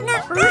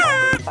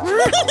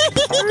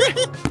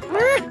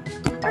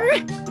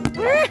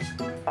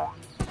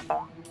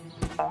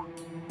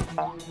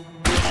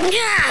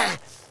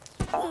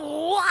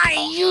 Why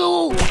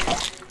you?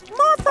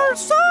 Morphle,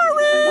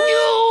 sorry!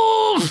 You!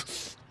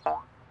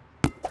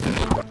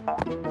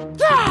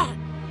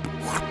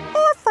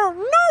 Orphle,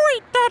 no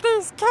eat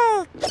Daddy's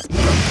cake!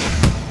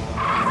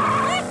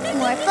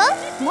 Morphle,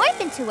 morph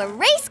into a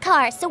race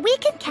car so we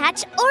can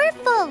catch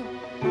Orphle.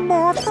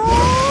 Morphle,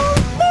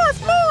 morph,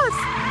 morph!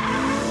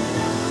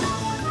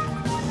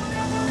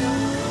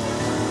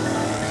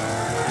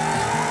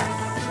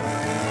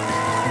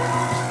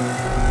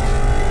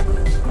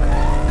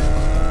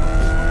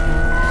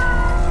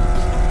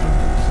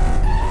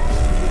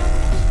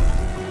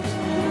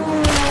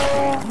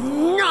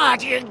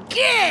 Not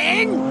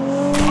again!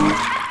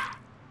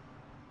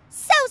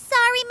 So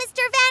sorry,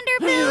 Mr.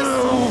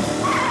 Vanderboos.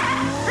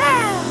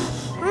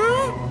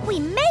 We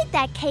made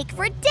that cake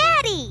for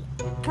Daddy.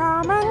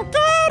 Come and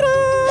get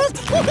it!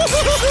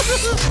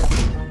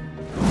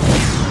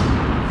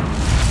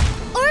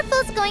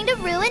 Orphle's going to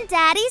ruin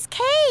Daddy's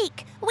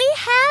cake. We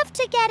have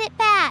to get it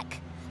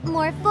back.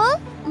 Morphle,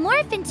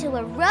 morph into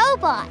a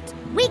robot.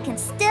 We can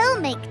still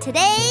make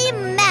today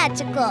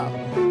magical.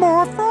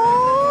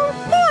 Morphle,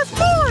 morph,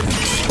 morph!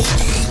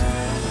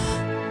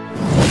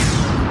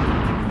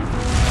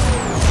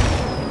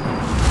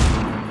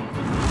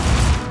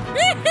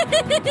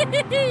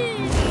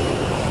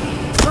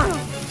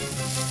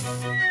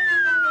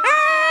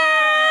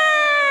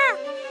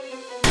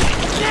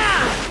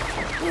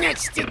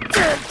 That's the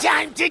third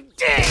time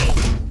today!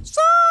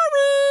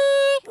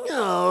 Sorry!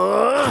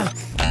 No!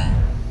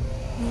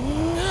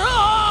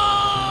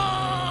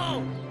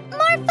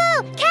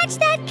 Morphle, catch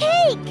that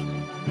cake!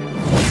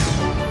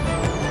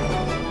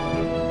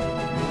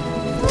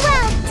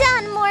 Well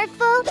done,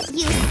 Morphle.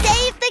 You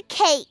saved the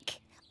cake.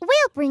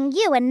 We'll bring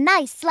you a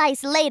nice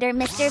slice later,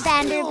 Mr.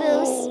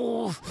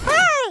 Vanderboos.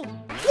 Hey!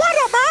 What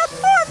about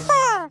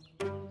Morphle?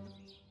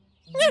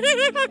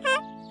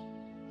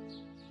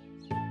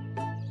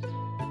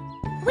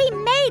 We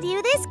made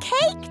you this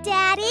cake,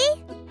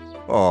 Daddy.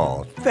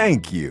 Oh,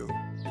 thank you.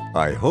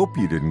 I hope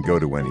you didn't go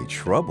to any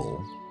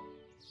trouble.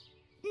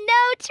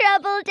 No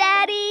trouble,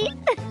 Daddy.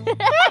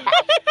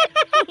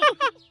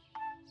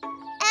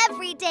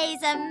 Every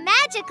day's a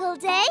magical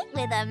day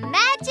with a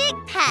magic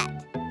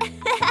pet.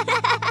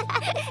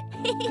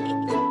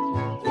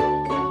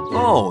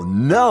 Oh,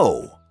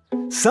 no!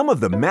 Some of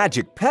the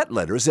magic pet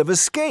letters have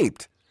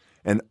escaped,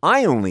 and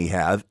I only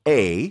have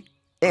A,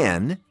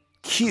 N,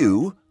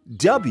 Q,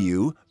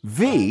 W,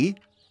 V,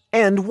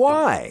 and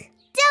Y.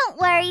 Don't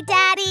worry,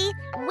 Daddy.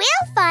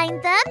 We'll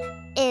find them.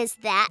 Is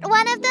that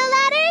one of the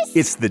letters?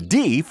 It's the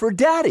D for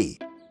Daddy.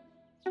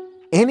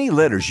 Any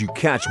letters you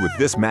catch with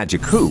this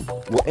magic hoop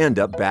will end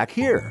up back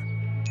here.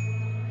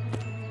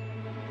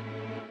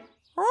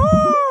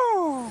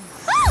 Oh!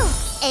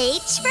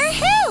 H for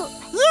hoop.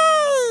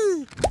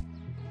 Yay!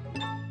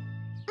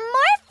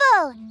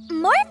 Morphle,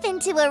 morph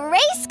into a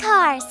race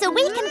car so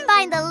we can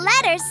find the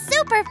letters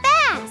super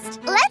fast.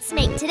 Let's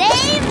make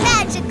today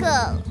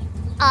magical.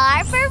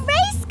 R for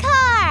race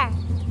car.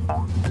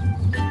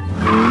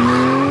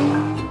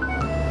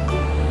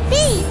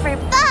 B for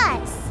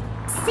bus.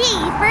 C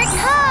for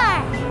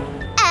car.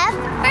 F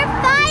for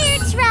fire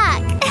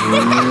truck.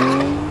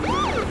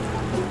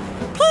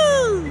 P.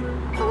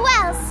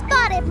 Well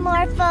spotted,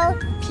 Morphle.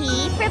 P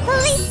for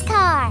police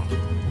car.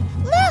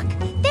 Look,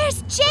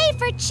 there's J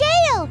for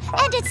jail,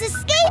 and it's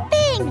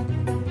escaping.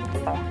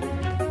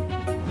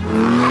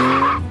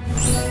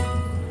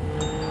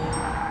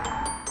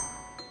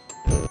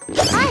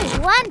 I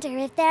wonder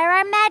if there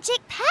are magic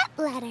pet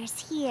letters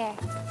here.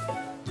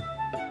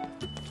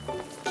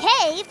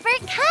 K for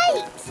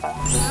kite.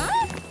 Huh?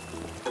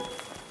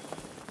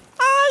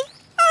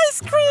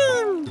 Ice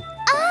cream!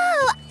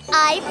 Oh,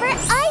 I for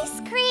ice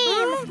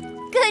cream.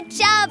 Good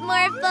job,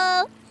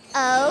 Morphle.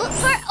 O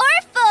for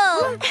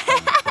Orphle.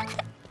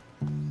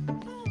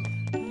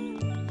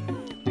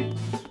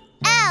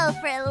 L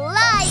for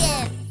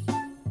lion.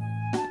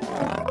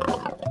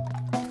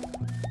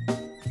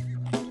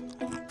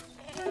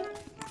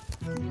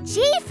 G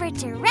for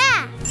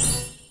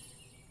giraffe.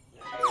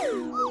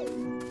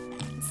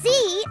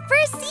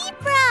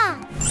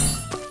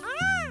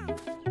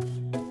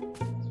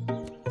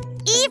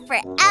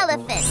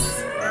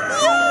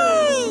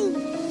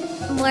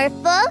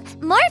 Morphle.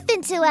 Morph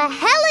into a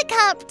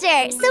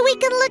helicopter so we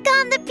can look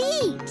on the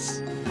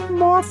beach.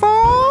 Morphle!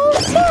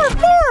 Morph,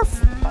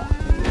 morph!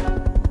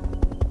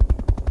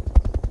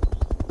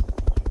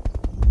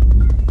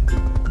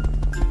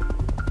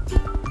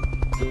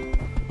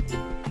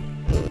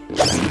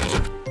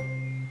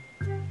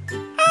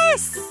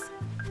 S.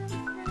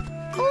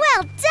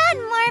 Well done,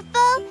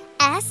 Morphle.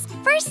 S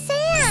for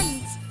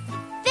sand.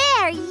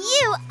 There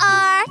you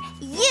are.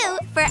 U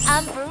for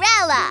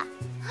umbrella.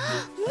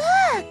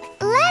 Look,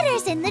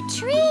 letters in the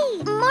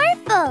tree.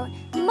 Morphle.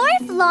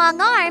 Morph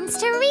long arms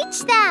to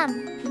reach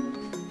them.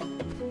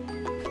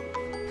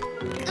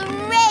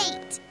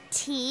 Great.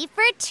 T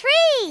for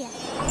tree.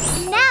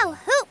 Now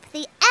hoop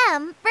the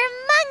M for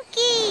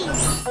monkey.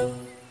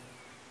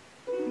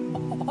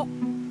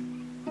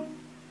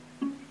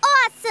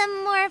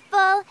 Awesome,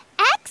 Morphle.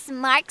 X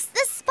marks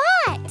the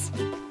spot.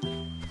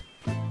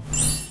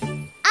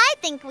 I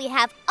think we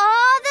have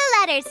all the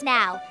letters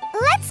now.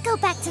 Let's go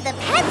back to the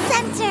pet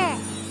center.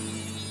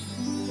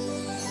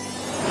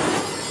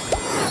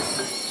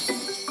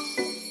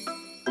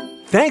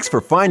 Thanks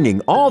for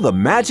finding all the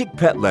magic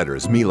pet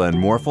letters, Mila and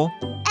Morphle.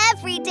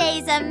 Every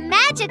day's a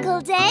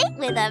magical day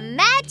with a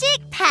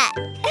magic pet.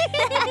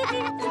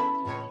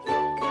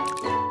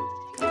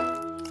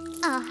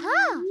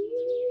 Uh-huh.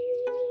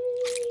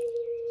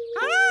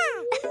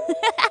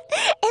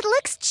 It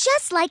looks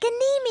just like a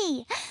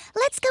Nemi.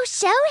 Let's go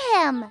show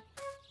him.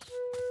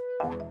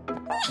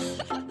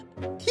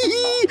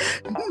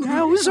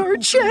 Now's our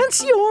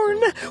chance,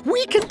 Yorn.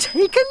 We can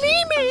take a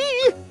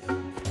Nemi.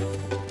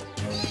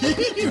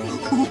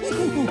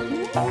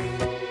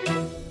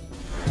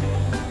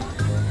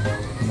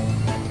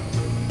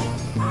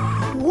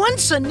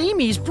 Once a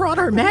Nemi's brought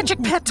our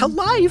magic pet to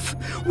life,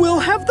 we'll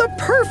have the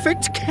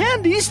perfect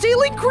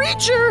candy-stealing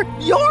creature.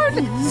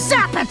 Yorn,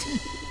 zap it!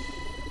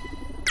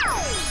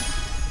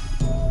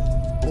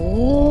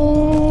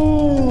 Oh,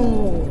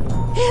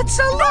 it's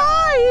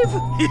alive!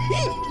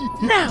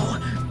 Now,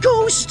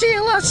 go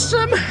steal us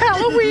some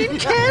Halloween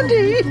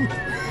candy!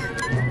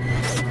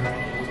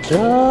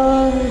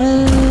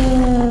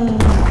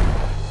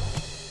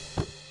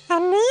 A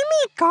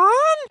Nemi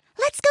gone?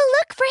 Let's go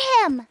look for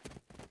him.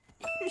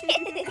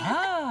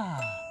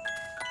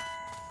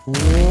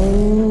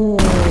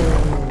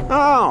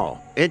 Oh,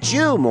 it's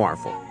you,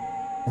 Morphle.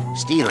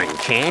 Stealing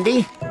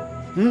candy?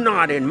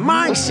 Not in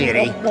my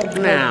city.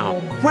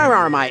 Now, where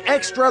are my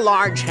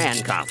extra-large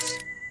handcuffs?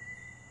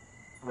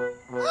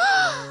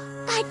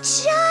 A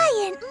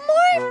giant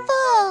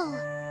Morphle!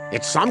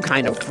 It's some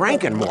kind of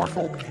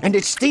Frankenmorphle, and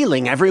it's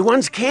stealing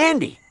everyone's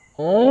candy.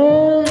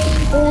 Morphle!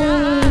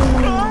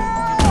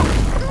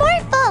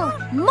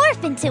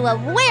 Morph into a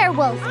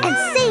werewolf and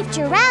save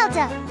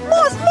Geralda.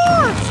 Morph,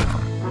 morph!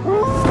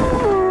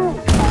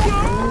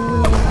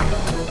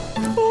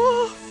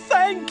 Oh,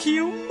 thank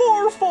you,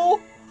 Morphle.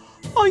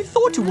 I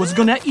thought it was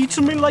gonna eat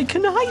me like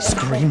an ice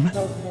cream.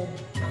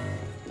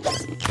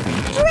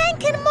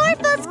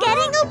 Frankenmorphle's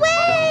getting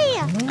away!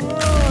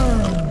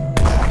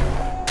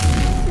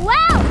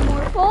 Wow,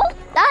 Morphle,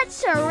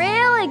 that's a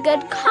really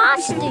good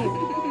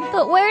costume.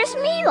 But where's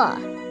Mila?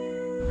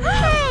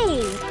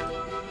 Hey!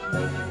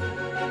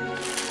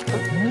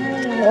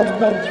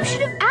 You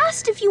should have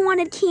asked if you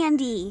wanted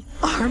candy.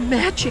 Our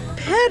magic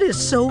pet is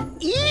so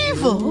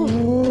evil.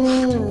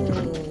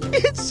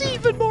 It's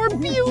even more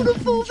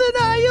beautiful than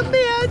I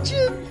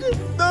imagined.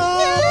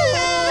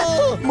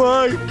 No!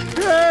 My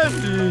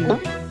candy!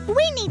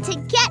 We need to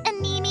get a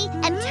Nemi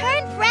and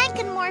turn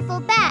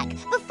Frankenmorphle back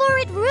before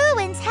it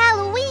ruins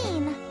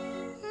Halloween.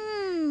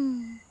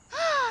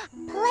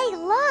 Play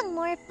along,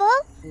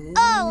 Morphle.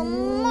 Oh,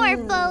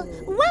 Morphle,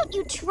 won't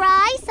you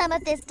try some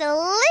of this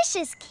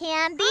delicious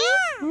candy?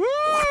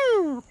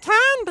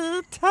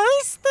 Candy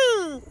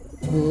tasty.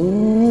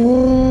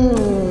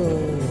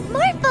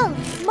 Morphle,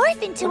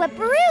 morph into a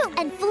broom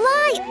and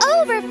fly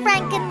over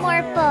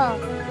Frankenmorphle.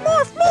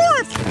 Morph,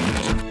 morph.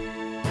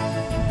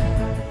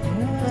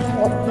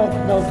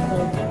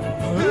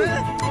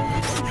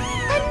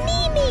 A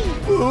Nemi!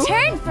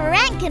 Turn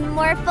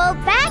Frankenmorphle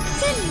back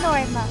to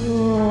normal.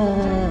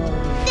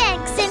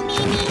 Thanks,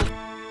 Mimi.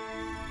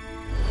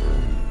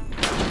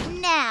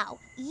 Now,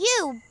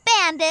 you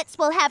bandits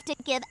will have to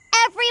give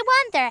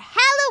everyone their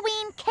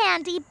Halloween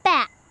candy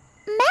back.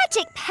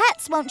 Magic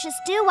pets won't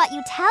just do what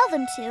you tell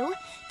them to.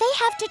 They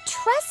have to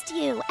trust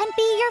you and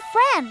be your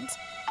friend.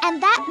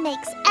 And that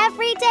makes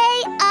every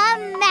day a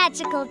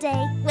magical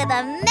day with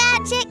a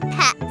magic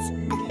pet.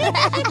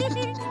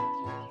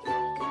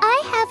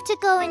 I have to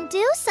go and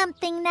do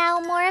something now,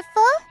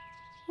 Morphle.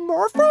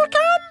 Morphle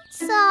come?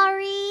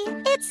 Sorry,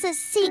 it's a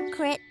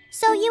secret,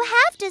 so you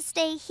have to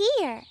stay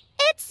here.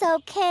 It's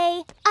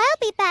okay. I'll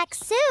be back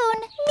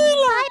soon.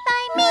 Mila!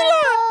 Bye-bye,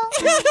 Morphle.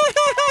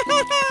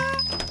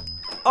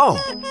 Oh,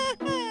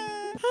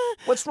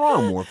 what's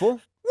wrong,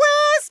 Morphle?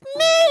 Where's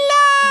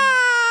Mila?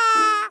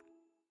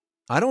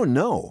 I don't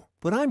know,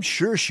 but I'm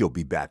sure she'll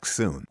be back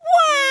soon.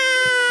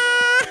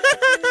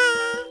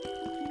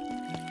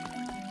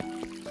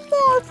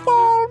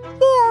 Morphle,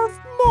 morph,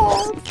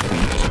 morph.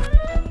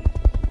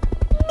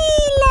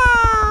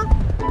 Mila!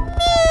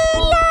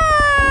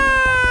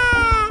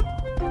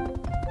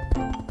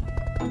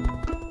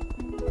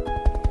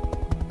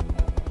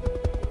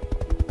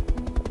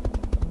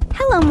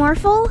 Mila,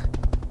 Morphle.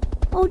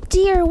 Oh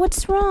dear,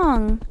 what's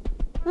wrong?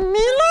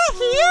 Mila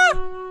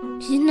here?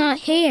 She's not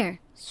here.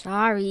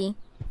 Sorry.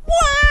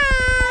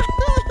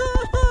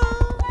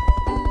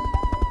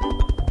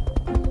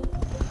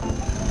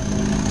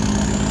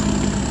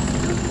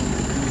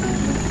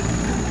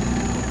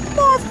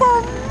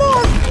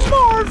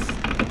 Morph!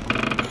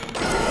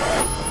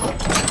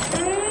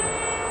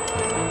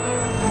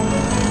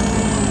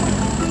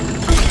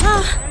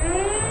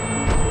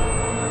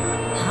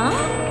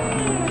 Huh?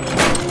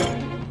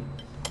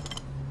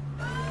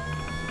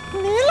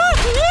 Mila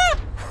here?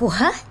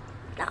 What?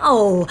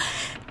 No,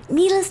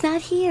 Mila's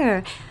not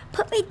here.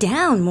 Put me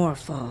down,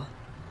 Morphle.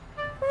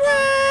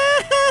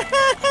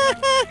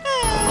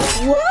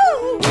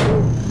 Whoa!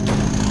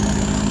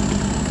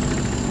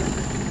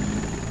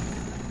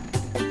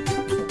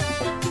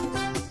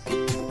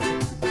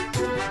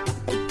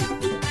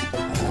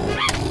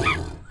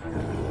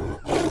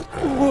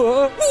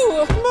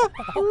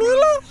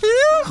 Mila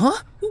here?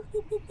 Huh?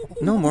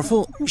 No,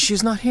 Morphle,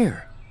 she's not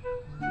here.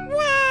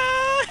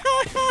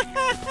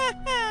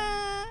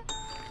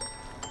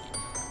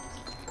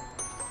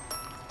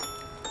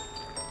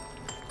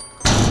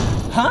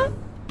 Huh?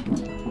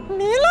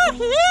 Mila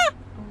here?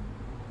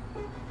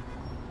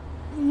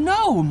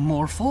 No,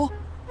 Morphle.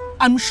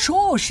 I'm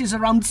sure she's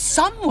around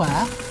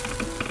somewhere.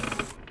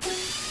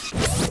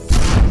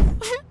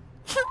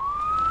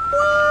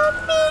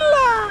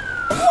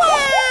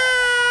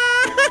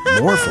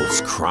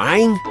 Morphle's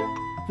crying?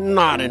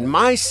 Not in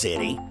my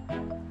city.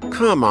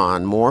 Come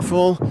on,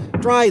 Morphle.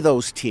 Dry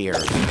those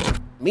tears.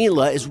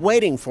 Mila is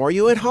waiting for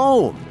you at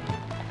home.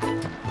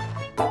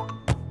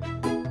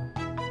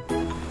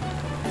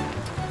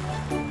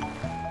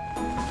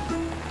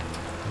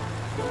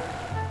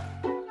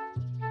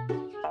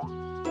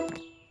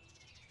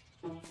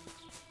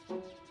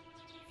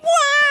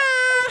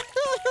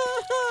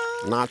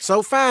 Not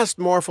so fast,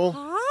 Morphle.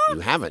 You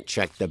haven't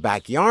checked the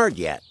backyard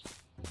yet.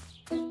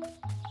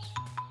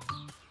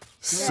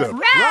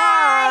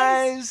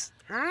 Surprise!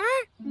 Huh?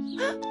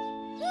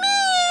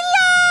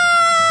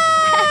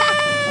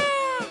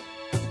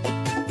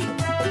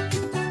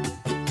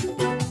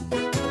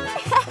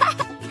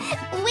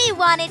 We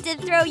wanted to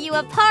throw you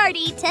a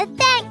party to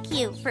thank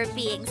you for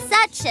being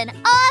such an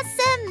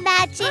awesome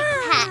magic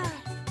pet.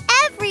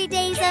 Every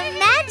day's a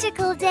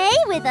magical day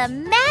with a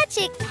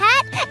magic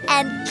pet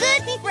and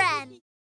good friends.